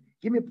woman.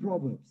 Give me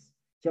Proverbs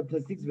chapter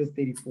 6, verse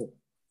 34.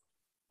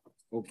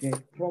 Okay,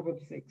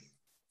 Proverbs 6,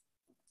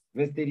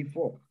 verse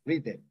 34.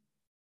 Read that.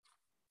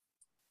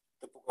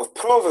 The book of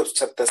Proverbs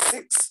chapter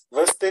 6,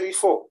 verse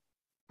 34.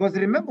 Because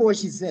remember what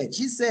she said.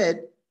 She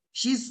said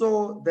she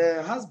saw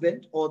the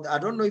husband, or I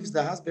don't know if it's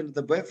the husband or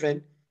the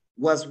boyfriend,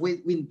 was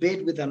in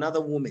bed with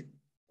another woman.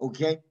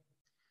 Okay?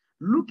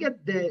 Look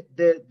at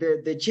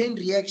the chain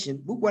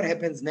reaction. Look what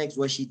happens next,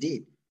 what she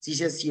did. She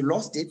says she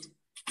lost it.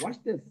 Watch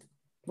this.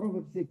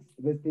 Proverbs 6,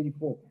 verse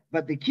 34.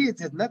 But the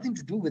kids has nothing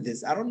to do with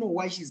this. I don't know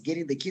why she's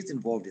getting the kids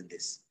involved in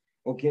this.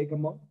 Okay,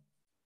 come on.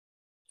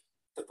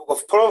 The book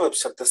of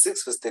Proverbs chapter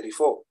 6, verse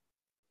 34.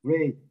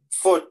 Read.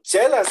 For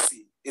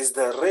jealousy is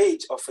the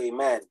rage of a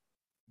man.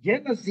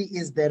 Jealousy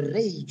is the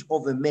rage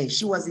of a man.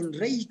 She was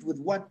enraged with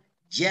what?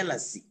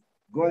 Jealousy.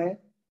 Go ahead.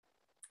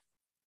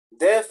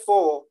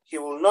 Therefore, he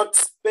will not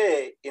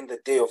spare in the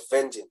day of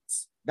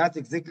vengeance. That's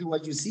exactly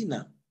what you see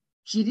now.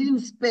 She didn't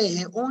spare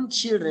her own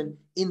children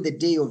in the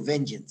day of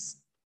vengeance.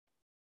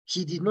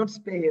 She did not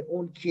spare her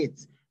own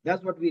kids.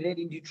 That's what we read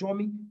in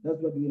Deuteronomy. That's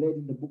what we read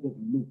in the book of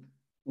Luke.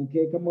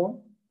 Okay, come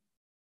on.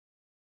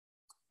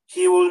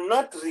 He will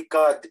not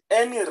regard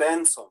any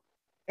ransom.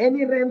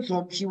 Any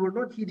ransom, he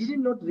did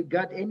not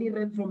regard any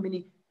ransom,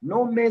 meaning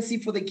no mercy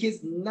for the kids,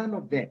 none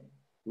of that.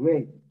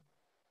 Right.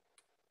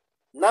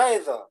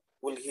 Neither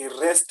will he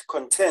rest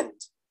content.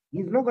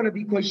 He's not going to,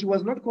 because she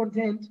was not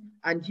content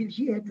until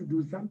she had to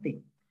do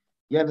something.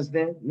 You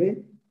understand? Right?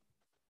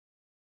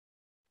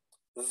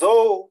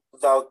 Though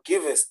thou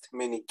givest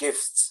many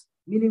gifts.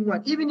 Meaning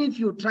what? Even if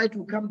you try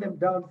to calm them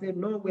down, say,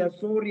 no, we are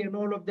sorry and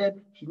all of that,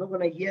 she's not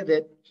going to hear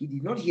that. He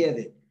did not hear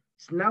that.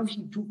 So now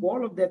she took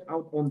all of that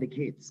out on the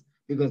kids,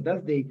 because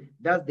that's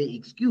the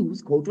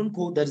excuse, quote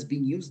unquote, that is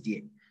being used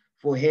here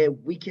for her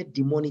wicked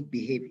demonic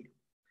behavior.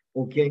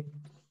 Okay?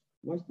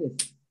 Watch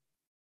this.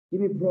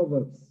 Give me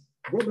Proverbs.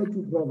 Go back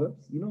to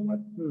Proverbs. You know what?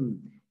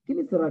 Give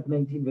me Sirach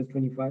 19, verse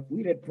 25.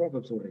 We read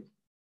Proverbs already.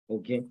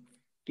 Okay?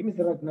 Give me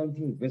Sirach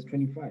 19, verse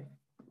 25.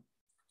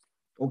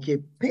 Okay,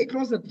 pay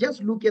closer.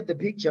 Just look at the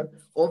picture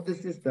of the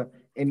sister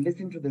and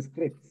listen to the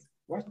scripts.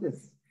 Watch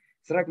this.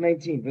 Sirach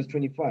 19, verse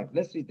 25.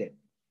 Let's read that.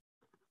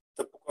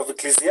 The book of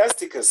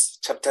Ecclesiasticus,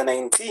 chapter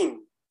 19,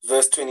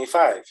 verse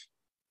 25.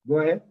 Go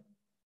ahead.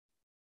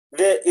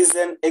 There is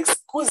an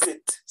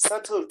exquisite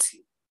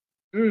subtlety,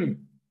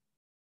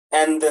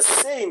 and the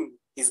same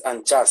is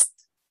unjust.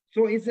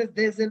 So it says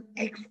there's an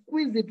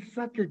exquisite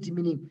subtlety,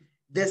 meaning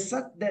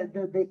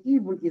the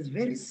evil is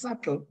very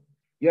subtle.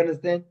 You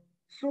understand?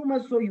 So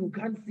much so you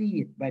can't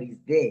see it, but it's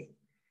there.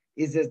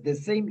 It says the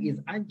same is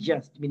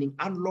unjust, meaning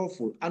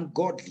unlawful,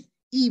 ungodly,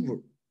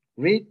 evil.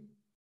 Read.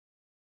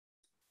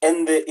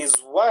 And there is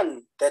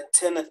one that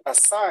turneth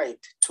aside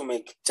to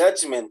make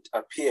judgment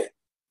appear.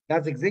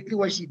 That's exactly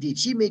what she did.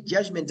 She made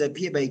judgment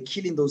appear by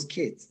killing those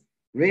kids.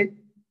 Read.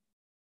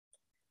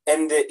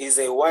 And there is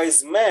a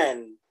wise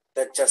man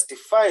that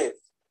justifieth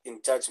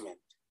in judgment.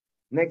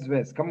 Next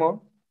verse, come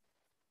on.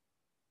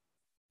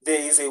 There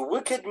is a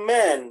wicked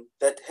man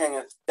that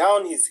hangeth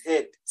down his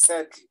head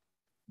sadly.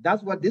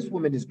 That's what this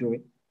woman is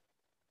doing.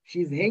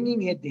 She's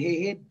hanging her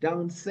head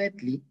down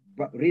sadly.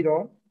 But read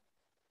on.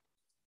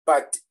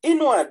 But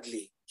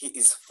inwardly he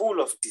is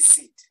full of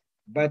deceit.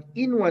 But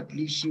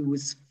inwardly she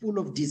was full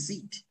of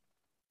deceit.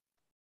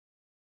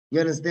 You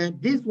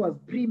understand? This was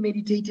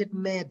premeditated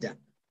murder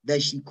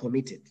that she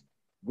committed.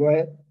 Go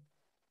ahead.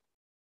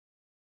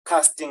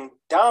 Casting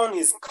down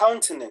his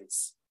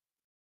countenance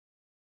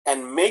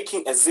and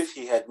making as if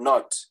he had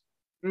not.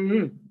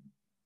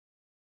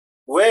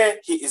 Where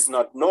he is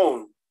not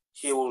known,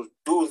 he will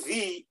do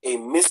thee a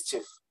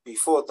mischief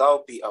before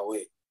thou be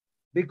aware.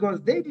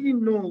 Because they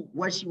didn't know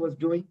what she was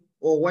doing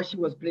or what she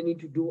was planning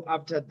to do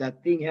after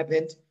that thing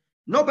happened.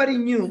 Nobody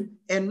knew,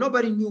 and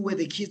nobody knew where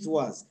the kids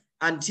was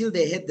until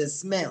they had the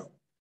smell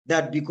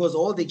that because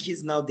all the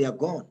kids now, they are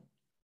gone.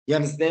 You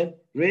understand?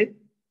 Read.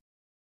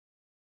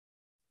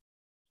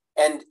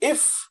 And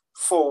if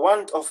for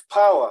want of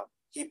power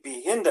he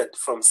be hindered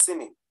from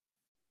sinning,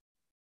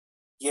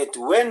 Yet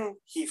when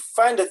he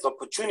findeth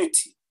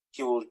opportunity,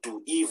 he will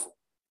do evil.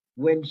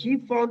 When she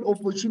found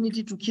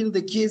opportunity to kill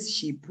the kids,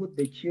 she put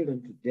the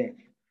children to death.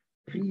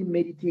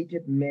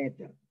 Premeditated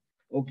murder.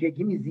 Okay,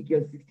 give me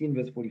Ezekiel 16,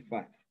 verse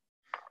 45.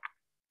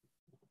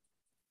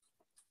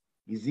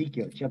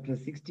 Ezekiel chapter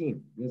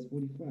 16, verse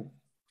 45.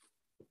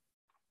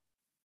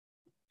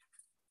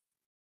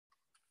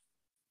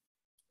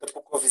 The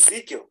book of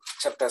Ezekiel,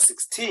 chapter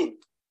 16,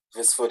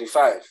 verse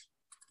 45.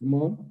 Come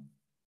on.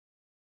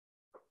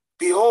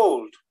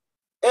 Behold,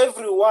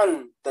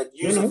 everyone that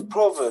useth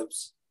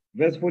Proverbs.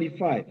 Verse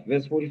 45.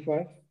 Verse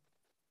 45.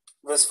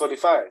 Verse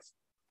 45.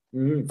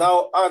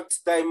 Thou art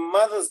thy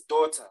mother's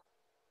daughter,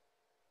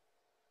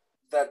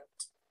 that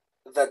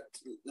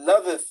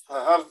loveth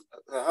her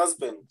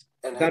husband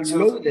and her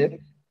children.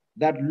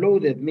 That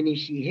loatheth, meaning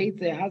she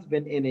hates her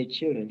husband and her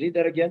children. Read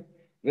that again.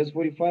 Verse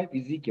 45,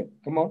 Ezekiel.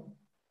 Come on.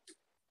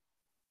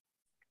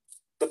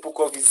 The book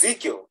of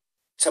Ezekiel,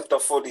 chapter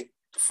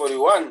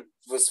 41,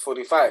 verse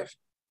 45.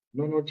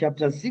 No,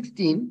 chapter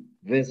 16,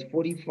 verse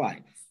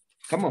 45.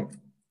 Come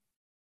on.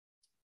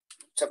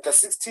 Chapter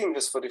 16,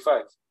 verse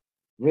 45.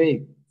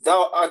 Read.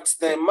 Thou art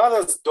thy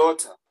mother's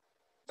daughter,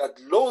 that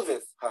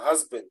loatheth her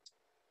husband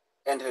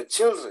and her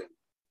children.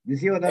 You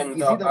see what that? You see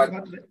that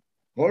part?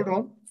 Hold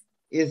on.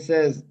 It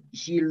says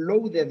she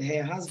loathed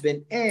her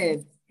husband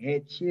and her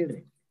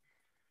children.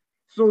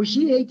 So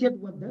she hated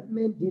what that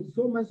man did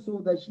so much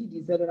so that she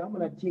decided, I'm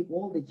going to take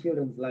all the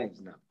children's lives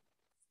now.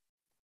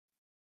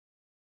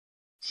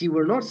 She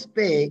will not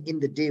spare in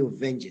the day of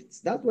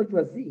vengeance. That's what you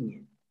are seeing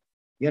here.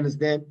 You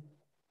understand?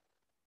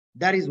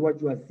 That is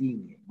what you are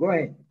seeing here. Go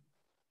ahead.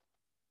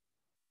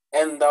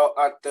 And thou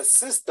art the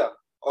sister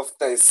of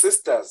thy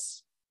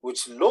sisters,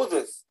 which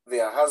loatheth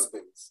their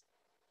husbands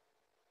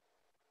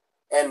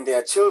and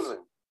their children.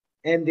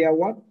 And their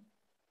what?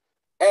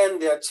 And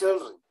their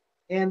children.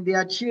 And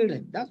their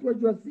children. That's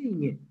what you are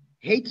seeing here.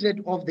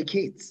 Hatred of the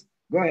kids.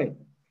 Go ahead.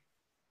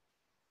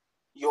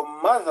 Your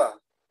mother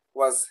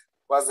was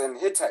an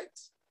Hittite,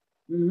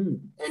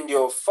 and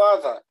your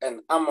father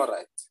an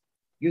Amorite.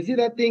 You see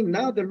that thing?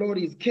 Now the Lord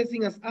is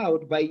cursing us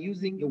out by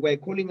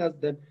calling us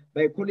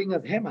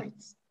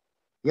Hamites.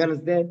 You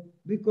understand?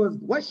 Because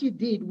what she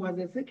did was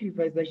a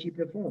sacrifice that she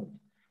performed.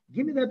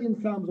 Give me that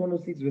in Psalms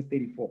 106, verse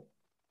 34.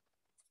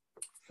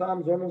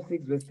 Psalms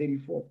 106, verse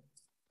 34.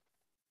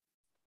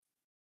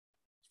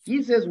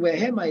 He says we're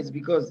Hamites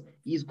because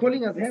he's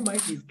calling us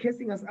Hamites, he's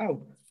cursing us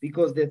out.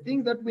 Because the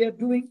things that we are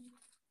doing,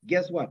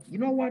 guess what? You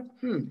know what?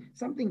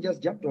 Something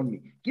just jumped on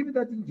me. Give me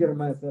that in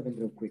Jeremiah 7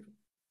 real quick.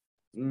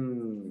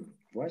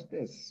 Watch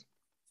this.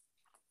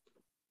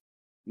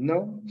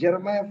 No,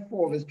 Jeremiah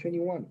 4, verse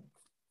 21.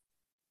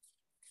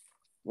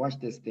 Watch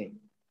this thing.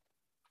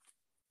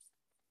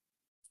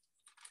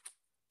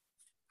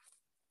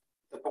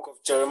 The book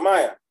of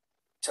Jeremiah,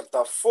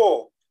 chapter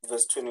 4,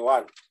 verse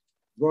 21.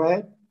 Go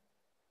ahead.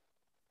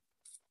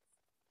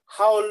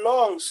 How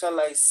long shall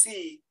I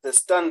see the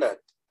standard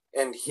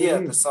and hear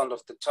the sound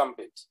of the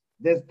trumpet?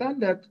 The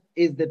standard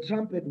is the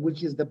trumpet,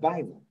 which is the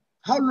Bible.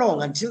 How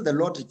long? Until the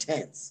Lord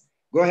returns.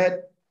 Go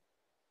ahead.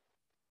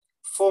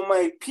 For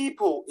my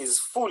people is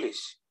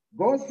foolish.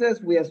 God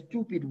says we are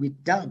stupid, we're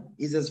dumb.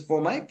 He says, for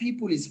my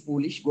people is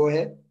foolish. Go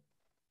ahead.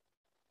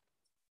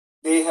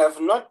 They have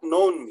not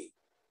known me.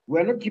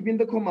 We're not keeping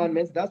the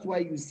commandments. That's why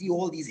you see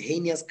all these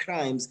heinous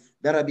crimes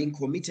that are being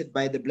committed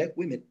by the black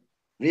women.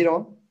 Read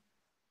on.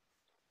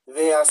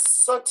 They are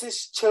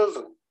sottish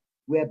children.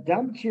 We are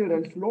dumb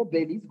children, slow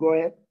bellies. Go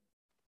ahead.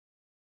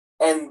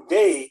 And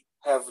they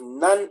have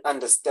none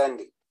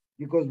understanding.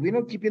 Because we're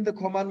not keeping the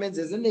commandments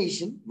as a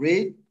nation.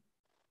 Read.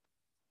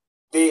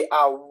 They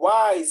are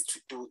wise to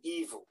do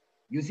evil.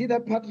 You see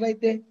that part right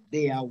there?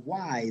 They are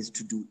wise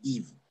to do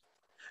evil.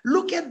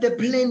 Look at the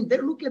plan.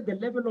 Look at the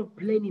level of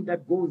planning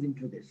that goes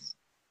into this.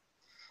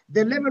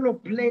 The level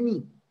of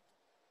planning.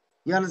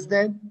 You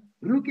understand?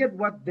 Look at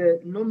what the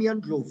Nomia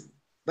Ndlovu.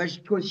 But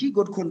because she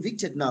got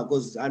convicted now,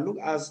 because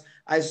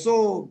I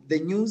saw the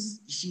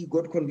news, she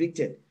got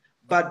convicted.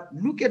 But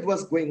look at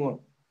what's going on.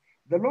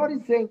 The Lord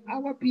is saying,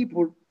 our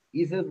people,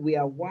 he says, we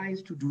are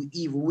wise to do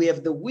evil. We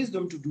have the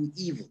wisdom to do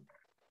evil.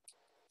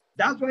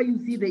 That's why you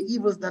see the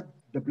evils that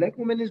the black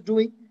woman is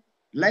doing.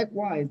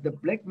 Likewise, the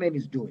black man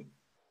is doing.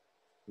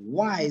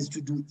 Wise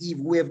to do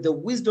evil. We have the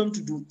wisdom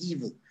to do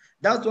evil.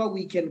 That's why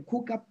we can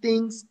cook up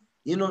things.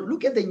 You know,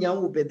 look at the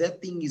nyawube.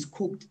 That thing is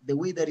cooked, the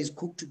way that is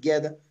cooked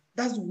together.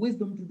 That's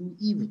wisdom to do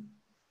evil.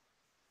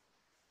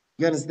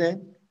 You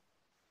understand?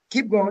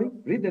 Keep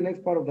going. Read the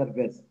next part of that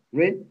verse.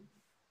 Read.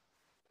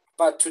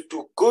 But to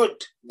do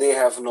good, they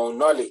have no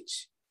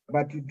knowledge.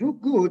 But to do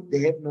good,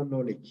 they have no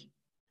knowledge.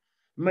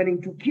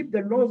 Meaning to keep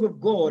the laws of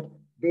God,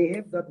 they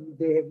have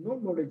no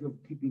knowledge of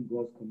keeping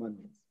God's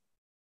commandments.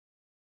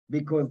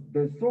 Because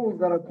the souls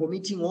that are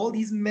committing all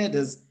these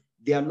murders,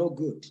 they are no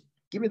good.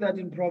 Give me that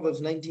in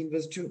Proverbs 19,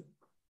 verse 2.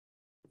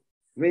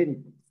 Read it.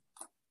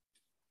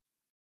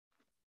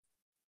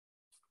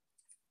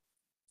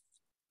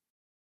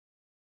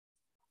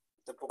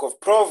 The book of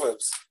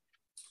Proverbs,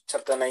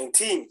 chapter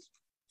 19,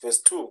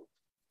 verse 2.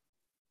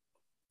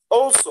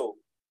 Also,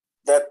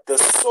 that the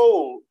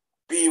soul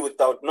be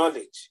without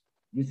knowledge.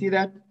 You see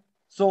that?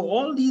 So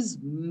all these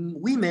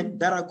women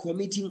that are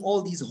committing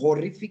all these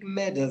horrific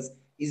murders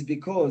is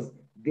because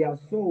their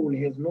soul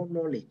has no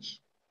knowledge.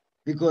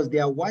 Because they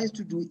are wise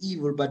to do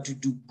evil, but to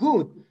do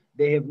good,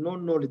 they have no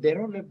knowledge. They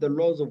don't have the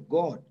laws of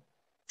God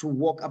to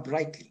walk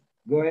uprightly.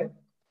 Go ahead.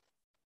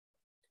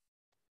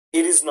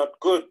 It is not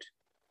good.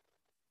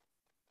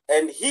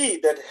 And he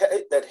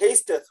that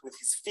hasteth with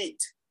his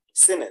feet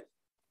sinneth.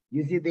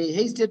 You see, they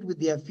hasted with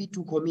their feet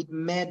to commit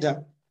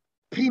murder,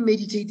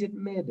 premeditated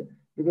murder.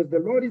 Because the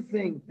Lord is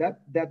saying that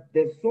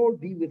the soul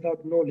be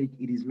without knowledge,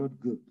 it is not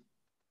good.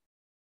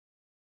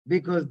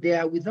 Because they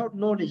are without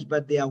knowledge,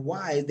 but they are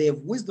wise. They have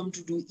wisdom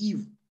to do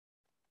evil.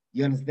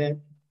 You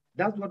understand?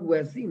 That's what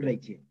we're seeing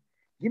right here.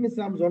 Give me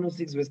Psalms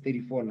 106, verse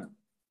 34 now.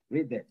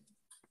 Read that.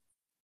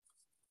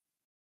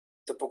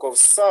 The book of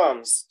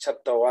Psalms,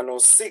 chapter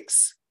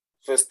 106,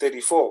 verse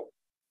 34.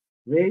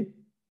 Read.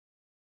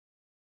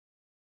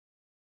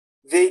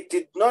 They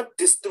did not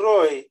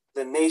destroy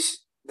the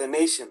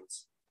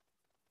nations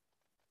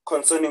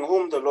concerning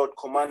whom the Lord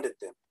commanded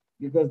them.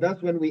 Because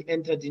that's when we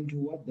entered into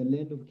what? The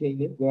land of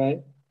Canaan. Go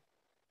ahead.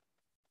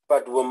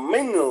 But were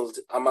mingled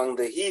among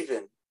the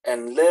heathen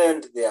and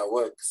learned their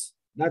works.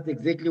 That's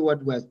exactly what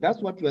that's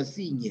what you are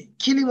seeing here.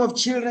 Killing of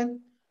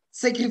children,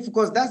 sacrifice,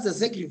 because that's the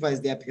sacrifice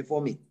they are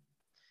performing.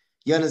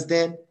 You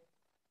understand?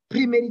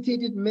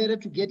 Premeditated murder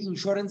to get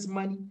insurance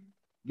money.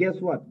 Guess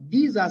what?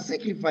 These are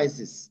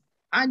sacrifices,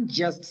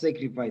 unjust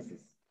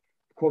sacrifices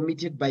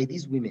committed by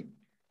these women.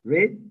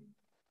 Right?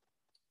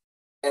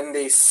 And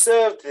they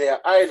served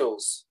their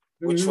idols,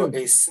 which were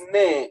a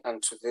snare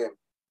unto them.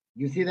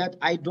 You see that?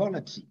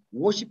 Idolatry,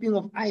 worshipping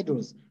of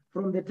idols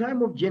from the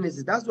time of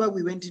Genesis. That's why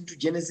we went into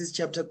Genesis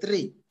chapter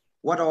 3.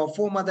 What our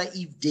foremother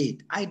Eve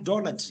did.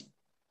 Idolatry,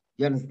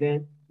 you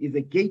understand, is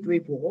a gateway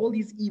for all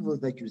these evils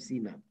that you see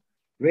now.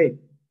 Right?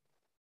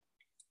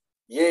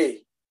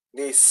 Yea,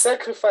 they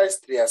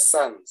sacrificed their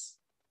sons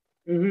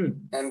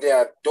and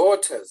their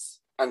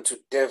daughters unto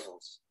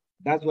devils.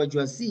 That's what you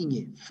are seeing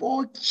here.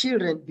 4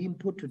 children being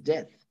put to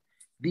death,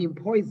 being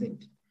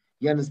poisoned.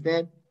 You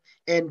understand?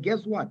 And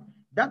guess what?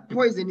 That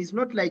poison is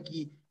not like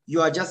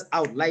you are just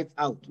out, lights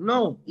out.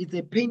 No, it's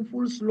a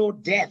painful, slow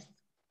death.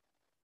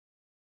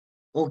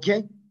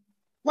 Okay?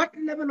 What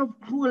level of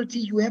cruelty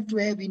you have to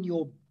have in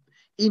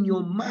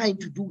your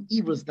mind to do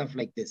evil stuff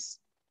like this?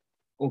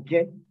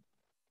 Okay?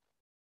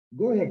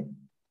 Go ahead.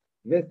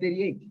 Verse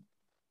 38.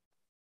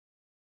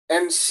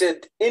 And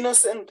shed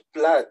innocent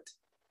blood,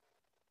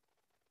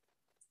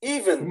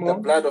 even the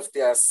blood of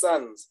their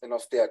sons and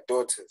of their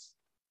daughters,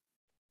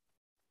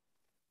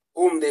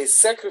 whom they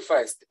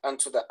sacrificed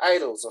unto the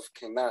idols of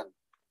Canaan.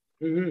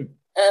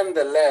 And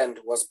the land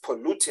was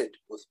polluted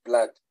with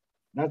blood.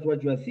 That's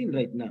what you are seeing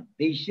right now.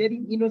 They're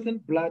shedding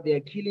innocent blood. They are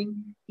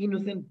killing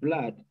innocent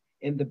blood,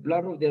 and the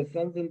blood of their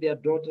sons and their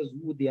daughters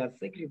who they are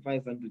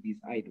sacrificed unto these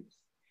idols.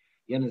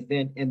 You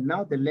understand? And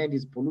now the land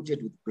is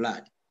polluted with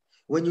blood.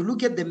 When you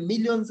look at the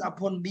millions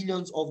upon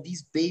millions of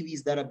these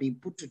babies that are being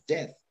put to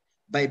death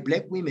by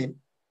black women,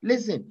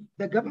 listen,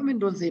 the government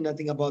don't say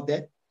nothing about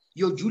that.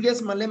 Your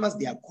Julius Malemas,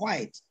 they are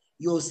quiet.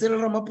 Your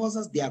Cyril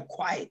Ramaphosa's, they are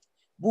quiet.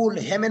 Bull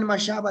Hemen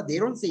Mashaba, they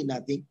don't say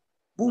nothing.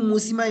 Bull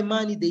Musima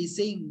Imani, they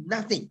say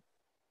nothing.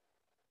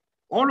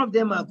 All of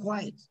them are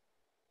quiet.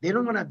 They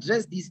don't want to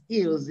address these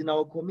ills in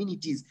our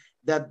communities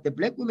that the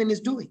black woman is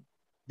doing.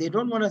 They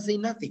don't want to say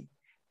nothing.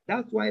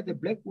 That's why the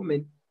black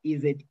woman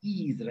is at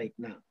ease right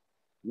now.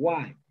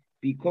 Why?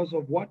 Because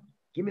of what?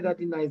 Give me that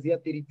in Isaiah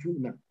 32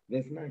 now,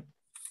 verse 9.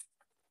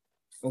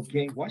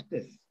 Okay, watch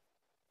this.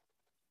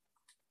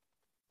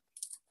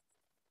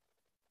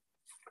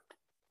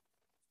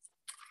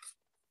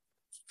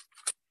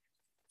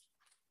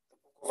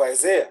 Of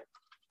Isaiah,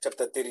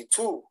 chapter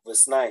 32,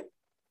 verse 9.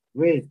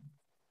 Read.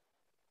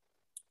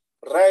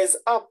 Rise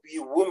up,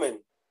 you women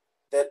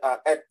that are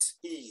at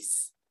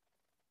ease.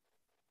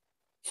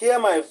 Hear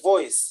my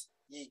voice,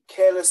 ye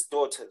careless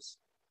daughters.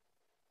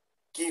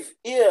 Give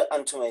ear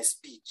unto my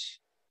speech.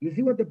 You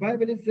see what the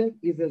Bible is saying?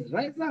 It says,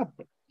 rise up,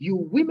 you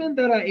women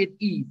that are at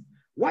ease.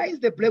 Why is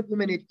the black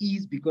woman at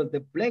ease? Because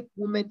the black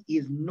woman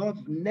is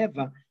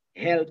never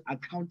held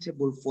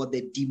accountable for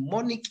the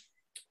demonic,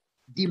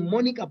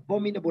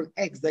 abominable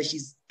acts that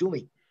she's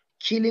doing.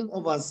 Killing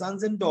of her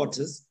sons and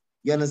daughters,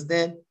 you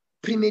understand?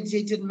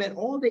 Premeditated men,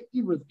 all the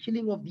evils,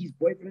 killing of these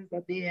boyfriends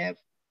that they have.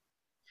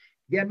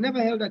 They are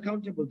never held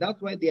accountable.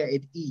 That's why they are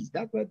at ease.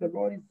 That's why the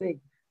Lord is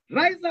saying,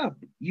 rise up,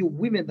 you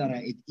women that are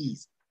at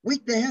ease.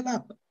 Wake the hell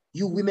up,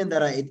 you women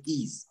that are at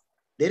ease.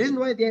 The reason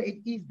why they are at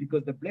ease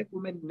because the black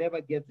woman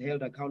never gets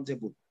held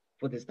accountable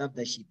for the stuff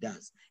that she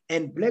does.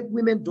 And black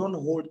women don't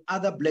hold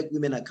other black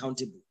women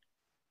accountable.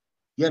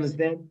 You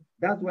understand?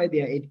 That's why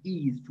they are at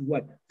ease to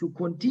what? To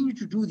continue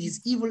to do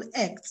these evil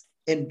acts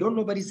and don't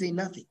nobody say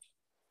nothing.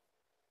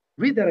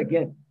 Read that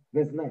again,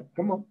 verse 9.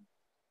 Come on.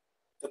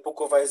 The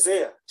book of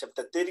Isaiah,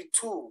 chapter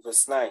 32,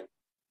 verse 9.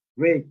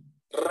 Read.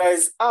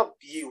 Rise up,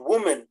 ye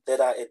women that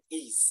are at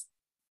ease.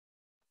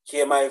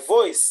 Hear my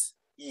voice,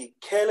 ye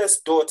careless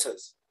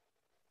daughters.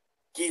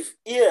 Give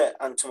ear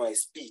unto my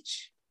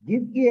speech.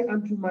 Give ear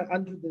unto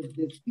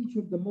the speech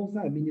of the Most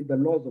High, meaning the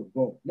laws of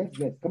God. Next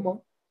verse, come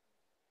on.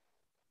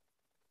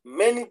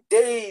 Many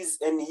days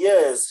and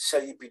years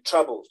shall ye be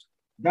troubled.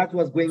 That's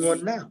what's going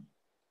on now.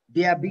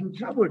 They are being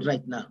troubled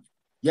right now.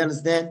 You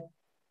understand?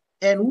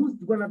 And who's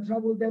going to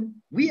trouble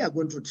them? We are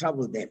going to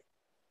trouble them.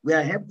 We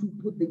have to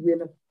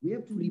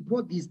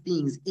report these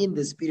things in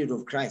the spirit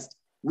of Christ.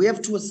 We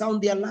have to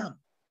sound the alarm.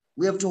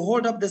 We have to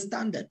hold up the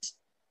standard.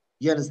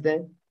 You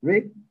understand?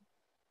 Right?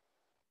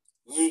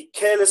 Ye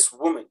careless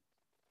women.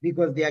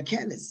 Because they are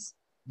careless.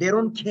 They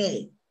don't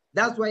care.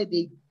 That's why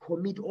they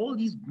commit all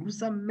these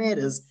gruesome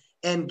murders.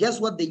 And guess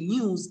what? The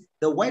news,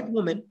 the white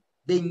woman,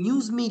 the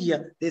news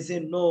media, they say,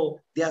 no,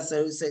 they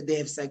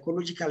have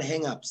psychological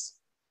hang-ups.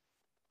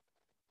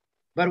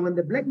 But when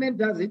the black man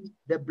does it,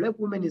 the black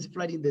woman is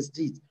flooding the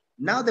streets.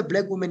 Now the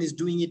black woman is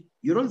doing it.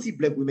 You don't see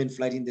black women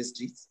flooding the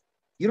streets.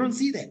 You don't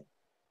see that.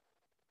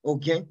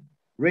 Okay?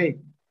 Right.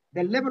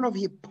 The level of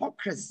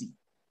hypocrisy.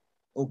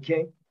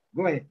 Okay?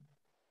 Go ahead.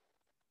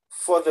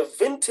 For the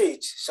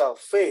vintage shall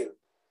fail.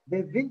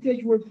 The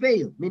vintage will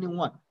fail. Meaning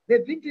what?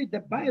 The vintage, the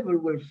Bible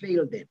will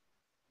fail them.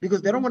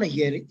 Because they don't want to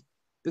hear it.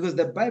 Because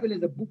the Bible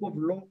is a book of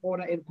law,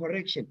 order, and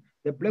correction.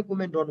 The black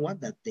women don't want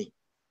that thing.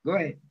 Go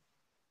ahead.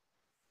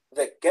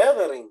 The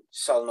gathering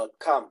shall not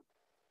come.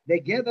 The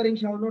gathering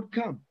shall not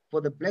come for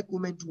the black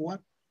woman to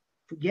what?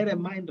 To get her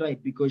mind right,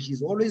 because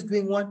she's always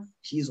doing what?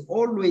 She's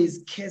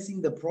always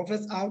cursing the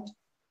prophets out,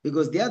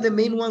 because they are the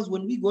main ones.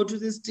 When we go to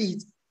the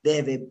streets, they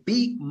have a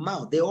big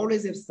mouth. They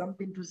always have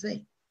something to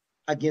say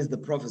against the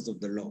prophets of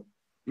the Lord.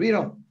 Read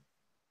on.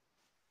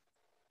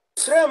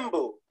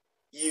 Tremble,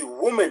 ye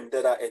women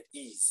that are at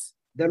ease.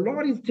 The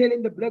Lord is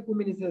telling the black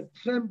woman, he says,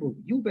 tremble,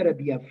 you better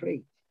be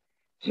afraid.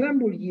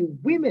 Tremble, ye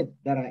women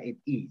that are at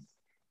ease.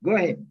 Go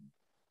ahead.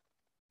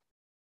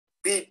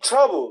 Be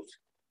troubled,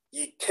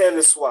 ye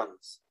careless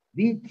ones.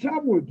 Be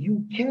troubled,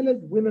 you careless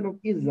women of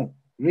Israel.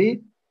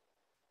 Read.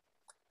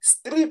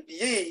 Strip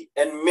ye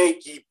and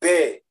make ye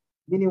bare.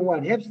 Meaning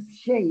what? Have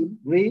shame.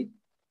 Read.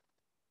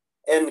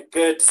 And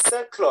gird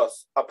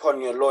sackcloth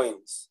upon your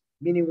loins.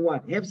 Meaning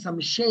what? Have some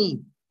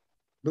shame.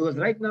 Because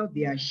right now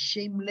they are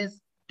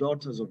shameless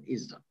daughters of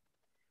Israel.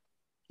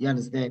 You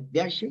understand?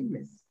 They are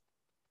shameless.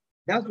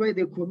 That's why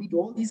they commit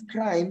all these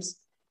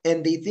crimes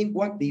and they think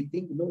what? They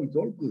think, no, it's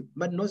all good.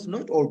 But no, it's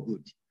not all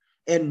good.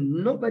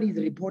 And nobody's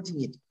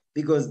reporting it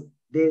because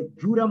the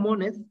Judah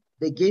mourneth,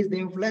 the gaze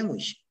thereof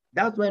languish.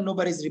 That's why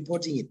nobody's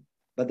reporting it.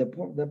 But the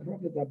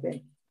prophets are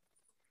back.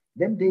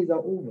 Them days are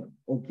over,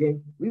 okay?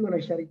 We're going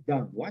to shut it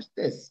down. Watch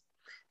this.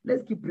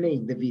 Let's keep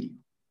playing the video.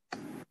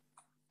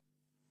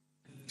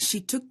 She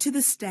took to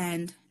the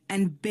stand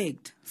and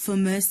begged for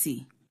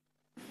mercy.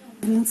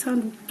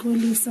 Ngiyasola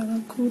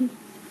kubo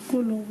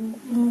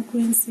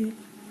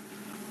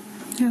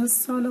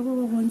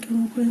konke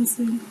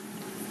ngokwenzile.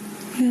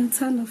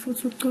 Ngiyithanda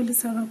futhi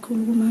ukuxolisa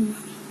kakhulu kumama.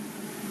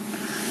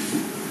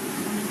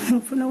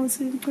 Ngifuna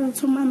ukuthi ngicela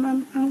ukuthi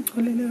umama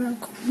angixolele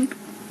kakhulu.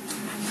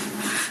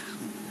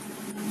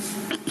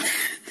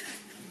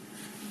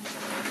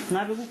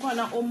 Ngabe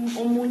kukhona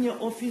omunye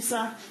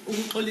ofisa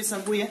ukuxolisa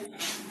kuye?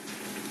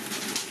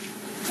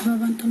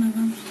 Abantwana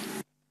bami.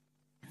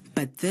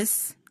 But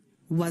this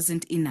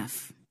wasn't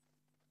enough.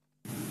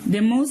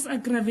 The most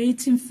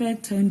aggravating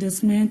factor in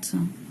this matter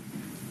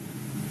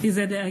is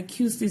that the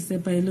accused is the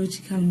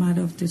biological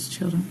mother of these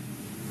children.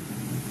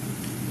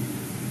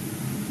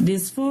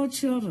 These 4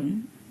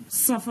 children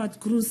suffered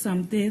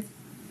gruesome death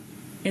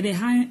at the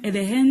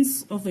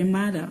hands of a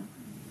mother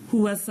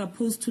who was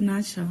supposed to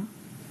nurture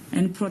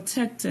and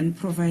protect and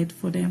provide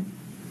for them.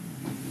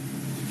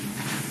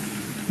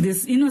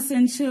 These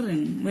innocent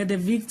children were the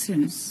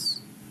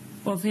victims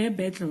of her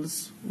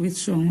battles with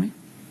Shongwe.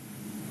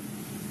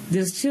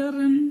 These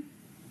children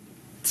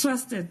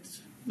trusted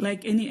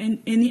like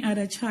any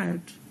other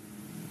child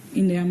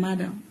in their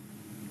mother.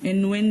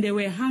 And when they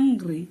were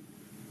hungry,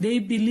 they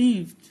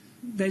believed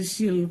that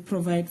she'll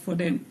provide for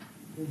them.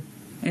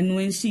 And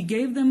when she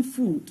gave them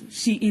food,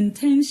 she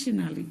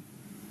intentionally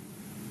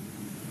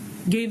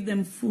gave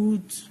them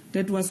food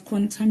that was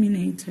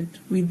contaminated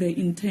with the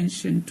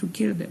intention to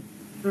kill them.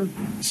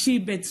 She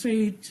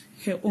betrayed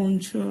her own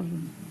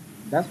children.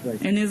 That's right.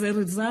 And as a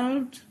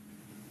result,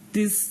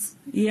 these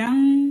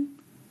young,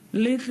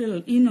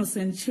 little,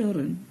 innocent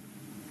children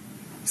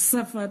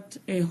suffered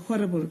a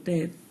horrible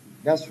death.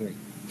 That's right.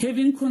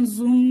 Having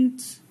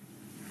consumed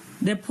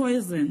the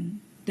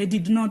poison, they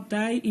did not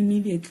die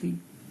immediately.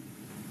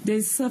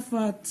 They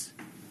suffered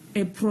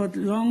a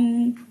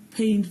prolonged,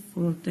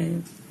 painful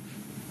death.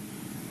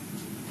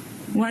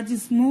 What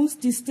is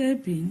most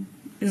disturbing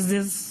is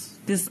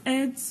this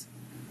acts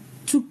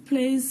took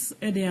place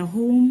at their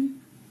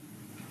home,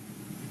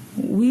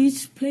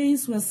 which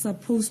place was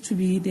supposed to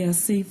be their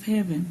safe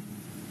haven,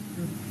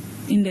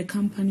 in the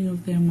company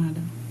of their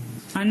mother.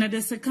 Under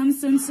the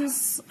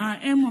circumstances, I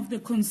am of the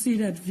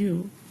considered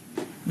view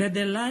that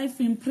the life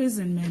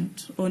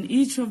imprisonment on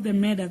each of the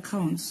murder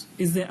counts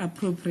is the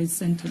appropriate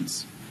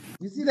sentence.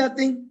 You see that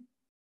thing?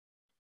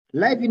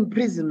 Life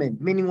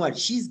imprisonment, meaning what?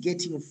 She's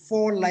getting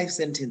 4 life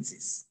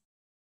sentences.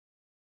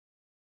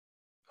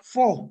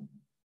 4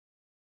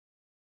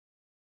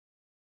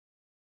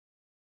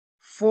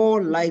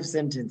 life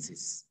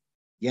sentences.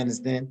 You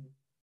understand?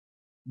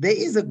 There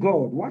is a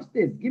God. Watch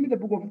this. Give me the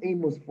book of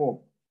Amos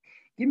 4.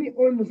 Give me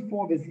Amos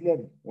 4 verse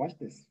 11. Watch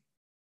this.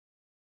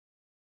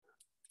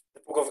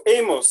 The book of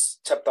Amos,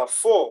 chapter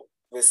 4,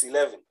 verse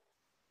 11.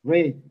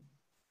 Read.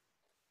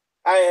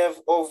 I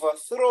have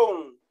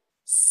overthrown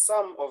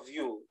some of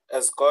you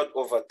as God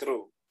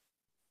overthrew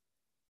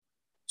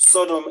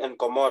Sodom and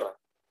Gomorrah.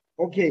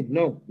 Okay,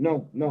 no.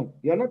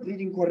 You're not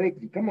reading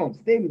correctly. Come on,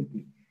 stay with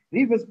me.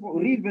 Read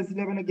verse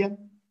 11 again.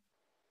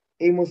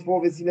 Amos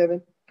 4, verse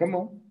 11. Come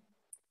on.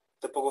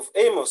 The book of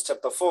Amos,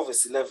 chapter 4,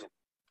 verse 11.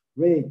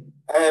 Read.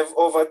 I have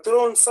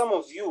overthrown some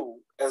of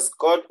you as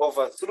God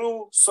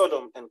overthrew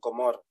Sodom and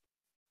Gomorrah.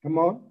 Come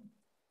on.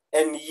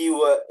 And you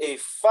were a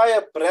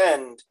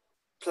firebrand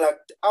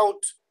plucked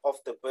out of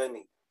the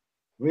burning.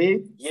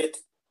 Read.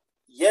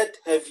 Yet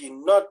have ye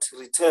not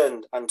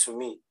returned unto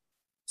me,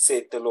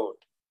 said the Lord.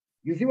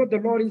 You see what the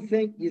Lord is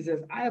saying? He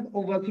says, I have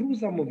overthrew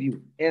some of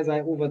you as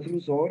I overthrew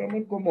Sodom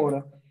and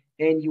Gomorrah,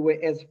 and you were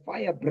as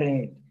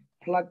firebrand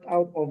plucked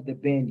out of the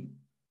burning.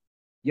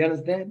 You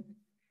understand?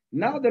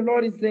 Now the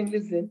Lord is saying,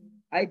 listen,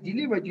 I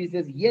delivered you. He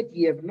says, yet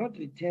ye have not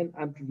returned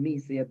unto me,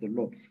 saith the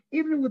Lord.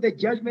 Even with the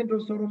judgment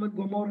of Sodom and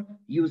Gomorrah,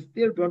 you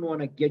still don't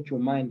want to get your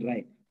mind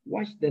right.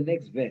 Watch the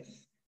next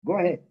verse. Go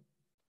ahead.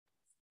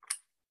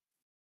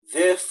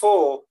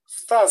 Therefore,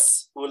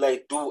 thus will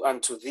I do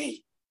unto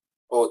thee,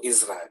 O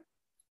Israel.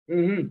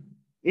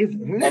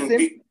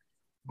 Listen,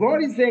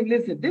 God is saying,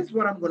 listen, this is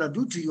what I'm going to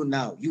do to you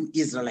now, you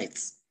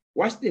Israelites.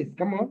 Watch this.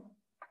 Come on.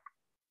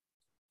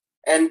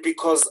 And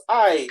because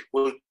I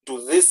will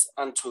do this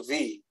unto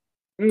thee,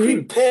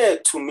 prepare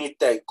to meet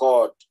thy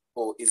God,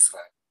 O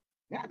Israel.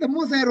 Now, the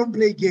Most High don't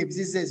play games.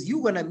 He says,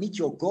 you're going to meet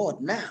your God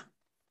now.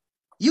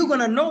 You're going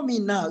to know me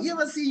now. You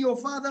ever see your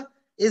father?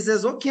 He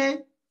says, okay,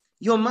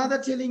 your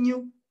mother telling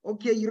you,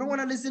 okay, you don't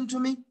want to listen to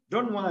me?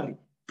 Don't worry.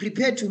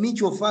 Prepare to meet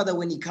your father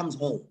when he comes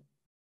home.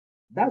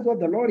 That's what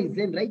the Lord is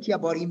saying right here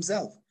about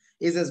himself.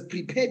 He says,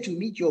 prepare to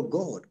meet your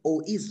God,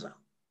 O Israel.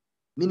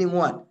 Meaning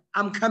what?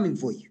 I'm coming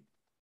for you.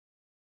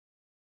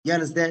 You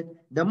understand?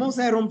 The Most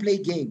High don't play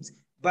games.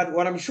 But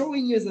what I'm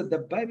showing you is that the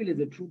Bible is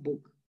a true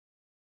book.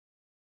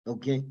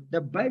 Okay?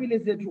 The Bible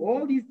is a true.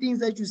 All these things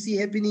that you see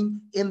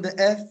happening in the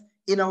earth,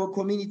 in our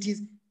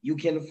communities, you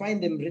can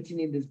find them written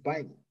in this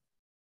Bible.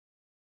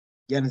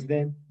 You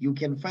understand? You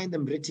can find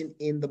them written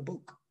in the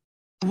book.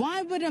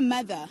 Why would a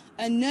mother,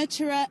 a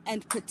nurturer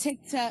and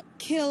protector,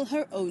 kill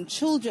her own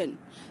children?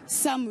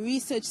 Some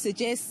research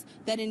suggests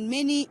that in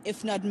many,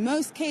 if not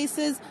most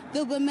cases,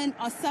 the women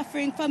are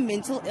suffering from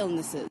mental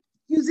illnesses.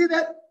 You see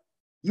that?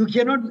 You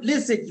cannot,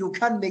 listen, you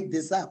can't make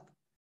this up.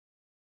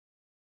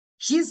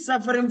 She's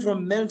suffering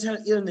from mental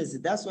illness.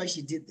 That's why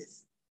she did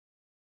this.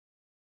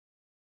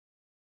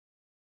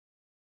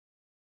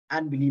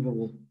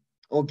 Unbelievable.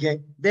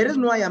 Okay? The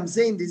reason why I'm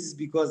saying this is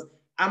because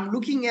I'm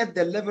looking at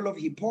the level of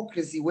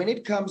hypocrisy when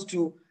it comes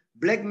to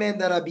black men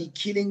that are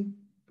killing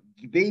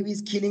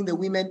babies, killing the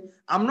women.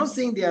 I'm not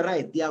saying they are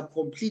right. They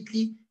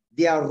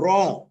are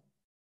wrong.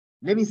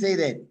 Let me say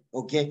that,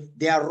 okay?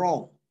 They are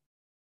wrong.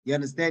 You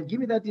understand?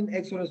 Give me that in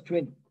Exodus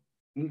 20,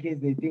 in case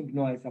they think,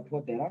 no, I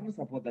support that. I don't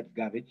support that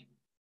garbage.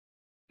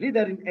 Read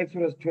that in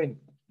Exodus 20.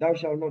 Thou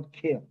shalt not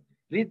kill.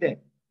 Read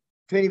that.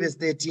 20 verse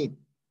 13.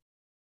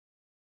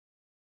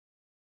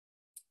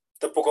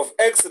 The book of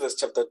Exodus,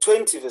 chapter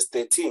 20, verse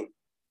 13.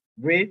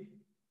 Read.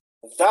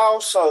 Thou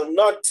shalt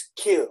not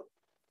kill.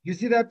 You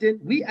see that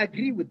then? We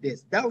agree with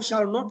this. Thou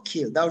shalt not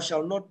kill. Thou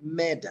shalt not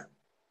murder.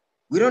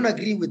 We don't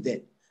agree with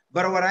that.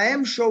 But what I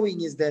am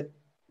showing is that,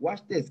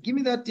 watch this. Give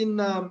me that in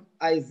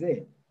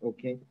Isaiah,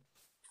 okay?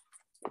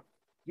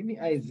 Give me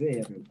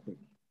Isaiah real quick.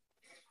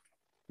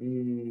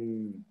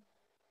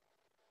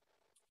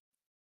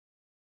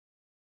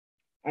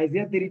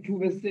 Isaiah 32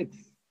 verse 6.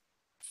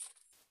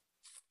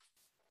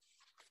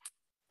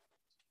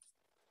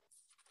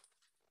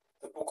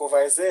 The book of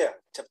Isaiah,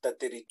 chapter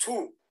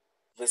 32,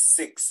 verse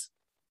 6.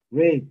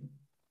 Read.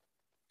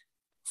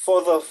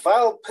 For the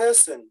vile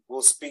person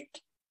will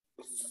speak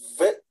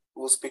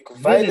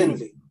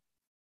violently.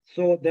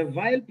 So the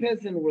vile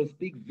person will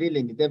speak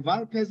villainy. The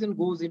vile person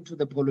goes into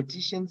the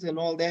politicians and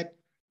all that.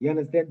 You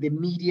understand? The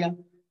media.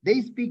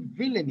 They speak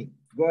villainy.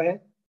 Go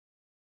ahead.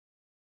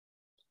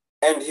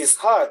 And his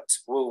heart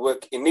will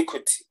work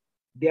iniquity.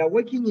 They are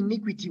working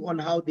iniquity on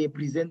how they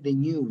present the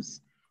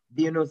news.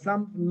 You know,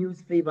 some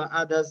news favor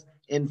others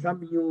and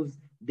some news,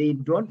 they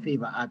don't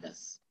favor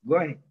others. Go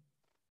ahead.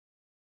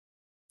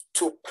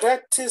 To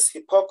practice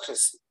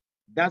hypocrisy.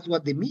 That's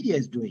what the media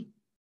is doing.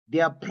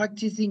 They are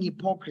practicing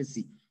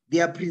hypocrisy. They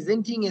are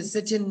presenting a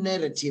certain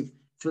narrative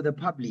to the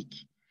public.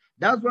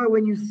 That's why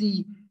when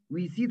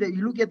we see that,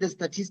 you look at the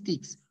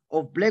statistics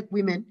of black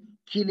women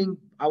killing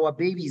our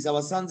babies,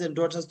 our sons and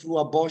daughters through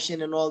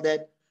abortion and all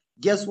that.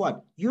 Guess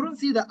what? You don't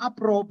see the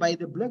uproar by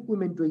the black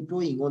women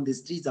toying on the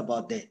streets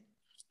about that.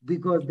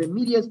 Because the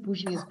media is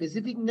pushing a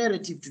specific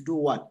narrative to do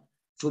what?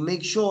 To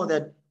make sure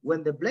that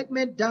when the black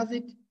man does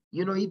it,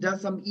 you know, he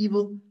does some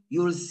evil,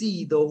 you'll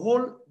see the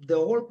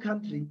whole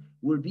country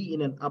will be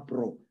in an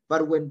uproar.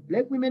 But when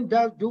black women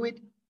do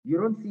it, you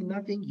don't see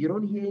nothing, you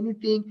don't hear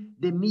anything,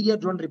 the media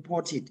don't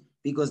report it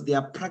because they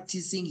are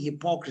practicing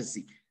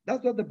hypocrisy.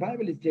 That's what the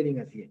Bible is telling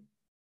us here.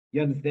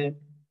 You understand?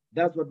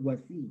 That's what we're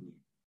seeing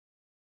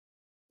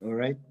here. All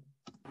right?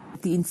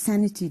 The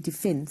insanity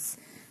defense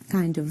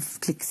kind of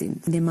clicks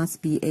in. There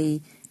must be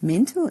a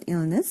mental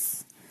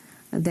illness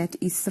that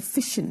is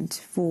sufficient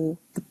for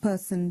the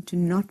person to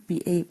not be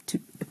able to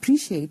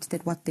appreciate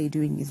that what they're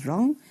doing is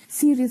wrong.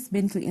 Serious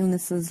mental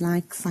illnesses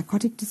like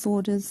psychotic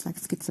disorders, like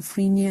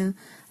schizophrenia,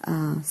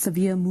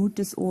 severe mood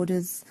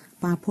disorders,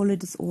 bipolar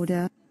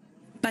disorder.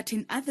 But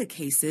in other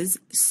cases,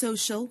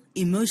 social,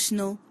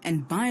 emotional,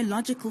 and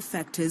biological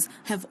factors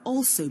have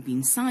also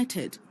been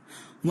cited.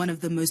 One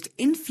of the most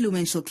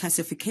influential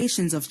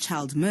classifications of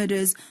child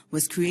murders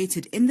was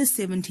created in the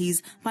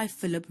 70s by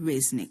Philip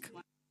Resnick.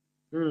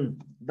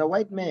 The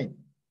white man.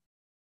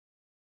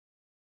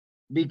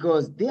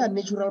 Because they are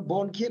natural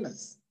born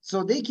killers.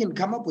 So they can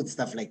come up with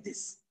stuff like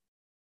this.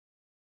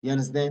 You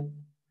understand?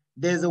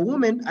 There's a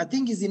woman, I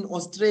think is in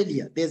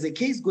Australia. There's a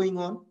case going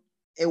on.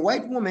 A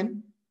white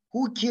woman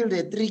who killed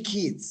her 3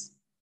 kids.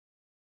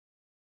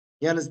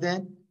 You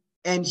understand?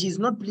 And she's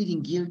not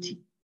pleading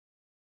guilty.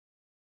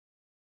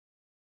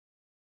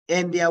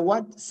 And they are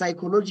what?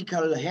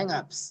 Psychological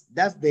hang-ups.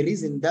 That's the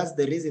reason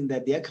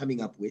that they are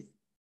coming up with.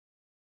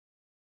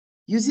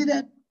 You see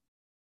that?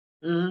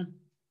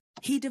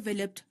 He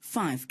developed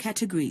 5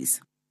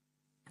 categories: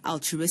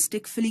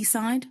 altruistic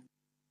filicide,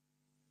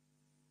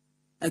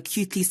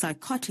 acutely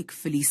psychotic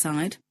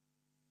filicide,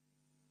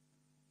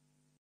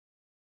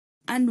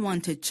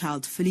 unwanted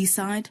child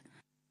filicide,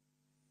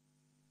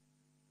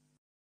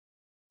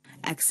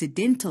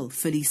 accidental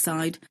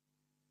filicide,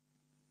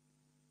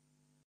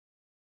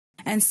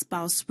 and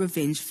spouse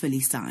revenge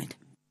filicide.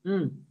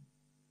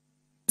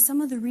 Some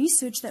of the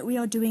research that we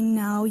are doing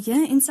now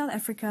here in South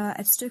Africa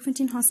at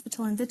Stokefontein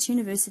Hospital and Wits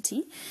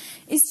University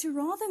is to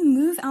rather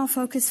move our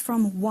focus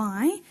from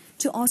why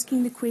to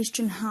asking the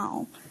question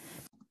how.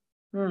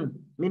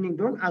 Meaning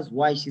don't ask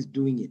why she's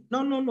doing it.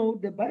 No.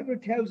 The Bible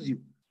tells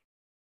you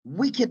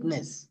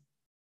wickedness.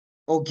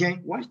 Okay,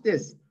 watch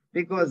this.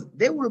 Because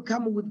they will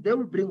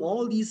bring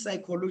all these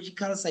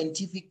psychological,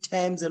 scientific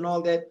terms and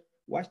all that.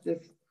 Watch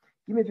this.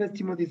 Give me 1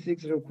 Timothy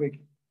 6 real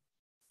quick.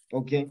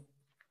 Okay.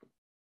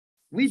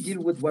 We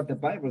deal with what the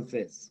Bible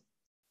says.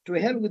 To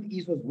hell with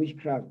Esau's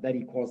witchcraft that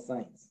he calls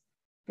signs.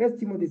 1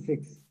 Timothy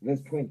 6,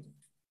 verse 20.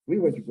 Read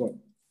what you got.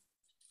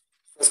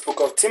 First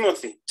book of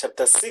Timothy,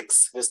 chapter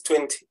 6, verse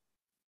 20.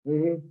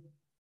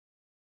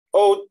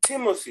 O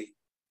Timothy,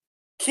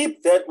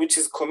 keep that which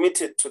is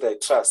committed to thy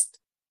trust.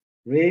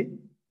 Read.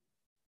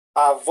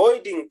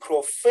 Avoiding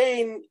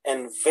profane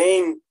and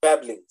vain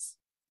babblings.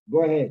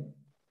 Go ahead.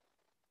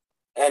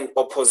 And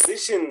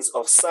oppositions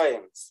of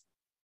science,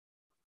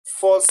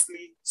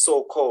 falsely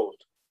so called.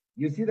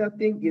 You see that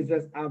thing? It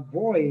says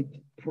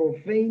avoid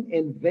profane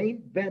and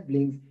vain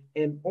babblings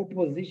and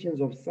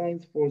oppositions of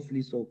science,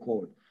 falsely so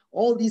called.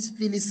 All these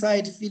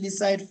filicide.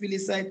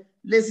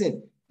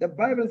 Listen, the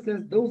Bible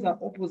says those are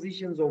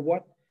oppositions of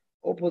what?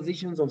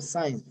 Oppositions of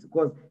science,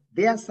 because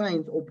their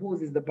science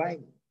opposes the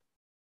Bible.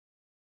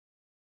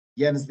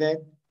 You understand?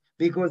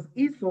 Because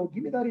Esau,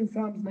 give me that in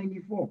Psalms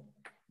 94.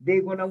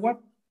 They're gonna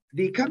what?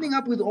 They're coming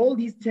up with all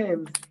these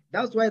terms.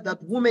 That's why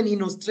that woman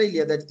in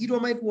Australia, that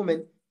Edomite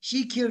woman,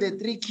 she killed her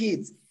 3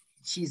 kids.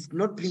 She's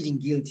not pleading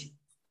guilty.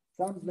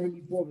 Psalms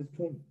 94 verse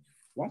 20.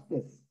 Watch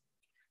this.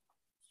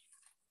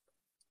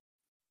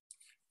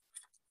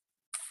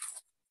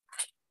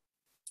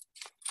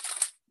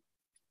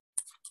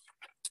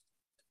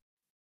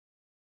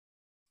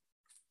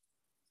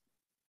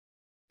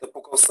 The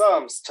book of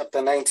Psalms,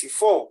 chapter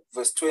 94,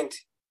 verse 20.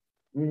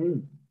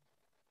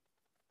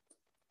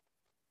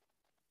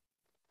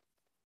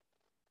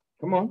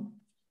 Come on.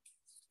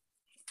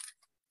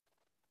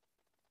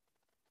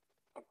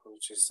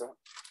 Approaches, sir.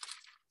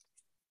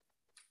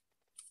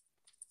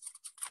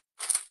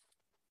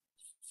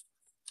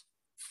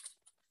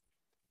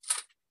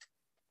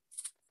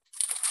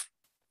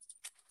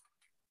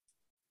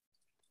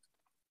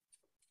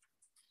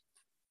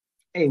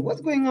 Hey,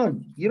 what's going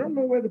on? You don't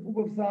know where the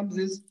book of Psalms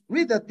is?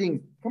 Read that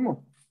thing. Come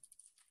on.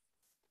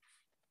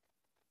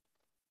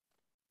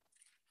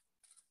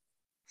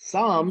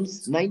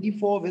 Psalms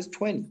 94 verse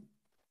 20.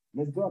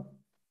 Let's go.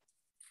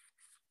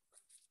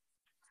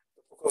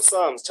 The book of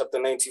Psalms, chapter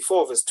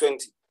 94, verse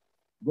 20.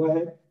 Go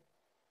ahead.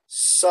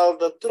 Shall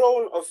the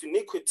throne of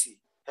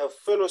iniquity have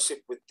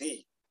fellowship with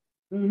thee,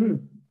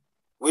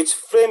 which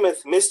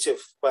frameth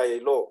mischief by a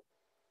law?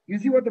 You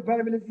see what the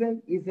Bible is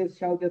saying? It says,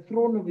 shall the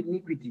throne of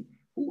iniquity.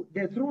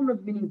 The throne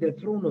of meaning the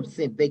throne of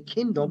sin, the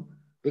kingdom,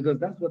 because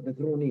that's what the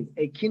throne is,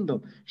 a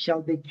kingdom.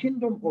 Shall the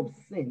kingdom of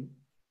sin,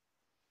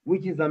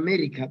 which is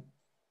America,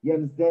 you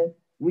understand,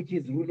 which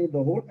is ruling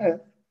the whole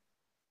earth,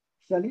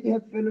 shall it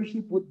have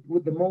fellowship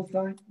with the Most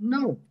High?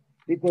 No,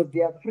 because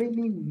they are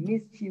framing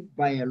mischief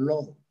by a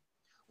law.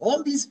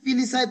 All these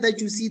filicide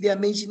that you see they are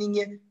mentioning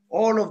here,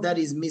 all of that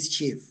is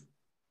mischief.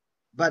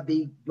 but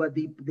they put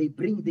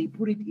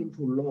it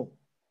into law.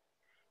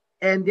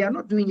 And they are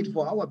not doing it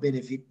for our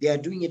benefit. They are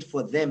doing it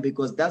for them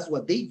because that's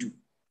what they do.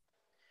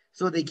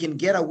 So they can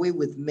get away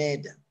with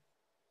murder.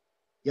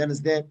 You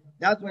understand?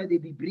 That's why they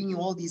be bringing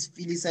all these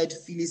filicide,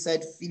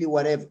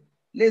 whatever.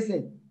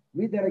 Listen,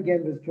 read that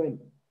again, verse 20.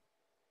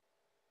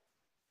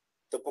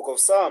 The book of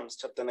Psalms,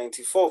 chapter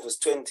 94, verse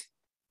 20.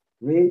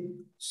 Read.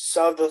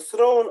 Shall the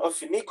throne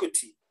of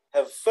iniquity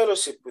have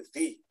fellowship with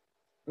thee,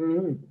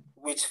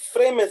 which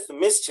frameth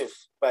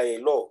mischief by a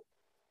law?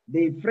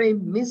 They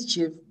frame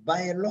mischief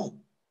by a law.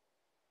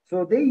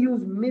 So they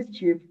use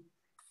mischief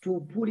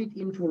to put it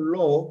into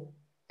law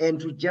and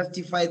to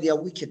justify their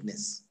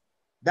wickedness.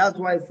 That's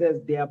why it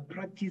says they are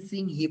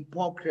practicing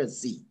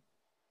hypocrisy.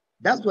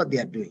 That's what they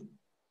are doing.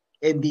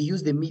 And they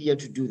use the media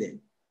to do that.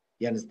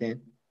 You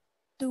understand?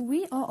 So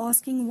we are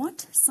asking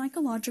what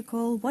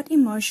psychological, what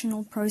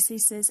emotional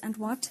processes, and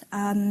what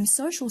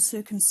social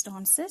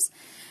circumstances,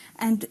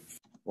 and...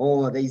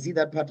 Oh, they see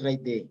that part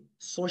right there.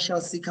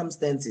 Social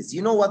circumstances.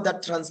 You know what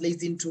that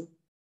translates into?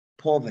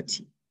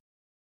 Poverty.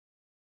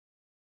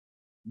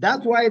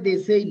 That's why they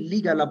say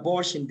legal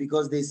abortion,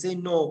 because they say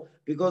no,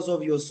 because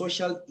of your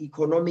social,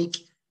 economic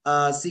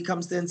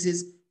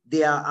circumstances,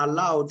 they are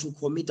allowed to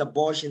commit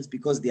abortions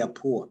because they are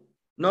poor.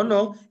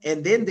 No.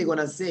 And then they're going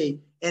to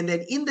say, and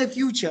then in the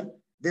future,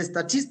 the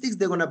statistics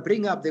they're going to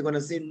bring up, they're going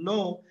to say,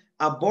 no,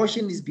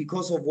 abortion is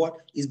because of what?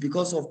 Is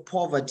because of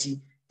poverty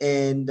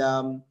and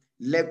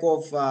lack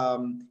of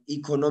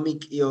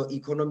economic,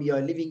 economy. You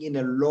are living in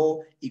a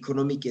low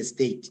economic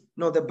estate.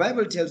 No, the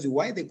Bible tells you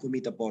why they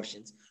commit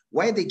abortions,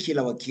 why they kill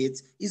our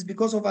kids, is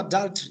because of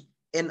adultery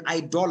and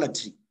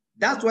idolatry.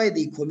 That's why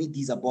they commit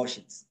these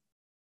abortions.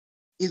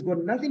 It's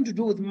got nothing to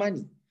do with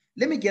money.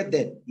 Let me get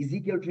that.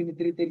 Ezekiel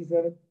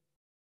 23:37.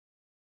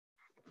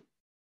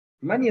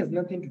 Money has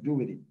nothing to do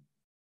with it.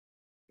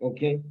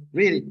 Okay,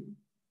 read it.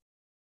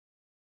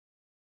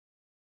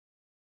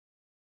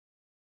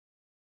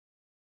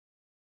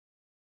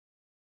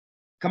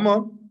 Come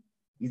on,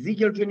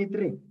 Ezekiel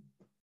 23.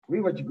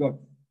 Read what you got.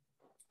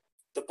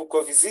 The book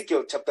of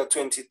Ezekiel, chapter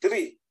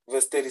 23,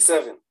 verse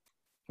 37.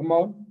 Come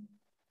on.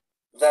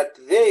 That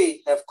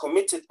they have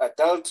committed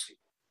adultery,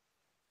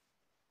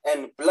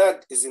 and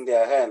blood is in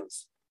their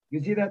hands.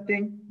 You see that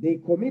thing? They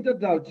commit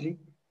adultery,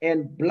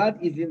 and blood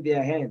is in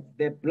their hands.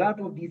 The blood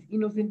of these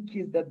innocent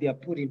kids that they are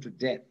put into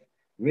death.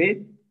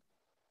 Read.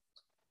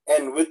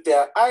 And with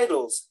their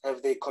idols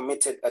have they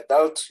committed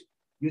adultery.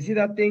 You see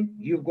that thing?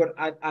 You've got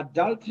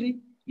adultery,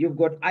 you've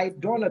got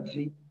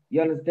idolatry,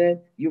 you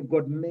understand? You've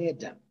got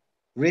murder.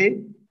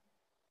 Read.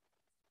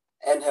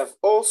 And have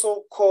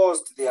also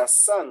caused their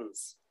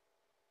sons,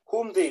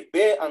 whom they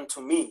bear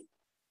unto me,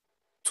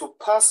 to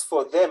pass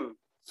for them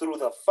through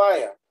the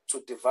fire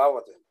to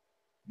devour them.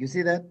 You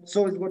see that?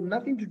 So it's got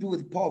nothing to do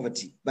with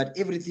poverty, but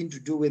everything to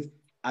do with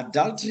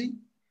adultery,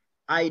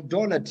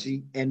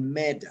 idolatry, and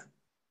murder.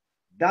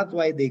 That's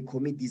why they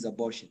commit these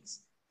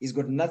abortions. It's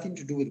got nothing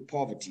to do with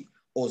poverty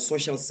or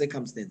social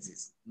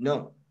circumstances.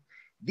 No.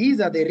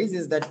 These are the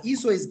reasons that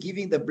Esau is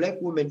giving the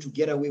black women to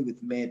get away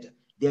with murder.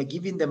 They are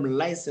giving them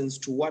license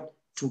to what?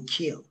 To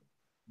kill.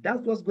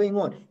 That's what's going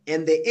on.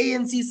 And the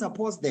ANC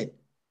supports that,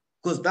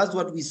 because that's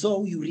what we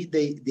saw. You read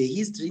the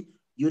history,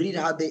 you read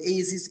how the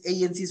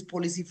ANC's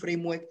policy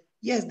framework,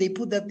 yes, they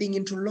put that thing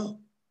into law.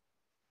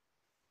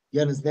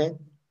 You understand?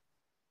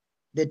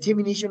 The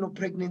Termination of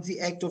Pregnancy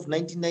Act of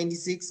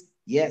 1996,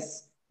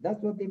 yes,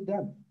 that's what they've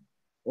done.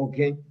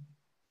 Okay.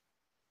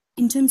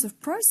 In terms of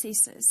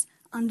processes,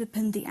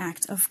 underpin the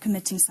act of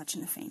committing such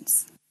an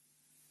offense.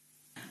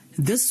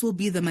 This will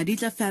be the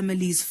Madita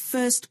family's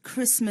first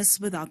Christmas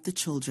without the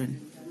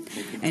children.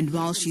 And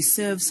while she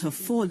serves her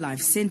 4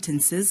 life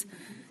sentences,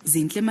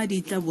 Zinhle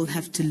Madita will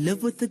have to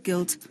live with the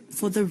guilt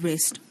for the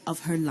rest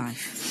of her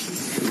life.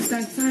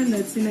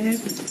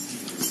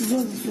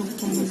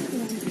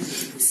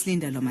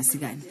 Slindalo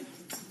Masigane,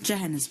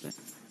 Johannesburg.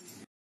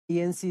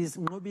 ENC's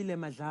Nqobile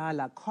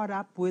Madlala caught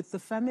up with the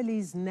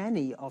family's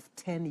nanny of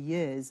 10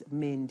 years,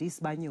 Mendi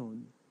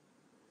Sibanyoni.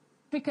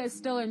 Africa is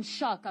still in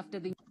shock after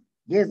the...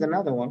 Here's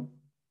another one.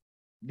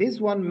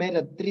 This one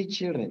murdered 3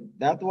 children.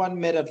 That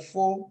one murdered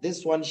 4.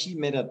 This one, she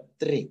murdered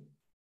 3.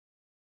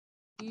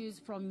 News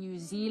from New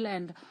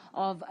Zealand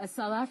of a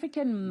South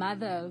African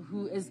mother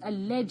who is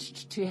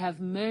alleged to have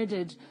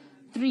murdered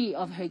 3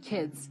 of her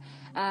kids.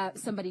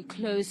 Somebody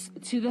close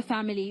to the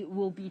family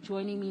will be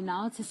joining me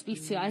now to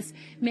speak to us.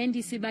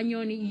 Mendi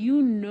Sibanyoni,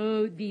 you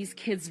know these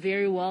kids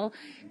very well.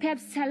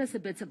 Perhaps tell us a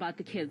bit about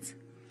the kids.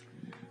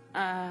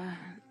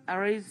 I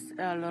raised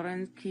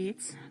Lauren's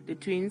kids, the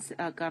twins,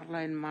 Carla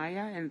and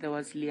Maya, and there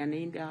was Liane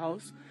in the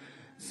house.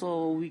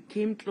 So we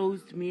came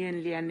close to me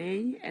and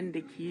Liane and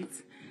the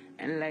kids.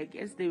 And like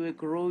as they were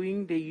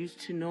growing, they used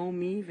to know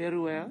me very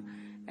well.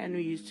 And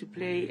we used to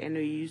play and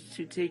we used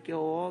to take a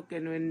walk.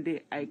 And when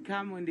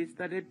they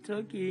started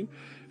talking,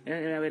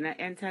 when I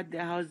entered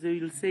the house, they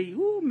will say,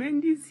 "Oh,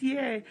 Mendy's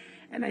here."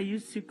 And I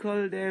used to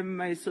call them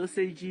my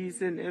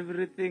sausages and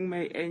everything,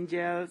 my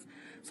angels.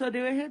 So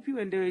they were happy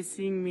when they were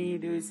seeing me.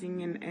 They were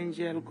seeing an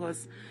angel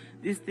because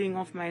this thing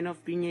of mine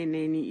of being a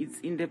nanny, it's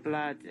in the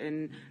blood.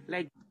 And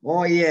like,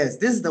 oh yes,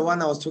 this is the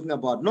one I was talking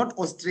about, not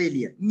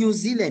Australia, New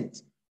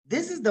Zealand.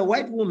 This is the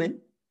white woman.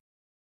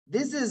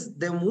 This is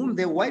the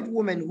white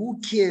woman who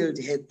killed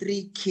her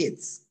 3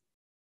 kids.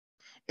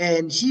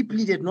 And she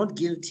pleaded not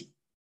guilty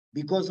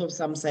because of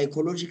some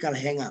psychological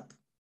hang-up.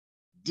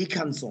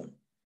 Dickinson.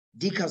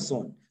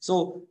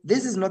 So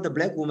this is not the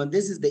black woman.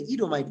 This is the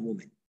Edomite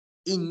woman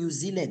in New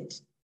Zealand.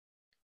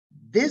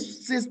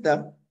 This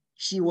sister,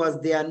 she was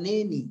their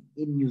nanny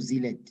in New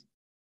Zealand.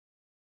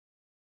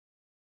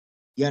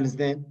 You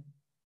understand?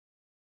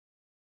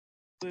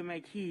 with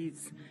my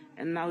kids,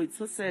 and now it's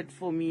so sad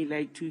for me,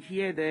 like, to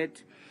hear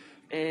that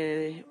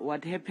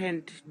what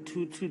happened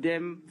to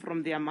them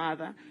from their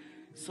mother.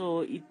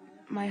 So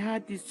my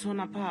heart is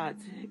torn apart.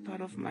 A part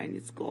of mine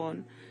is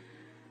gone.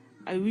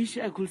 I wish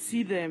I could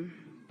see them,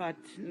 but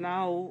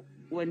now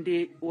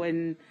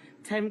when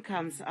time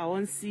comes, I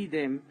won't see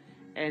them,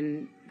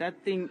 and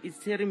that thing is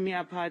tearing me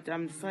apart.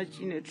 I'm such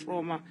in a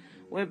trauma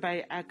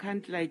whereby I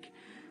can't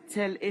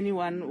tell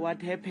anyone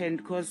what happened,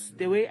 because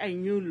the way I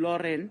knew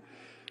Lauren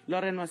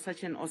was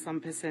such an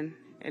awesome person,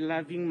 a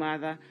loving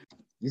mother.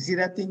 You see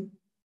that thing?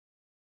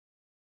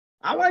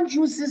 I want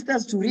you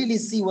sisters to really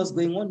see what's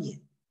going on here.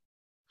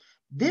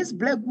 This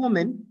black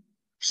woman,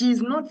 she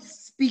is not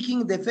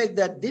speaking the fact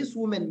that this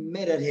woman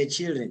murdered her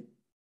children.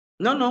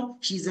 No,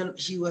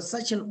 she was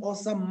such an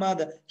awesome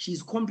mother.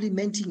 She's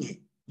complimenting her.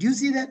 Do you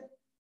see that?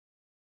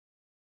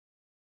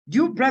 Do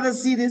you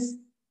brothers see this?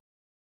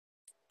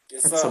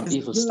 Yes, that's some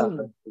evil stuff.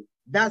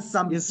 That's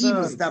some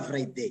evil stuff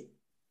right there.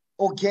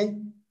 Okay?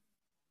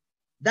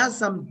 That's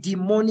some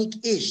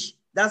demonic-ish.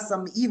 That's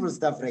some evil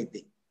stuff right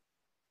there.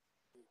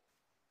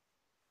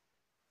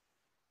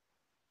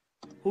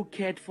 Who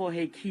cared for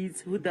her kids,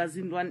 who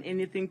doesn't want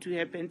anything to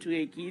happen to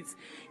her kids.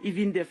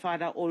 Even the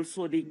father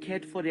also, they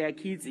cared for their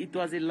kids. It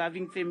was a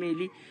loving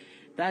family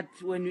that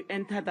when you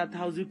enter that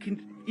house, you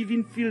can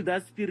even feel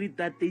that spirit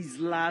that there is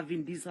love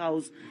in this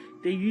house.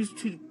 They used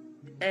to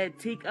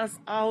take us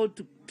out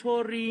to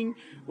touring.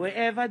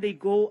 Wherever they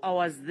go, I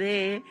was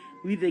there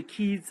with the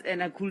kids,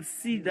 and I could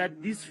see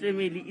that this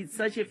family is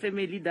such a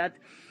family that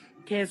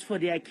cares for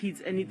their kids,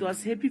 and it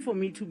was happy for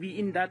me to be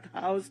in that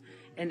house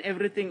and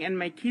everything. And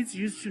my kids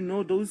used to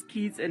know those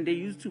kids, and they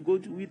used to go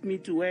with me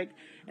to work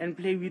and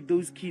play with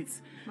those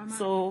kids. Mama,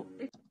 so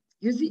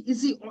you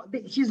see,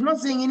 she's not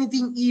saying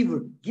anything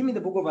evil. Give me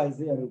the book of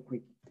Isaiah real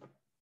quick.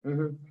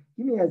 Give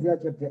me Isaiah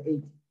chapter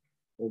 8.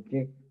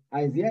 Okay,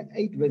 Isaiah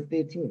 8 verse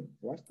 13.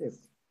 Watch this.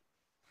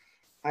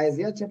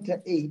 Isaiah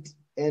chapter 8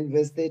 and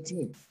verse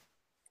 13.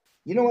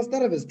 You know what?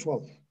 Start at verse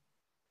 12.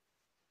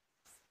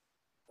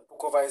 The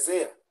book of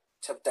Isaiah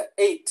chapter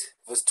 8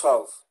 verse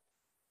 12.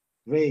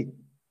 Right.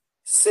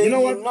 Say you know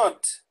ye what?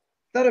 not.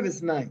 Start at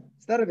verse 9.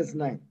 Start at verse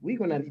 9. We're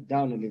going to read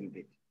down a little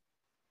bit.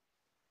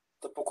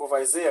 The book of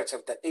Isaiah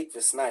chapter 8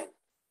 verse 9.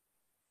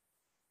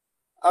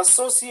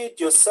 Associate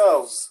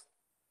yourselves,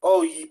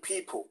 O ye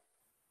people,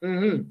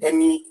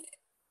 and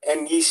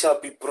ye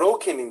shall be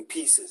broken in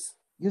pieces.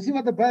 You see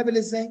what the Bible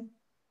is saying?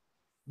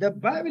 The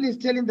Bible is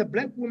telling the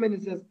black woman,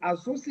 it says,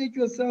 associate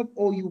yourself,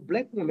 O you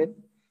black woman,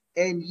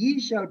 and ye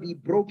shall be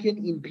broken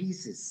in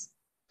pieces.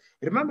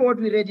 Remember what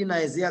we read in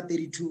Isaiah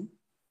 32,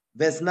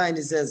 verse 9,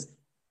 it says,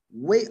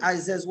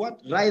 it says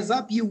what? Rise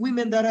up, you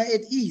women that are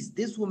at ease.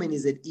 This woman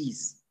is at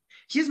ease.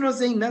 She's not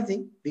saying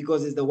nothing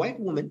because it's the white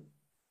woman.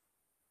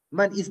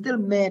 Man, it's still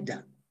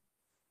murder.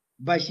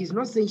 But she's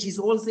not saying, she's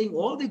all saying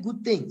all the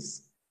good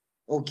things.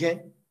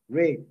 Okay?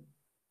 Read.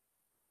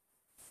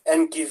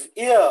 And give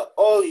ear,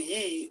 all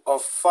ye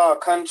of far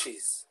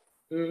countries.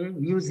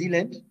 New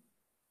Zealand.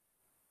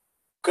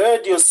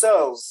 Gird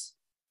yourselves,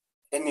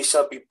 and ye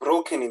shall be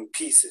broken in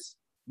pieces.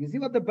 You see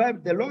what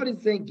the Lord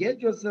is saying? Get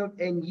yourself,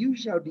 and you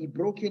shall be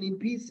broken in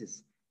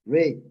pieces.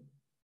 Read.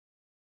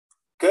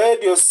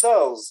 Gird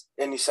yourselves,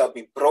 and ye shall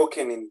be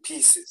broken in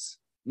pieces.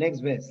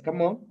 Next verse.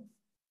 Come on.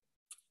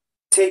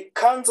 Take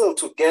counsel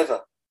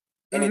together,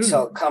 and it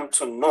shall come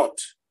to naught.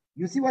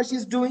 You see what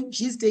she's doing?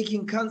 She's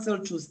taking counsel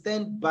to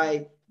stand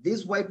by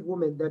this white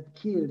woman that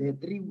killed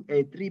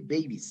her three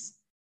babies.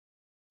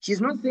 She's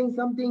not saying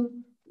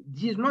something.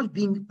 She's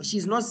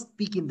not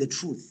speaking the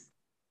truth.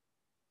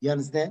 You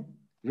understand?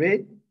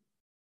 Read.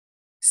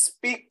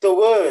 Speak the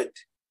word,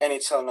 and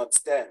it shall not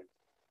stand.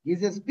 He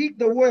says, speak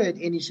the word,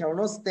 and it shall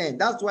not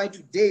stand. That's why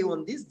today,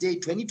 on this day,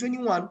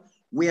 2021,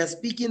 we are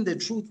speaking the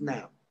truth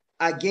now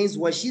against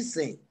what she's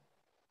saying.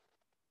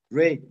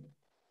 Read.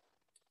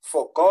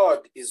 For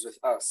God is with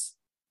us.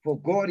 For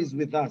God is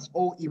with us,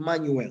 O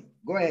Emmanuel.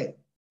 Go ahead.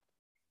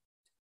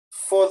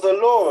 For the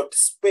Lord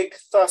spake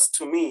thus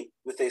to me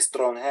with a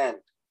strong hand,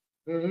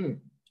 and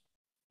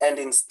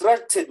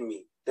instructed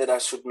me that I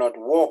should not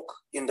walk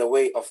in the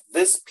way of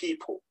this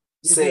people,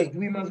 saying,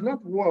 we must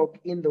not walk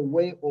in the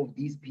way of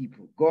these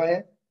people. Go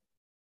ahead.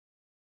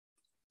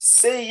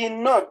 Say ye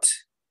not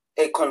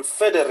a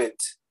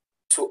confederate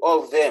to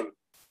all them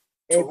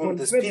to whom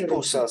this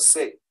people shall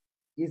say.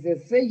 He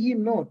says, say ye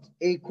not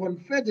a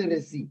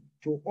confederacy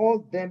to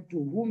all them to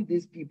whom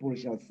these people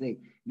shall say.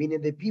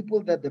 Meaning the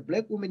people that the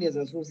black woman is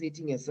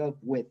associating herself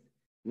with.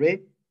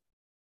 Read.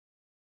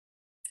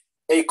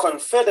 A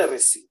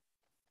confederacy.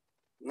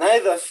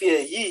 Neither fear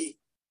ye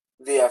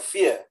their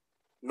fear,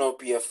 nor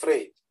be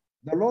afraid.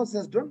 The Lord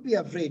says, don't be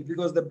afraid,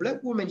 because the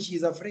black woman,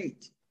 she's afraid.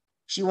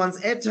 She wants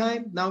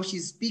airtime. Now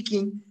she's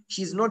speaking.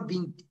 She's not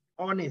being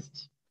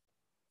honest.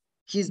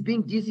 She's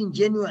being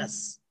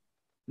disingenuous.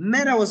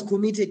 Murder was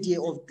committed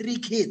here of 3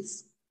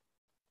 kids.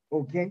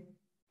 Okay?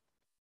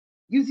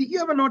 You see,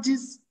 you ever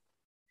notice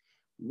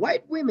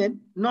white women,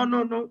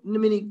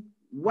 meaning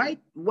white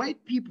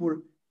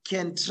people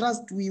can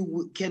trust you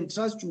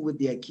with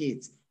their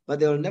kids, but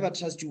they will never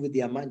trust you with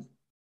their money.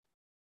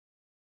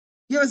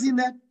 You ever seen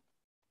that?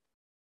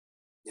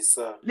 Yes,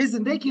 sir.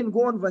 Listen, they can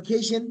go on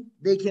vacation.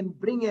 They can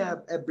bring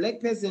a black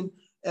person,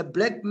 a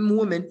black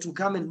woman to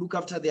come and look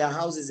after their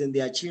houses and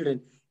their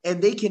children,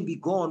 and they can be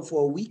gone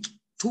for a week,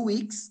 2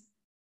 weeks,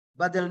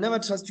 but they'll never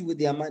trust you with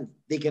their money.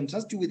 They can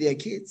trust you with their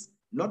kids,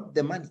 not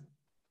the money.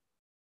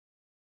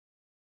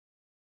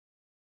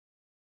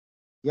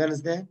 You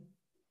understand?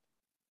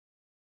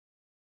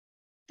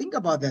 Think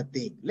about that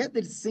thing. Let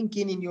it sink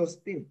in your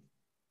spirit.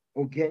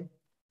 Okay?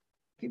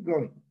 Keep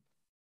going.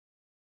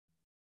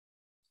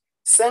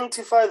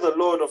 Sanctify the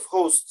Lord of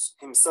hosts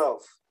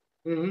himself,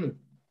 and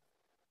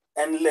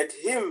let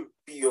him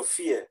be your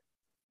fear.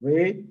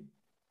 Right?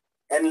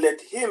 And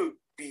let him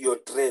be your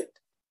dread.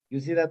 You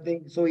see that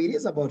thing? So it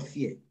is about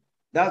fear.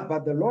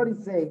 But the Lord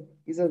is saying,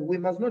 he says, we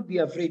must not be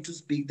afraid to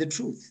speak the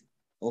truth.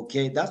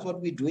 Okay? That's what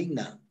we're doing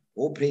now.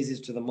 All praises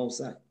to the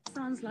Most High.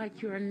 Sounds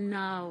like you're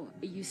now,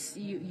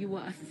 you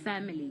were a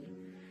family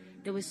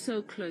that was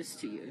so close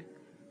to you.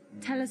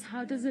 Tell us,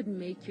 how does it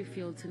make you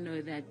feel to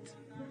know that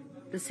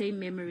the same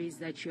memories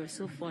that you're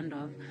so fond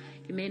of,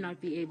 you may not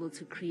be able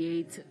to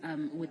create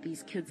with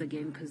these kids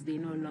again because they're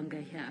no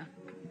longer here?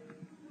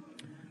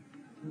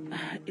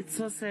 It's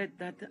so sad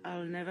that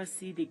I'll never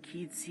see the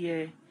kids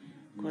here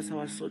because I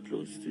was so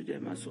close to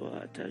them, I was so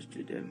attached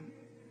to them.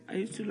 I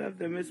used to love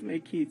them as my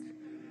kids,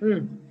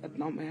 but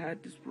now my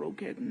heart is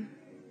broken.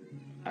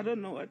 I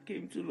don't know what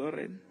came to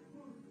Lauren.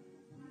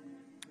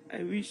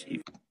 I wish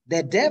if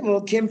the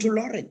devil came to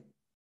Lauren.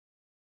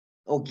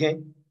 Okay.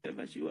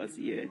 ever she was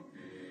here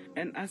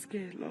and ask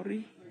her,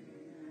 Laurie,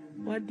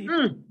 what did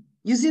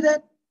you see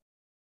that?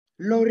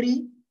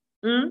 Laurie?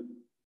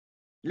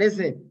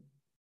 Listen,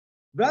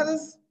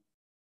 brothers,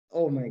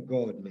 oh my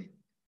God, man.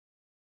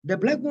 The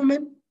black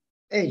woman,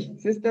 hey,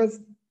 sisters,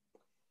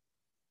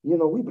 you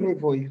know, we pray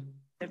for you.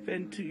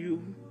 happened to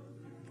you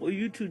for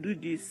you to do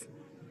this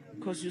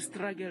because you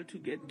struggle to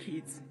get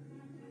kids.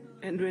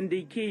 And when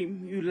they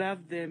came, you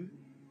loved them.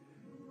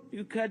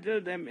 You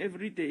cuddled them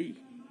every day.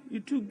 You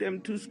took them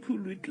to school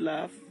with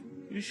love.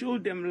 You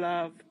showed them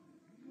love.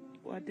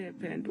 What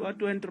happened?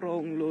 What went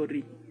wrong,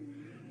 Laurie?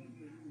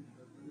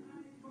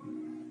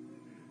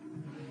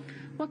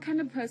 What kind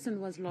of person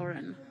was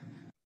Lauren?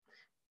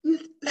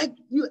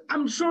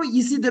 I'm sure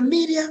you see the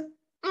media.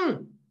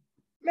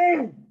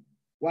 Man,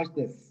 watch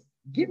this.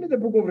 Give me the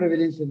book of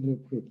Revelation real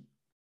quick.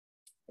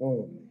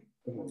 Oh,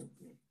 my God.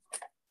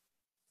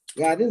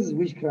 Yeah, this is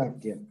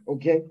witchcraft here.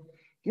 Okay.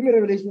 Give me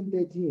Revelation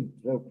 13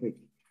 real quick.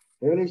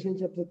 Revelation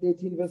chapter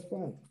 13, verse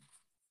 5.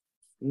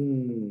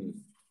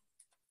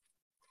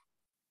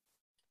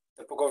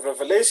 The book of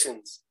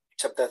Revelations,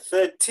 chapter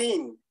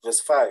 13,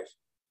 verse 5.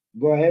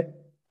 Go ahead.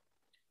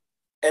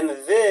 And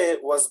there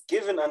was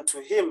given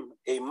unto him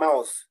a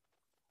mouth,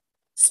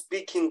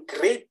 speaking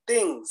great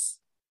things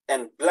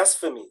and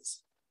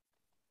blasphemies.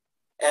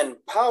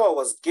 And power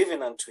was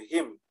given unto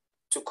him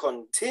to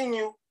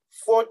continue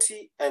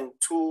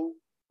 42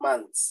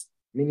 months.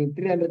 Meaning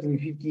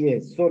 350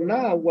 years. So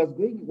now what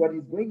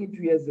is going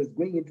into years is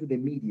going into the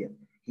media,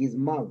 his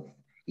mouth.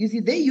 You see,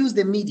 they use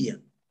the media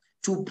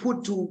to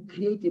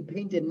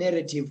paint a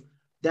narrative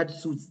that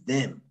suits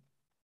them.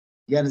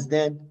 You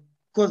understand?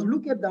 Because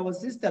look at our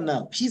sister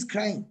now. She's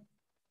crying.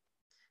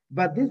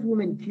 But this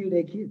woman killed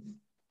her kids.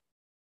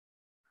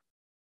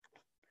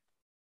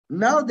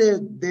 Now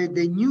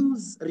the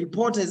news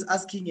reporter is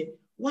asking her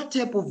what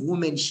type of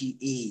woman she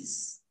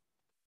is.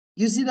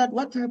 You see that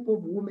what type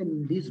of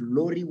woman this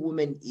Laurie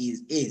woman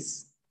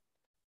is.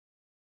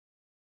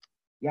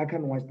 Yeah, I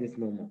can't watch this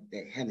no more.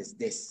 The hell is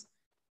this?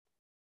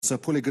 Sir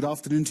Pulley, good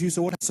afternoon to you.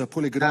 Sir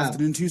Pulley, good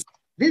afternoon to you.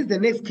 This is the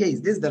next case.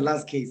 This is the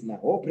last case now.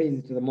 All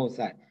praises to the Most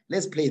High.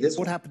 Let's play this.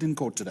 What happened in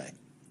court today?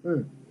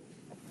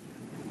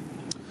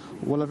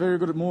 Well, a very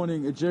good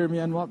morning, Jeremy,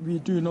 and what we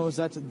do know is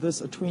that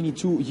this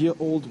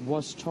 22-year-old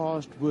was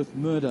charged with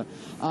murder.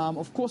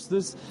 Of course,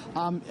 this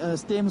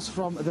stems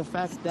from the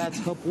fact that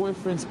her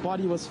boyfriend's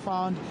body was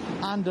found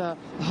under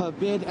her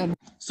bed. And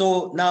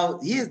so now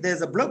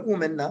there's a black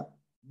woman now.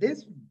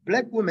 This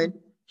black woman,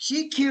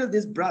 she killed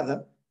this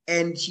brother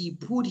and she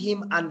put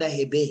him under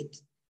her bed.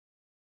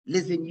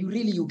 Listen,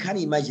 you can't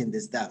imagine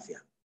this stuff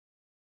here.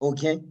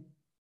 Okay?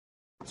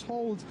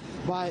 Told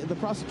by the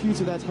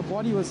prosecutor that the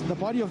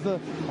body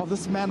of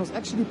this man was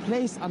actually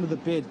placed under the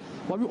bed.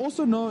 What we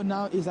also know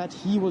now is that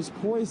he was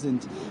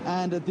poisoned,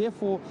 and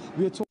therefore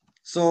we are told.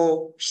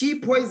 So she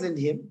poisoned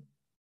him.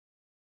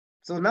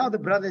 So now the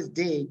brother's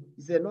dead.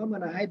 He said, "No, I'm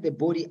gonna hide the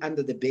body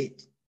under the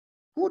bed."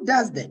 Who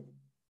does that?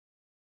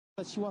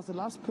 She was the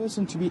last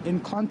person to be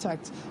in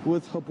contact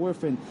with her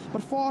boyfriend.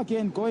 But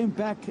again, going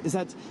back, is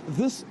that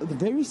the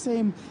very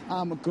same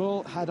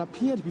girl had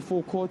appeared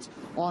before court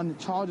on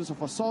charges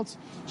of assault.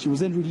 She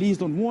was then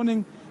released on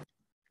warning.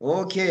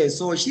 Okay,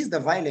 so she's the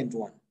violent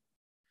one.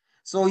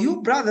 So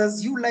you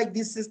brothers, you like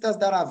these sisters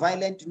that are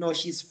violent? No,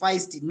 she's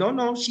feisty.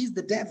 No, she's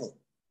the devil.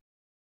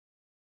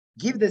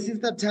 Give the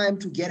sister time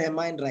to get her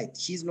mind right.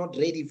 She's not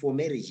ready for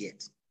marriage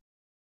yet.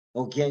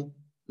 Okay?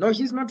 No,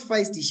 she's not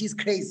feisty. She's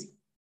crazy.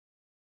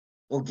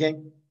 Okay?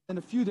 And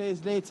a few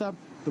days later,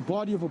 the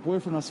body of her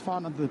boyfriend was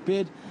found under the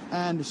bed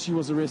and she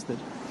was arrested.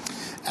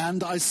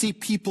 And I see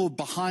people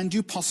behind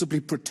you possibly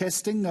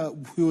protesting.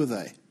 Who are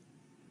they?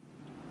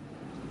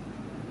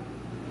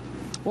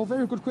 Well,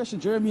 very good question,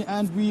 Jeremy,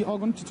 and we are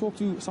going to talk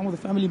to some of the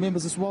family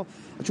members as well.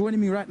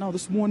 Joining me right now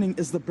this morning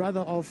is the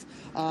brother of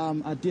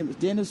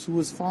Dennis, who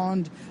was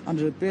found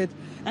under a bed.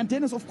 And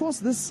Dennis, of course,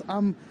 this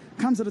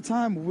comes at a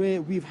time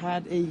where we've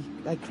had a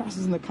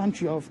crisis in the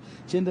country of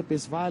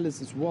gender-based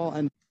violence as well.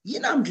 And you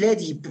know, I'm glad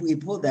he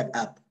pulled that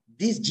up.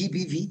 This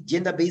GBV,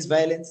 gender-based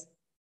violence.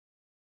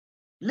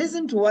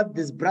 Listen to what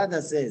this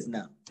brother says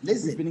now.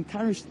 Listen. We've been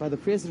encouraged by the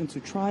president to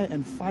try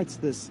and fight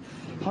this.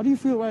 How do you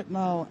feel right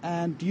now?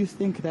 And do you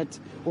think that,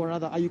 or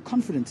rather, are you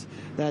confident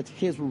that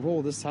his will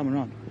roll this time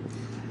around?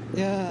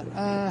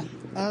 Yeah,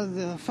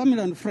 as family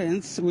and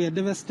friends, we are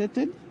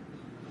devastated.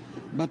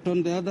 But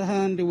on the other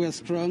hand, we are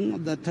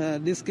strong that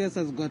this case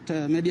has got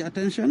media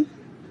attention.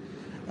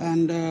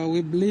 And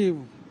we believe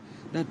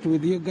that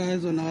with you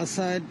guys on our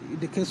side,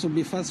 the case will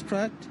be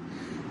fast-tracked.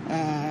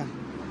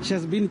 She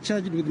has been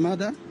charged with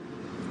murder.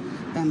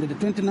 And the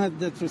 29th,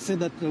 that will say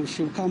that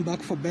she'll come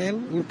back for bail.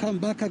 We'll come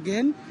back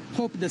again.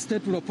 Hope the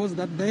state will oppose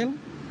that bail.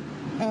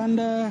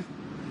 And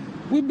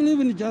we believe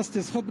in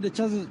justice. Hope the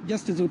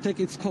justice will take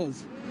its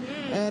course.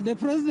 The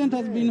president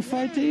has been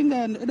fighting,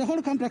 and the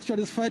whole country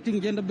actually is fighting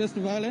gender-based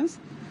violence.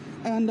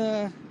 And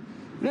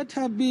let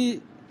her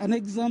be an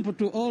example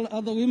to all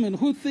other women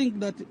who think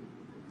that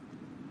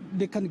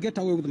they can get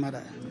away with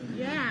murder.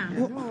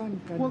 Yeah.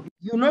 Well,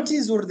 you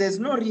notice there's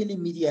no really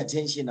media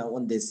attention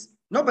on this.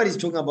 Nobody's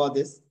talking about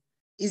this.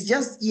 It's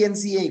just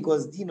ENCA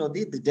because, you know,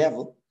 they're the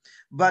devil.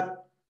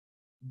 But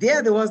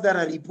they're the ones that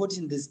are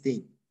reporting this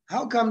thing.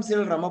 How come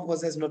Cyril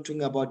Ramaphosa is not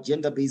talking about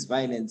gender-based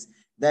violence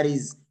that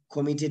is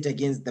committed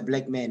against the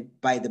black man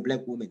by the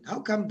black woman? How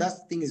come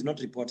that thing is not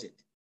reported?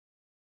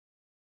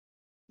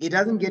 It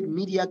doesn't get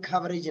media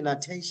coverage and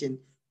attention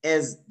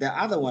as the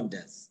other one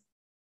does.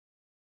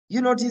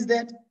 You notice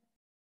that?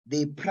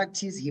 They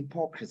practice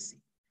hypocrisy.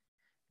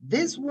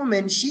 This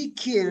woman, she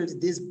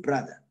killed this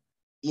brother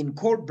in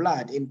cold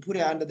blood and put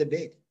her under the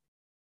bed.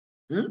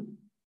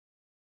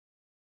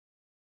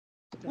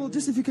 Well,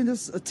 just if you can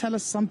just tell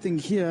us something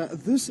here.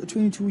 This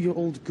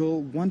 22-year-old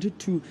girl wanted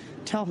to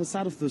tell her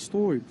side of the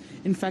story.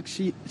 In fact,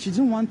 she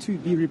didn't want to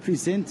be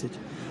represented.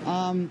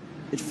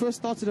 It first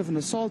started off an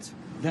assault,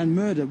 then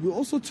murder. We were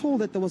also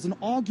told that there was an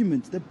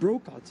argument that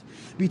broke out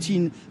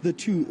between the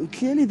two.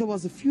 Clearly, there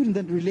was a feud in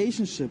that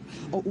relationship.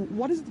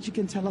 What is it that you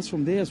can tell us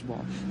from there as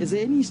well? Is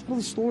there any sort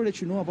of story that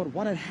you know about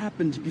what had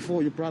happened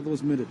before your brother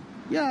was murdered?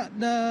 Yeah,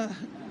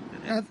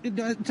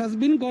 it has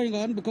been going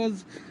on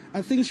because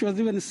I think she was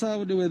even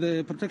served with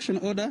a protection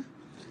order.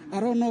 I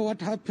don't know what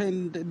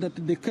happened that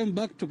they came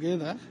back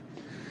together,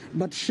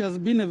 but she has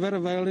been a very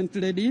violent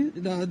lady.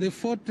 They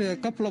fought a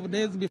couple of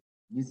days before.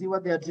 You see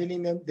what they are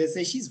telling them? They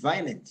say she's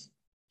violent.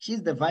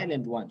 She's the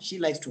violent one. She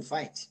likes to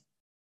fight.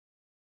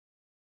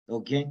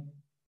 Okay?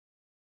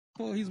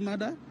 For his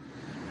mother.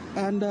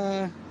 And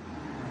that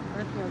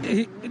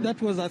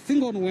was, I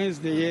think, on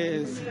Wednesday,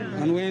 yes,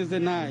 on Wednesday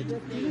night.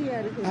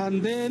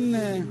 And then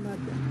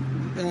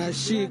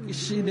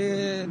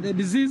the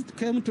deceased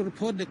came to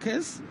report the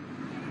case.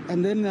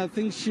 And then I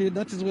think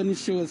that is when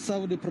she was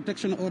served the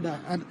protection order.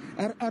 And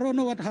I don't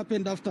know what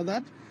happened after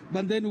that,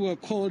 but then we were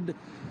called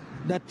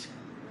that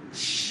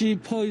she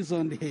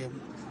poisoned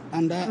him.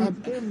 And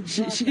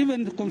she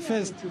even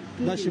confessed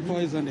that she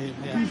poisoned him.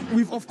 Yeah.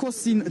 We've of course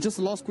seen, just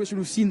the last question,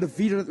 we've seen the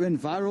video that went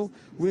viral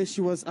where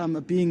she was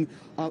being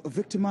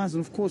victimized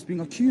and of course being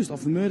accused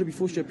of the murder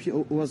before she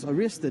was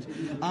arrested.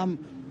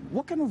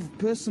 What kind of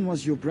person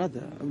was your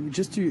brother?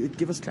 Just to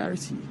give us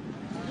clarity.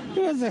 He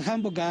was a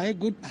humble guy,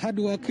 good,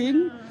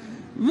 hardworking,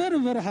 very,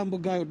 very humble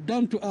guy,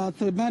 down to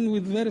earth, a man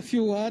with very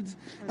few words.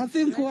 I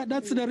think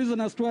that's the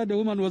reason as to why the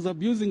woman was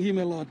abusing him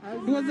a lot.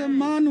 He was a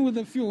man with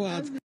a few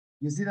words.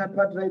 You see that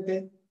part right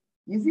there?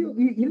 You see,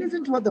 you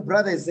listen to what the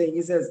brother is saying.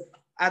 He says,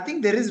 I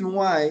think the reason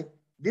why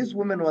this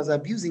woman was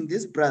abusing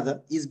this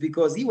brother is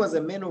because he was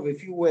a man of a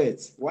few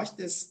words. Watch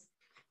this.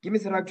 Give me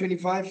Sirach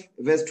 25,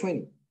 verse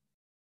 20.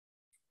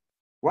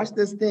 Watch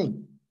this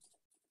thing.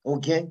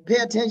 Okay? Pay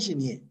attention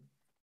here.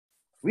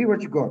 Read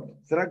what you got.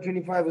 Sirach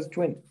 25, verse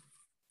 20.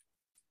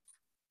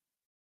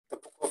 The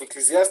book of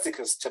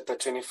Ecclesiasticus, chapter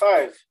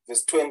 25,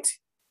 verse 20.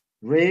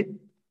 Read.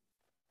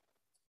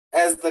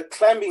 As the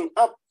climbing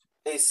up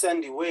a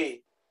sandy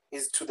way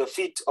is to the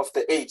feet of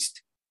the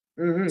aged,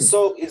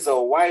 so is a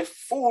wife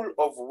full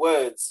of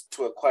words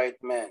to a quiet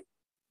man.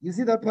 You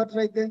see that part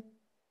right there?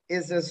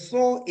 It says,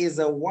 so is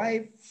a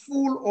wife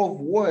full of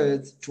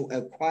words to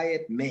a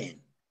quiet man.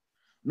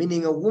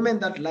 Meaning a woman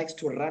that likes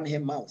to run her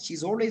mouth.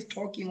 She's always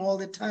talking all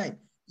the time.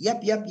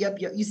 Yep.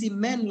 You see,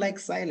 men like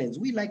silence.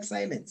 We like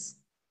silence.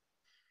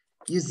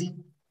 You see,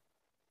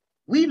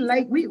 we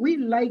like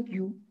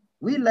you.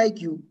 We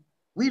like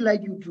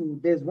you to.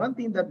 There's one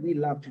thing that we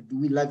love to do.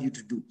 We love you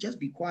to do. Just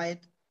be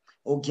quiet.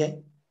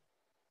 Okay.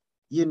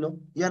 You know,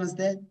 you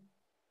understand?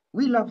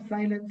 We love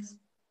silence.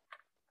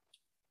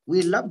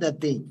 We love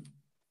that thing.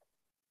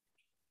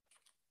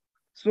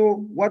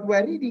 So what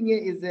we're reading here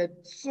is that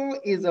so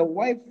is a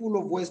wife full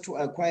of words to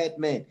a quiet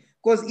man.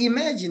 Because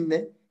imagine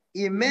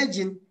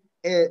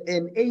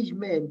an aged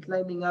man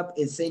climbing up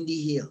a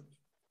sandy hill.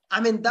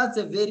 I mean, that's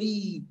a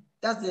very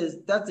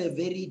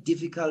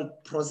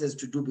difficult process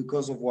to do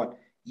because of what?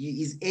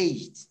 He is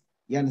aged.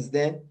 You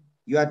understand?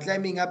 You are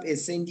climbing up a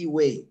sandy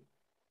way.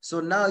 So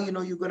now you know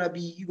you're gonna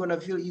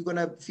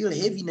feel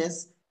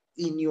heaviness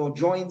in your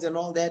joints and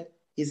all that.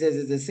 He says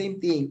it's the same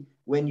thing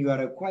when you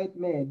are a quiet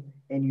man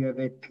and you have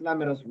a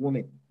clamorous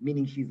woman,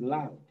 meaning she's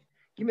loud.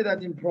 Give me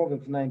that in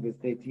Proverbs 9, verse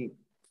 13.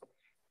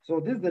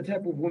 So this is the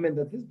type of woman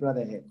that this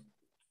brother had.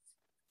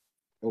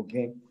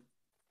 Okay.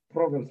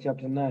 Proverbs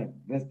chapter 9,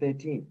 verse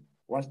 13.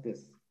 Watch this.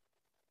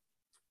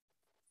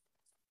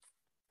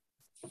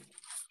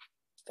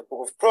 The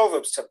book of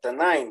Proverbs chapter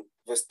 9,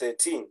 verse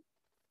 13.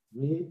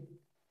 Read.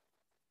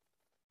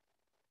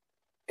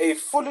 A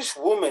foolish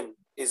woman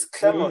is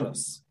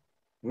clamorous.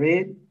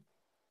 Read.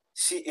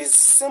 She is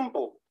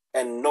simple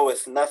and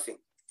knoweth nothing.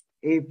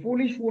 A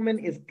foolish woman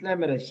is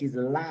clamorous. She's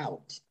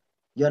loud.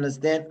 You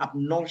understand?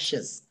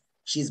 Obnoxious.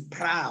 She's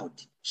proud.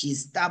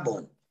 She's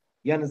stubborn.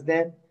 You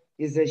understand?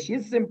 It says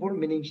she's simple,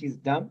 meaning she's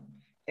dumb,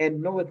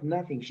 and knoweth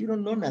nothing. She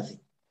don't know nothing.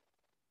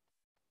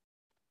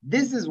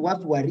 This is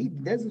what we're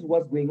reading. This is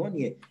what's going on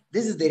here.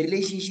 This is the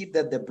relationship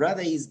that the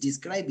brother is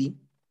describing,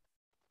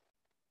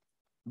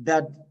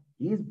 that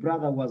his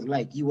brother was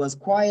like. He was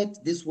quiet.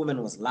 This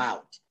woman was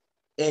loud.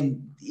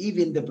 And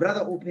even the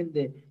brother opened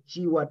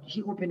he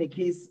opened a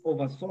case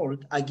of assault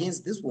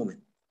against this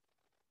woman.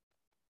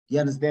 You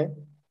understand?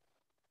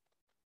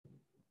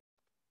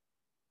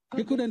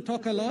 He couldn't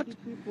talk a lot.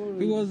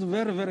 He was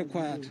very, very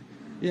quiet.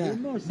 Yeah,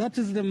 that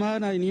is the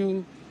man I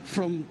knew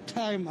from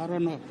time, I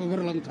don't know, for a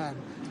very long time.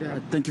 Yeah.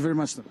 Thank you very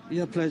much, sir.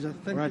 Your pleasure.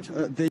 Thank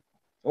you.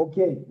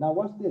 Okay, now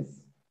watch this.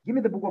 Give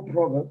me the book of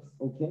Proverbs,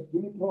 okay?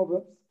 Give me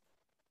Proverbs.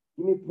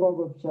 Give me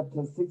Proverbs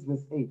chapter 6,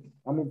 verse 8.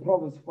 I mean,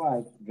 Proverbs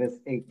 5, verse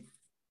 8.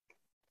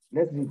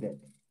 Let's read that.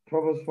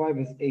 Proverbs 5,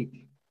 verse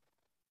 8.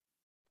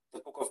 The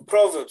book of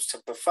Proverbs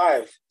chapter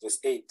 5, verse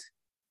 8.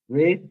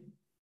 Read.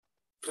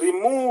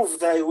 Remove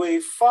thy way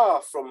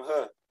far from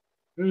her,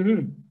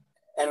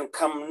 and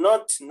come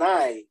not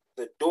nigh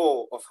the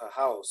door of her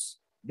house.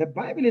 The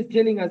Bible is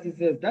telling us, it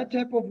says, that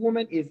type of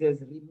woman, it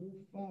says, remove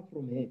far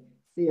from her.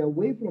 Stay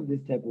away from this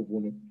type of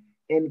woman,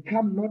 and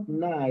come not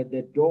nigh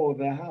the door of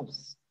her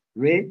house.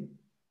 Read.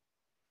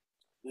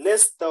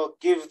 Lest thou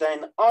give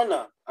thine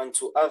honor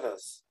unto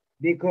others.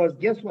 Because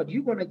guess what?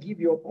 You're going to give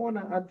your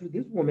honor unto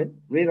this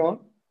woman. Read on.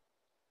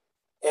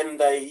 And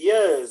thy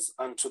years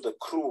unto the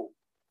cruel.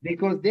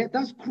 Because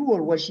that's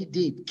cruel what she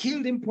did.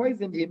 Killed him,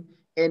 poisoned him,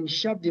 and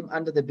shoved him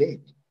under the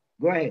bed.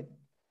 Go ahead.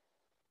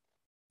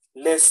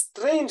 Lest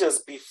strangers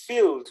be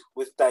filled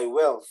with thy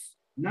wealth.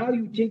 Now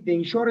you take the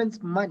insurance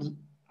money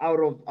out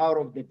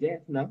of the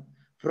death now.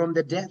 From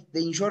the death,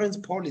 the insurance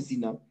policy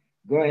now.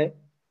 Go ahead.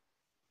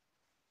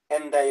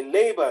 And thy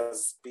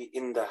labors be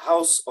in the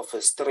house of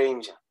a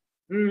stranger.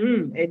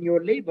 And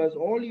your labors,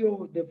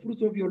 the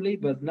fruits of your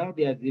labors, now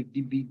they've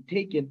been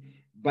taken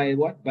by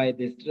what? By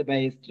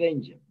a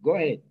stranger. Go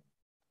ahead.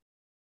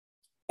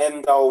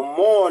 And thou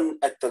mourn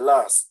at the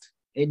last.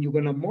 And you're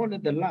gonna mourn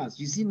at the last.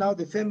 You see, now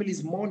the family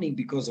is mourning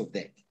because of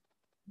that.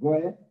 Go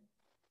ahead.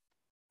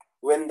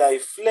 When thy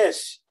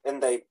flesh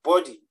and thy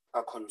body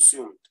are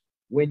consumed.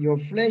 When your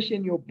flesh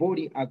and your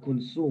body are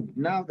consumed,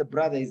 now the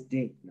brother is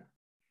dead. Now,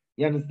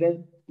 you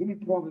understand? Give me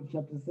Proverbs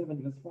chapter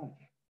 7, verse 5.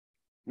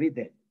 Read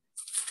that.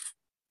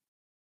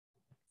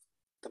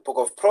 The book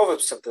of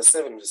Proverbs chapter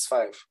 7, verse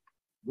 5.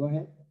 Go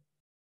ahead.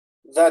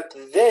 That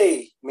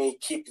they may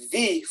keep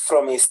thee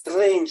from a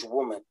strange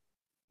woman.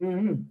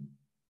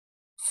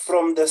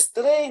 From the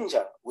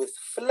stranger with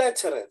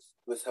flattereth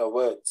with her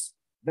words.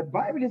 The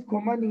Bible is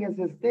commanding us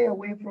to stay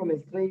away from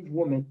a strange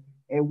woman,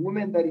 a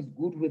woman that is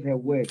good with her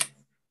words.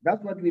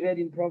 That's what we read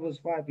in Proverbs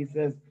 5. It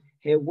says,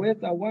 her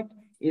words are what?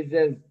 It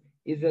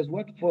says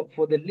what?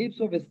 For the lips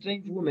of a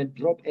strange woman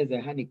drop as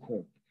a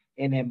honeycomb,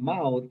 and her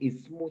mouth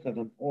is smoother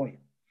than oil.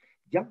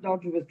 Jump down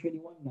to verse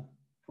 21 now.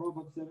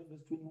 Proverbs 7,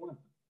 verse 21.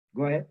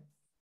 Go ahead.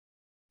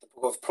 The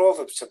book of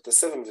Proverbs chapter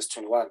 7, verse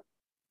 21.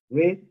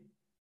 Read.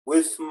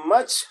 With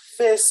much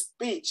fair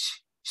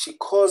speech, she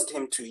caused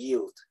him to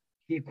yield.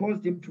 He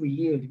caused him to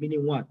yield,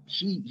 meaning what?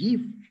 He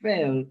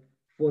fell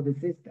for the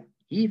sister.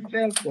 He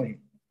fell for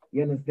him.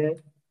 You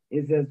understand?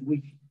 It says,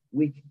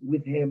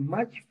 with her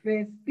much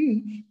fair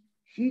speech,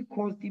 she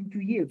caused him to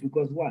yield.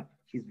 Because what?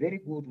 She's very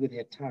good with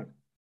her tongue.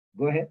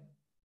 Go ahead.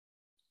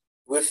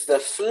 With the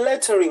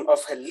flattering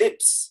of her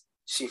lips,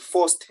 she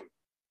forced him.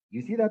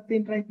 You see that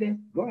thing right there?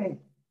 Go ahead.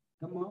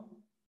 Come on.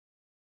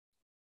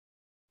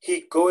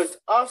 He goeth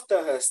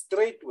after her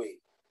straightway.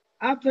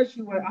 After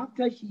she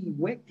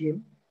worked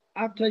him,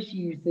 after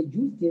she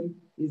seduced him,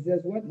 he says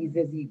what? He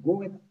says he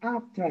goeth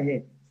after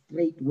her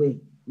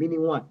straightway.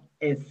 Meaning what?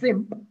 A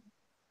simp.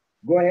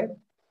 Go ahead.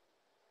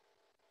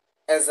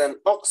 As an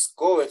ox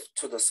goeth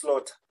to the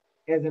slaughter.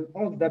 As an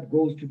ox that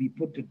goes to be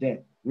put to death.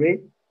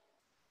 Read.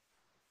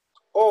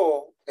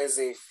 Or as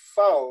a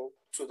fowl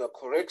to the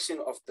correction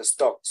of the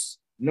stocks.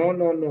 No.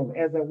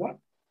 As a what?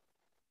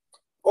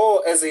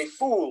 Or as a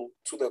fool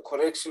to the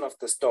correction of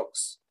the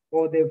stocks.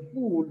 Or the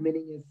fool,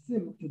 meaning a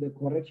simp, to the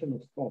correction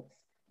of stocks.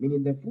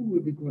 Meaning the fool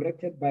will be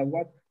corrected by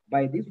what?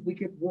 By this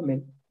wicked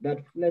woman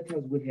that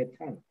flatters with her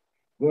tongue.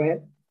 Go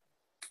ahead.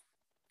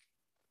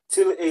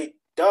 Till a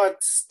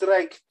dart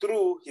strike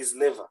through his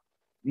liver.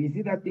 You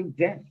see that thing?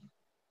 Death.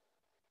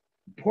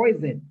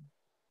 Poison.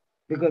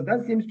 Because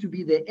that seems to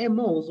be the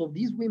MOs of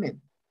these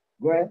women.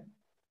 Go ahead.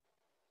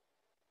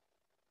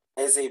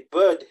 As a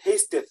bird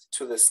hasteth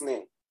to the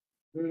snare.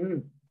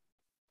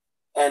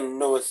 And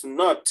knoweth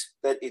not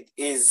that it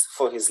is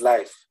for his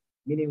life.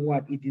 Meaning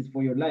what? It is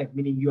for your life.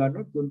 Meaning you are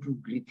not going to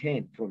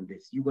return from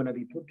this. You're going to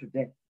be put to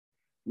death.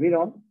 Read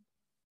on.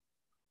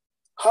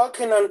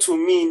 Hearken unto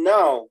me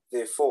now,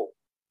 therefore,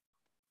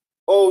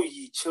 O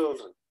ye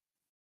children,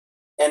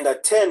 and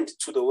attend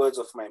to the words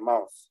of my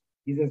mouth.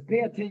 He says, pay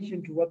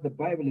attention to what the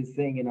Bible is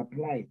saying and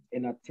apply it,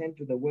 and attend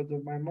to the words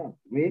of my mouth.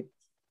 Read.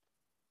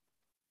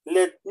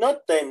 Let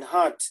not thine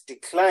heart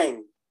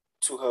decline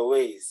to her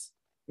ways.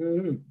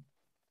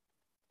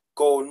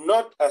 Go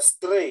not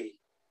astray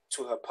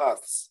to her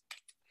paths.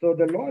 So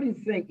the Lord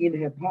is saying in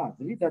her paths.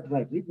 Read that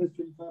right. Read verse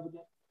 25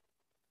 again.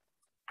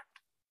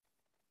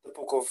 The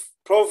book of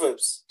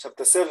Proverbs,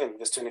 chapter 7,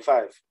 verse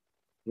 25.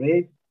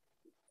 Read.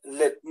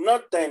 Let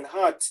not thine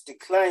heart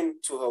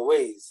decline to her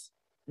ways.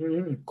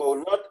 Go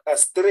not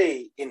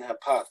astray in her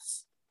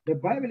paths. The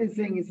Bible is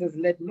saying, it says,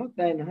 let not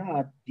thine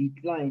heart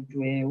decline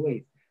to her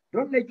ways.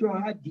 Don't let your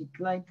heart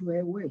decline to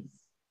her ways.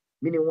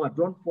 Meaning what?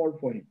 Don't fall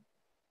for it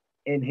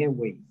and her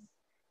ways.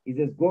 It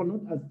says, go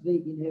not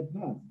astray in her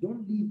paths.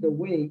 Don't leave the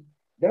way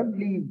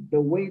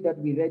that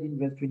we read in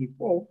verse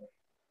 24,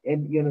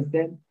 and you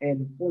understand,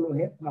 and follow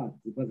her path,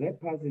 because her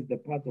path is the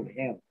path of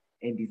hell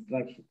and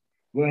destruction.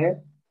 Go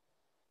ahead.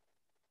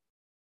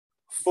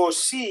 For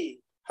she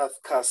hath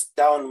cast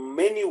down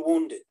many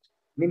wounded.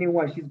 Meaning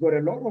what? She's got a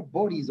lot of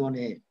bodies on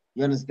her.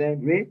 You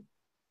understand? Read.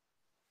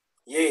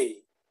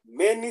 Yea,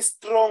 many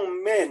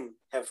strong men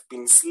have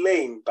been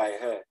slain by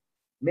her.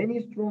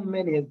 Many strong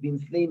men have been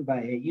slain by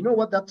her. You know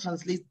what that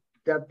translates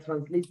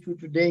to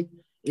today?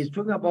 Is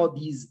talking about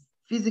these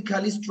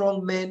physically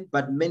strong men,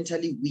 but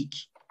mentally weak.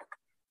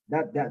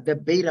 The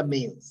beta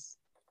males.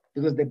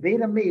 Because the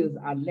beta males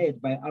are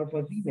led by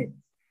alpha females.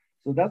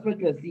 So that's what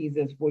you are seeing. It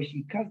says, for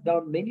she cast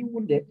down many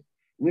wounded,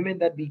 men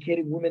that be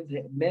carrying women's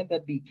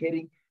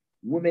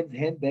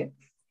handbags.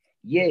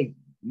 Yea,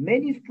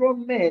 many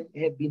strong men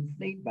have been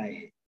slain by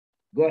her.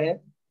 Go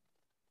ahead.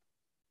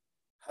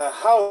 Her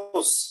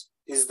house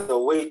is the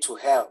way to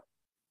hell.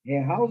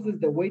 Her house is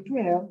the way to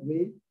hell.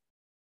 Read.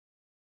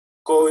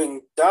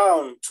 Going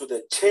down to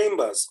the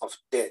chambers of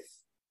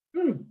death.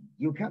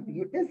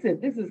 Listen,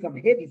 this is some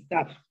heavy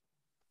stuff.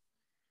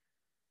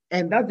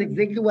 And that's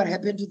exactly what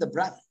happened to the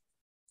brother.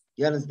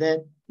 You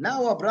understand?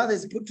 Now our brother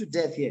is put to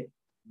death here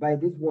by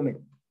this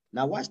woman.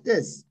 Now watch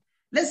this.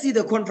 Let's see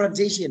the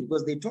confrontation,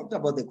 because they talked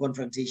about the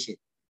confrontation.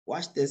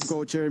 Watch this.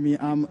 Go, Jeremy.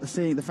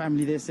 Saying the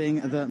family, they're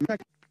saying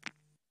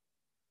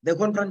the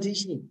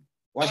confrontation.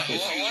 Watch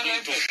this. What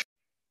happened?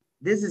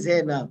 This is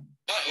her now.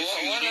 What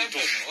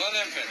happened? What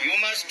happened? You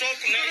must talk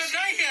now. You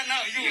are here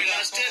now. You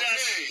must tell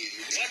us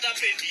what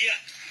happened here.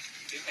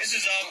 This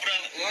is our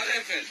brother. What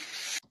happened?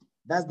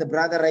 That's the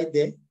brother right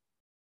there.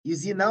 You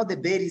see now the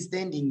bed is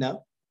standing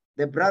now.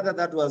 The brother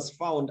that was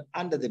found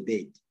under the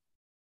bed.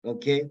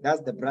 Okay,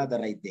 that's the brother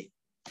right there.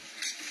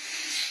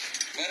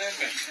 What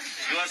happened?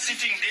 You are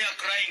sitting there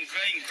crying.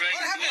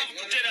 What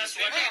happened? To tell us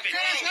what happened.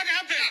 Tell us what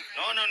happened.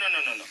 No. What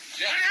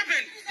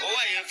happened? Oh,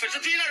 why? What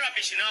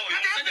happened?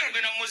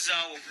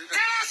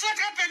 Tell us what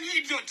happened, you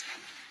idiot.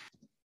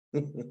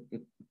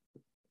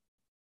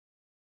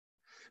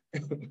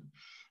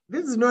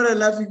 This is not a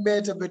laughing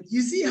matter, but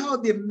you see how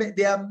they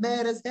are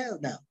mad as hell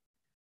now.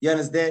 You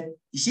understand?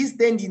 She's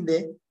standing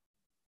there.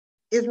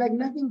 It's like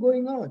nothing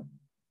going on.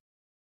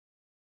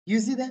 You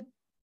see that?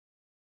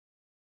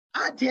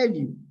 I tell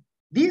you,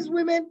 these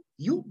women,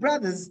 you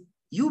brothers,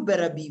 you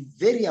better be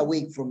very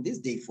awake from this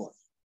day forth.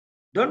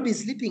 Don't be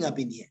sleeping up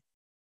in here.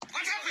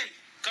 What happened?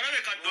 Shut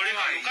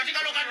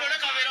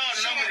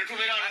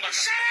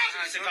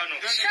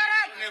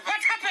up! What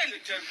happened?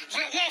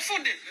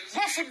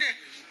 What food?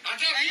 Are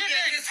you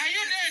dead?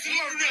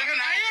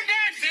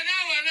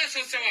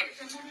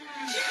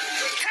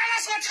 Tell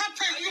us what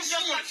happened, you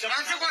fool! Tell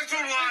us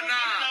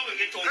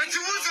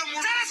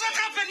what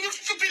happened, you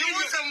stupid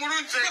idiot! No.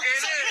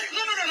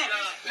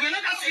 We're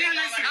not asking her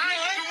nicely.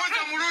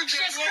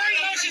 She's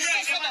crying now,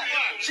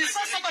 she's so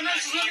stubborn now,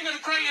 she's not even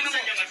crying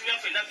anymore.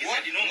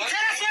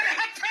 Tell us what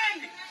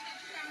happened!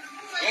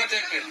 What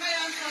happened?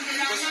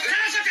 Tell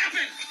us what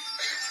happened.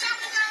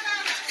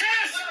 Tell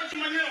us.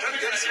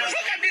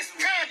 Look at this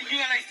card.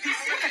 You are like this.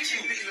 Look at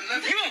you.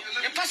 You,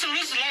 a person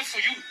losing life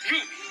for you.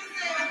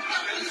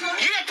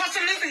 You a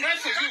person losing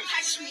life for you. I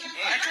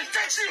can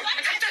touch you.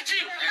 I can touch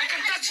you. I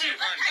can touch you.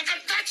 I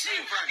can touch you.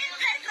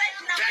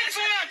 Paid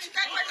for what?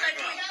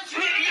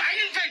 I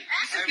didn't pay.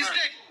 He's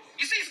dead.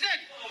 You see he's dead.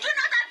 Do you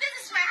know that this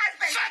is my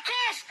husband? Fuck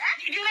off.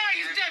 You know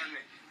he's dead.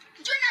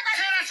 Do you know that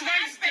Tell us why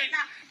he's dead.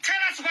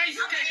 Tell us why he's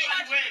dead.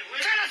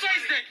 Tell us why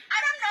he's dead. I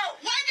don't know.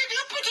 Why did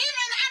you put him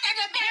under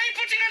the bed? Why are you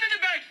putting him under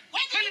the bed?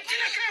 When did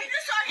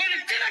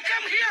Tina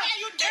come here? Why are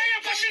you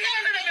pushing him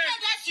under the bed?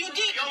 Yes, you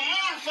did. Your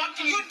mom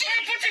fucking you did.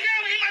 Why putting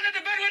him under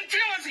the bed when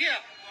Tina was here?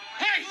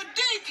 Why? You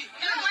did.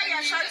 You know why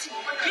you're shouting?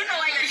 You know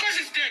why you're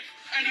because he's dead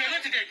and you're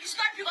not dead. It's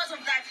not because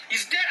of that.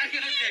 He's dead and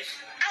you're not dead.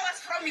 I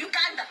was from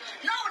Uganda.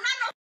 No, none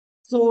of.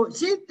 So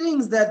she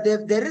thinks that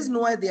the reason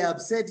why they're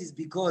upset is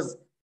because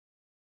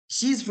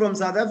she's from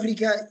South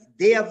Africa,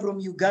 they are from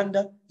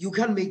Uganda. You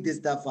can't make this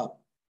stuff up.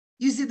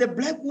 You see, the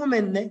black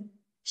woman,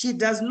 she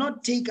does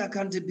not take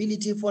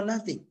accountability for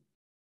nothing.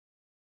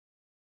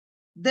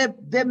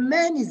 The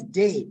man is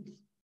dead.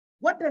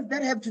 What does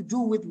that have to do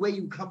with where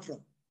you come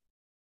from?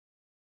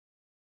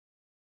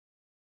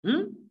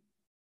 You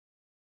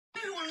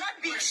will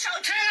not be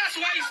shouting. Tell us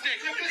why he's dead.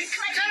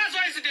 Tell us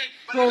why he's dead.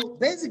 So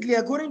basically,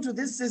 according to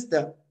this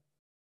sister,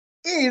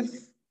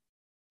 if,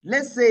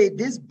 let's say,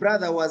 this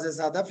brother was a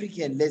South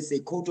African, let's say,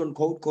 quote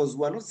unquote, because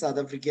we're not South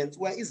Africans,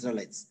 we're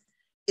Israelites.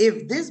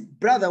 If this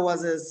brother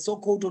was a so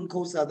quote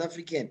unquote South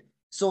African,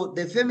 so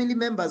the family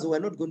members were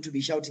not going to be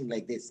shouting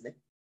like this. Ne?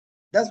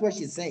 That's what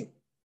she's saying.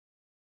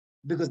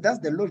 Because that's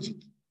the logic.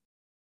 If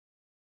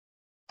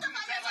I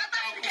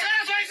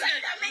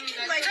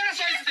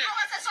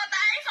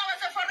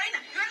was a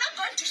foreigner, you're not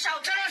going to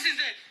shout. Tell us he's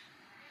dead.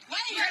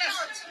 Why are you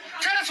not?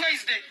 Tell us why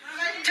he's dead.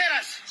 Tell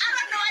us. I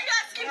don't know. Are you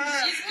asking me?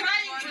 She's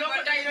crying.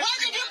 Why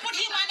did you put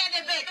him under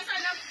the bed?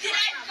 You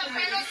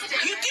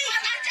did.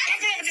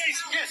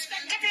 Yes, a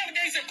couple of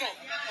days ago.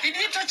 Did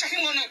you touch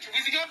him or not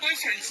with your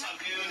boyfriends?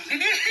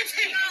 Did you hit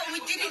him? No, we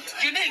didn't.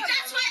 You did?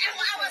 That's why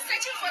I was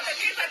searching for the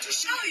paper to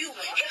show you.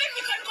 Even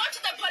we can go to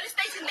the police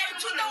station there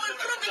too. They will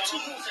prove it to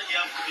you.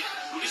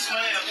 Even we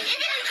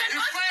can go to the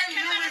find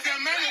you with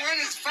a man when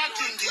he's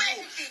fucking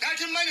you. That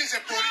man is a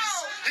police.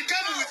 He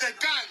came with a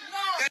gun.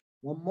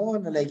 One more,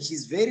 like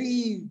she's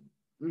very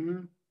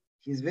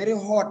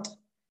hot.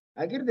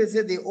 I get they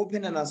said they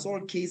opened an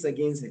assault case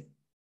against her.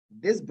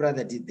 This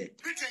brother did that.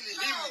 3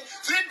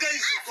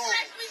 days ago.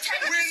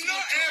 We know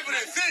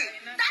everything.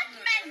 That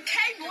man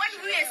came when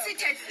we were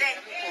seated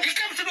there. He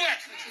came to do what?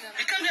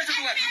 He came here to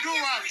do what? Do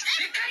what?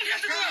 He came here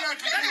to do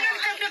what? That man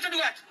came here to do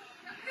what?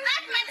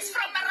 That man is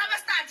from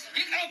Maravastad.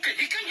 Okay,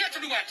 he came here to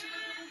do what?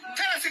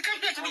 Tell us, he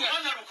came here to do what?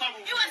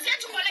 He was here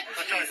to collect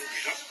the keys.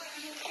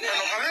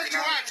 Collect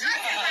what?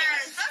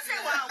 Don't say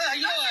wow.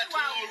 You know what?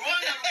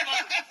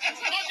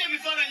 And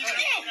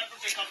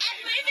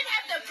we even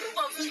have the proof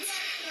of it,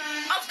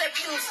 of the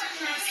pills.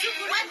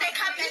 When they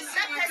come in,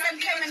 that person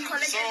came and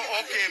collected. So,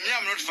 okay, me,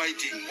 I'm not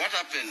fighting. What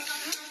happened?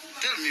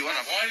 Tell me what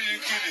happened. Why did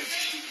you kill him?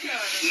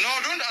 No,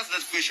 don't ask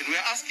that question.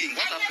 We're asking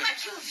what happened. I never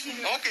killed him.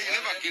 Okay, you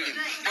never killed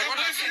him. But what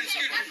happened?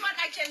 That's what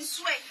I can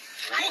swear.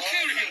 Who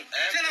killed him?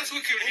 Tell us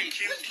who killed him. Who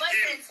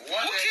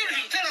killed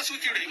him? Tell us who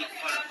killed him.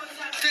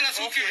 Tell us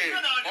who killed him.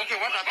 Okay,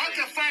 what happened?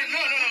 Okay, fine.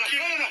 No.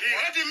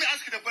 Let me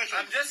ask you the question.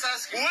 I'm just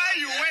asking. Why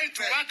you went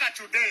to work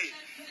today?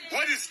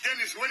 What is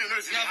Dennis when you know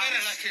it's in the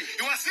house?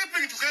 You were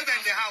sleeping together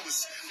in the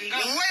house.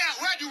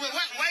 Why you went to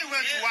work? Where?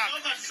 No.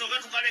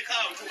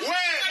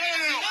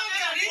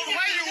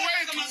 Why you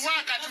went to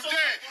work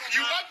today?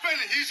 You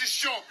opened his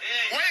shop.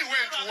 Why you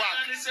went to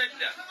work?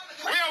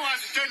 Where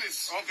was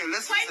Dennis? Okay,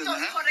 let's Point listen.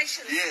 those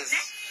corrections. Yes.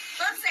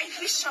 Don't say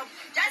his shop.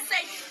 Just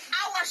say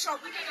our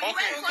shop.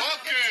 Okay.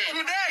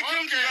 Today I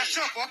came to your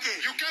shop. Okay.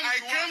 I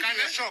came to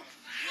your shop.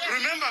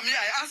 Remember me,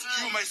 I asked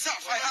you myself.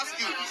 I asked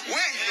you,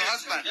 where is your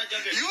husband?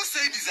 You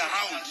said he's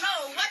around.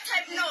 No, what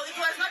time? No, it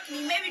was not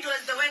me. Maybe it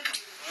was the worker.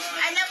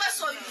 I never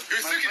saw you.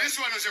 You think this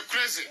one is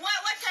crazy?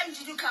 What time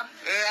did you come?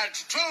 At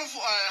 12,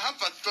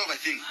 12:30, I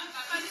think.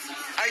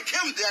 I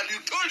came there, you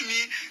told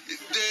me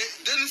the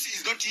Dennis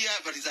is not here,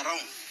 but he's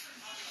around.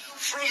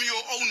 From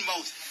your own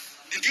mouth.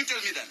 Did you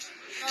tell me that?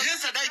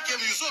 Yesterday I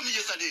came, you saw me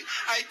yesterday.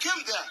 I came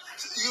there,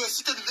 you were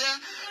sitting there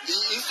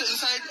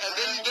inside, and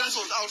then Dennis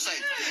was outside.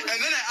 And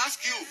then I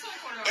asked you,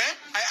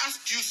 I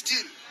asked you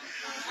still,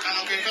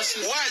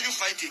 why are you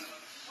fighting?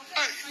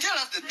 Tell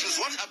us the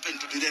truth. What happened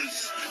to the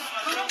Dennis?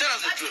 Tell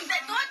us the truth.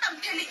 What I'm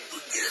telling you.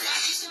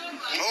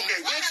 Okay,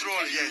 go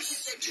through.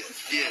 Yes.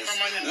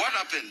 What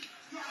happened?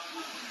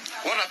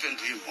 What happened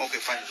to him?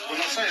 Okay, fine. I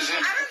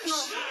don't know.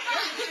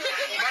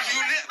 But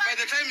by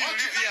the time you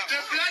leave here,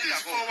 the blood is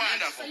for what?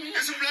 Linda,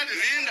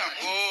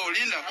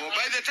 go.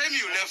 By the time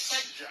you left,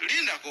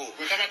 Linda, go.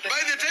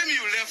 By the time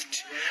you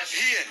left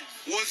here,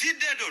 was he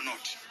dead or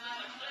not?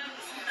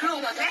 No,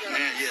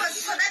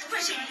 yes. For that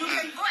question, you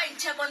can go and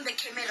check on the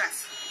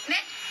cameras.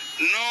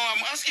 No,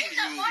 I'm asking you. In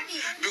the morning.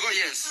 Because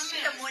yes.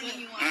 In the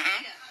morning.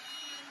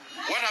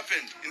 What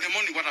happened? In the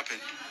morning, what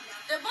happened?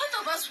 The both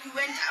of us, we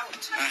went out.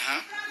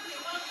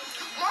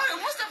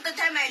 Most of the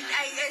time, I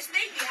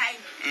stayed behind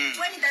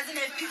when it doesn't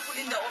have people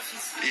in the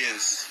office.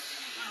 Yes.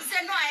 He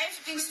said, no, I have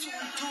things to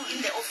do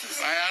in the office.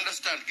 I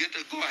understand.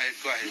 Go ahead.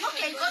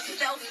 Okay, go to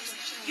the office.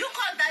 You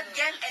call that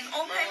girl and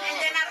open, and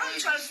then around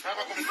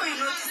 12, before you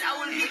notice, I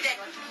will be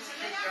there.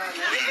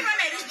 Even when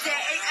I reach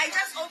there, I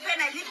just open,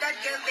 I leave that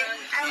girl there.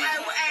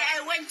 I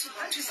went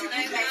to sit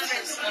with my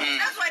friends.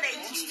 That's what I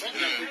did.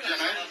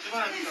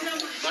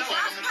 So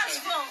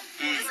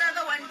 4:30, this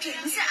other one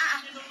came. He said,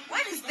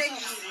 where is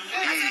Dennis?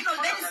 I said, no,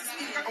 Dennis is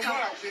in the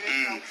town.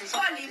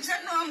 Call him. He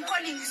said, no, I'm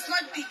calling. He's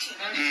not picking.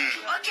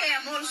 Okay,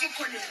 I'm also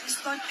calling.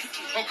 He's not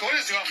picking. Okay, what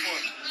is your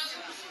phone?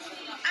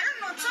 I don't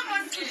know.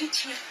 Someone took it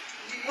here.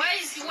 Why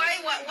is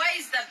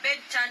the bed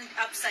turned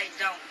upside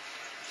down?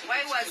 Why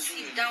was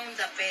he down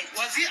the bed?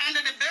 Was he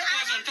under the bed or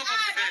was on top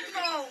of the bed?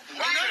 No.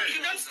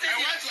 You don't stay here.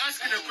 I want to ask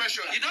you the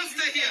question. You don't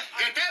stay here.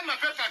 The time my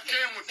paper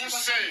came to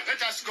say,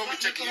 let us go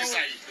check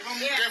inside.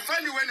 They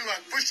found you when you were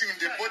pushing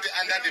the body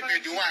under the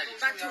bed. Why?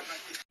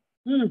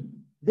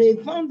 They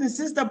found the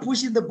sister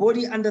pushing the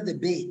body under the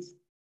bed.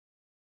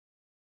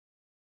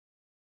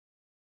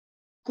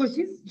 Because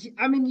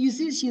you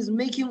see, she's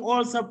making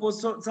all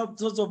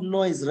sorts of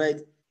noise, right?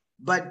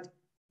 But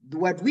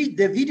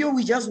the video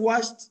we just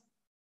watched,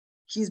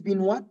 she's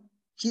been what?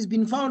 She's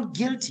been found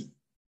guilty.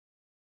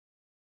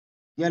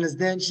 You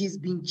understand? She's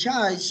been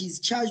charged.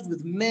 She's charged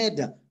with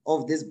murder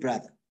of this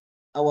brother,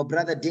 our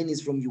brother Dennis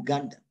from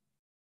Uganda.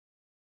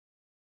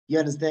 You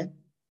understand?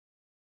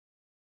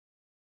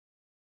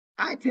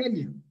 I tell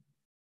you,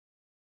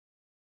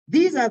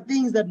 these are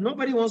things that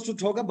nobody wants to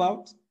talk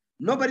about.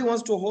 Nobody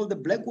wants to hold the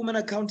black woman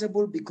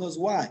accountable because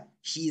why?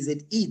 She is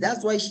at ease.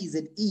 That's why she's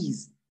at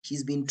ease.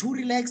 She's been too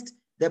relaxed.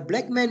 The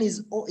black man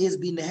has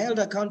been held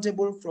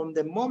accountable from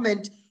the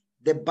moment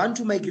the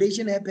Bantu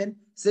migration happened,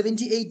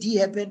 70 AD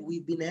happened.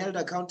 We've been held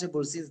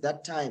accountable since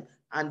that time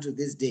unto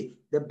this day.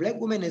 The black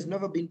woman has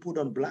never been put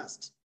on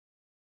blast.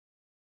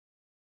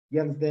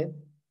 You understand?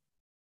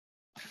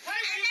 Why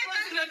are you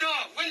closing the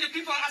door when the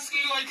people are asking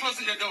you why you're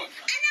closing the door?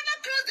 I never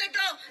closed the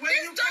door.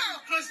 This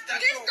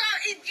door,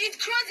 it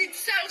closed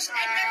itself.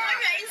 And then when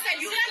you're inside,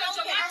 you can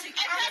open. And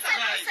person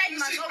outside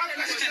must open.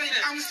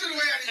 I'm still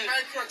wearing my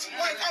coat.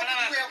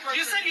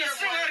 You said you're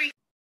still wearing.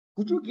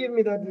 Could you give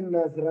me that in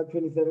Surah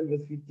 27,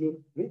 verse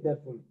 15? Read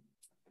that for me.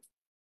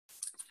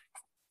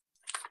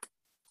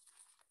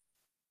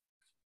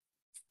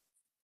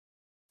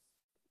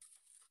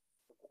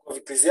 Of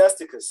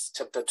Ecclesiasticus,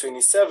 chapter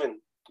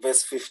 27,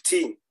 verse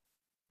 15.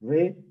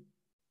 Read.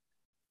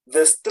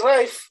 The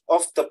strife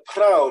of the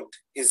proud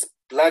is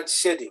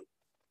bloodshedding.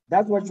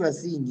 That's what you are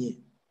seeing here.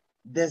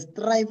 The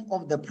strife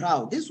of the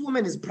proud. This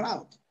woman is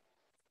proud.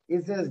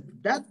 It says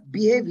that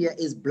behavior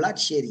is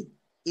bloodshedding.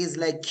 It's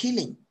like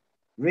killing.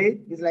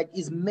 Read.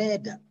 It's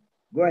murder.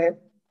 Go ahead.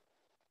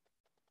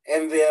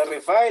 And their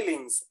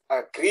revilings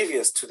are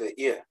grievous to the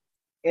ear.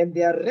 And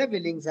their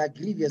revelings are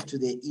grievous to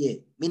the ear.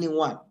 Meaning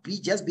what?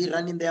 Just be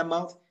running their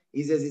mouth.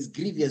 He says it's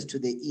grievous to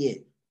the ear.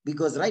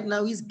 Because right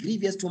now it's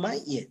grievous to my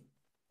ear.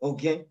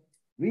 Okay?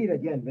 Read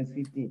again, verse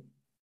 15.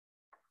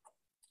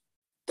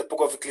 The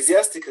book of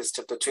Ecclesiasticus,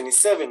 chapter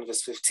 27,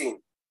 verse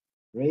 15.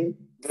 Read.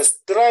 The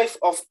strife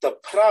of the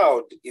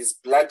proud is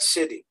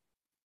bloodshedding.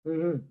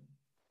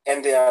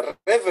 And their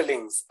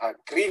revelings are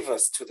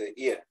grievous to the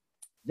ear.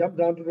 Jump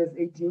down to verse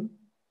 18.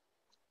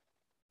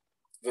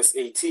 Verse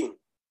 18.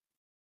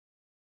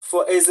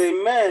 For as a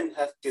man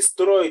hath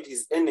destroyed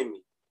his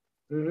enemy,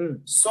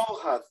 so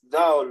hath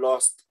thou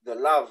lost the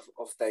love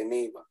of thy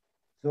neighbor.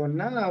 So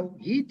now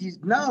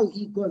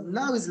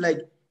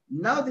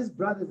this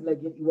brother is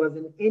like he was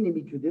an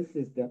enemy to this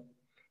sister.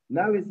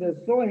 Now it says,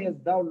 so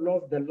hast thou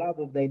lost the love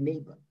of thy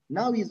neighbor.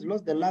 Now he's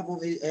lost the love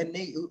of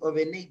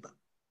a neighbor.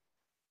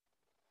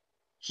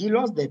 She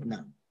lost that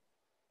now.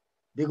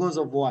 Because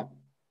of what?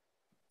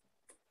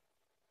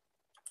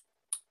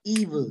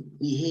 Evil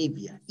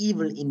behavior,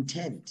 evil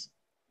intent.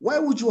 Why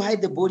would you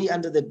hide the body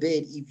under the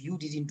bed if you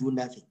didn't do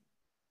nothing?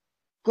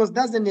 Because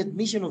that's an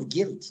admission of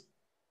guilt.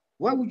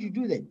 Why would you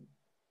do that?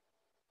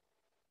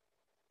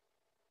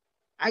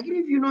 I agree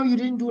if you know you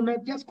didn't do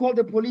nothing, just call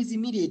the police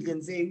immediately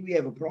and say, we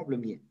have a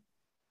problem here.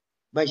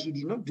 But she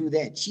did not do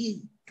that.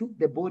 She took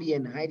the body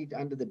and hid it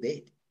under the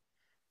bed.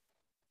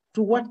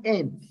 To what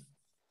end?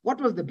 What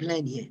was the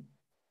plan here?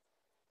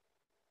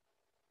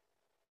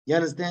 You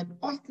understand?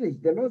 Ostrich,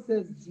 the Lord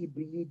says he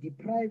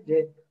deprived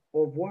her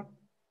of what?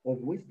 Of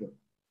wisdom.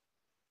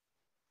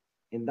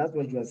 And that's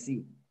what you are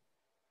seeing.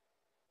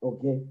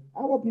 Okay?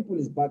 Our people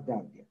is back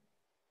down there.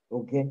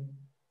 Okay?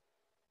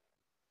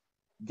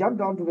 Jump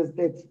down to verse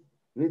 30.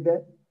 Read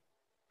that.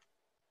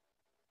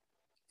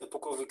 The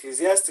book of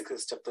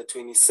Ecclesiasticus, chapter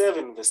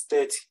 27, verse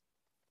 30.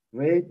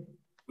 Read.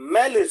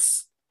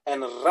 Malice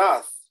and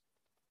wrath,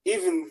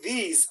 even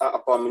these are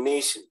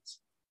abominations.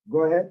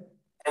 Go ahead.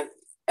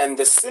 And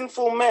the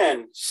sinful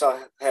man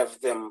shall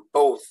have them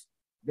both.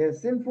 The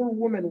sinful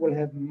woman will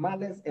have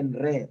malice and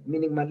wrath,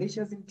 meaning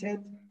malicious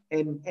intent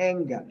and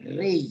anger,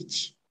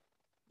 rage.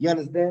 You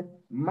understand?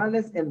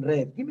 Malice and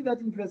wrath. Give me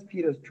that in 1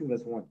 Peter 2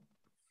 verse 1.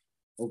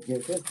 Okay,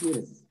 1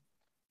 Peter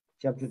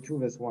chapter 2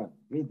 verse 1.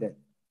 Read that.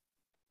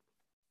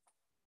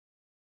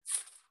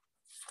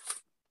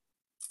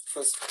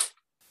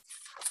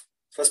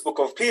 First book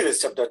of Peter,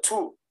 chapter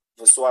 2,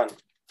 verse 1.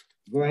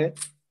 Go ahead.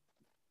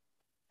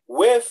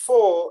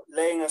 Wherefore,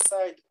 laying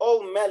aside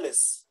all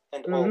malice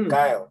and all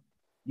guile,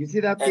 you see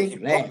that and thing?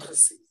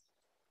 hypocrisy.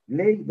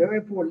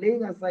 Therefore,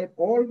 laying aside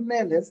all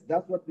malice,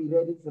 that's what we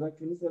read in Surah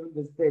 27,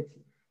 verse 30.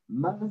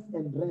 Malice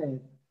and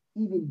wrath,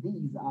 even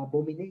these are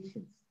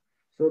abominations.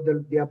 So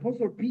the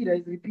Apostle Peter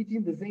is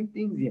repeating the same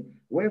things here.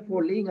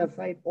 Wherefore, laying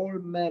aside all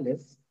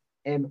malice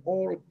and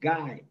all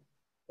guile.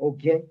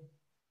 Okay?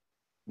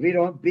 Read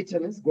on.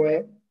 Bitterness. Go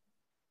ahead.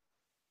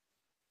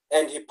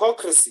 And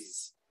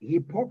hypocrisies.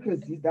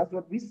 Hypocrisy, that's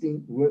what we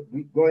see.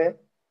 We go ahead.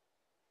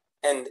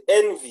 And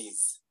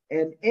envies.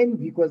 And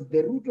envy, because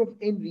the root of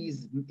envy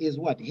is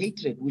what?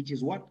 Hatred, which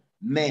is what?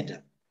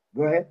 Murder.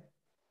 Go ahead.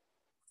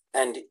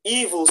 And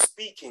evil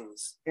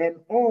speakings.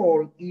 And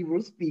all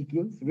evil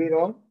speakings. Read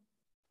on.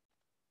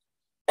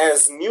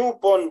 As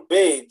newborn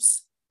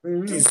babes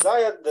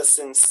desired the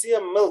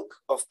sincere milk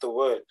of the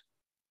word,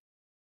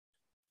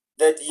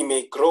 that ye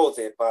may grow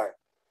thereby.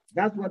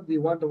 That's what we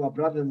want our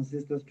brothers and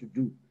sisters to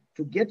do.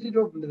 To get rid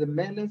of the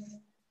malice,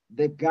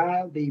 the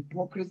guile, the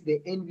hypocrisy,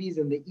 the envies,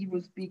 and the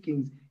evil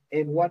speakings,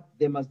 and what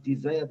they must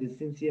desire the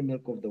sincere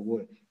milk of the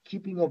word,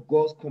 keeping of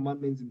God's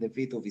commandments in the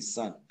faith of his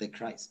Son, the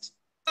Christ.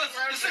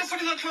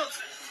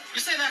 You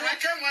say that I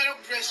came out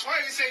of dress. Why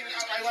are you saying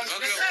I was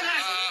sorry.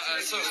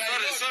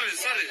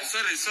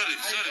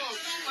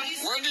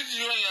 When did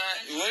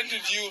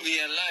you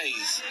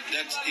realize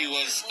that he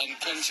was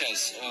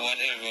unconscious or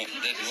whatever?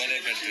 That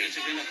whatever did?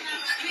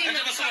 When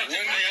did you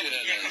realize?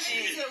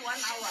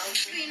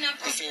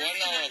 It's 1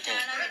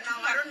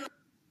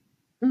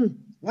 hour ago.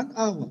 1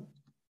 hour.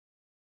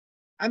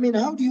 I mean,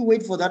 how do you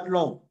wait for that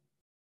long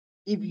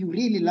if you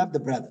really love the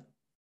brother?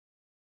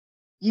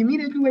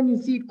 Immediately when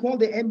you see it, call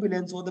the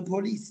ambulance or the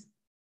police.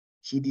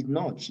 She did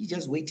not. She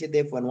just waited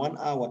there for 1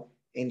 hour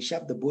and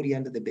shoved the body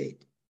under the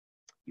bed.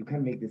 You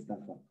can't make this stuff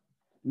up.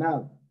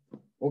 Now,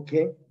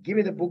 okay, give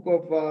me the book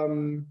of,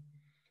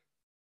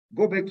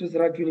 go back to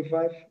Surah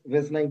 25,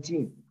 verse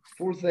 19.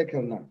 Full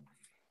circle now.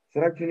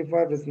 Surah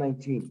 25, verse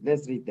 19.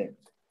 Let's read that.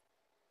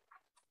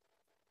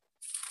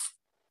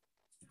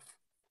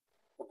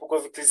 The book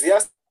of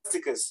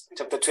Ecclesiasticus,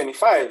 chapter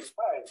 25,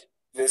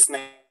 verse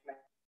 19.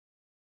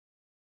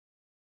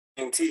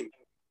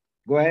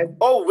 Go ahead.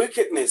 All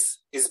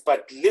wickedness is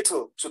but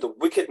little to the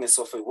wickedness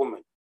of a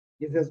woman.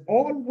 It says,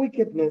 all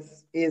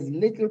wickedness is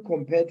little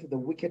compared to the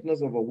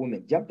wickedness of a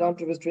woman. Jump down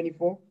to verse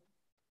 24.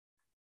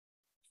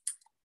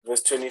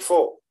 Verse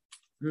 24.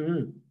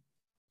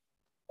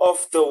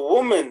 Of the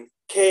woman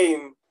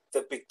came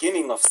the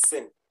beginning of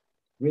sin.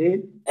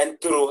 Read. And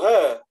through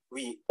her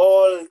we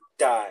all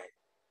die.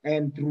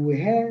 And through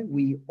her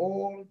we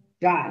all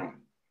die.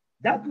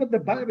 That's what the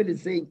Bible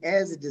is saying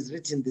as it is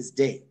written this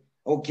day.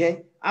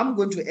 Okay, I'm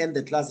going to end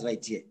the class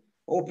right here.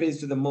 All praise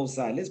to the Most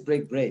High. Let's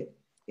break bread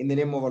in the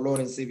name of our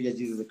Lord and Savior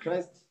Jesus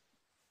Christ.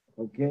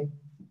 Okay,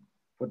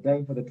 for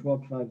dying for the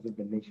 12 tribes of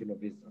the nation of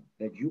Israel,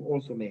 that you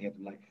also may have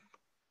life.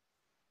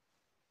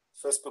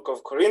 First book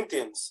of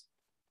Corinthians,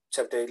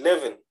 chapter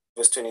 11,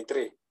 verse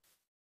 23.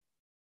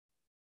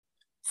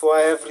 For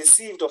I have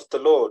received of the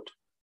Lord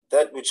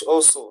that which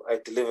also I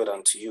delivered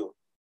unto you,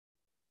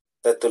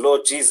 that the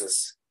Lord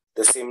Jesus,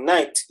 the same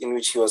night in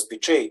which he was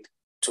betrayed,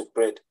 took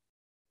bread.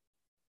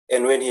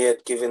 And when he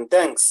had given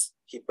thanks,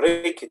 he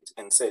brake it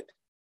and said,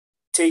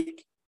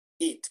 Take,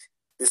 eat,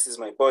 this is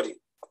my body,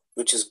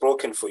 which is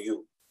broken for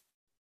you.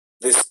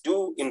 This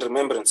do in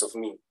remembrance of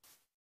me.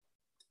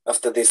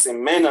 After the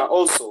same manner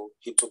also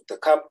he took the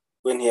cup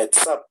when he had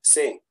supped,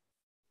 saying,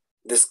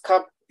 This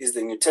cup is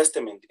the New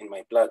Testament in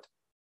my blood.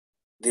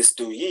 This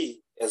do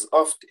ye as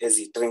oft as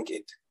ye drink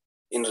it,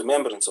 in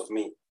remembrance of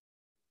me.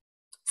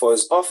 For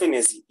as often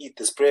as ye eat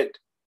this bread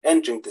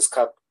and drink this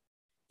cup,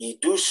 ye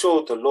do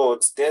show the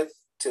Lord's death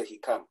till he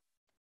come.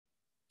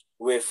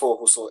 Wherefore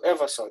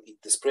whosoever shall eat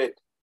this bread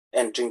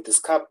and drink this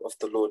cup of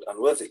the Lord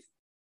unworthily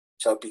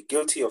shall be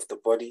guilty of the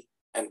body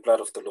and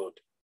blood of the Lord.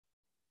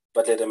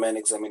 But let a man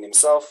examine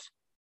himself,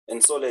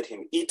 and so let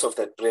him eat of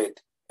that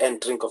bread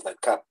and drink of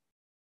that cup.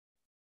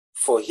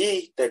 For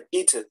he that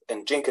eateth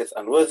and drinketh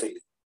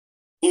unworthily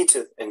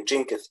eateth and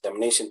drinketh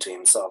damnation to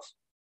himself,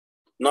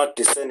 not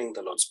discerning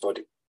the Lord's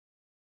body.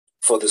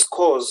 For this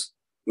cause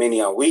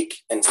many are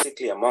weak and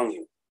sickly among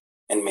you,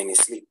 and many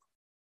sleep.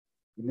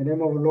 In the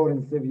name of our Lord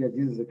and Savior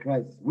Jesus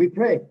Christ, we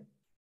pray.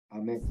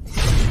 Amen.